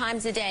 3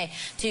 times a day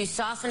to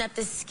soften up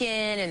the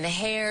skin and the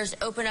hairs,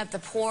 open up the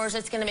pores.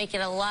 It's going to make it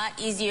a lot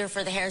easier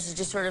for the hairs to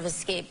just sort of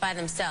escape by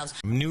themselves.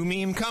 New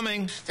meme coming.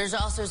 There's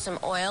also some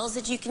oils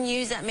that you can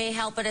use that may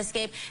help it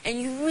escape.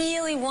 And you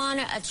really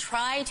want to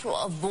try to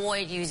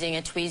avoid using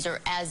a tweezer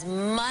as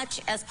much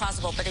as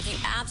possible. But if you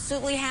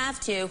absolutely have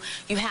to,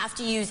 you have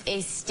to use a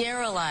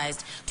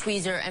sterilized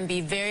tweezer and be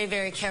very,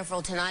 very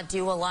careful to not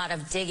do a lot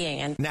of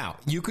digging. And now,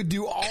 you could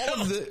do all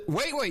of the...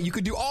 Wait, you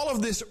could do all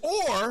of this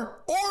or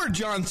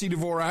John C.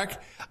 Dvorak,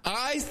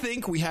 I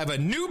think we have a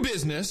new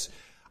business...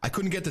 I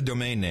couldn't get the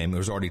domain name. It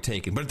was already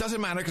taken. But it doesn't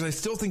matter because I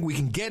still think we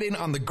can get in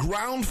on the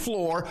ground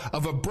floor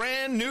of a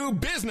brand new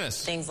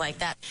business. Things like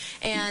that.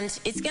 And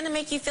it's going to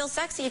make you feel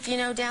sexy if you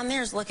know down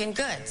there is looking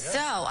good. So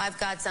I've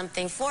got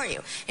something for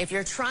you. If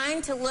you're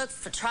trying to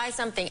try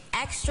something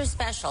extra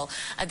special,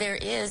 there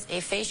is a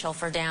facial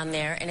for down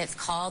there, and it's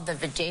called the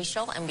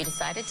Vajacial, and we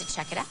decided to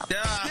check it out.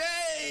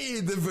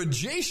 Yay! The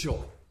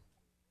Vajacial.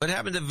 What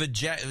happened to the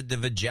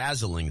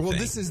vajazzling thing? Well,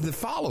 this is the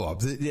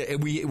follow-up.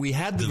 We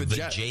had the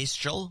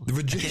vajacial? I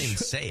can't even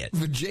say it.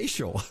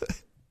 Vajacial.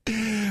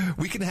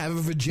 We can have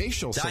a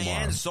vajacial salon.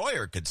 Diane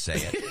Sawyer could say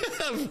it.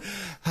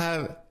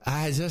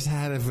 I just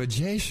had a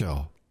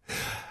vajacial.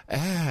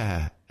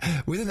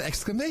 With an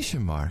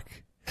exclamation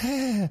mark.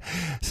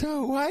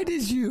 So why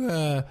did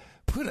you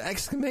put an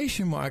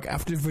exclamation mark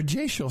after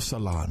vajacial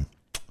salon?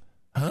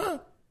 Huh?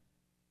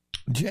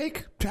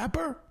 Jake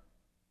Tapper?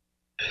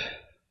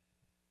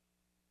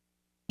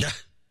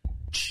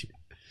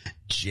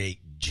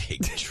 Jake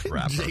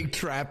Trapper. Jake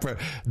Trapper,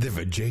 the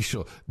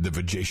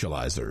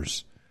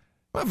vajacializers.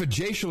 Well,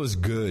 vajacial is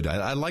good.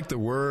 I like the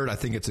word. I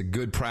think it's a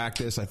good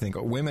practice. I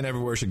think women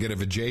everywhere should get a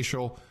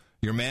vajacial.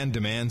 Your man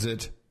demands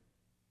it.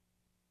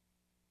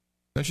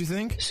 Don't you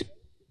think?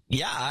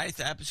 Yeah, I'm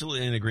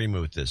absolutely in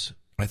agreement with this.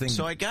 I think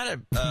so. I got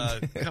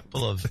a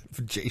couple of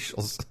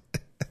vajacials.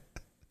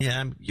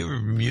 Yeah, you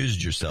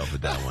amused yourself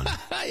with that one.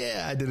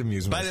 Yeah, I did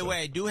amuse myself. By the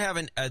way, I do have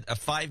a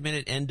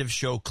 5-minute end of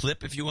show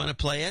clip if you want to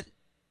play it.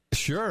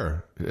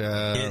 Sure.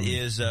 It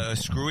is a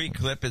screwy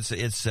clip.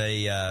 It's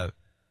a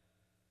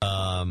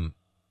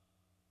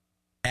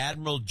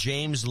Admiral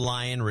James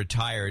Lyon,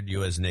 retired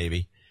U.S.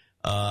 Navy,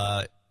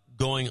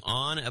 going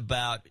on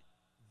about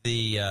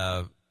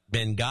the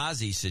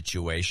Benghazi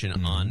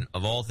situation on,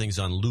 of all things,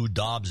 on Lou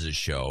Dobbs'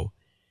 show,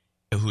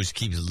 who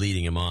keeps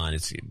leading him on.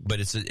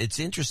 It's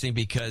interesting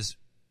because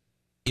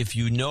if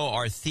you know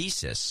our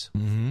thesis,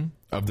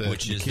 of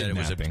which is that it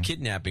was a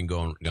kidnapping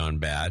gone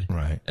bad,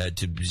 right?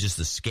 To just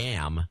a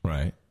scam,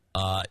 right?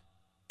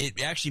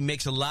 It actually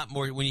makes a lot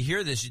more. When you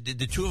hear this,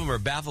 the two of them are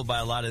baffled by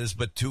a lot of this,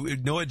 but to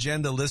No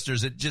Agenda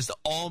listeners, it just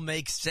all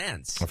makes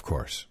sense. Of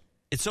course,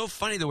 it's so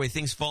funny the way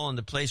things fall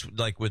into place,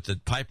 like with the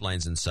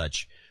pipelines and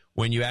such.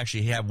 When you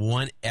actually have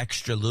one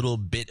extra little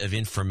bit of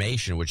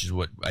information, which is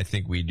what I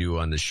think we do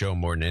on the show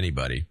more than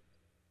anybody,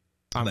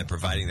 by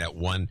providing that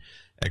one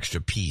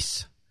extra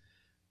piece.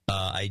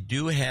 I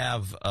do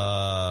have,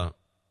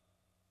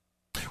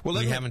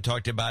 we haven't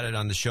talked about it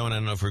on the show, and I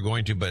don't know if we're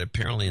going to, but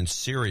apparently in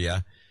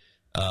Syria,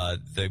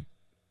 the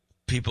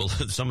people,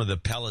 some of the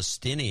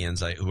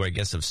Palestinians who I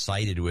guess have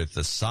sided with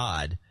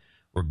Assad,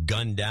 were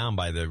gunned down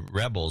by the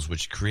rebels,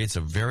 which creates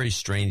a very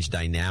strange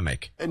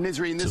dynamic. And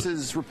Nisreen, this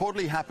has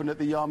reportedly happened at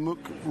the Yarmouk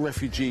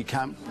refugee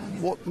camp.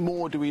 What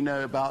more do we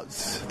know about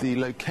the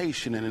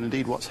location and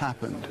indeed what's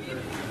happened?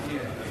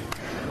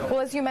 Well,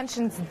 as you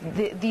mentioned,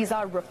 these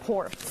are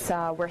reports.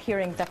 We're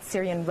hearing that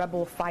Syrian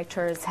rebel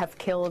fighters have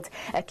killed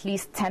at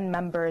least 10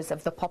 members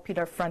of the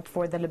Popular Front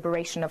for the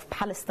Liberation of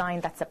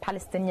Palestine. That's a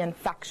Palestinian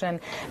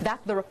faction that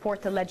the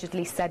report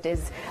allegedly said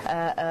is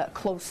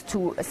close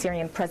to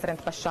Syrian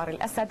President Bashar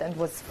al-Assad and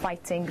was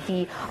fighting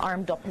the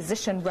armed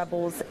opposition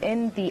rebels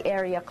in the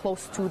area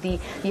close to the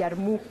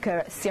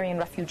Yarmouk Syrian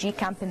refugee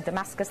camp in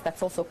Damascus.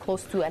 That's also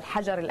close to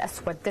Al-Hajar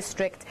al-Aswad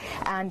district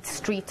and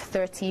Street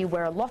 30,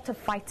 where a lot of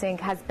fighting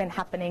has been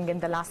happening in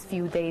the last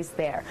few days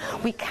there.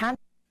 We can't.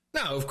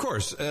 No, of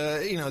course.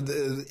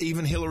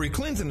 Even Hillary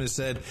Clinton has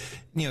said,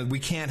 we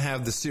can't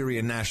have the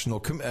Syrian National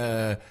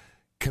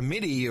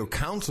Committee or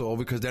Council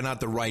because they're not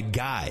the right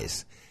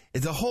guys.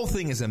 The whole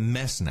thing is a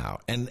mess now,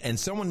 and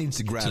someone needs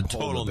to grab hold of it. It's a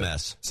total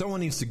mess. Someone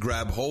needs to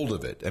grab hold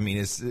of it. I mean,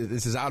 this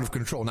is out of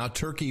control. Now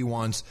Turkey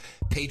wants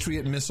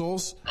Patriot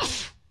missiles,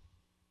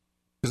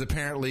 because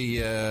apparently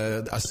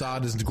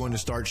Assad is going to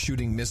start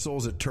shooting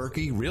missiles at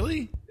Turkey.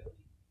 Really?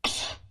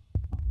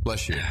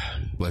 Bless you.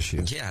 Bless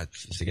you. Yeah,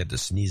 I get the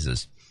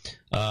sneezes.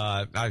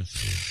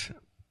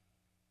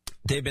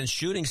 They've been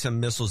shooting some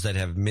missiles that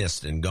have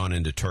missed and gone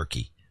into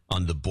Turkey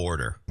on the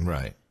border.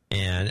 Right.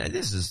 And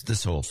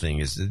this whole thing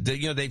is,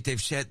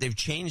 they've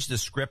changed the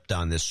script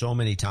on this so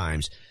many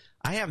times.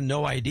 I have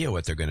no idea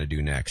what they're going to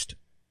do next.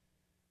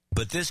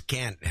 But this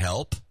can't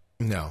help.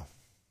 No.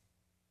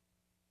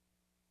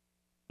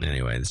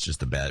 Anyway, it's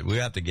just we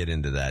have to get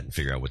into that and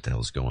figure out what the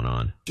hell's going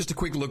on. Just a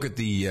quick look at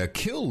the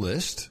kill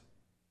list.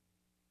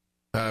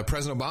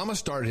 President Obama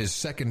started his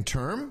second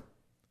term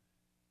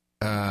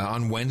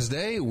on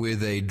Wednesday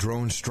with a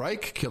drone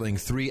strike, killing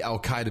 3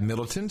 al-Qaeda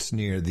militants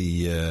near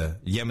the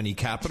Yemeni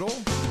capital.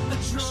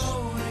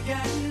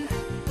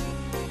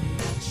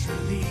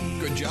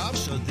 Good job.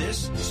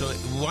 So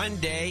one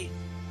day,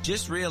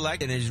 just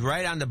reelected and he's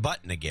right on the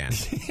button again.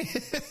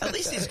 At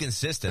least he's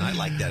consistent. I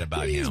like that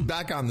about him. He's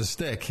back on the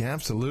stick,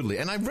 absolutely.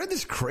 And I've read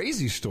this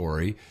crazy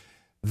story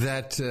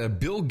that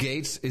Bill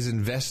Gates is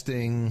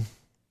investing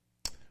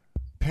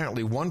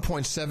apparently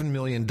 $1.7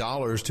 million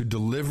to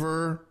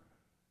deliver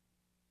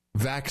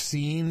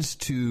vaccines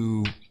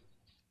to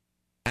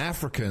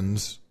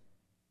Africans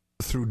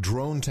through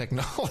drone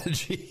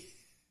technology.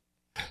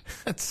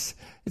 It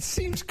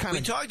seems kind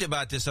of... We talked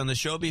about this on the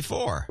show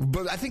before.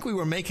 But I think we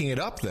were making it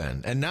up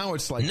then. And now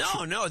it's like...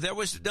 No, there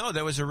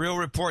was a real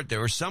report.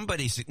 There was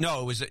somebody...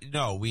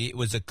 it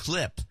was a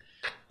clip.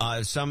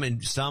 Somebody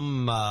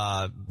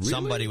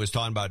was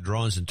talking about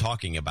drones and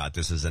talking about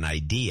this as an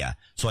idea.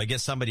 So I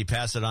guess somebody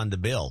passed it on to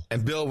Bill.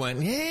 And Bill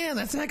went, yeah,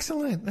 that's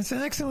excellent. That's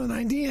an excellent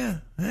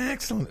idea.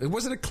 Excellent.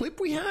 Was it a clip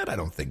we had? I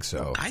don't think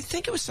so. I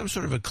think it was some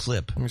sort of a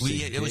clip.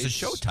 It was a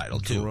show title,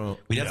 too.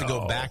 We'd have to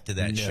go back to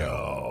that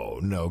show.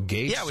 No,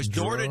 Gates. Yeah, it was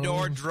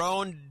door-to-door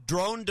drone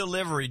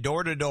delivery,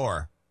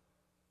 door-to-door.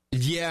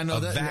 Yeah, no.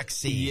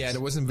 Vaccines. Yeah,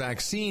 it wasn't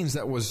vaccines.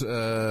 That was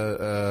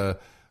a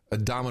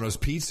Domino's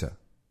Pizza.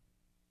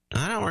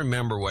 I don't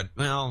remember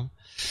whatever.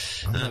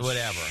 Sure.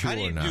 How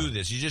do you do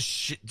this? You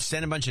just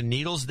send a bunch of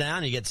needles down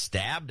and you get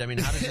stabbed? I mean,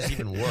 how does this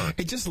even work?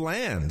 It just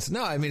lands.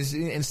 No, I mean,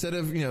 instead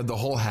of, the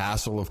whole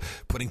hassle of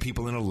putting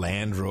people in a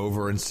Land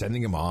Rover and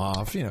sending them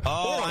off,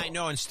 I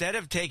know. Instead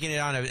of taking it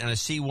on a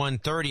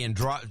C-130 and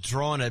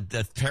throwing a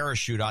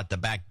parachute out the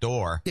back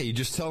door. Yeah, you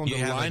just tell them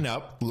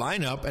to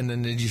line up, and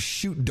then you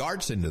shoot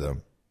darts into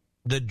them.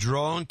 The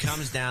drone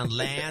comes down,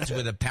 lands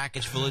with a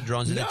package full of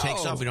drones, and it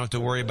takes off. We don't have to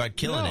worry about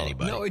killing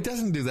anybody. No, it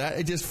doesn't do that.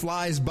 It just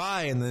flies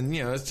by, and then,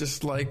 it's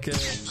just like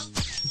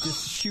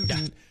just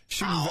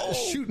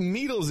shooting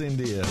needles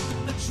into you.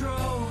 The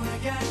drone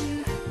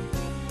again.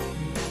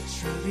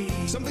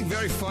 Something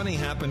very funny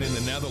happened in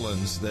the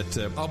Netherlands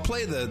that I'll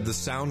play the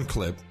sound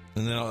clip,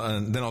 and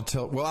then I'll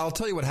tell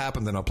you what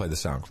happened, then I'll play the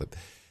sound clip.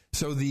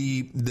 So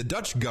the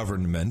Dutch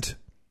government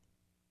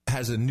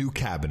has a new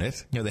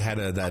cabinet. They had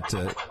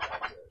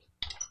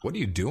what are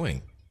you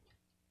doing?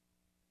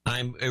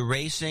 I'm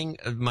erasing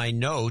my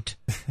note.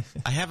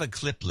 I have a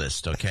clip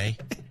list, okay?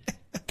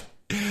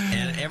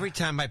 And every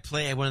time I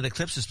play, one of the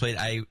clips is played,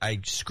 I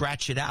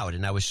scratch it out,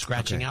 and I was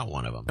scratching out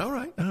one of them. All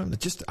right.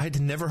 I'd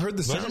never heard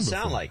the sound before. What does it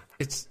sound like?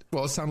 It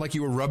sounded like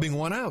you were rubbing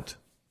one out.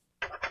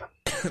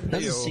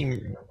 Doesn't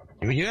seem...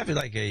 You have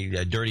like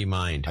a dirty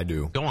mind. I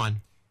do. Go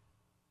on.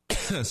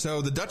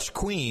 So the Dutch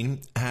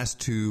Queen has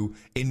to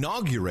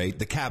inaugurate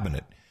the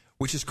cabinet,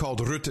 which is called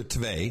Rutte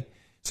 2.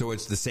 So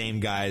it's the same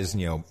guys,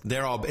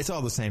 it's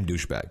all the same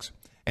douchebags.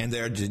 And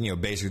they're just,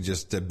 basically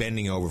just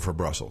bending over for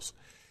Brussels.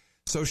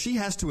 So she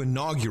has to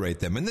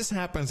inaugurate them. And this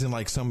happens in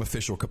like some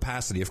official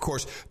capacity. Of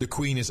course, the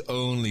Queen is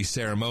only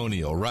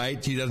ceremonial,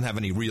 right? She doesn't have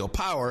any real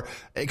power,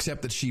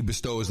 except that she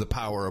bestows the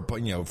power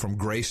upon, from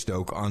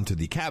Greystoke onto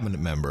the cabinet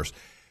members,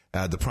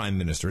 the Prime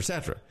Minister,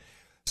 etc.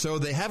 So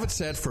they have it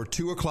set for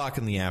 2:00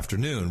 in the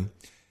afternoon.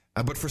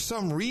 But for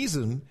some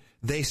reason,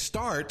 they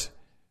start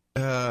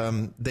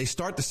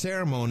the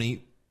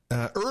ceremony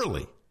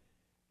early,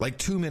 like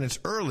 2 minutes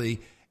early,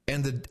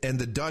 and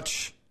the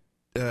Dutch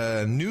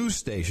news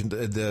station,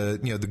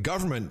 the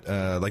government,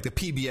 like the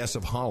PBS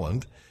of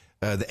Holland,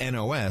 the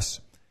NOS,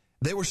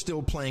 they were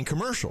still playing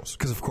commercials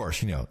because, of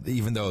course,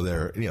 even though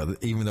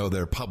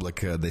they're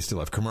public, they still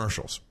have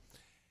commercials,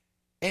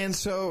 and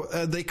so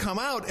they come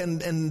out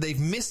and they've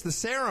missed the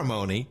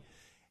ceremony,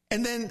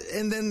 and then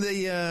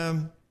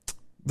the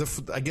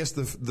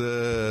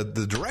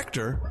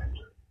director,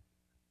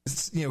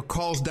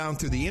 calls down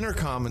through the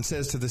intercom and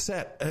says to the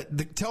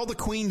set, tell the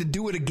Queen to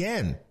do it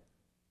again.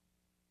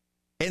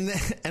 And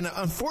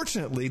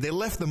unfortunately, they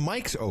left the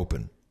mics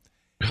open.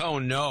 Oh,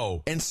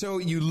 no. And so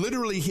you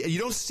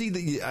don't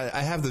see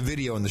I have the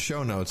video in the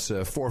show notes,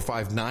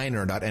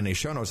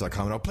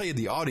 459er.nashownotes.com, and I'll play you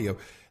the audio.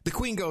 The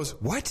Queen goes,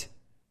 what?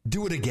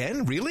 Do it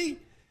again? Really?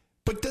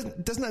 But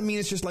doesn't that mean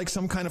it's just like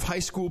some kind of high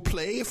school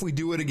play if we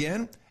do it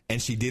again?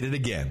 And she did it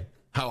again.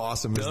 How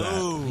awesome is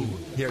that?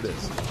 Here it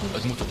is.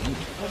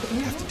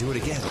 You have to do it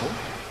again.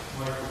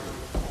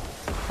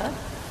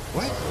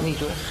 What? Niet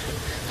hoor.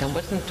 Dan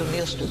wordt het een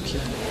toneelstukje.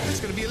 It's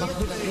going to be a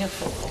little bit.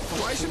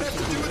 Why should I have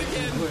to do it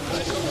again?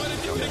 I don't want to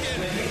do it again.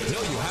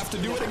 No, you have to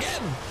do it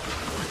again.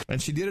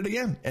 And she did it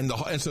again. And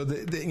so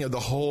the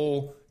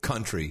whole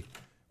country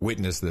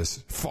witnessed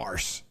this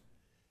farce.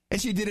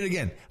 And she did it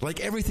again. Like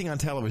everything on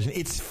television,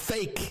 it's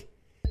fake.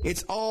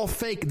 It's all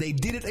fake. They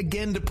did it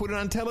again to put it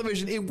on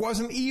television. It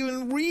wasn't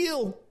even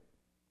real.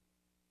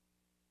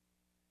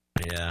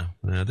 Yeah.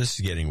 No, this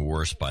is getting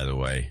worse, by the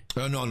way.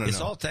 Oh, no. It's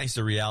all thanks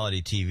to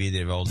reality TV.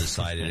 They've all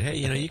decided, hey,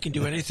 you can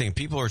do anything.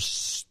 People are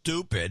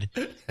stupid,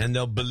 and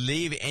they'll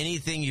believe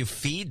anything you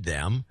feed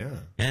them. Yeah.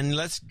 And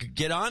let's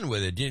get on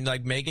with it.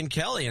 Like Megyn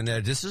Kelly, and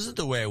this isn't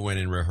the way it went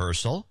in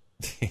rehearsal.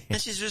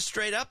 And she's just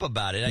straight up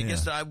about it. I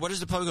guess, what does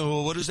the public go,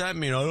 well, what does that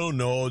mean? I don't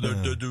know.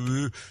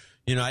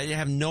 I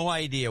have no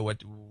idea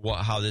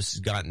how this has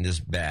gotten this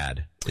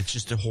bad. It's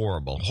just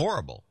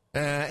horrible.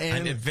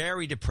 And I'm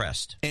very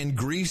depressed. And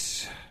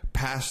Greece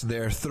passed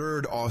their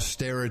third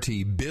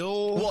austerity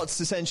bill.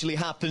 What's essentially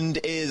happened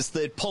is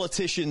that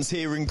politicians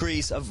here in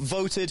Greece have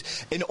voted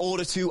in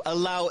order to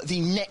allow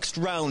the next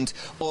round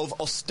of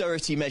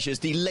austerity measures,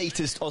 the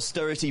latest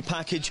austerity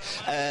package.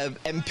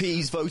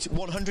 MPs vote,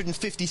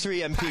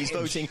 153 MPs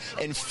voting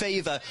in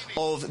favour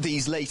of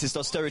these latest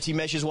austerity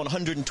measures,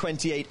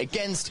 128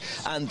 against,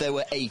 and there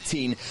were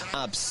 18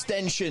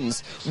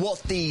 abstentions.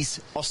 What these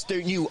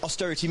new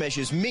austerity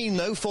measures mean,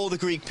 though, for the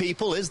Greek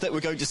people is that we're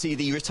going to see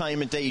the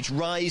retirement age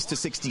rise to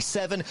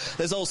 67.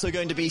 There's also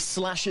going to be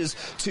slashes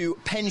to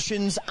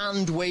pensions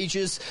and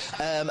wages,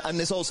 and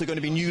there's also going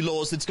to be new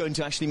laws that's going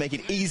to actually make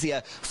it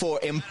easier for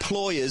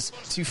employers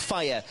to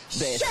fire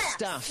their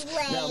staff.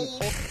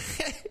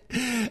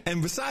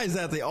 And besides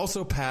that, they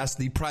also passed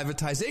the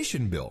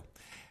privatization bill,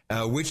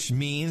 which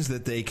means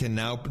that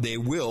they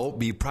will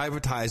be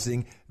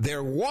privatizing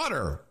their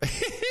water.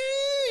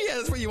 Yeah,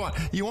 that's what you want.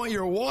 You want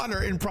your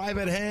water in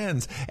private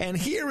hands. And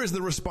here is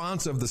the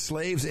response of the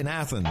slaves in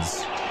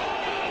Athens.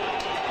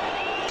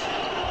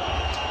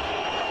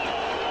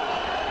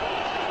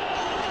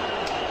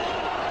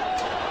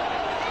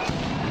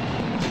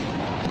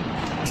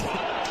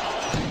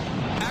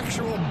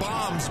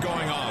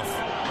 Going off.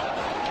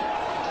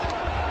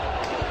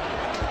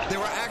 There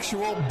were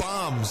actual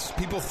bombs.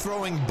 People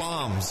throwing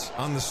bombs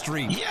on the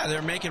street. Yeah,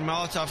 they're making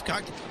Molotov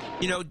cocktails.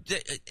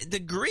 The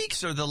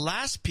Greeks are the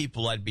last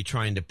people I'd be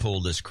trying to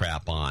pull this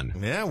crap on.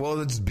 Yeah,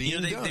 well, it's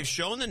being done. They've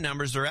shown the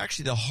numbers. They're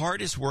actually the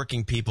hardest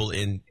working people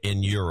in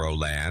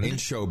Euroland. In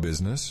show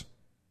business.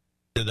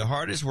 They're the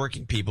hardest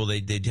working people.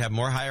 They have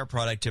higher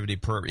productivity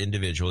per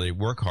individual. They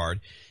work hard.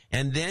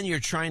 And then you're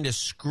trying to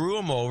screw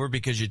them over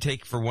because you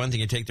take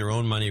their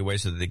own money away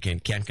so that they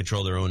can't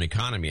control their own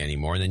economy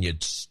anymore. And then you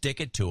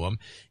stick it to them.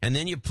 And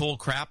then you pull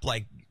crap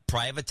like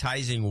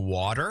privatizing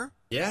water.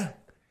 Yeah.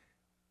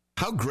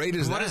 How great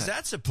is that? What is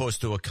that supposed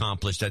to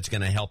accomplish that's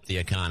going to help the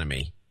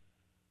economy?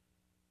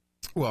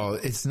 Well,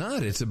 it's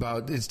not. It's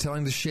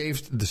telling the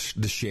shaves to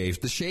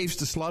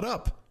slut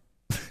up.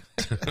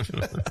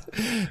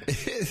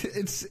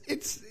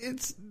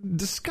 It's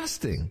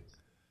disgusting.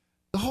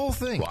 The whole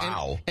thing.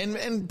 Wow.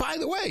 And by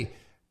the way,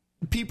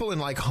 people in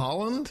like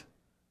Holland,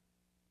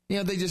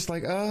 they just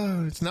like,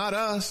 oh, it's not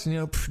us.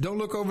 Don't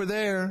look over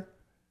there.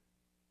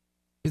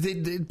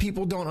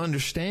 People don't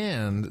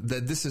understand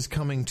that this is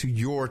coming to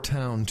your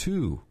town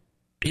too.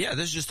 Yeah,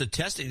 this is just a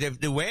testing.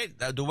 The way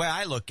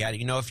I look at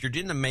it, if you're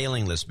in the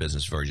mailing list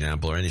business, for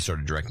example, or any sort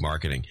of direct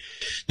marketing,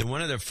 then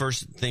one of the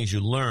first things you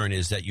learn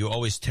is that you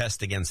always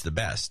test against the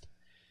best.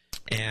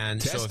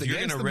 And so if you're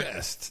going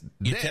to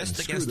you test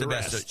against the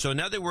best. So in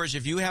other words,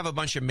 if you have a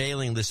bunch of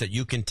mailing lists that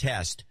you can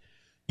test,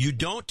 you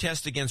don't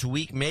test against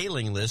weak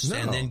mailing lists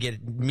and then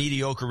get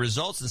mediocre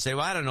results and say,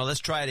 well, I don't know, let's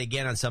try it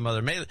again on some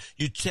other mailing.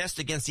 You test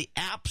against the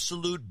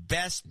absolute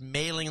best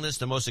mailing list,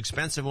 the most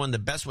expensive one, the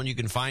best one you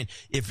can find.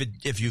 If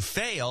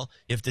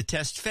the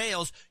test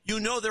fails,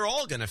 they're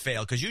all going to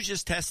fail because you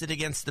just tested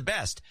against the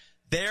best.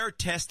 They're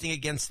testing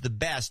against the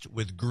best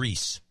with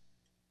Greece.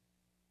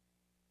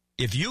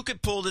 If you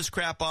could pull this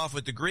crap off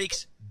with the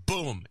Greeks,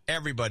 boom,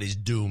 everybody's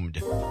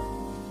doomed.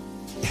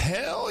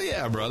 Hell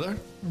yeah, brother.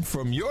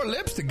 From your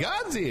lips to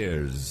God's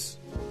ears.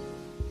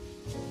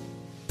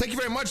 Thank you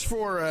very much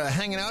for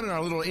hanging out in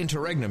our little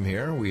interregnum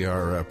here. We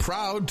are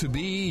proud to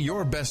be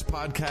your best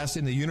podcast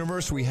in the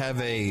universe. We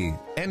have a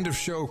end of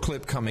show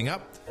clip coming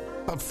up,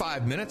 about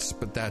 5 minutes,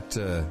 but that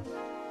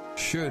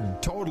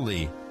should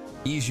totally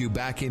ease you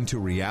back into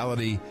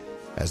reality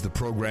as the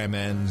program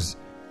ends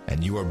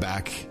and you are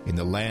back in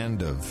the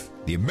land of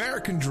the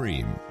American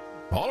dream.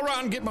 All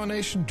around Gitmo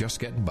Nation, just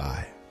getting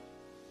by.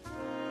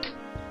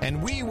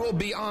 And we will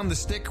be on the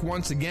stick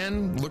once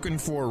again, looking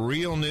for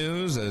real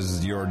news,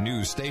 as your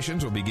news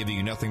stations will be giving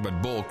you nothing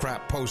but bull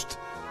crap post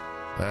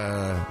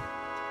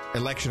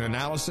election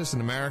analysis in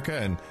America,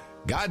 and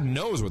God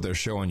knows what they're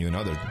showing you in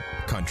other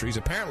countries.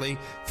 Apparently,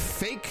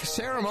 fake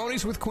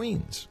ceremonies with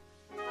queens.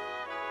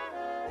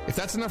 If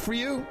that's enough for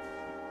you,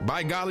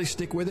 by golly,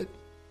 stick with it.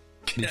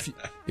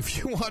 If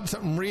you want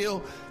something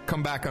real,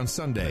 come back on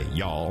Sunday,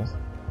 y'all.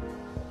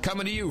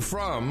 Coming to you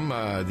from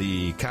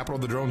the capital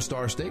of the Drone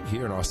Star State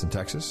here in Austin,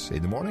 Texas.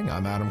 In the morning,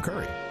 I'm Adam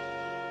Curry.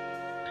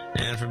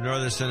 And from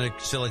northern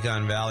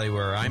Silicon Valley,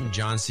 where I'm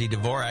John C.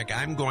 Dvorak,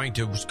 I'm going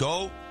to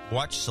go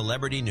watch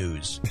Celebrity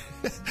News.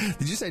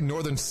 Did you say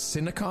northern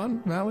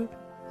Silicon Valley?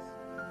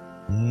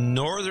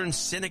 Northern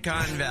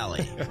Silicon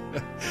Valley.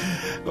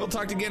 We'll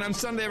talk again on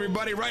Sunday,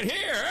 everybody, right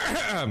here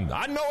on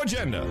No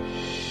Agenda.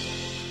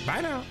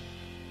 Bye now.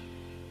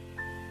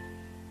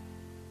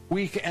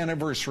 Week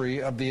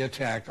anniversary of the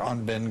attack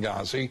on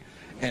Benghazi,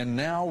 and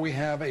now we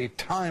have a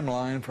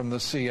timeline from the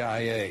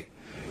CIA.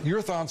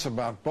 Your thoughts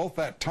about both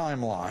that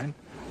timeline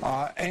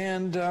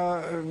and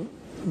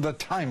the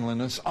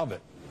timeliness of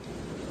it?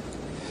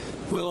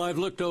 Well, I've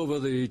looked over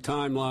the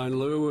timeline,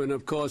 Lou, and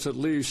of course it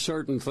leaves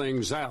certain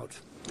things out.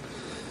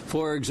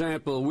 For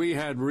example, we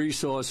had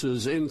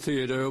resources in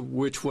theater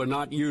which were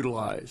not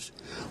utilized.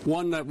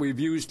 One that we've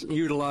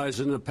utilized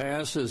in the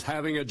past is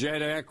having a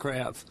jet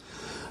aircraft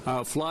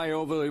fly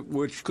over,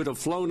 which could have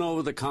flown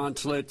over the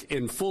consulate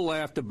in full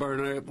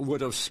afterburner. It would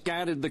have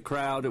scattered the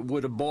crowd. It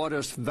would have bought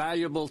us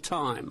valuable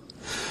time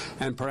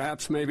and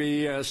perhaps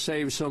maybe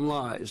saved some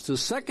lives. The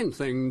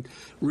second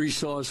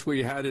resource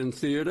we had in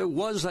theater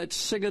was at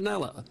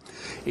Sigonella.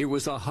 It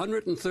was a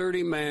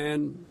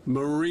 130-man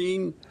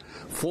Marine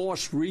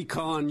Force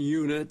Recon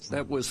unit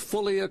that was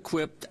fully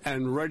equipped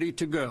and ready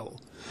to go.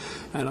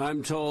 And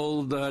I'm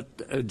told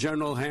that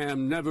General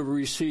Ham never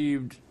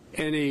received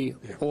any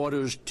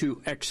orders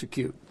to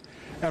execute.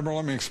 Admiral,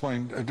 let me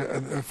explain.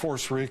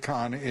 Force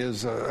Recon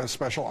is a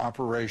special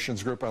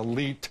operations group,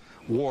 elite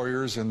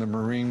warriors in the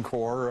Marine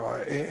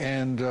Corps,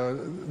 and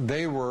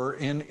they were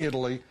in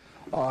Italy,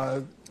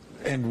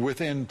 and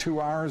within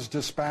 2 hours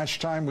dispatch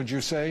time, would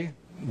you say?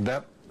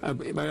 That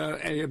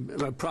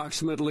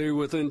approximately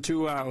within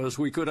 2 hours.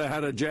 We could have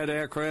had a jet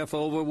aircraft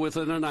over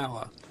within an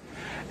hour.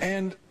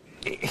 And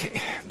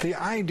the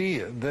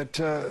idea that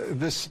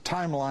this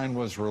timeline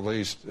was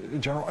released,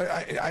 General,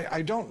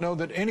 I don't know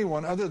that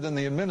anyone other than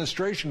the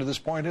administration to this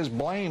point has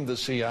blamed the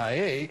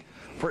CIA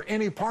for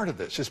any part of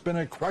this. It's been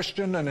a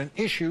question and an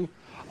issue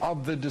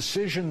of the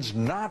decisions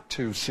not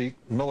to seek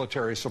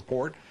military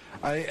support,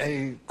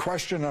 a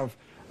question of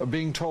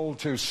being told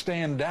to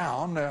stand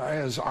down,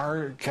 as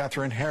our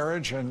Catherine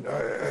Herridge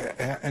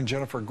and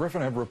Jennifer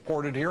Griffin have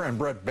reported here, and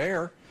Brett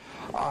Baer.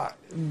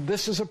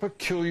 This is a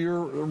peculiar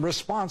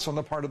response on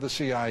the part of the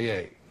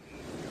CIA.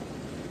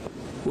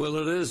 Well,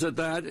 it is at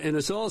that, and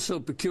it's also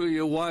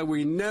peculiar why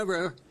we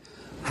never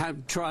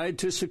have tried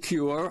to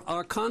secure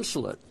our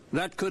consulate.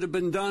 That could have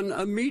been done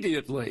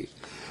immediately,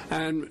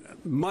 and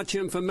much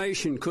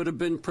information could have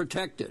been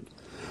protected,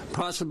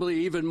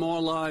 possibly even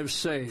more lives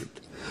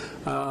saved.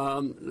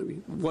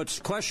 What's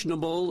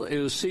questionable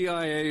is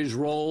CIA's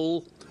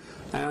role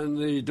and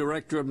the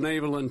Director of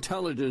Naval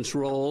Intelligence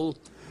role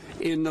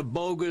in the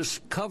bogus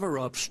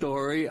cover-up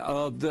story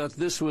of that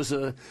this was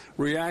a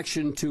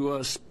reaction to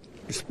a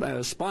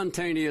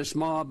spontaneous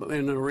mob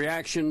and a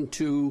reaction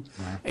to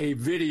a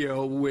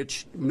video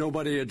which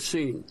nobody had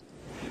seen.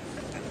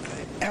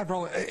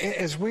 Admiral,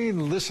 as we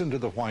listen to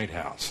the White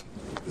House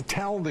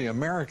tell the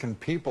American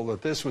people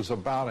that this was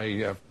about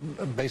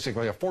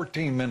basically a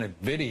 14-minute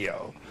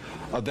video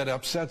that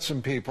upset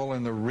some people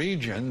in the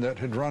region that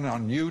had run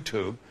on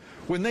YouTube,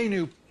 when they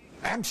knew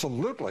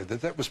absolutely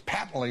that was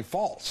patently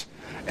false.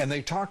 And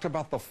they talked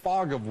about the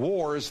fog of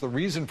war as the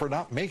reason for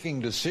not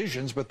making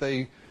decisions, but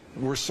they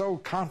were so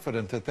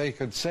confident that they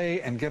could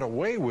say and get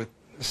away with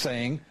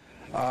saying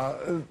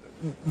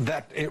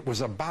that it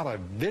was about a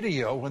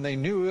video when they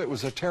knew it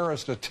was a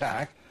terrorist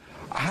attack.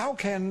 How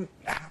can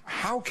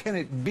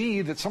it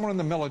be that someone in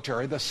the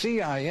military, the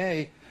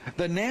CIA,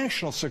 the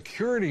national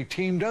security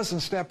team doesn't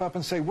step up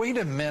and say, wait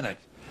a minute,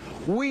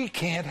 we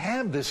can't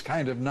have this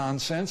kind of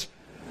nonsense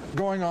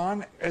going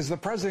on as the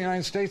President of the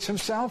United States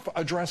himself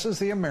addresses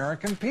the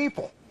American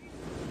people?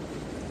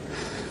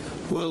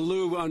 Well,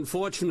 Lou,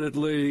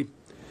 unfortunately,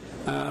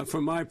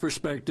 from my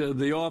perspective,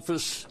 the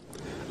office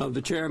of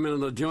the Chairman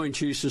of the Joint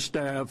Chiefs of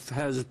Staff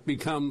has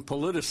become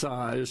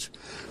politicized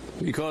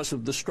because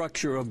of the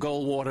structure of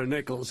Goldwater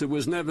Nichols. It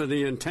was never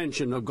the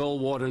intention of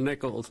Goldwater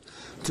Nichols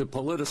to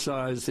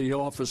politicize the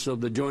office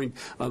of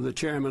the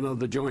Chairman of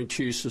the Joint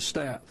Chiefs of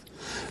Staff.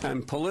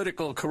 And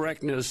political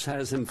correctness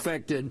has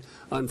infected,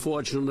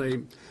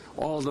 unfortunately,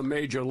 all the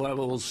major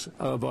levels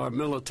of our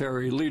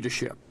military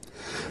leadership.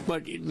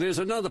 But there's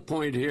another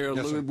point here,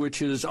 yes, Lou,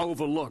 which is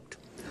overlooked.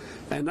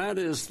 And that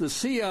is the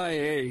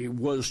CIA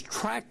was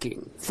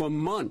tracking for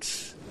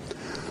months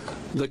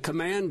the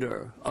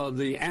commander of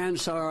the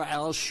Ansar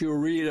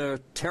al-Sharia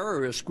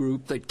terrorist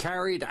group that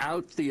carried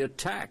out the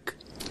attack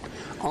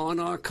on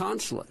our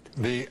consulate.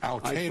 The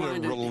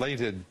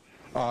Al-Qaeda-related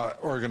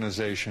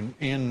organization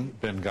in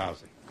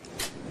Benghazi.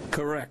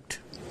 Correct.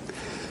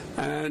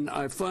 And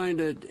I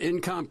find it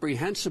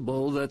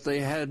incomprehensible that they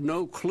had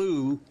no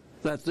clue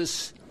that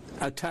this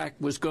attack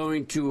was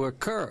going to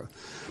occur,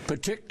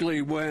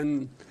 particularly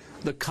when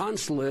the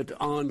consulate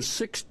on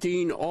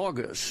 16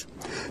 August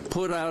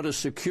put out a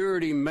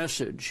security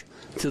message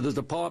to the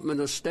Department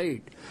of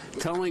State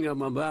telling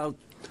them about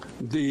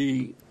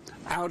the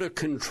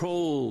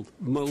out-of-control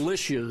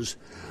militias,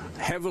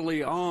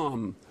 heavily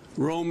armed,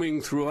 roaming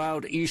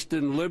throughout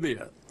eastern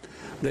Libya.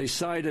 They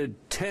cited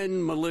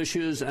 10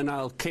 militias and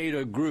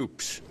al-Qaeda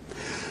groups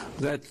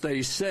that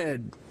they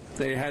said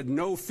they had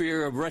no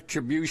fear of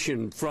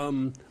retribution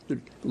from the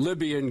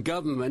Libyan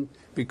government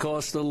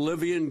because the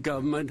Libyan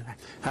government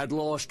had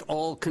lost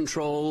all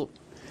control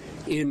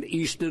in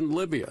eastern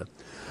Libya.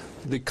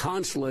 The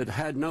consulate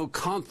had no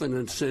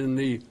confidence in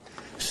the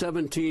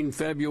 17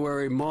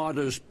 February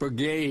Martyrs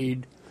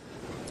Brigade,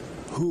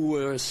 who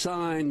were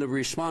assigned the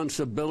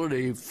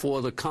responsibility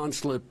for the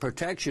consulate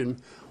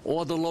protection,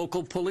 or the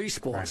local police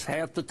force. Right.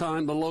 Half the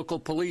time, the local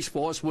police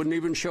force wouldn't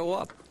even show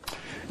up.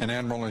 And,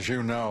 Admiral, as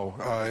you know,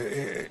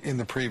 in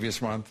the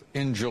previous month,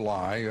 in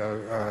July,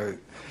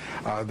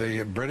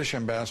 the British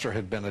ambassador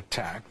had been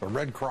attacked, the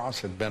Red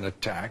Cross had been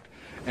attacked,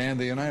 and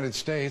the United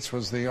States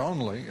was the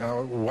only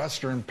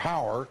Western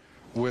power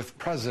with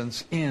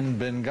presence in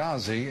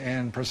Benghazi,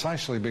 and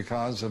precisely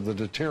because of the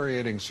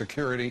deteriorating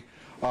security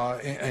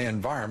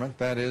environment,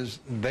 that is,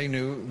 they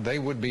knew they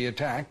would be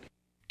attacked.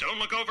 Don't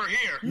look over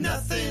here.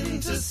 Nothing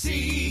to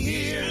see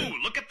here. Ooh,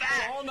 look at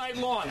that. All night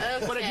long.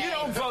 Okay. But if you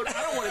don't vote,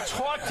 I don't want to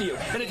talk to you.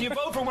 And if you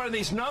vote for one of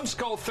these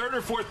numbskull third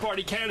or fourth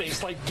party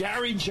candidates like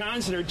Gary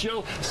Johnson or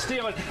Jill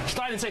Stein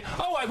and say,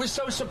 oh, I was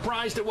so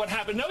surprised at what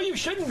happened. No, you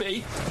shouldn't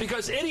be,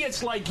 because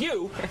idiots like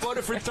you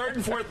voted for third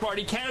and fourth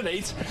party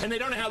candidates, and they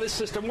don't know how this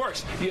system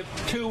works. You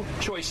have two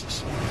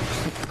choices.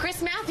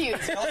 Chris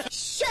Matthews. Shut up,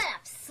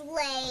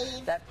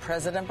 slave. That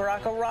President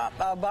Barack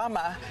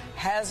Obama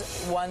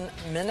has won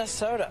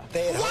Minnesota.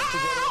 They had hoped to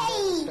get a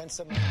more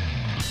expensive.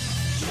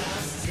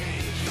 Just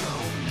take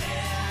your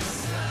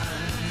medicine.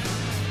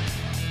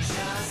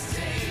 Just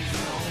take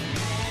your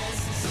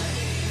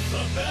medicine.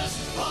 The best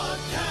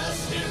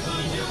podcast in the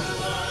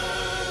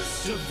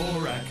universe.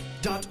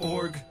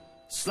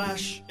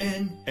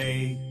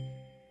 Dvorak.org/NA